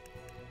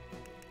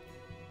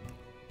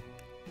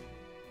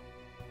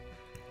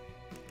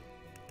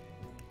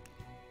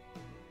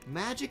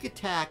 magic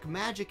attack,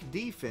 magic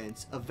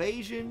defense,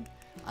 evasion.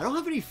 I don't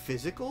have any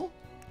physical?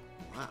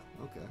 Wow,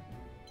 okay.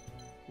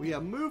 We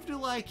have moved to,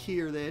 like,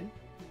 here, then.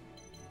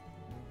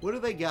 What do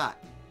they got?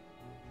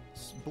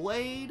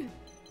 Blade,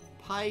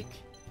 pike,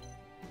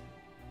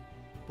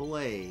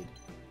 blade.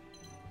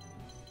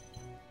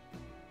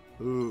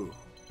 Ooh.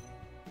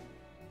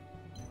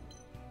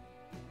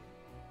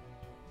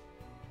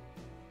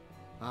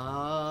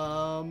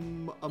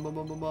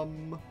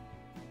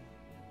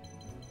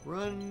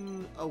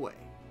 Run away.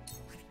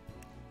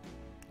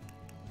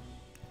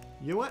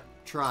 You know what?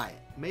 Try it.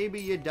 Maybe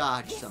you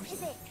dodge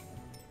something.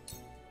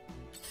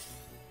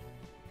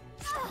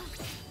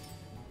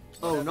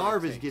 Oh,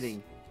 Narv is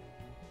getting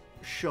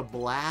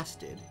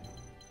shablasted.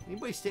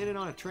 Anybody standing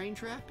on a train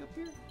track up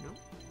here? No?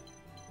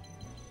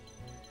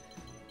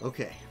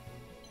 Okay.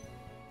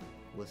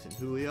 Listen,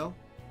 Julio.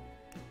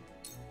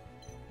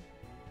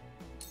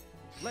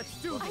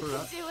 Let's do this. I can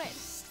do it.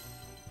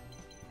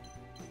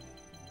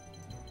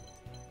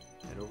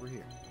 Head over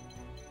here.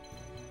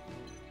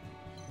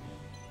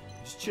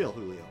 Just chill,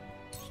 Julio.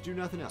 Just do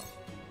nothing else.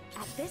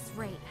 At this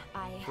rate,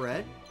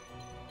 Fred?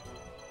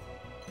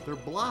 They're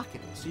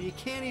blocking it, so you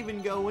can't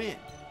even go in.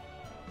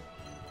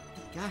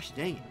 Gosh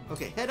dang it.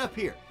 Okay, head up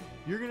here.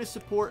 You're going to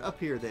support up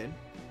here then.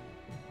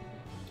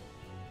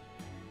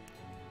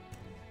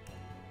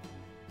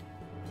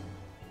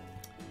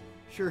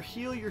 Sure,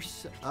 heal your...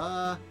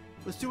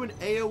 let's do an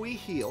AoE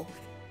heal.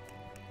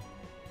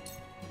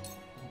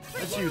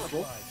 That's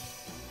useful.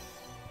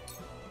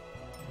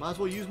 Might as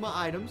well use my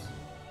items.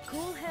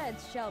 Cool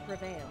heads shall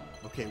prevail.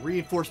 Okay,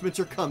 reinforcements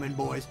are coming,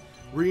 boys.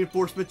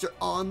 Reinforcements are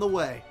on the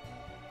way.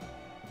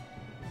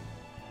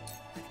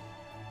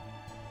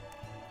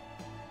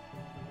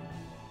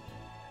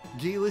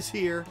 Gila's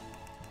here.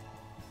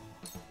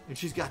 And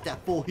she's got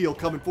that full heal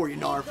coming for you,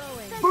 Narv.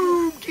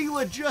 Boom!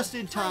 Gila just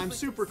in time.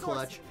 Super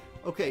clutch.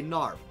 Okay,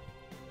 Narv.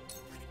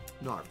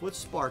 Narv, let's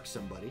spark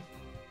somebody.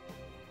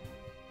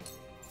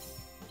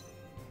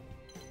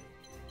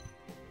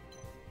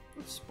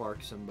 Let's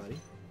spark somebody.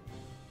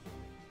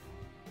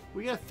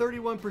 We got a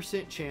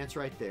 31% chance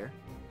right there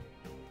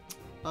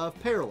of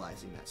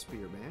paralyzing that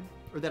spearman,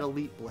 or that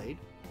elite blade.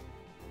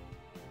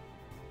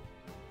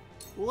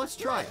 Well, let's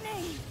try it.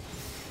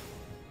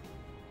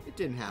 It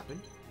didn't happen.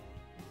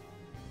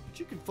 But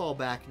you can fall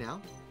back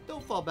now.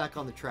 Don't fall back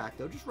on the track,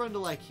 though. Just run to,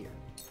 like, here.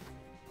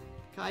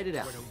 Kite it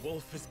out. When a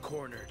wolf is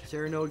cornered.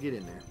 Serenoa, get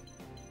in there.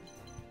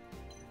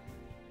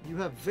 You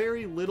have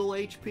very little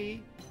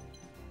HP.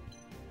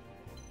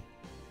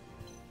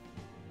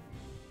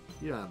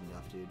 You don't have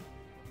enough, dude.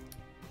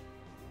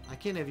 I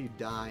can't have you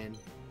dying.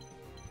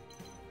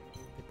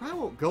 They probably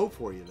won't go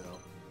for you, though.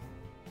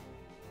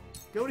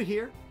 Go to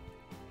here.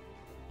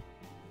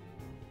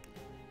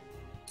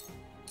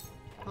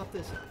 Pop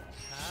this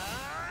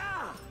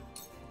up.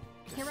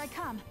 Here I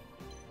come.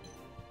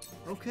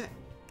 Okay.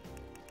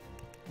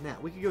 Now,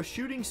 we could go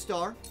Shooting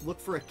Star, look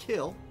for a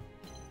kill.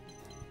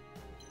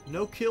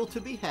 No kill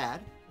to be had.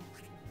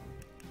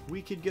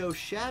 We could go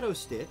Shadow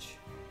Stitch,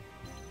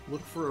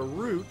 look for a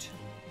root.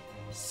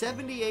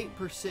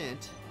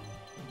 78%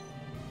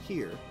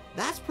 here.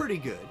 That's pretty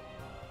good.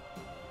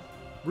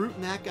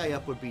 Rooting that guy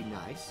up would be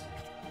nice.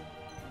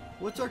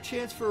 What's our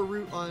chance for a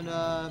root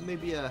on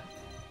maybe a...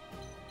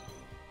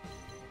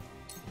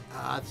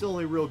 it's the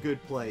only real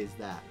good play is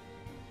that.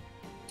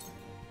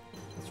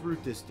 Let's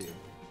root this dude.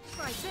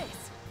 Try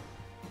this.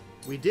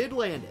 We did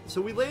land it. So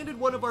we landed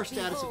one of our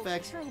status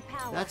effects.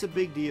 That's a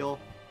big deal.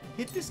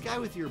 Hit this guy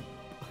with your...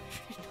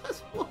 He does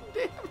 1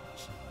 damage.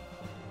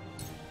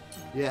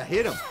 Yeah,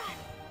 hit him.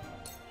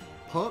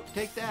 Punk,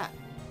 take that.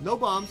 No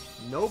bombs.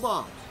 No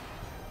bombs.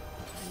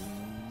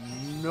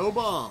 No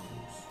bombs.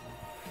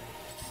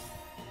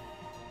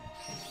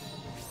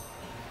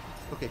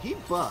 Okay, he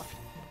buffed.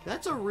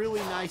 That's a really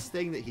nice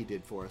thing that he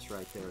did for us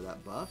right there,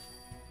 that buff.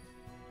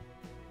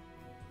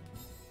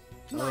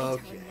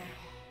 Okay.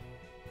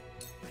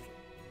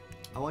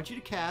 I want you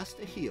to cast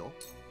a heal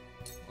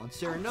on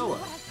Serenoa.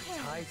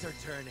 The tides are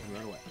turning.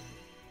 Run away.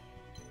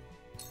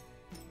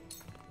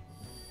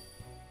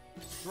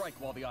 Strike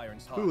while the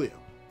iron's hot. Julio.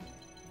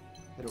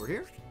 Head over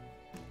here.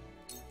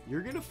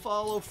 You're going to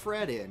follow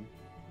Fred in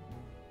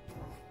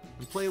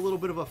and play a little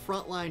bit of a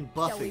frontline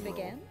buffing Shall we role.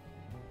 begin?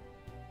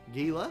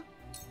 Gila,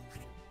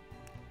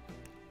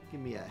 give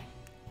me a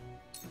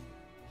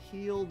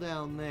heal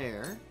down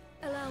there.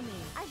 Allow me.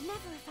 I've never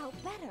felt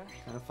better.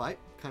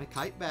 Kind of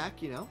kite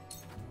back, you know.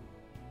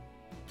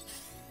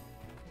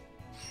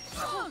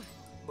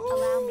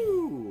 Allow me.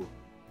 Ooh.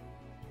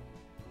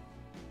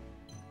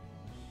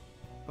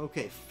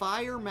 Okay,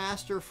 Fire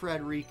Master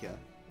Frederica.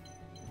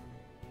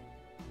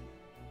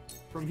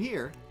 From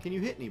here, can you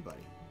hit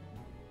anybody?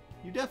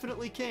 You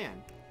definitely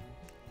can.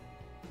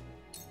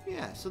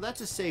 Yeah, so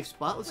that's a safe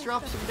spot. Let's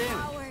drop some damage.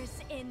 Powers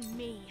in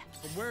me.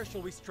 From where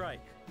shall we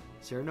strike?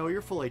 Serenoa,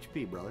 you're full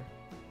HP, brother.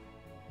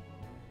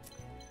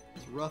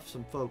 Let's rough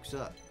some folks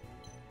up.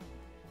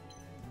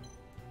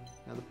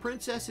 Now the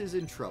princess is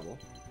in trouble.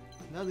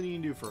 Nothing you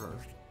can do for her.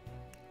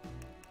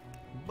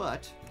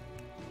 But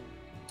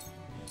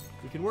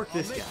we can work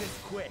this guy. Make this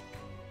quick.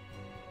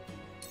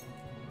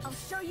 I'll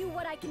show you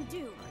what I can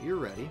do. Right, you're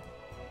ready.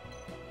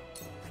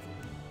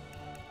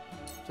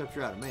 Except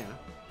you're out of mana.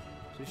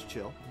 Just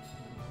chill.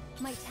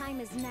 My time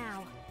is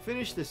now.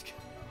 Finish this guy.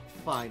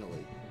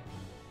 Finally.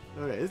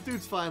 Okay, this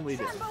dude's finally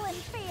dead. Tremble in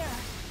fear.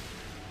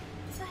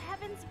 The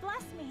heavens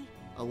bless me.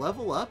 A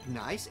level up,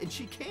 nice. And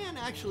she can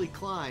actually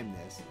climb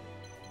this.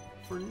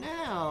 For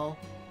now,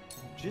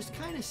 just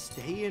kind of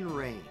stay in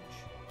range.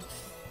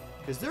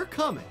 Because they're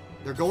coming.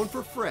 They're going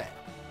for Fred.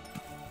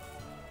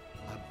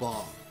 A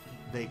bomb.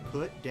 They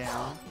put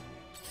down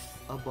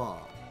a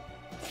bomb.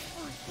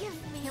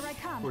 Forgive me. Here I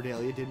come.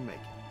 Cordelia didn't make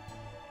it.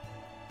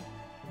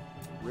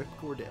 Rip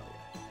Cordelia.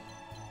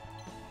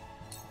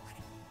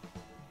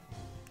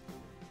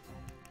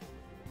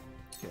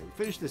 Okay, we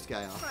finished this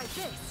guy off. Try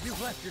this. You've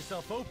left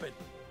yourself open.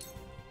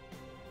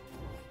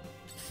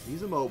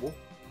 He's immobile.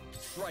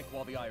 Strike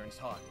while the iron's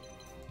hot.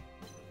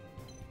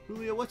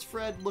 Julio, what's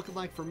Fred looking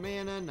like for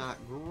mana? Not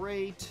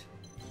great.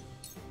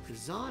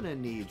 Zana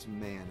needs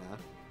mana.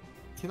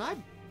 Can I...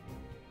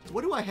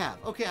 What do I have?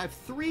 Okay, I have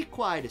 3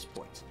 Quietus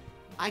points.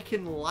 I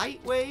can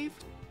Light Wave,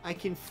 I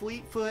can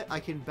Fleet Foot,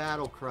 I can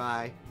Battle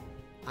Cry,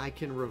 I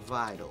can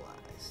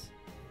Revitalize.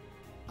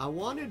 I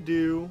want to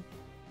do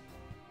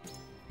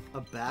a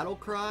Battle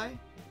Cry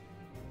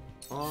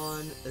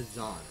on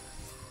Zana.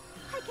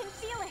 I can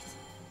feel it.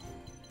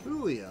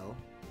 Julio,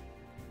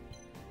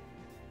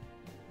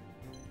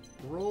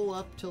 roll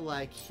up to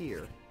like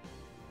here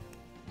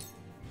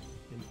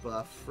and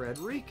buff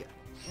Frederica.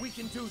 We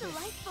can do this.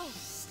 Delightful.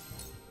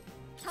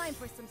 Time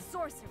for some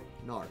sorcery.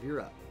 Narv,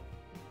 you're up.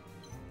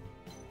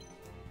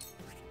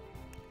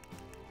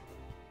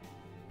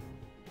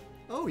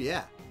 Oh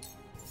yeah.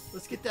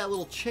 Let's get that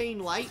little chain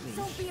lightning.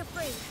 Don't be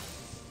afraid.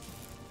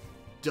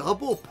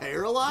 Double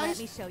paralyzed? Let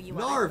me show you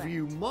what I Narv, learned.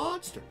 you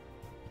monster.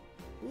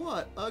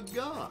 What a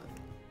god.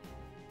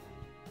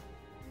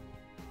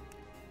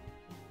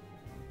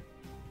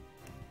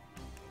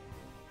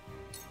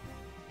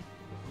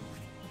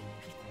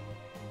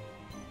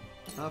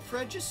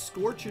 Fred, just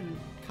scorch and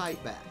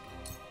kite back.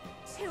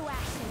 2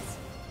 actions.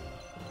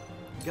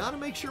 Gotta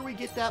make sure we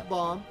get that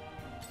bomb.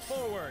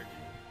 Forward.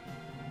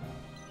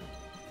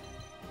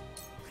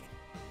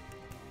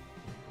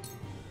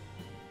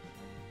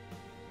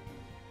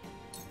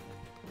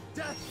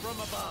 Death from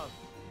above.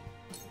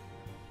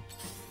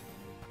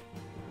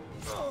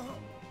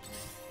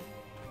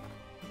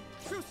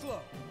 Too slow.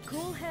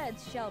 Cool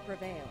heads shall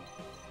prevail.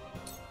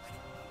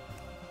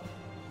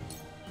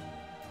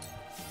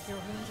 Your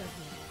wounds are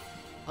healed.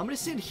 I'm gonna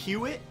send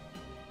Hewitt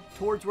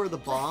towards where the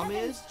bomb The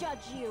heavens is. judge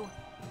you.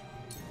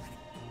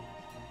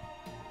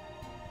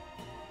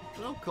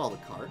 Don't call the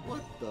card.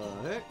 What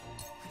the heck?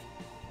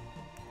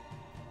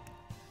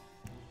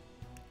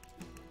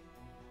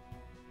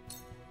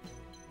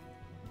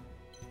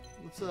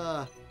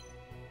 Let's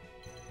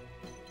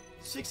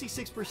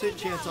 66%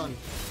 chance on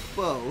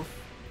both.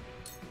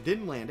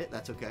 Didn't land it.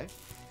 That's okay.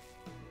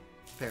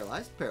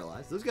 Paralyzed.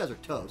 Paralyzed. Those guys are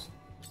toast.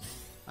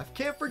 I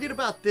can't forget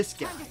about this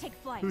guy, Time to take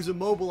flight. who's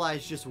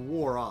immobilized, just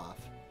wore off.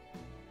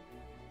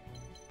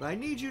 But I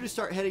need you to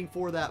start heading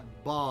for that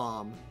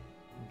bomb,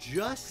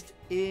 just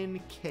in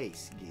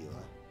case,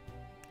 Gila.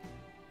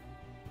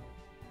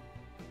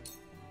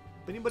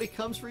 If anybody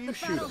comes for you, The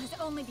shoot battle him. has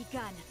only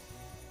begun.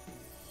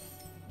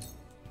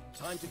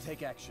 Time to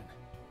take action.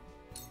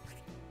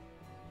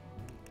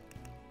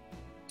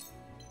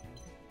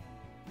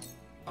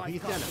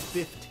 He's down to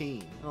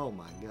 15. Oh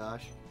my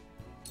gosh.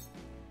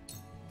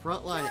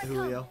 Front line it,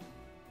 Julio.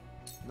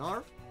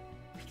 Narv?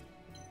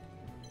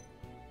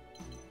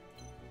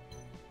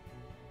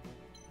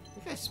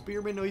 That guy's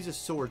spearman? No, he's a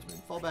swordsman.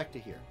 Fall back to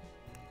here.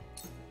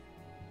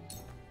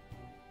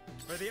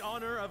 For the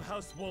honor of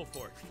House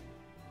Wolffort.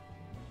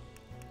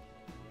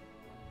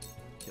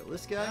 Kill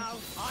this guy. Now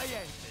I end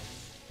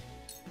this.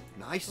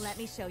 Nice. Let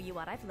me show you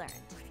what I've learned.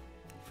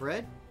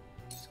 Fred,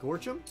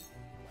 scorch him.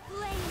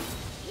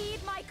 Flames,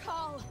 heed my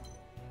call.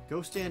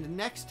 Go stand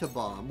next to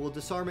bomb. We'll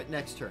disarm it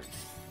next turn.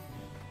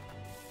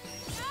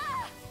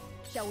 Ah!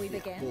 Shall we Yeah,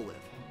 begin? we'll live.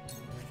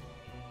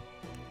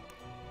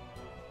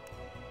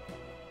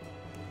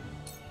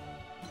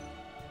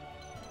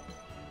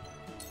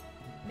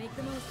 Make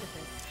the most of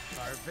this.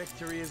 Our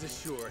victory is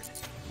assured.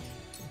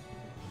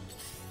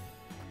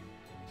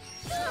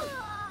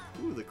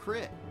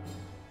 crit.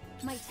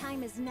 My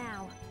time is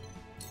now.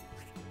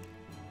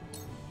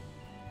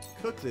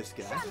 Cook this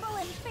guy. Tremble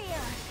in fear.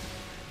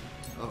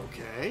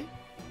 Okay.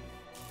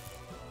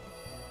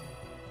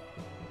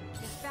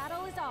 This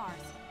battle is ours.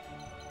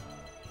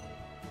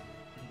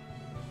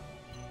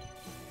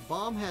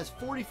 Bomb has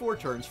 44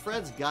 turns.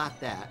 Fred's got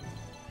that.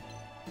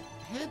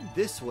 Head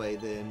this way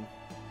then.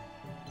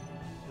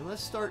 And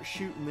let's start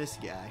shooting this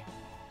guy.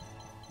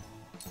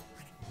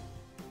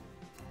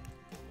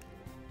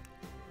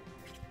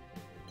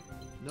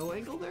 No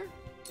angle there?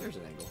 There's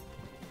an angle.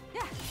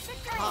 Yeah,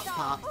 victory Pop, is ours.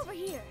 pop. Over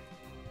here.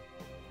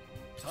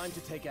 Time to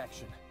take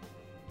action.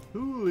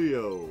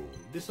 Julio.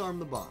 Disarm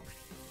the bomb.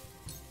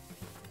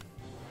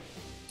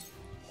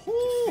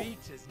 Defeat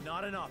is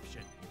not an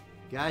option.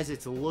 Guys,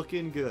 it's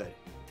looking good.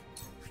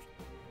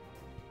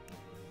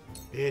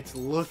 It's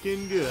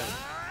looking good.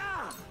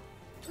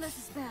 This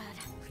is bad.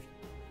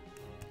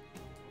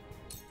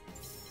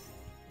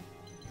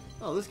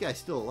 Oh, this guy's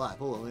still alive.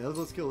 Hold on,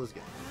 let's kill this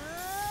guy.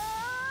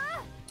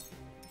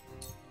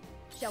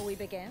 Shall we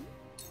begin?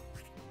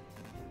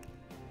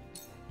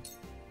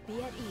 Be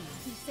at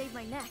ease. You saved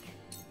my neck.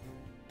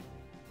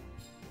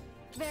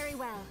 Very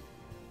well.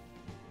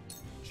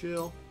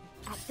 Chill.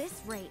 At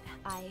this rate,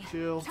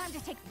 Chill. Time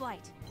to take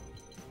flight.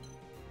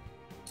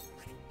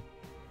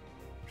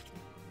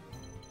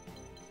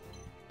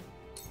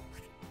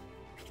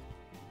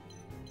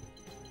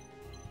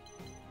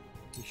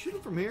 You shoot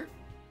him from here?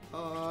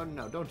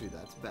 No, don't do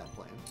that. It's a bad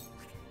plan.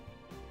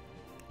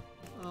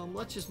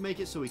 Let's just make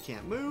it so he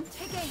can't move.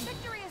 Take aim.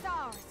 Victory is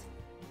ours.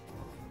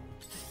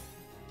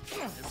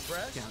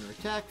 Impressed?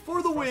 Counterattack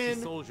for the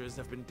win. Soldiers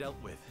have been dealt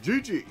with.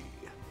 GG.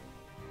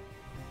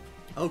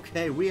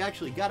 Okay, we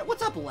actually got it.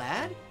 What's up,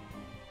 lad?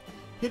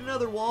 Hit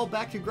another wall,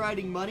 back to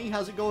grinding money.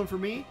 How's it going for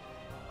me?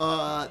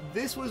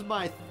 This was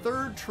my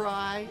third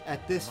try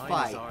at this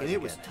fight, and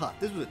it was tough.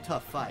 This was a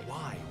tough fight.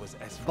 Why was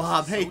Ezra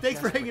Bob, hey, so thanks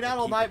for desperate hanging to out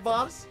all keep night, it from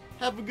Bob. us?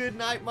 Have a good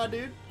night, my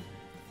dude.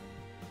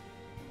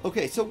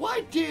 Okay, so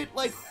why did,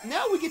 like,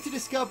 now we get to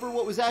discover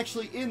what was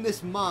actually in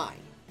this mine.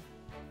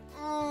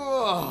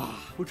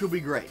 Which will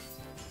be great.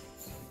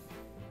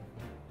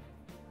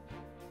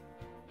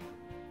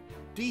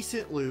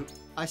 Decent loot.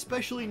 I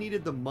especially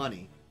needed the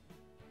money.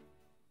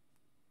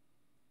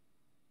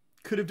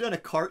 Could have done a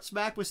cart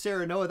smack with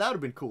Serenoa. That would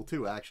have been cool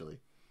too, actually.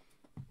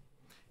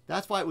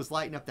 That's why it was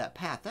lighting up that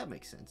path. That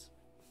makes sense.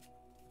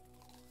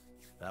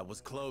 That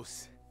was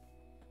close.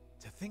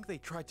 To think they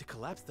tried to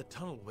collapse the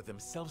tunnel with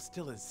themselves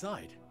still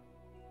inside.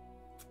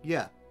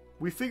 Yeah,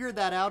 we figured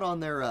that out on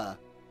their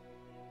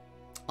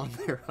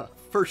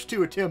first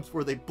two attempts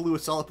where they blew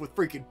us all up with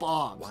freaking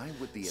bombs. Why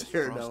would the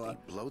Serenoa Esfrosti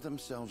blow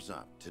themselves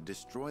up to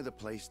destroy the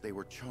place they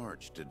were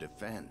charged to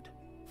defend?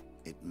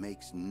 It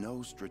makes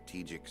no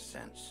strategic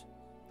sense.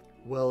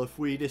 Well, if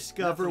we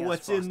discover Nothing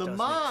what's Esfrost in the does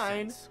make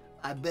mine, sense.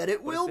 I bet it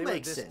But will if they were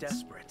make this sense.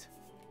 Desperate,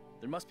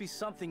 there must be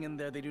something in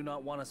there they do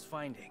not want us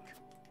finding.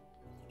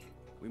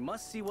 We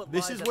must see what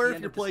This lies is at where the if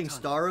end you're of this playing tunnel.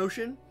 Star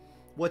Ocean,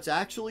 what's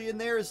actually in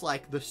there is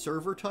like the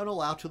server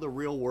tunnel out to the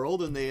real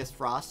world, and the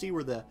Esfrosti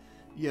were the,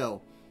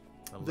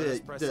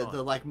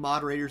 the like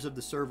moderators of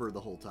the server the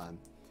whole time.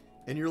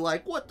 And you're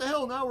like, what the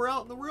hell? Now we're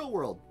out in the real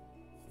world.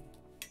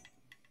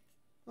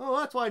 Oh,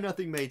 that's why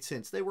nothing made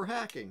sense. They were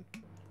hacking.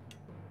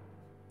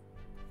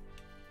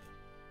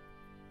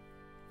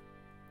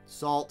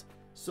 Salt.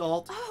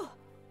 Salt. Oh.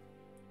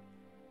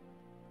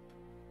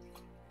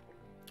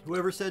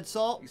 Whoever said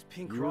salt, These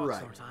pink you were rocks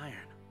right. aren't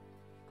iron.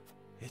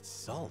 It's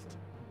salt.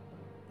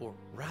 Or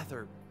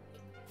rather,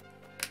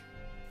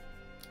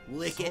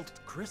 Lick salt it.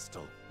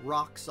 crystal.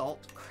 Rock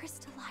salt.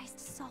 Crystallized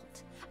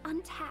salt,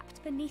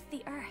 untapped beneath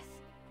the earth.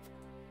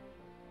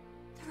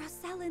 The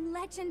Rosellan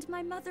legend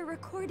my mother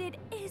recorded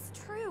is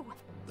true.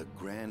 The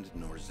grand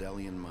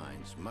Norzellian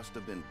mines must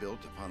have been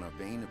built upon a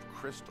vein of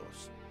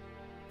crystals.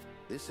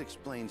 This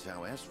explains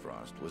how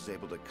Esfrost was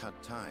able to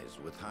cut ties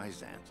with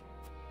Hyzant.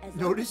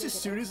 Notice as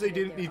soon as they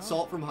didn't need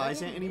salt from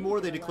Hyzant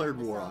anymore, they declared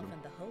war on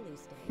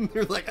him.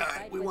 They're like,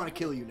 alright, we want to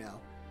kill you now.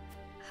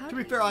 To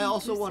be fair, I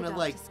also want to,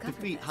 like,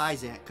 defeat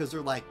Hyzant, because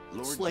they're, like,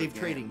 Lord slave Brigan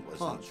trading was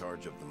punks. in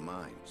charge of the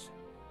mines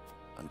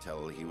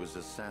until he was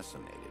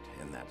assassinated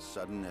in that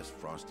sudden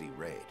Esfrosti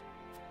raid,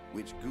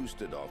 which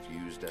Gustadolf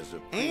used as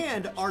a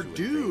And pretext our to invade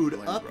dude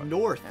up Glenbrook,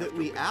 north that after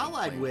we which he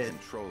allied claimed with,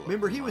 control of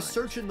remember the he was mines.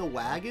 searching the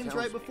wagons Tells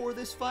right me before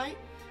this fight?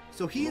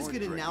 So he's Lord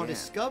going to now Brigan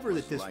discover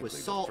was that this likely was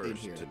the salt in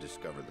first here. to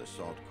discover the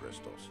salt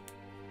crystals.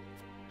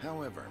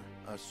 However,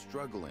 a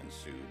struggle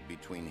ensued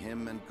between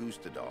him and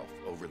Gustadolf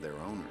over their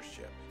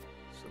ownership.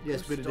 So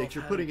Yes, Benedict,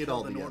 you're putting it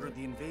all in together. order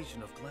the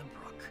invasion of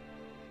Glenbrook.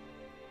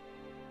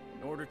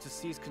 In order to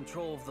seize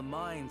control of the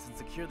mines and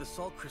secure the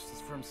salt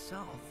crystals for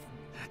himself.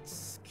 That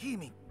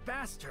scheming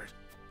bastard!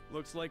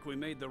 Looks like we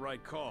made the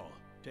right call,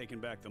 taking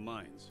back the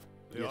mines.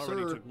 They Yes,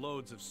 already sir. took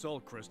loads of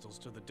salt crystals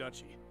to the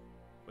duchy.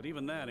 But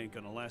even that ain't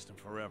gonna last them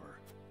forever.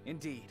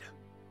 Indeed.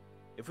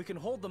 If we can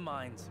hold the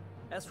mines,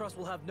 Esfrost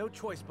will have no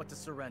choice but to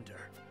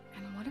surrender.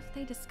 And what if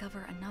they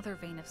discover another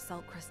vein of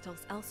salt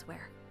crystals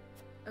elsewhere?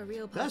 A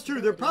real That's true,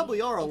 possibility there probably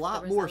are a if the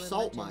lot more Rosellan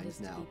salt legend mines is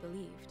to now. be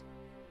believed.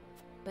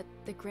 but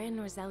the Grand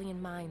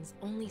Norzelian mines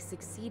only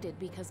succeeded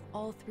because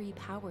all three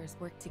powers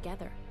worked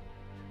together.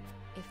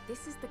 If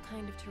this is the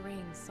kind of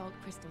terrain salt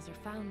crystals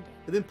are found in...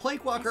 And then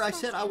Plankwalker, I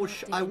said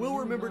I will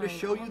remember to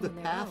show you the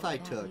path I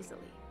took.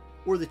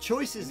 Or the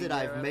choices that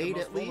I've made,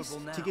 at least,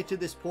 to get to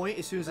this point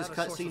as soon as this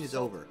cutscene is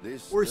over.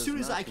 Or as soon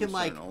as I can,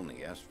 like,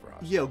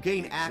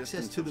 gain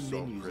access to the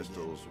menus.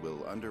 Crystals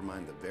will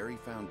undermine the very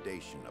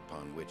foundation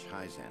upon which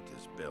Hyzant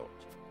is built.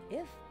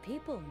 If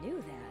people knew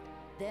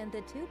that, then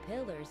the two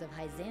pillars of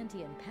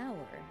Hyzantian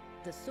power,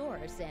 the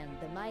source and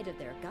the might of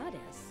their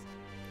goddess...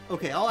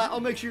 Okay, I'll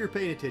make sure you're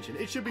paying attention.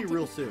 It should be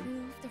real soon.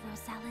 Prove the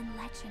Rosellan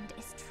legend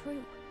is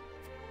true.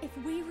 If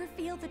we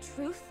reveal the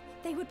truth,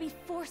 they would be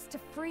forced to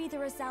free the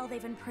Roselle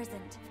they've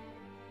imprisoned.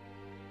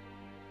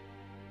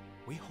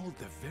 We hold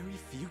the very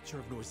future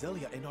of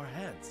Norzelia in our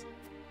hands.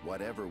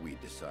 Whatever we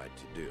decide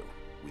to do,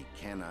 we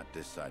cannot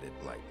decide it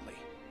lightly.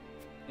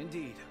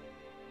 Indeed.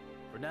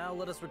 For now,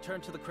 let us return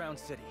to the Crown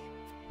City.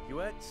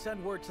 Hewitt,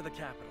 send word to the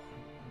capital.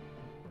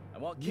 I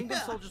want Kingdom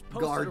soldiers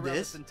posted around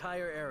this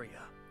entire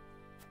area.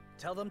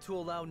 Tell them to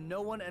allow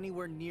no one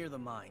anywhere near the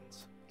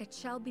mines. It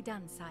shall be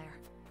done, sire.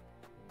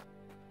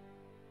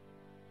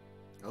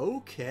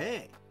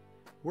 Okay.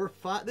 We're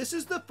fine. This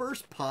is the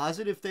first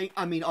positive thing.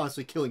 I mean,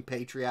 honestly, killing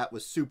Patriot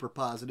was super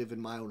positive in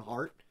my own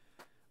heart.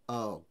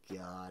 Oh,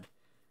 God.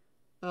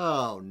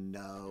 Oh,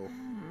 no.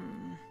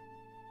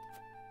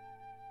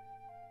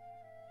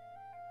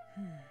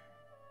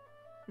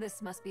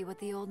 This must be what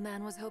the old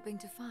man was hoping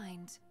to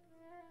find.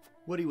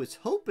 What he was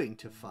hoping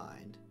to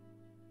find?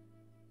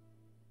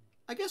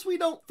 I guess we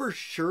don't for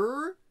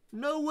sure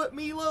know what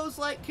Milo's,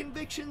 like,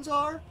 convictions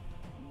are,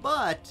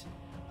 but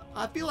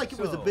I feel like it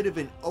was a bit of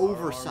an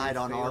oversight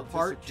on our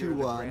part to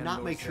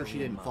not make sure she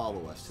didn't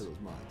follow us to those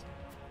mines.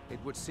 It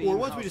would seem or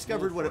once we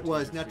discovered what it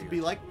was, not to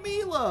be like,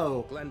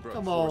 Milo,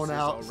 come on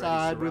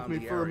outside with me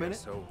for a minute.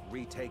 So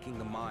retaking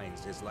the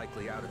mines is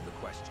likely out of the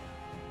question.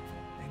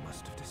 They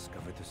must have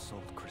discovered the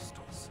salt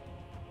crystals.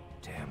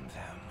 Damn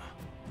them.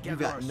 You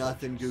got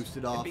nothing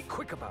goosted off. Be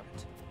quick about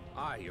it.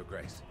 Aye, Your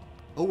Grace.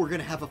 Oh, we're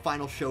gonna have a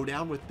final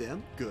showdown with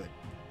them? Good.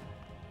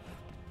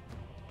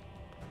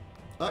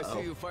 I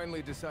see you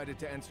finally decided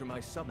to answer my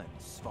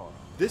summons, Svar.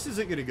 This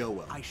isn't gonna go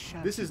well.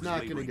 This is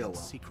not gonna go well.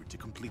 Secret to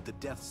complete the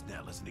death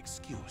knell as an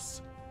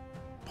excuse.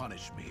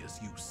 Punish me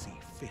as you see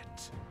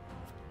fit.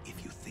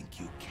 If you think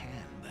you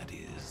can, that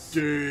is.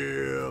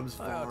 Damn,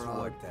 I ought to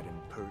wipe that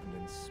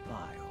impertinent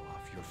smile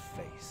off your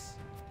face.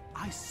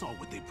 I saw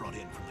what they brought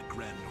in from the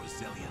Grand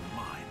Norzelian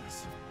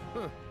mines.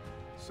 Huh.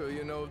 So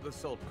you know of the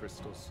salt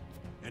crystals?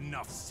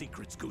 Enough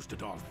secrets,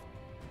 Gustadolf.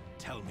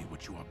 Tell me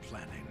what you are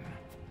planning.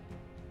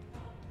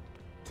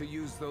 To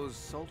use those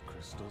salt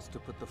crystals to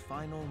put the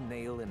final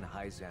nail in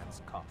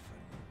Hyzant's coffin.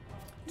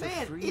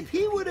 Man, if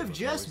he would have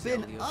just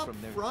been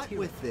upfront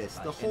with this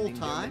the whole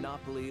time,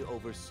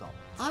 over salt.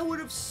 I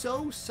would have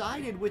so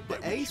sided with the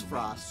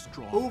Aesfrost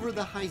over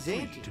the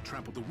Hyzanti. To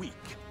trample the weak.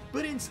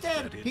 But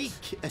instead, he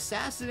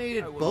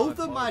assassinated both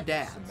of my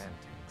dads.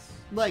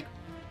 Like,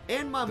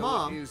 and my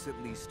mom,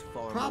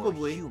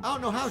 probably. I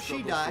don't know how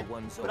she died,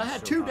 but I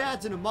had two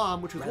dads and a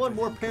mom, which was one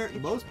more parent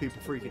than most people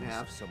freaking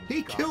have.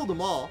 He killed them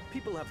all.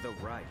 People have the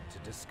right to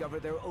discover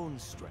their own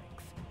strength.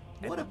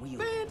 What a wield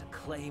to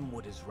claim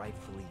what is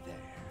rightfully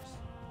theirs.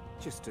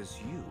 Just as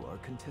you are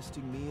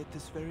contesting me at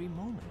this very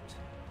moment.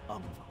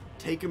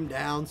 Take him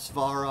down,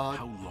 Svarog.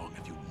 How long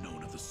have you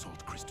known of the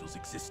salt crystal's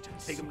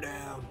existence? Take him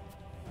down.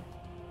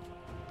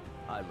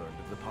 I learned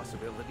of the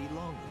possibility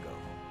long ago,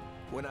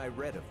 when I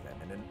read of them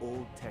in an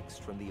old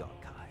text from the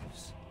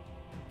archives.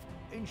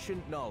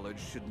 Ancient knowledge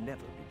should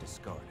never be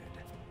discarded,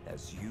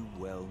 as you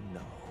well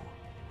know,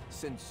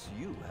 since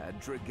you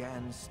had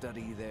Dragan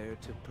study there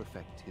to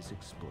perfect his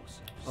explosives.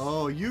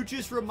 Oh, you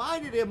just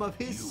reminded him of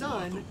his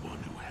son. You are the one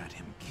who had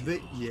him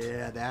killed.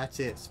 Yeah, that's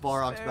it.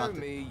 Svarog's about to...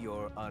 me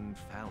your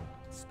unfounded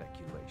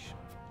speculation.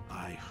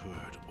 I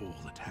heard all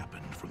that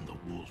happened from the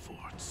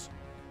Wolfforts.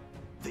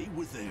 They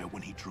were there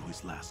when he drew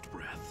his last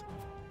breath.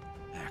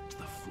 Act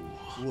the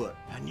fool. What?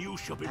 And you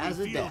shall be As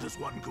revealed as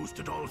one,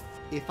 Gustadolf.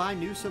 If I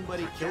knew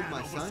somebody killed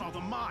my son,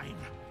 the mine.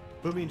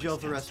 put me in jail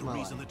for the rest of my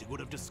life. That he would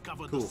have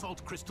discovered Cool. the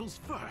salt crystals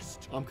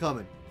first. I'm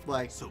coming.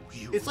 Like, so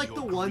it's like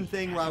the one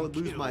thing where I would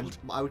lose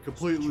I would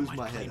completely lose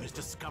my head. His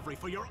discovery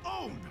for your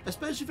own.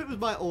 Especially if it was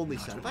my only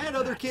son. If I had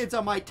other kids, I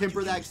might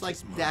temper that because,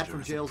 like, dad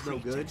from jail's no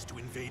good.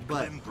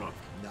 But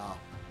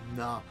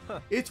no.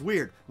 It's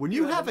weird when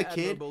you have a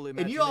kid,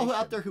 and you all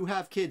out there who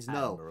have kids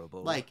know,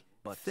 like,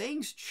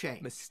 things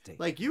change.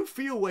 Like, you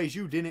feel ways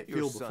you didn't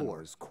feel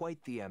before. Is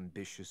quite the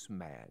ambitious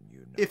man, you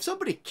know. If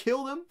somebody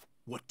killed him,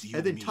 what do you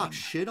and then talk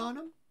shit on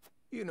him,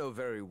 you know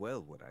very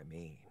well what I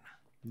mean.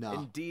 No.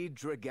 Indeed,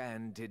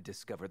 Dragan did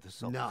discover the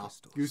salt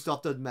crystals.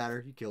 Gustav doesn't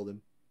matter. You killed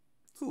him.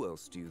 Who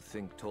else do you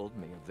think told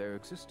me of their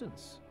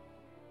existence?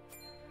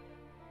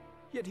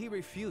 Yet he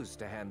refused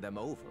to hand them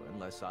over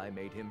unless I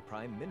made him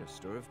Prime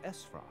Minister of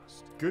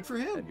Aesfrost. Good for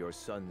him. And your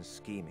son's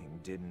scheming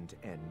didn't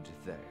end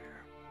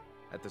there.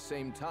 At the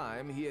same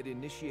time, he had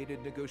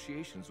initiated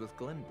negotiations with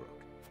Glenbrook.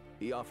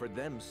 He offered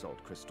them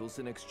salt crystals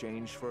in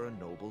exchange for a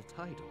noble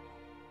title.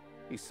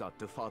 He sought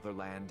to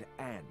fatherland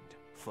and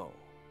foe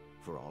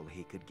for all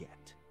he could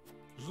get.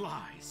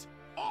 Lies.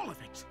 All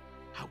of it.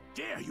 How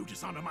dare you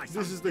dishonor my son's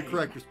This is the name?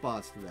 correct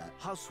response to that.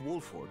 House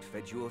Wolffort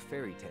fed you a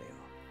fairy tale,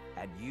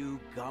 and you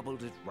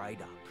gobbled it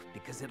right up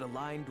because it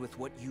aligned with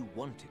what you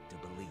wanted to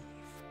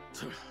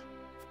believe.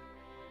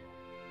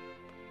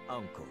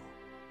 Uncle,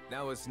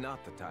 now is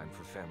not the time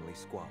for family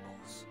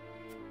squabbles.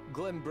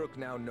 Glenbrook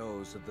now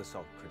knows of the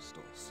salt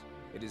crystals.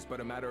 It is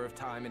but a matter of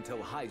time until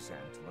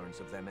Hyzant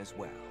learns of them as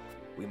well.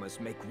 We must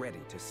make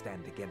ready to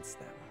stand against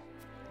them.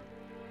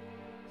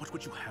 What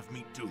would you have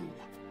me do?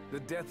 The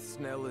death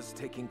knell is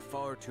taking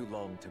far too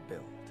long to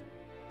build.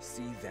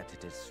 See that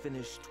it is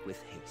finished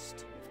with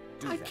haste.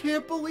 Do I that,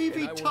 can't believe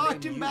he and I will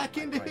talked name him you back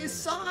my into Prime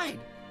his Minister, side.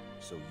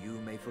 so you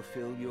may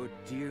fulfill your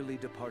dearly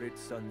departed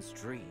son's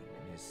dream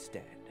in his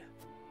stead.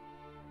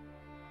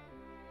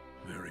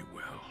 Very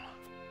well.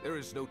 There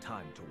is no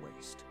time to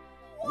waste.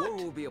 War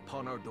will be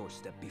upon our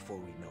doorstep before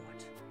we know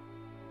it.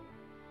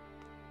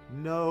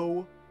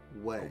 No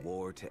way. A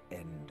war to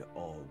end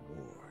all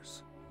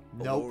wars.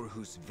 A Nope. war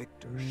whose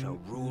victor shall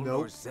rule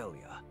Nope.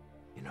 Norzelia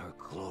in her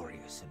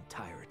glorious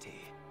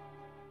entirety.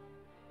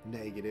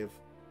 Negative.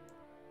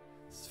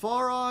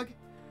 Svarog?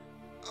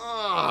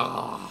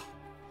 Ah,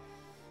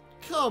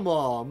 come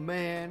on,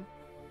 man.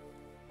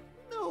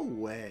 No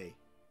way.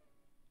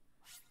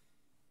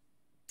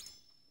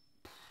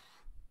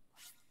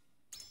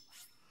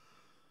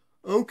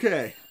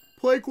 Okay,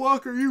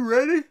 Plankwalker, you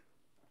ready?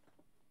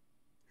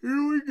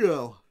 Here we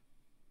go.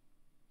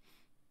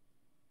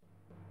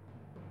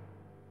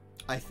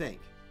 I think.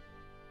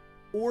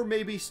 Or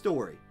maybe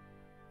story.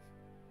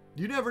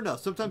 You never know.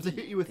 Sometimes they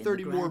hit you with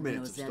 30 more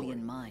minutes of story. In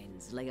the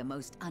mines lay a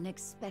most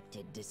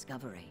unexpected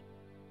discovery.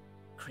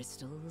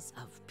 Crystals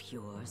of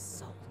pure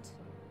salt.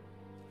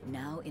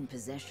 Now in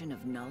possession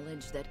of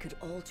knowledge that could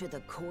alter the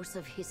course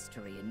of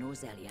history in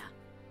Norzelia.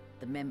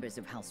 The members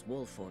of House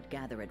Wolffort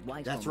gather at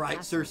Whitehall That's right,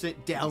 Castle Cersei,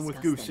 to down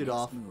with discuss their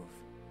Goosedoff. next move.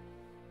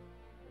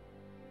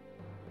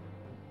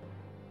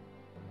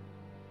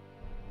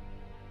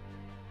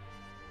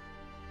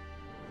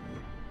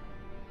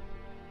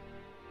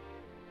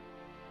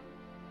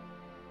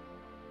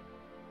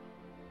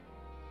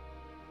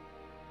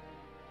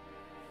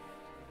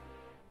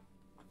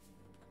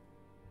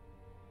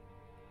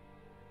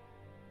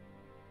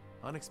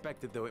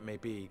 Unexpected though it may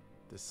be,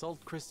 the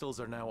salt crystals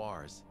are now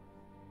ours.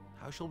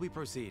 How shall we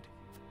proceed?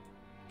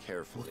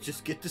 Carefully. We'll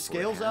just get the for it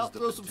scales has out, the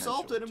throw some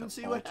salt potential in them, to and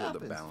see what alter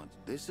the happens. balance.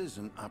 This is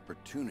an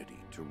opportunity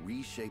to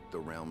reshape the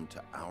realm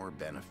to our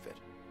benefit.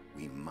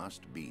 We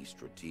must be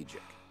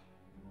strategic.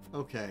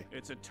 Okay.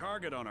 It's a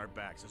target on our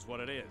backs is what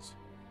it is.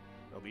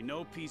 There'll be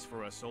no peace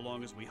for us so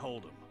long as we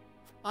hold them.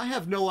 I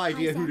have no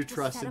idea who to Hyzant was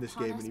trust set in this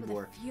upon game us with a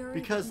anymore. fury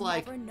Because, we've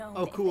like, never known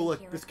oh to cool, look,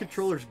 inherit this this.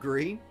 controller's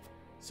green.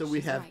 So we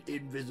She's have right.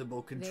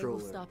 invisible They will controller.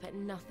 stop at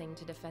nothing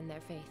to defend their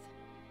faith.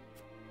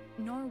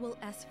 Nor will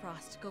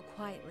Esfrost go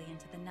quietly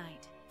into the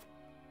night.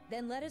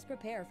 Then let us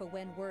prepare for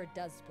when word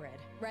does spread,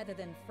 rather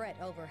than fret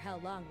over how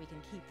long we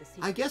can keep the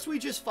secret. I guess we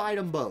just fight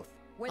them both.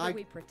 Whether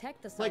we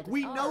protect the salt Like, as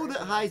we know ours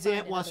that or find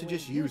Hyzant wants to another way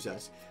just to use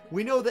us.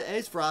 We know that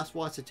Esfrost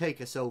wants to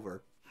take us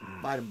over.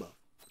 Fight them both.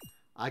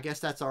 I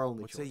guess that's our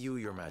only What choice. say you,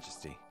 your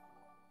majesty?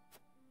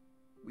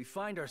 We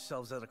find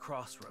ourselves at a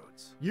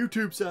crossroads.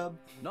 YouTube sub.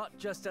 Not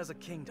just as a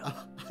kingdom.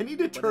 I need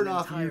to but turn an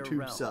off entire YouTube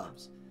realm.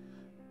 subs.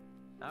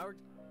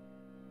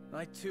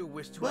 I too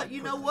wish to. But act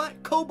you know quickly.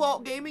 what?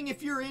 Cobalt Gaming,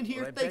 if you're in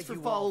here, But I thanks beg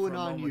for you all following for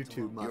a on moment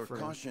to YouTube, my Your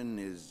friend. caution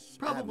is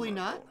Probably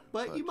not, admirable,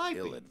 but you might be.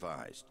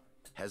 ill-advised.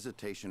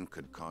 Hesitation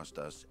could cost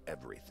us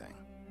everything.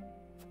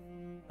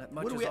 That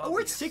much What are is we at? We're at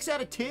obvious. 6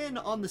 out of 10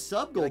 on the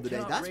sub I goal today.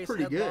 cannot That's race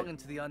pretty headlong good.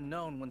 into the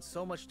unknown when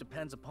so much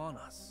depends upon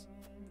us.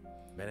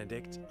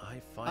 Benedict, I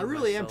find I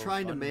really am myself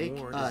trying to make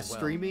unmoored as well.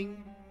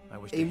 streaming I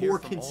wish a to hear more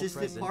from all consistent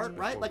present part,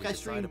 right? before Like we I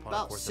decide streamed upon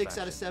about course of 6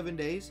 out of action. 7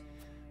 days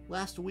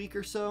last week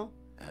or so.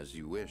 As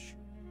you wish.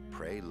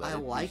 Pray let I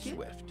it like be it.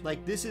 swift.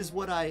 Like, this is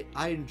what I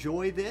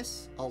enjoy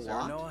this a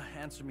lot. Serenoa,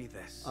 answer me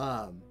this.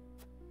 And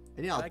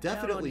yeah, I'll I count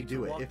on definitely you to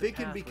do it. walk If the it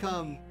can path with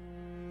become... me,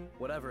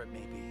 whatever it may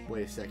be.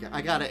 Wait a second.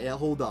 I gotta...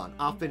 hold on.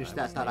 I'll finish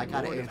that thought. I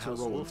gotta Lord of answer House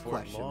Roland's Wolffort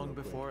question long real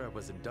quick. before I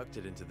was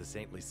inducted into the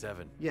Saintly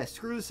Seven. Yeah,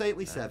 screw the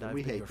Saintly And Seven. I've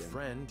We been hate your them.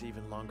 friend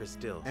even longer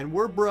still. And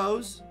we're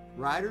bros.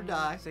 Ride or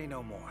die. Say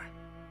no more.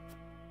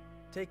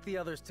 Take the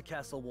others to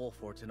Castle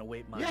Wolffort and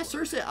await my Yeah, word.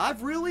 Cersei,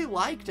 I've really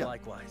liked him.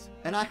 Likewise.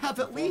 And I have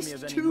at Inform me least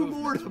of any 2 more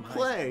movements to from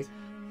play.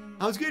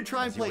 I was gonna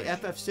try and As you play wish.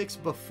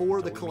 FF6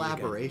 before the Till we meet again.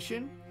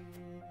 collaboration.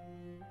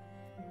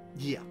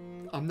 Yeah,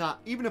 I'm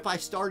not. Even if I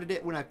started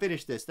it when I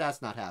finish this, that's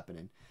not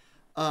happening.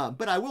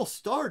 But I will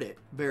start it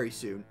very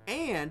soon.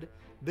 And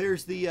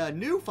there's the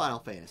new Final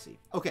Fantasy.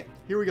 Okay,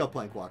 here we go,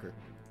 Plankwalker.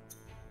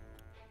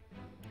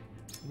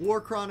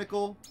 War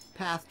Chronicle,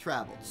 path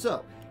traveled.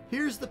 So,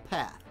 here's the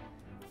path.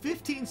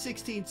 15,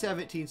 16,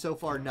 17, so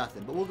far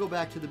nothing. But we'll go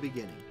back to the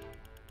beginning.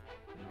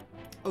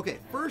 Okay,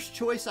 first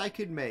choice I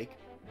could make.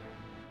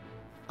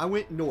 I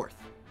went north.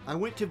 I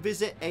went to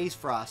visit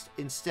Aesfrost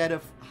instead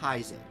of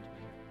Hyzant.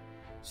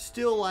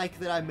 Still like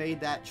that I made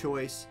that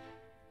choice.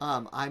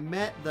 I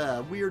met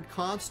the weird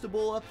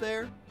constable up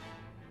there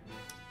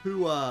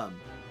who,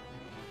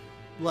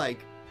 like,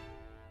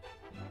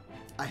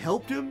 I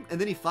helped him, and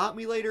then he fought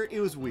me later. It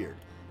was weird.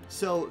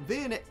 So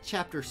then at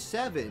chapter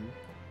 7,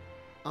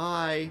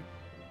 I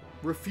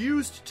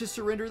refused to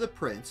surrender the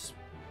prince,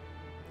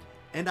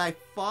 and I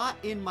fought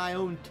in my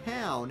own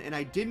town, and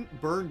I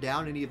didn't burn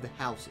down any of the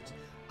houses.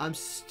 I'm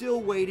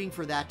still waiting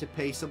for that to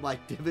pay some,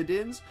 like,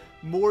 dividends,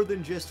 more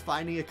than just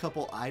finding a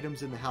couple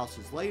items in the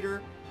houses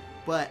later.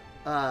 But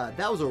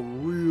that was a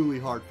really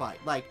hard fight.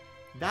 Like,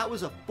 that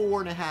was a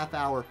 4.5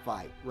 hour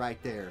fight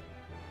right there.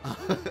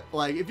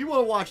 Like, if you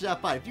want to watch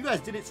that fight, if you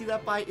guys didn't see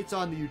that fight, it's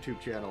on the YouTube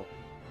channel.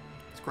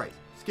 It's crazy.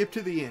 Skip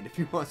to the end if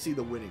you want to see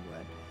the winning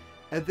one.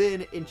 And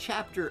then in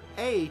chapter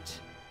 8,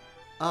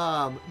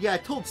 yeah, I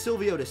told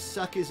Silvio to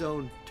suck his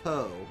own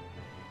toe.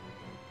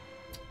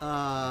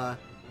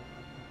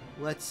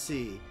 Let's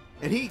see.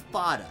 And he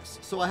fought us.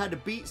 So I had to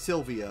beat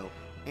Silvio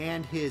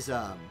and his,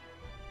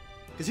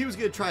 because he was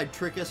going to try and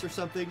trick us or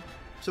something.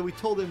 So we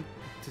told him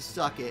to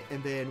suck it,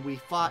 and then we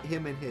fought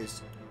him and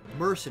his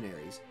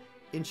mercenaries.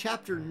 In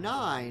chapter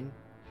 9,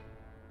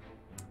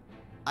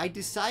 I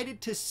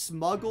decided to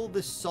smuggle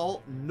the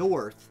salt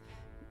north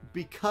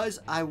because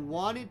I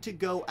wanted to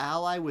go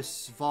ally with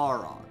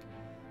Svarog.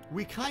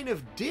 We kind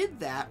of did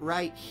that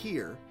right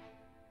here,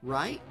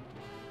 right?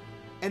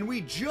 And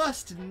we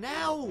just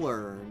now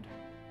learned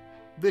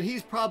that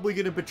he's probably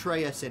going to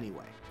betray us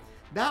anyway.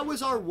 That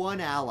was our one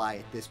ally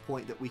at this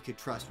point that we could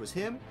trust, was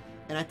him,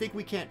 and I think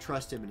we can't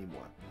trust him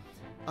anymore.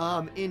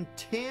 In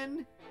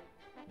 10,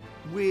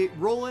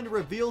 Roland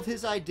revealed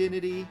his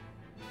identity,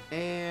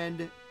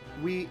 and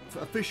we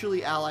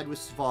officially allied with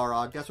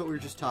Svarog. That's what we were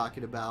just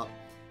talking about.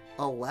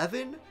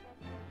 11,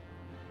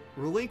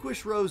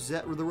 relinquish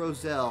the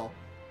Roselle.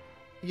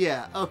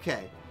 Yeah,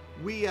 okay.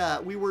 We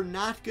were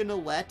not going to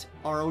let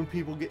our own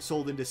people get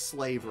sold into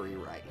slavery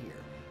right here.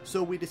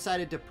 So we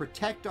decided to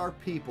protect our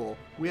people.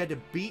 We had to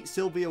beat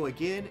Silvio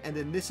again, and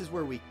then this is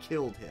where we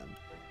killed him.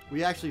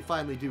 We actually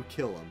finally do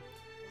kill him.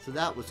 So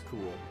that was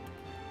cool.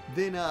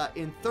 Then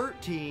in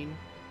 13,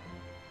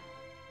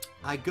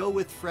 I go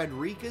with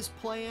Frederica's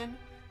plan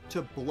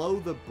to blow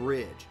the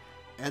bridge.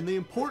 And the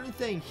important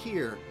thing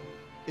here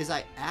is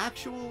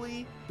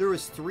there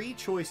was 3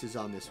 choices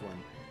on this one.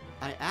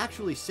 I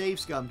actually save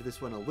scummed this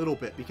one a little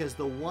bit because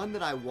the one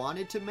that I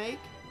wanted to make,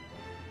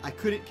 I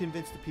couldn't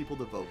convince the people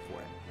to vote for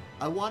it.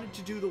 I wanted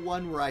to do the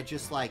one where I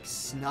just like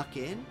snuck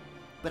in,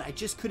 but I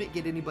just couldn't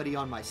get anybody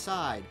on my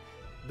side.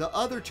 The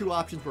other 2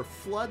 options were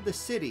flood the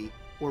city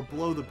or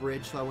blow the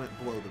bridge, so I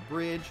went blow the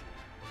bridge.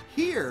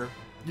 Here,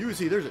 you can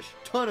see there's a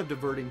ton of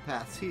diverting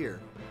paths here.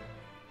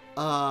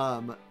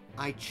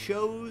 I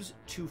chose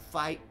to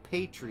fight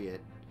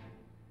Patriot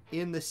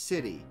in the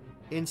city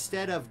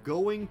instead of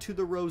going to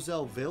the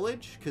Roselle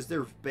village because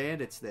there's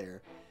bandits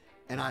there,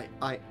 and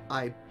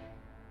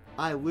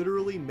I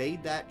literally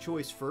made that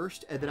choice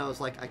first, and then I was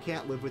like, I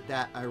can't live with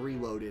that. I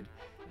reloaded,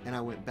 and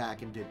I went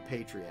back and did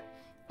Patriot.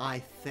 I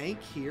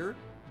think here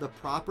the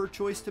proper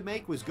choice to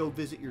make was go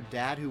visit your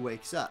dad who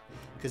wakes up,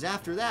 because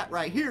after that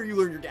right here you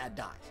learn your dad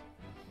dies.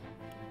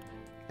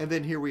 And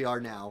then here we are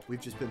now. We've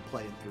just been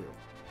playing through.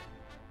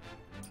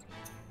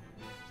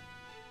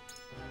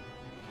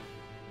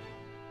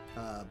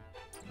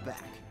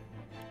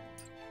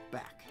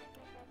 Back.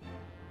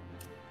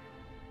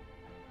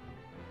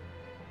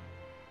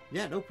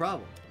 Yeah, no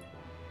problem.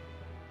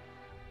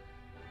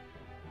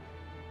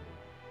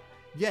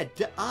 Yeah,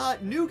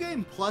 New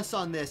Game Plus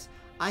on this.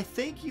 I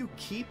think you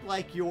keep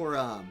like your,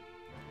 I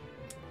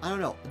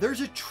don't know.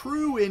 There's a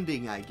true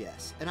ending, I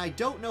guess. And I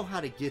don't know how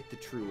to get the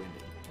true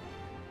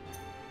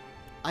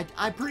ending.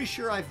 I'm pretty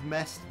sure I've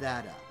messed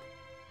that up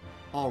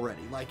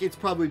already. Like, it's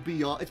probably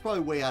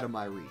way out of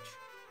my reach.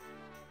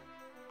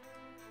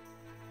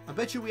 I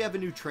bet you we have a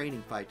new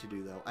training fight to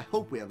do, though. I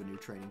hope we have a new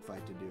training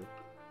fight to do.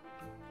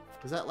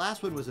 Because that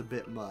last one was a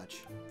bit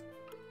much.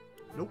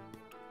 Nope.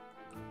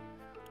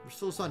 We're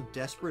still on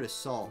Desperate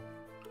Assault.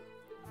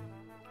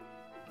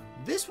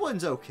 This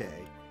one's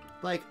okay.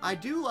 Like, I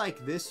do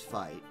like this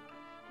fight.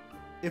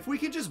 If we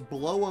could just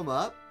blow them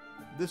up,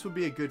 this would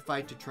be a good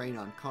fight to train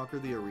on. Conquer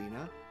the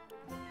arena.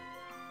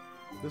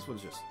 This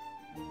one's just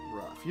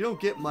rough. You don't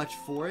get much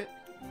for it.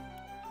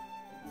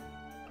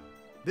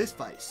 This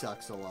fight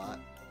sucks a lot.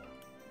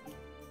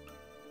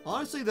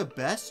 Honestly, the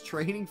best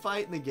training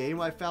fight in the game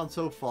I've found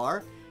so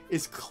far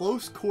is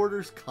close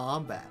quarters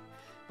combat.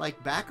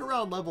 Like, back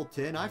around level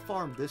 10, I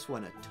farmed this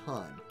one a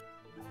ton.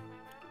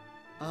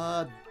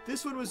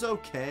 This one was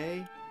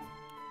okay.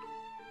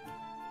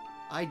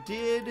 I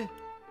did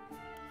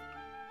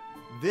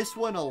this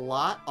one a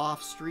lot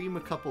off stream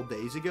a couple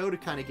days ago to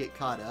kind of get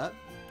caught up.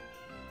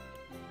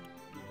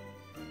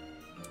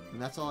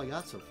 And that's all I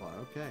got so far.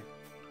 Okay.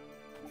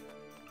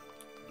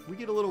 We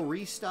get a little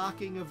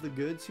restocking of the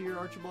goods here,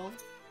 Archibald.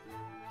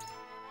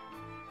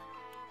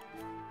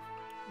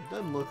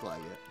 Doesn't look like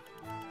it.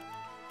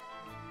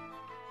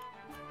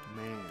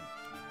 Man.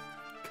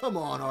 Come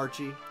on,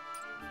 Archie.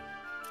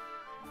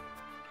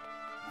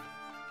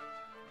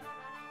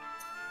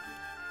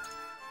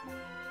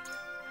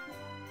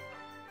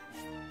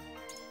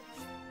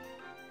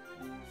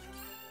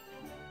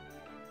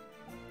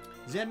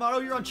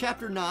 Zanmaru, you're on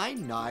chapter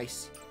 9.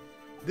 Nice.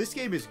 This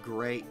game is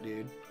great,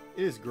 dude.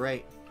 It is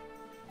great.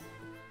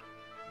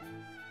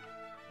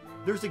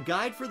 There's a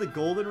guide for the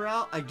golden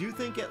route. I do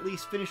think at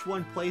least finish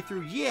one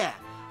playthrough. Yeah,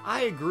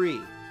 I agree.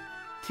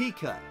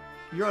 T-Cut,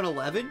 you're on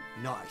 11.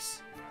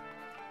 Nice.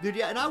 Dude,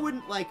 yeah, and I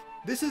wouldn't like,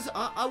 this is,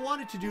 I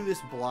wanted to do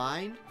this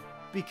blind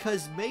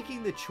because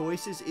making the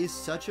choices is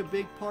such a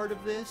big part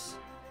of this.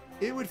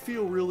 It would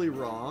feel really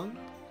wrong,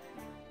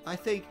 I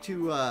think,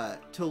 to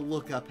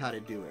look up how to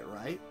do it,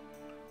 right?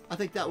 I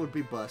think that would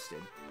be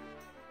busted.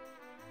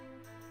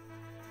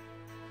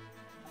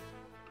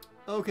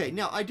 Okay,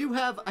 now I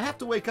have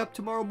to wake up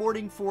tomorrow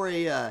morning for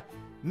a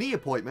knee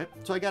appointment,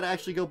 so I got to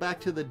actually go back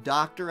to the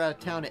doctor out of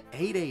town at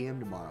 8 a.m.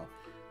 tomorrow.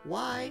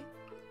 Why?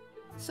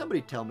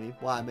 Somebody tell me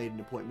why I made an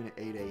appointment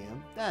at 8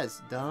 a.m. That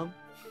is dumb.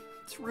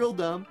 It's real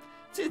dumb.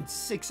 It's in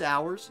 6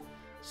 hours.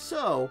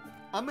 So,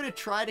 I'm going to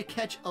try to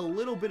catch a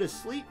little bit of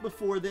sleep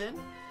before then.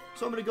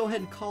 So I'm going to go ahead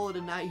and call it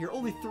a night here.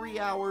 Only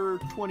 3-hour,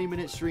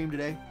 20-minute stream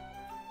today.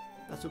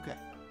 That's okay.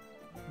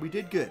 We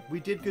did good. We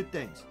did good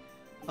things.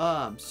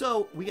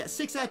 So we got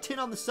 6 out of 10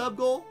 on the sub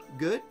goal.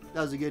 Good.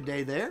 That was a good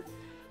day there.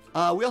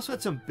 We also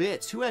had some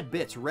bits. Who had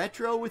bits?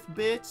 Retro with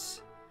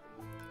bits.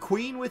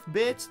 Queen with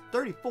bits.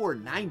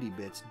 34.90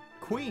 bits.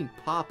 Queen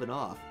popping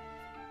off.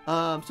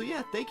 So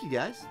yeah, thank you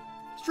guys.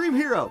 Stream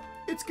Hero.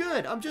 It's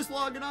good. I'm just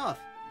logging off.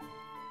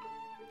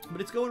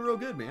 But it's going real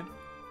good, man.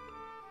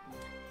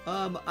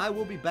 I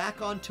will be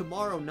back on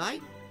tomorrow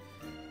night.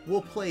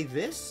 We'll play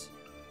this.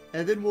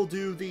 And then we'll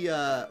do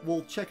the,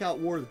 we'll check out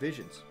War of the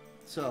Visions.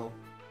 So,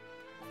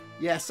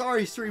 yeah,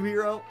 sorry, Stream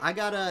Hero. I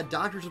got a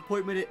doctor's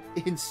appointment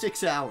in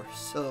 6 hours.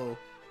 So,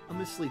 I'm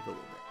going to sleep a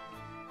little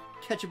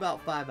bit. Catch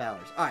about 5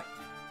 hours. All right.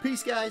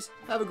 Peace, guys.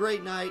 Have a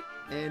great night.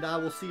 And I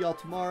will see y'all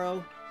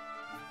tomorrow.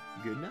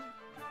 Good night.